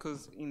girls,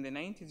 because in the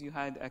 90s you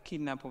had a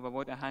kidnap of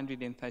about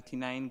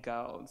 139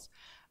 girls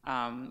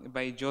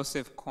by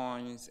Joseph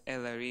Korn's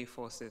LRA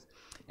forces.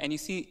 And you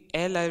see,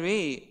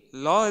 LRA,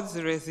 Lord's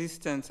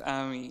Resistance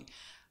Army,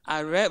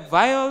 a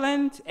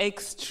violent,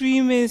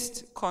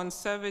 extremist,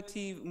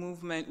 conservative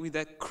movement with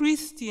a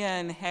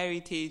Christian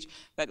heritage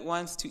that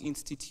wants to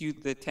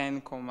institute the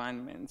 10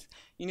 Commandments.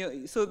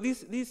 So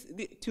this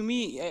to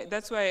me,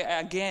 that's why,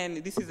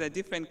 again, this is a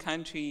different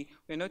country.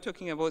 We're not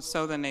talking about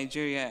southern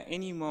Nigeria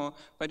anymore,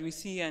 but we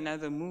see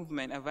another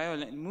movement, a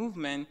violent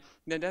movement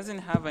that doesn't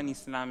have an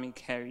Islamic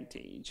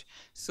heritage.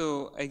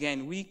 So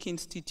again, weak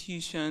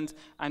institutions,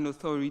 an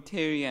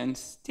authoritarian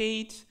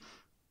state.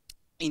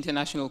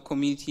 International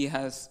community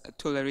has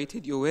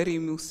tolerated Yoweri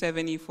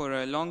Museveni for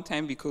a long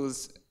time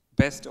because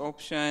best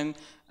option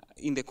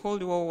in the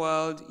Cold War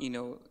world,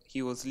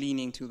 he was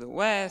leaning to the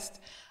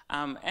West.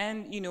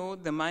 And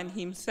the man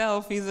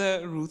himself is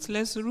a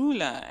ruthless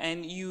ruler,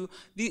 and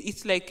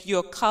it's like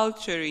you're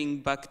culturing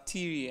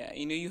bacteria.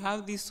 You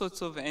have these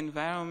sorts of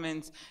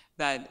environments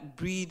that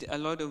breed a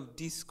lot of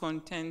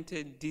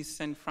discontented,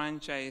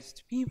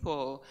 disenfranchised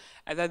people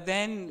that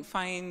then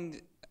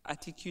find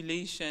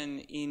articulation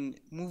in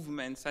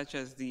movements such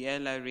as the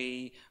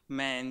LRA,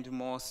 MEND,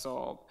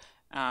 MOSOP,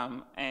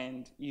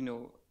 and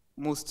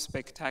most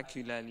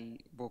spectacularly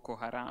Boko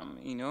Haram.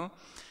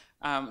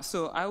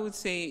 So I would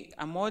say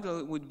a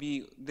model would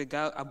be the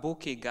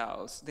Aboke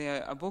girls.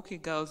 The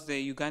Aboke girls,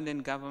 the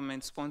Ugandan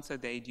government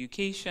sponsored their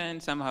education.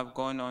 Some have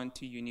gone on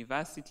to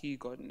university,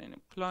 gotten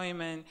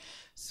employment.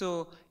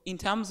 So in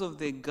terms of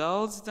the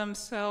girls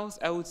themselves,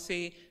 I would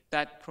say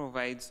that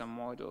provides a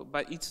model.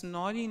 But it's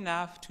not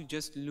enough to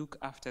just look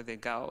after the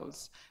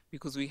girls,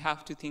 because we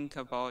have to think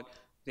about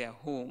their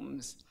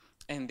homes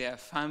and their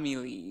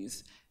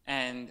families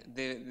and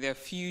their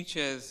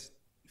futures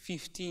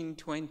 15,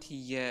 20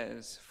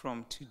 years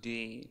from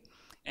today.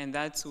 And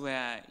that's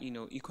where,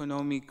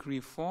 economic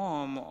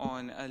reform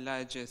on a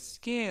larger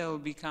scale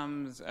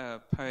becomes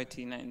a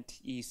pertinent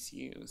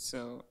issue.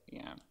 So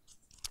yeah,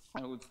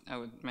 I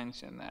would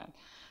mention that.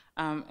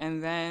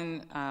 And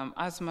then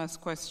Asma's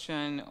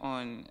question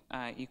on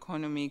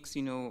economics,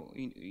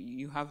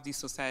 you have these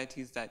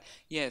societies that,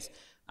 yes,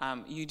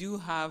 you do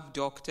have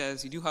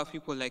doctors, you do have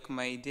people like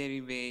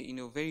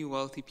Maideribe, very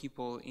wealthy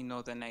people in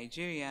northern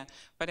Nigeria,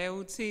 but I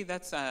would say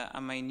that's a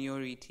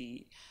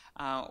minority.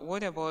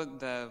 What about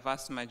the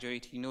vast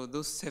majority,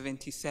 those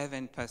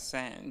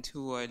 77%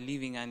 who are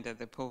living under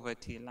the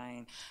poverty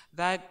line?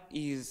 That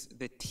is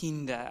the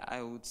tinder,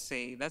 I would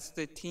say. That's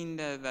the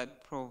tinder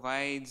that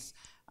provides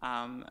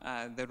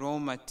the raw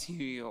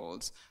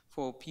materials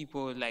for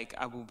people like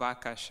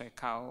Abubakar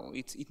Shekau.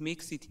 It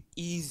makes it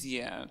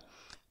easier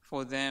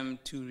for them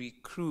to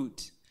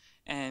recruit.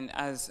 And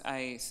as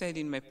I said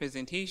in my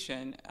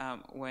presentation,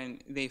 when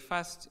they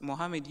first,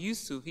 Mohammed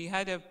Yusuf, he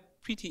had a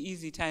pretty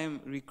easy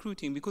time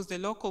recruiting because the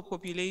local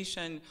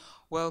population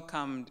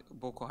welcomed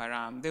Boko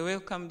Haram. They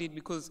welcomed it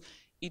because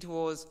it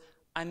was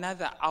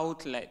another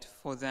outlet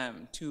for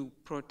them to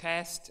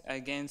protest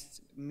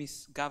against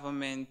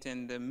misgovernment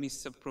and the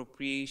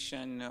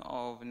misappropriation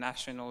of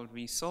national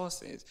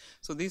resources.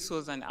 So this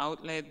was an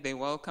outlet, they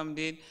welcomed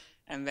it,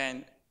 and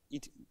then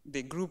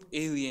the group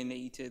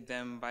alienated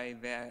them by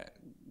their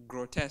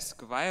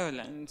grotesque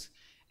violence,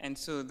 and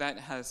so that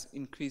has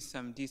increased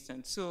some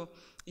distance. So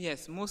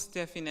yes, most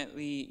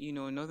definitely,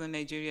 northern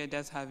Nigeria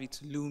does have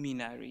its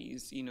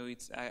luminaries,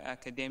 its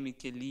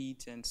academic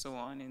elite and so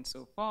on and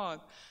so forth,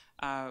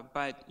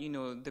 but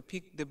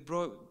the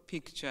broad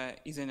picture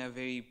isn't a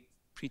very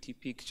pretty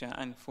picture,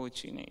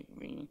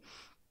 unfortunately.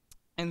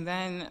 And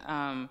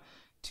then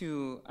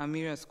to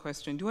Amira's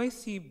question, do I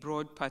see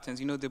broad patterns,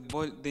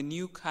 the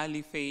new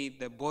caliphate,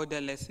 the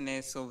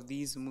borderlessness of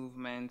these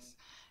movements,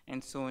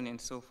 and so on and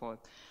so forth?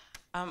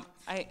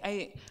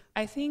 I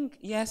think,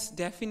 yes,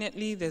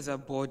 definitely there's a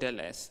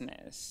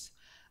borderlessness.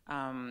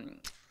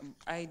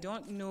 I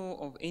don't know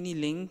of any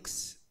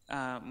links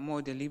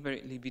more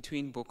deliberately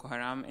between Boko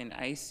Haram and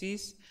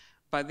ISIS,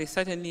 but they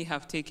certainly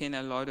have taken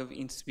a lot of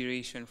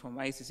inspiration from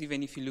ISIS,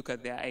 even if you look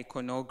at their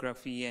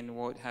iconography and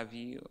what have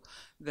you.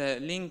 The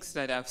links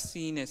that I've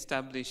seen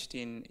established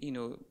in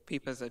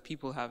papers that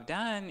people have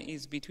done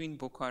is between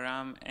Boko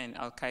Haram and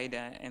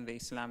Al-Qaeda and the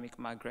Islamic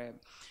Maghreb.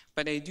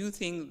 But I do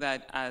think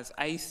that as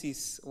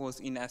ISIS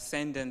was in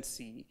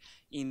ascendancy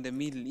in the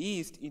Middle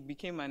East, it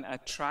became an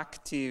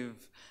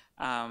attractive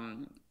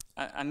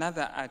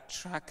another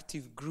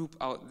attractive group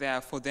out there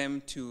for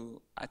them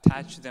to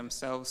attach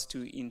themselves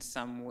to in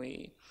some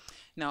way.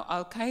 Now,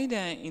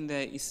 Al-Qaeda in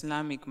the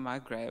Islamic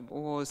Maghreb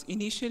was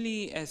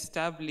initially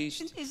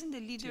established... Isn't the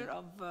leader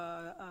of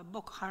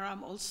Boko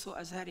Haram also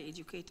Azhari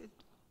educated?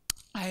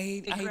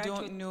 I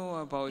don't know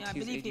about his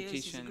education. I believe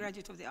he's a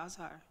graduate of the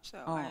Azhar. So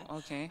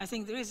okay. I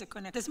think there is a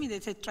connection. Doesn't mean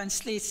that it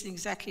translates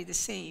exactly the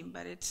same,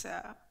 but it's...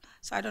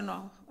 So I don't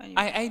know. Anyway.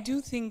 I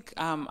do think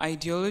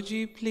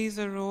ideology plays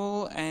a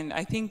role, and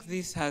I think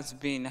this has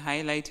been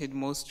highlighted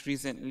most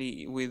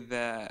recently with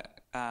the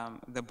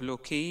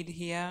blockade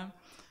here.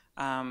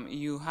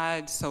 You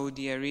had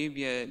Saudi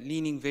Arabia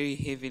leaning very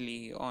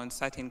heavily on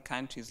certain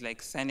countries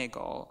like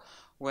Senegal,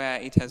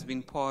 where it has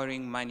been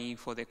pouring money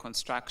for the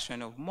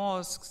construction of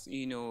mosques,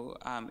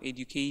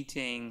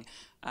 educating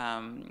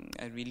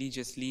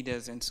religious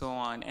leaders and so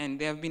on. And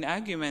there have been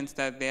arguments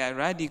that they are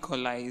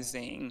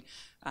radicalizing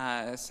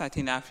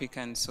certain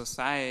African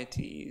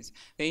societies.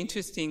 The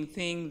interesting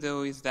thing,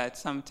 though, is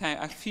that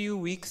a few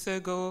weeks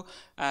ago,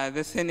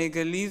 the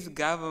Senegalese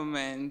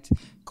government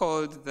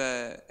called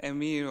the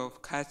Emir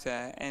of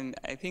Qatar, and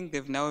I think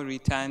they've now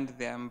returned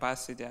their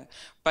ambassador.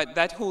 But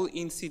that whole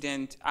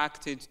incident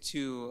acted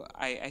to,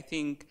 I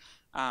think,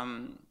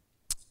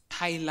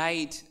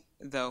 highlight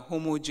the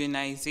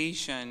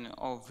homogenization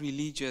of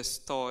religious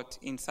thought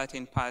in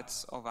certain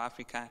parts of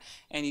Africa,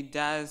 and it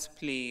does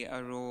play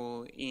a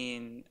role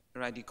in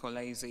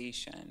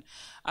radicalization.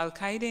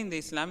 Al-Qaeda in the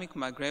Islamic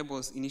Maghreb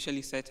was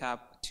initially set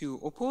up to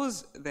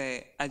oppose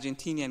the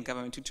Argentinian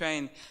government, to try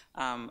and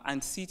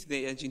unseat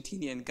the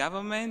Argentinian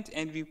government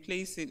and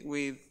replace it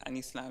with an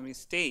Islamic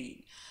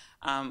state.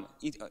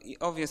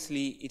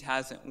 Obviously, it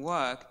hasn't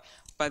worked.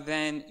 But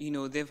then,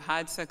 they've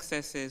had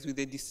successes with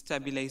the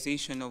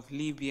destabilization of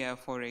Libya,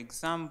 for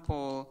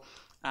example,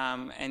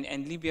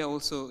 and Libya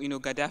also,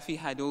 Gaddafi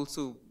had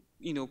also,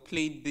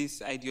 played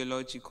this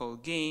ideological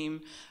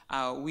game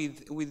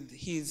with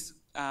his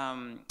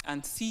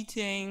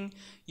unseating.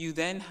 You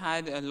then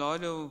had a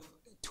lot of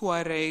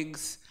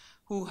Tuaregs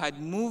who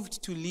had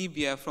moved to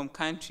Libya from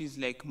countries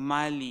like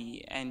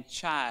Mali and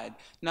Chad,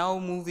 now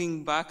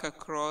moving back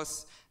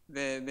across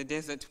the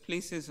desert to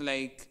places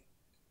like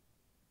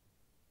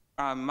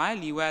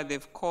Mali, where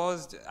they've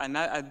caused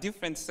a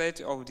different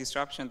set of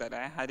disruption that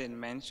I hadn't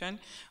mentioned,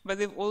 but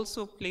they've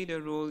also played a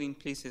role in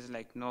places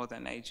like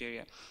northern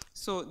Nigeria.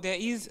 So there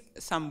is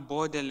some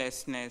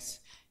borderlessness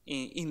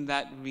in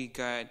that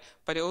regard,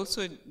 but I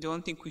also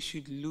don't think we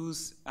should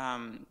lose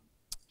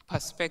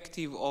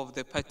perspective of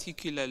the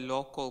particular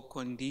local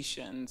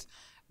conditions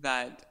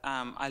that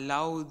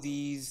allow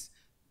these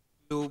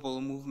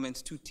global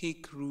movements to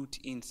take root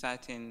in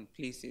certain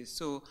places.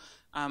 So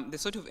the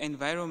sort of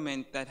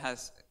environment that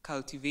has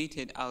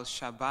cultivated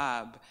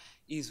al-Shabaab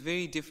is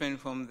very different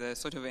from the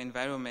sort of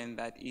environment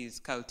that is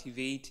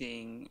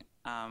cultivating,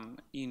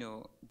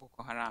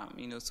 Boko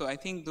Haram. So I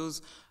think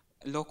those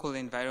local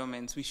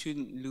environments, we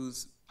shouldn't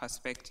lose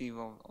perspective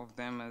of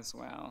them as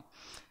well.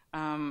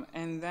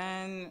 And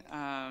then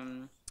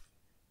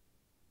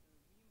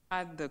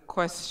had the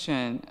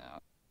question.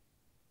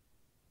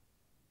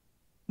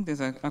 There's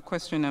a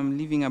question I'm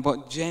leaving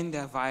about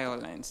gender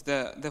violence,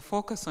 the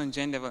focus on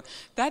gender violence.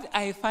 That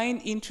I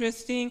find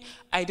interesting.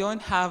 I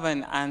don't have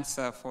an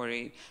answer for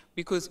it,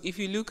 because if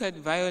you look at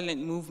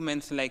violent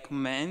movements like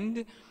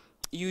MEND,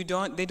 they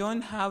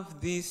don't have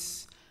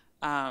this,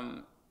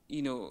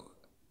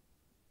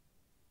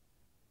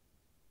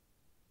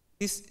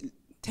 this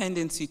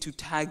tendency to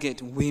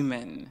target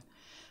women.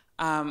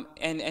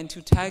 And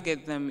to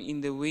target them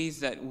in the ways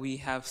that we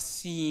have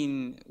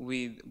seen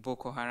with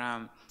Boko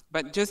Haram.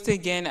 But just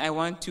again, I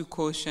want to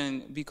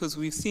caution, because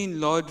we've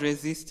seen Lord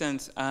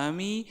Resistance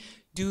Army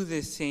do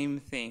the same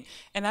thing.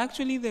 And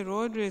actually the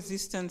Lord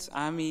Resistance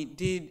Army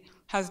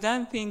has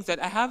done things that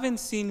I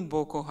haven't seen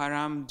Boko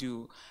Haram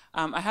do.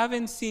 I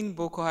haven't seen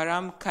Boko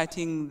Haram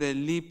cutting the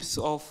lips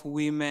of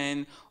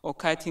women or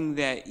cutting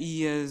their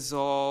ears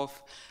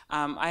off.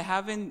 I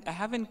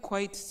haven't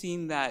quite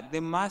seen that. The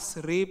mass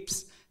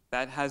rapes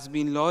that has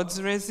been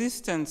Lord's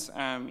Resistance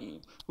Army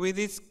with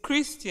its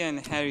Christian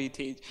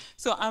heritage.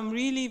 So I'm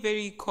really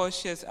very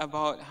cautious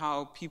about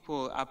how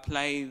people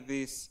apply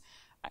this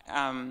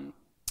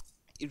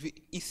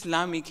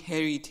Islamic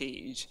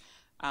heritage.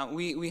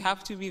 We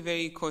have to be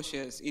very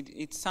cautious.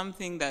 It's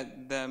something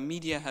that the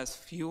media has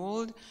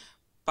fueled,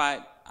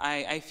 but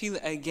I feel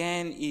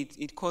again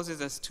it causes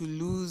us to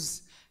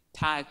lose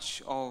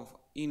touch of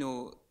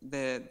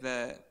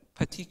the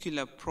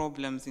particular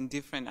problems in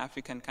different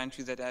African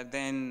countries that are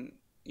then,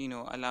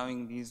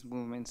 allowing these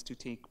movements to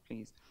take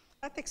place.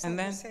 Fanatics are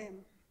the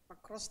same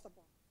across the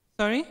board.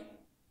 Sorry?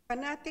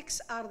 Fanatics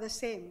are the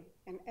same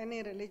in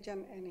any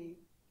religion, any.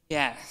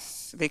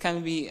 Yes, they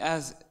can be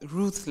as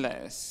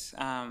ruthless,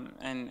 I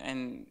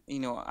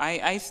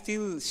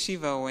still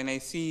shiver when I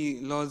see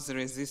Lord's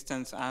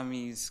Resistance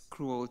Army's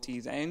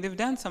cruelties, and they've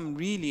done some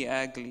really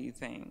ugly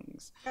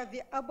things.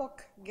 The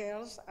Chibok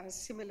girls are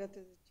similar to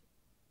the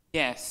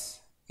Yes.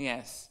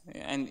 Yes,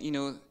 and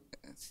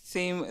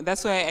same.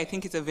 That's why I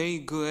think it's a very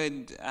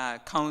good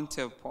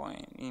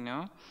counterpoint,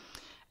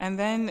 And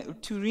then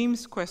to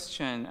Reem's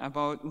question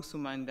about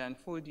Usman Dan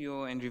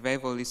Fodio and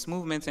revivalist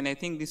movements, and I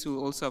think this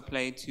will also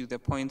apply to the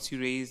points you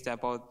raised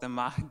about the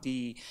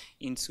Mahdi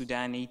in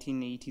Sudan,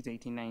 1880s,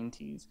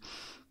 1890s.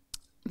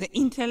 The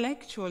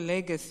intellectual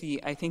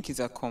legacy, I think, is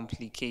a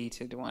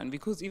complicated one,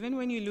 because even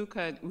when you look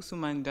at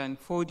Usman Dan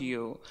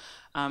Fodio,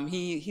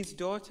 his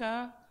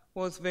daughter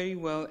was very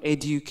well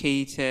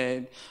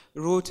educated,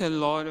 wrote a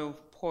lot of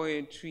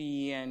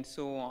poetry and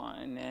so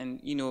on. And,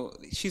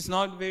 she's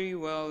not very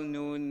well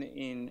known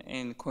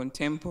in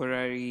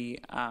contemporary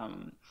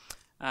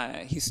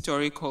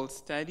historical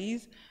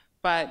studies,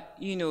 but,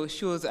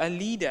 she was a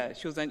leader.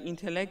 She was an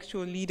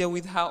intellectual leader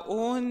with her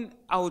own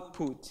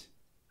output,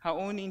 her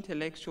own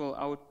intellectual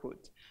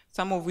output,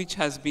 some of which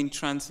has been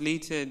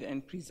translated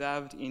and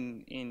preserved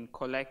in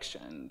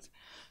collections.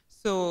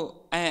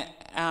 So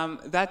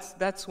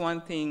that's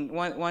one thing,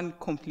 one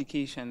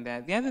complication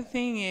there. The other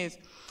thing is,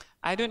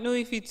 I don't know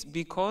if it's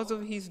because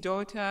of his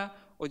daughter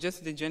or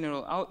just the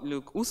general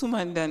outlook.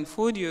 Usman Dan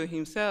Fodio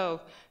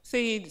himself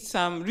said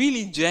some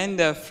really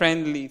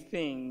gender-friendly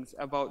things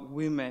about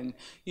women,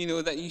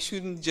 that you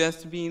shouldn't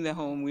just be in the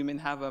home, women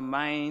have a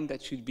mind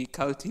that should be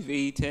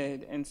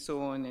cultivated, and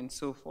so on and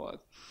so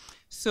forth.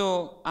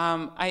 So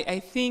I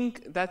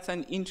think that's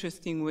an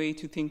interesting way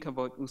to think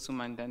about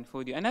Usman Dan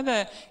Fodio.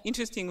 Another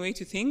interesting way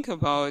to think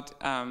about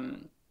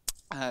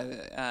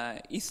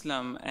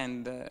Islam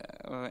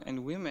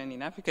and women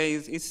in Africa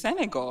is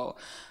Senegal.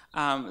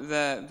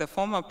 The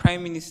former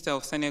Prime Minister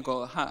of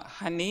Senegal,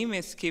 her name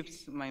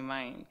escapes my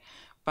mind,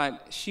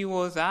 but she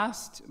was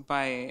asked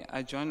by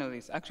a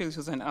journalist, actually this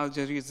was an Al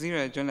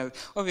Jazeera journalist,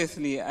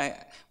 obviously,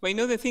 but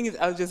the thing is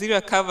Al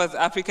Jazeera covers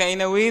Africa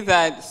in a way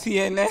that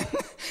CNN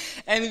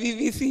and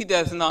BBC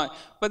does not.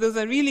 But there was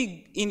a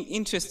really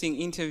interesting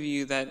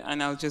interview that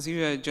an Al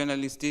Jazeera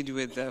journalist did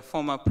with the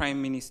former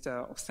Prime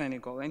Minister of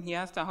Senegal, and he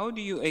asked her, how do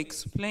you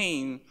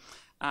explain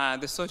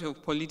the sort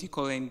of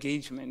political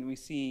engagement we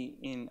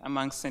see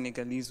amongst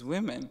Senegalese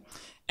women?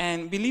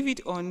 And believe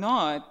it or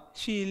not,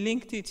 she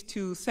linked it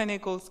to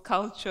Senegal's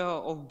culture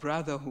of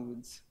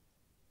brotherhoods.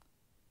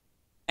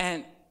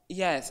 And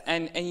yes,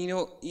 and you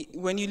know,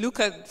 when you look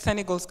at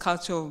Senegal's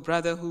culture of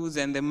brotherhoods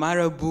and the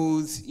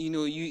marabouts, you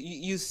know,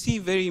 you see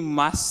very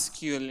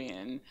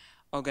masculine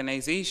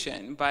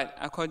organization, but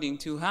according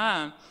to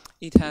her,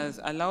 it has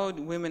allowed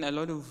women a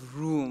lot of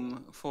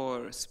room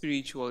for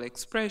spiritual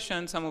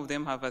expression. Some of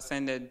them have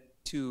ascended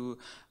to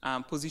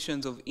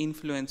positions of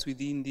influence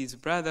within these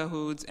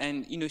brotherhoods.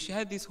 And, you know, she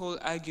had this whole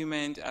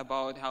argument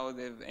about how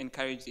they've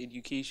encouraged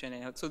education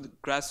and also the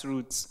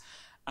grassroots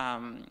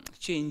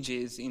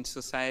changes in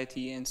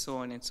society and so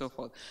on and so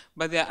forth.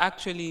 But there are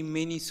actually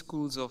many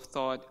schools of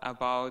thought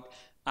about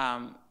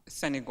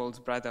Senegal's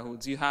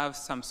brotherhoods. You have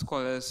some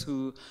scholars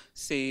who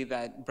say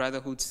that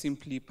brotherhoods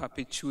simply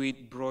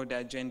perpetuate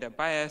broader gender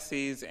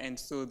biases, and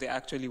so they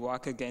actually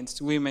work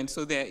against women.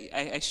 So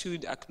I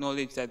should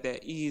acknowledge that there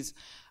is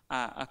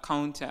a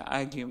counter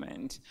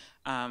argument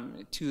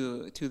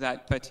to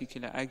that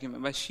particular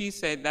argument. But she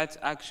said that's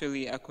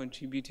actually a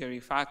contributory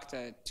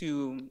factor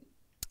to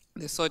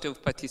the sort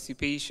of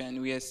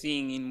participation we are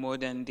seeing in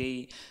modern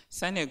day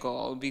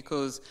Senegal,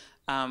 because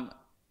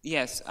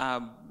yes,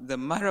 the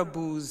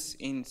marabouts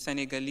in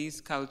Senegalese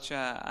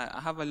culture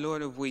have a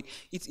lot of weight.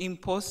 It's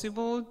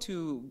impossible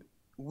to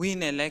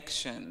win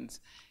elections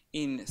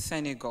in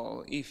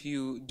Senegal if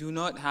you do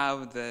not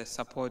have the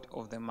support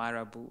of the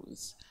marabouts.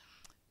 It's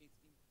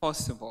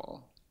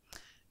impossible.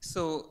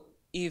 So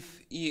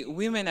if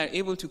women are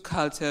able to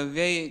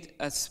cultivate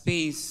a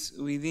space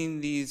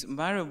within these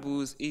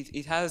marabouts,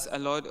 it has a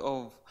lot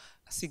of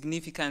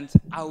significance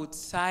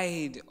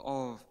outside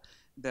of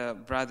the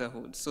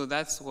brotherhood. So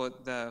that's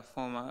what the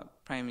former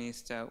Prime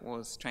Minister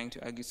was trying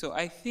to argue. So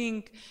I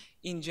think,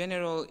 in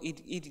general,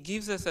 it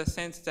gives us a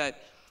sense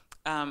that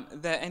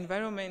the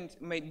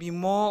environment might be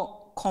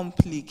more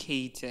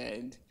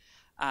complicated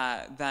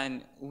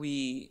than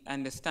we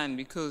understand,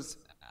 because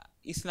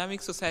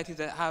Islamic societies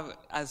that have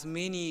as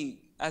many,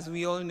 as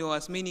we all know,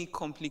 as many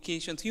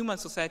complications. Human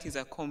societies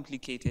are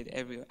complicated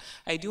everywhere.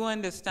 I do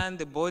understand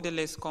the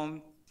borderless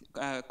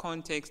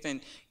context, and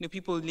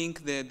people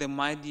link the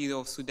Mahdi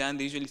of Sudan.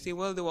 They usually say,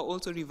 well, there were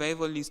also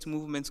revivalist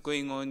movements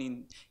going on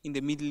in the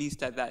Middle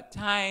East at that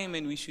time,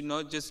 and we should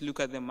not just look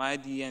at the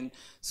Mahdi and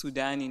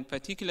Sudan in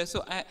particular.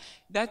 So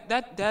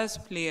that does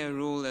play a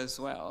role as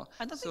well.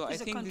 I don't think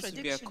there's a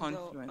contradiction,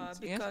 though,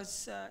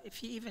 because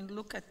if you even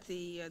look at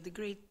the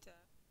great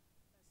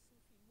Sufi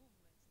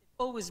movements, they've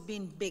always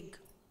been big,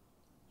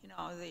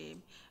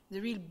 the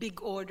real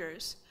big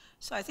orders.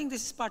 So I think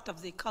this is part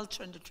of the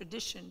culture and the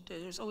tradition.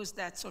 There's always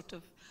that sort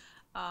of,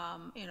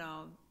 let's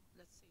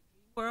say,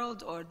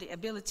 world, or the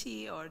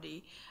ability, or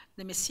the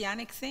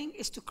messianic thing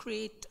is to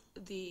create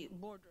the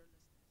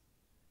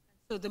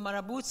borderlessness. So the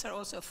marabouts are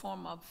also a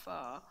form of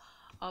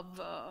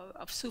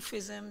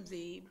Sufism,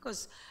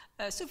 because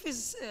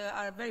Sufis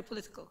are very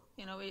political.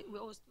 We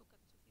always look at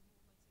Sufi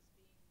movements as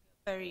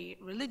being very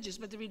religious,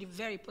 but they're really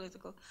very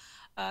political.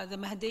 The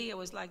Mahdiya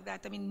was like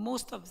that. I mean,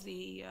 most of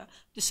the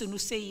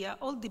Sunusiyya,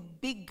 all the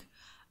big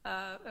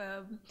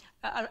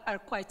are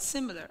quite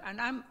similar.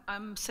 And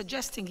I'm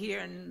suggesting here,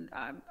 and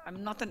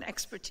I'm not an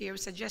expert here,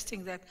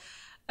 suggesting that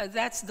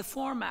that's the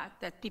format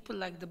that people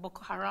like the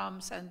Boko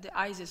Harams and the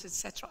ISIS,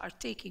 etc., are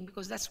taking,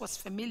 because that's what's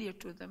familiar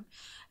to them.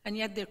 And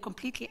yet they're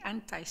completely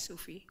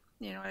anti-Sufi.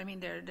 You know what I mean?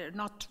 They're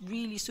not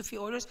really Sufi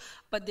orders,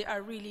 but they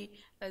are really,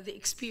 the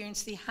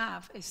experience they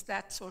have is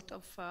that sort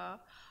of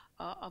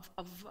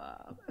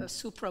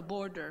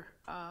supra-border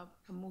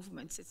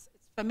movements. It's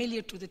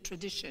familiar to the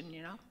tradition,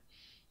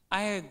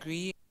 I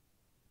agree.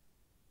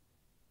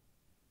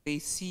 They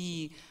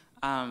see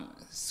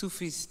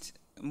Sufist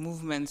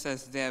movements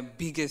as their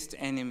biggest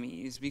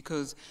enemies,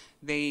 because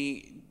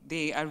they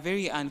are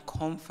very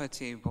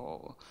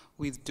uncomfortable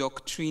with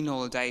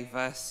doctrinal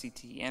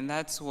diversity, and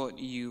that's what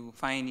you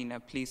find in a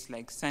place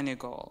like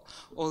Senegal.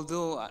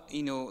 Although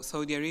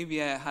Saudi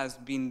Arabia has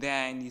been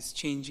there and is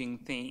changing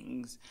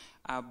things,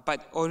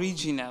 but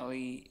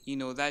originally,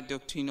 that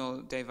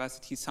doctrinal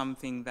diversity is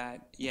something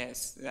that,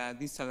 yes,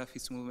 these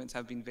Salafist movements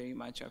have been very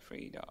much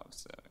afraid of.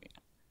 So, yeah.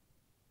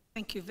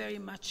 Thank you very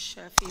much,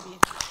 Phoebe.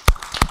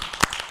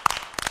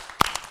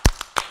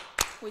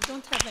 We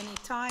don't have any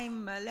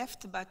time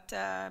left, but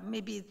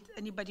maybe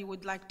anybody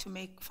would like to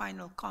make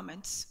final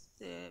comments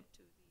to the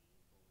group.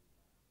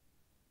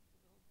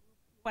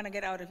 Want to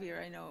get out of here,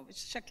 I know.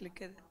 It's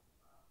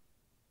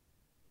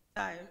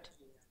tired.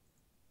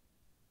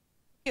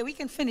 Okay, we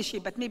can finish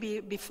it, but maybe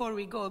before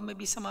we go,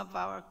 maybe some of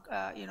our,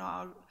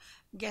 our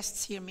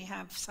guests here may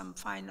have some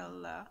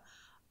final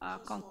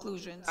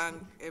conclusions.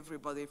 Thank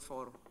everybody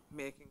for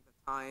making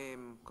the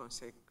time,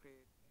 consecrate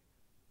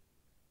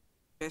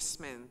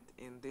investment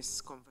in this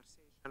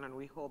conversation, and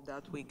we hope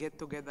that we get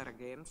together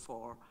again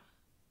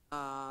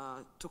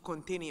to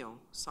continue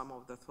some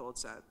of the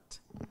thoughts that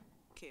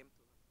came to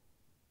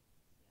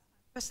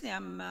us. Personally,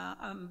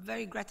 I'm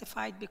very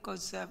gratified,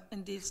 because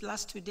in these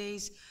last 2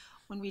 days,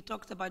 when we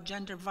talked about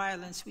gender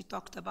violence, we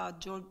talked about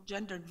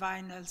gendered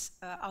violence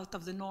out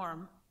of the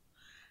norm.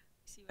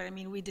 See what I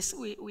mean?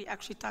 We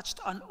actually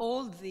touched on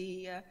all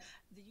the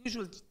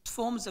usual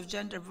forms of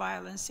gender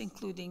violence,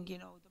 including, you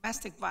know,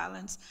 domestic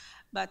violence,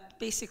 but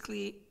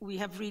basically we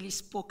have really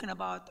spoken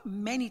about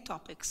many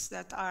topics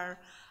that are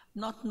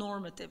not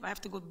normative. I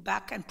have to go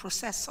back and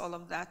process all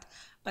of that,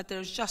 but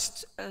there's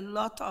just a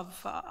lot of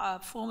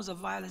forms of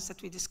violence that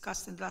we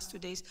discussed in the last 2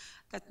 days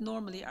that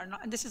normally are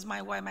not, and this is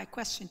why my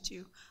question to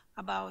you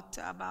about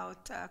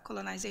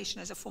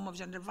colonization as a form of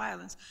gender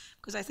violence,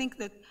 because I think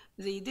that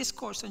the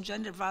discourse on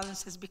gender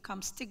violence has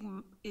become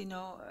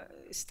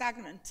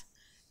stagnant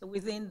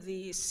within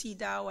the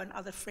CEDAW and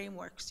other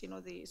frameworks, you know,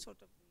 the sort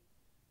of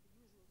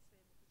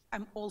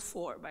I'm all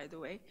for, by the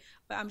way,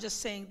 but I'm just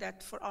saying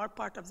that for our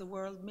part of the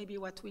world, maybe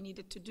what we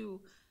needed to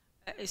do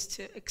is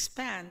to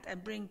expand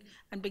and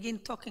begin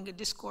talking a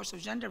discourse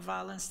of gender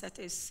violence that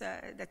is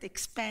that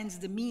expands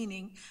the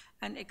meaning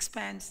and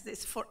expands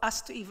this for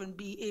us to even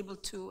be able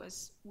to,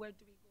 as where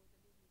do we go?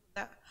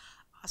 That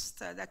asked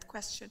that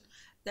question,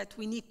 that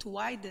we need to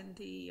widen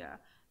the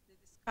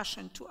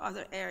discussion to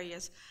other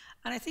areas,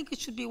 and I think it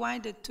should be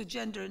widened to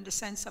gender in the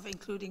sense of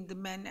including the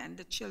men and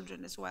the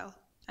children as well,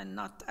 and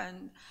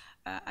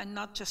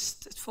not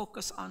just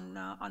focus on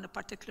a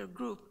particular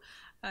group.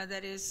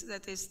 That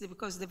is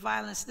because the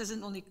violence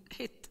doesn't only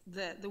hit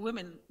the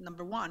women,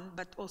 number one,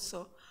 but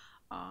also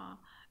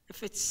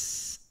if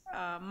it's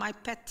my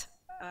pet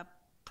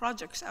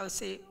projects, I would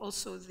say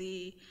also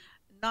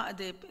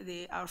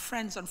our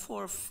friends on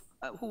four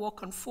who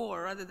walk on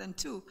four rather than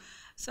two.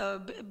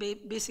 So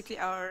basically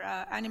our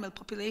animal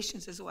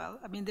populations as well.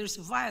 I mean, there's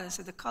violence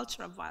and the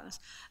culture of violence.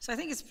 So I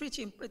think it's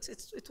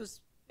it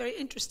was very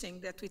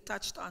interesting that we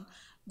touched on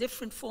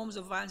different forms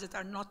of violence that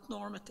are not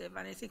normative,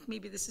 and I think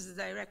maybe this is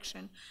the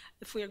direction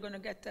if we are going to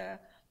get the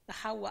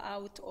Hawa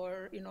out,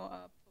 or, you know,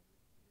 a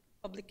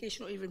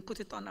publication, or even put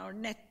it on our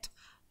net,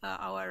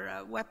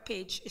 our web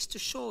page, is to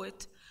show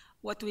it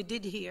what we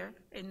did here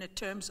in the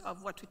terms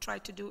of what we try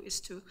to do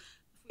is to,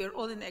 if we are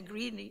all in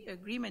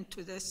agreement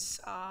to this,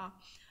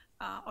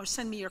 or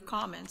send me your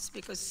comments,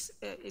 because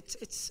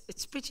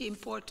it's pretty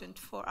important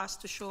for us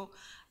to show,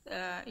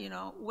 you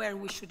know, where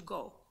we should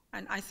go.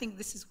 And I think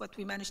this is what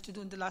we managed to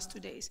do in the last 2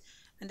 days,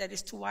 and that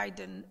is to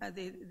widen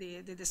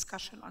the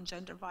discussion on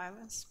gender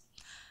violence.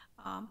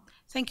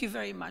 Thank you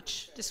very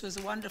much. This was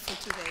wonderful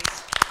 2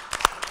 days.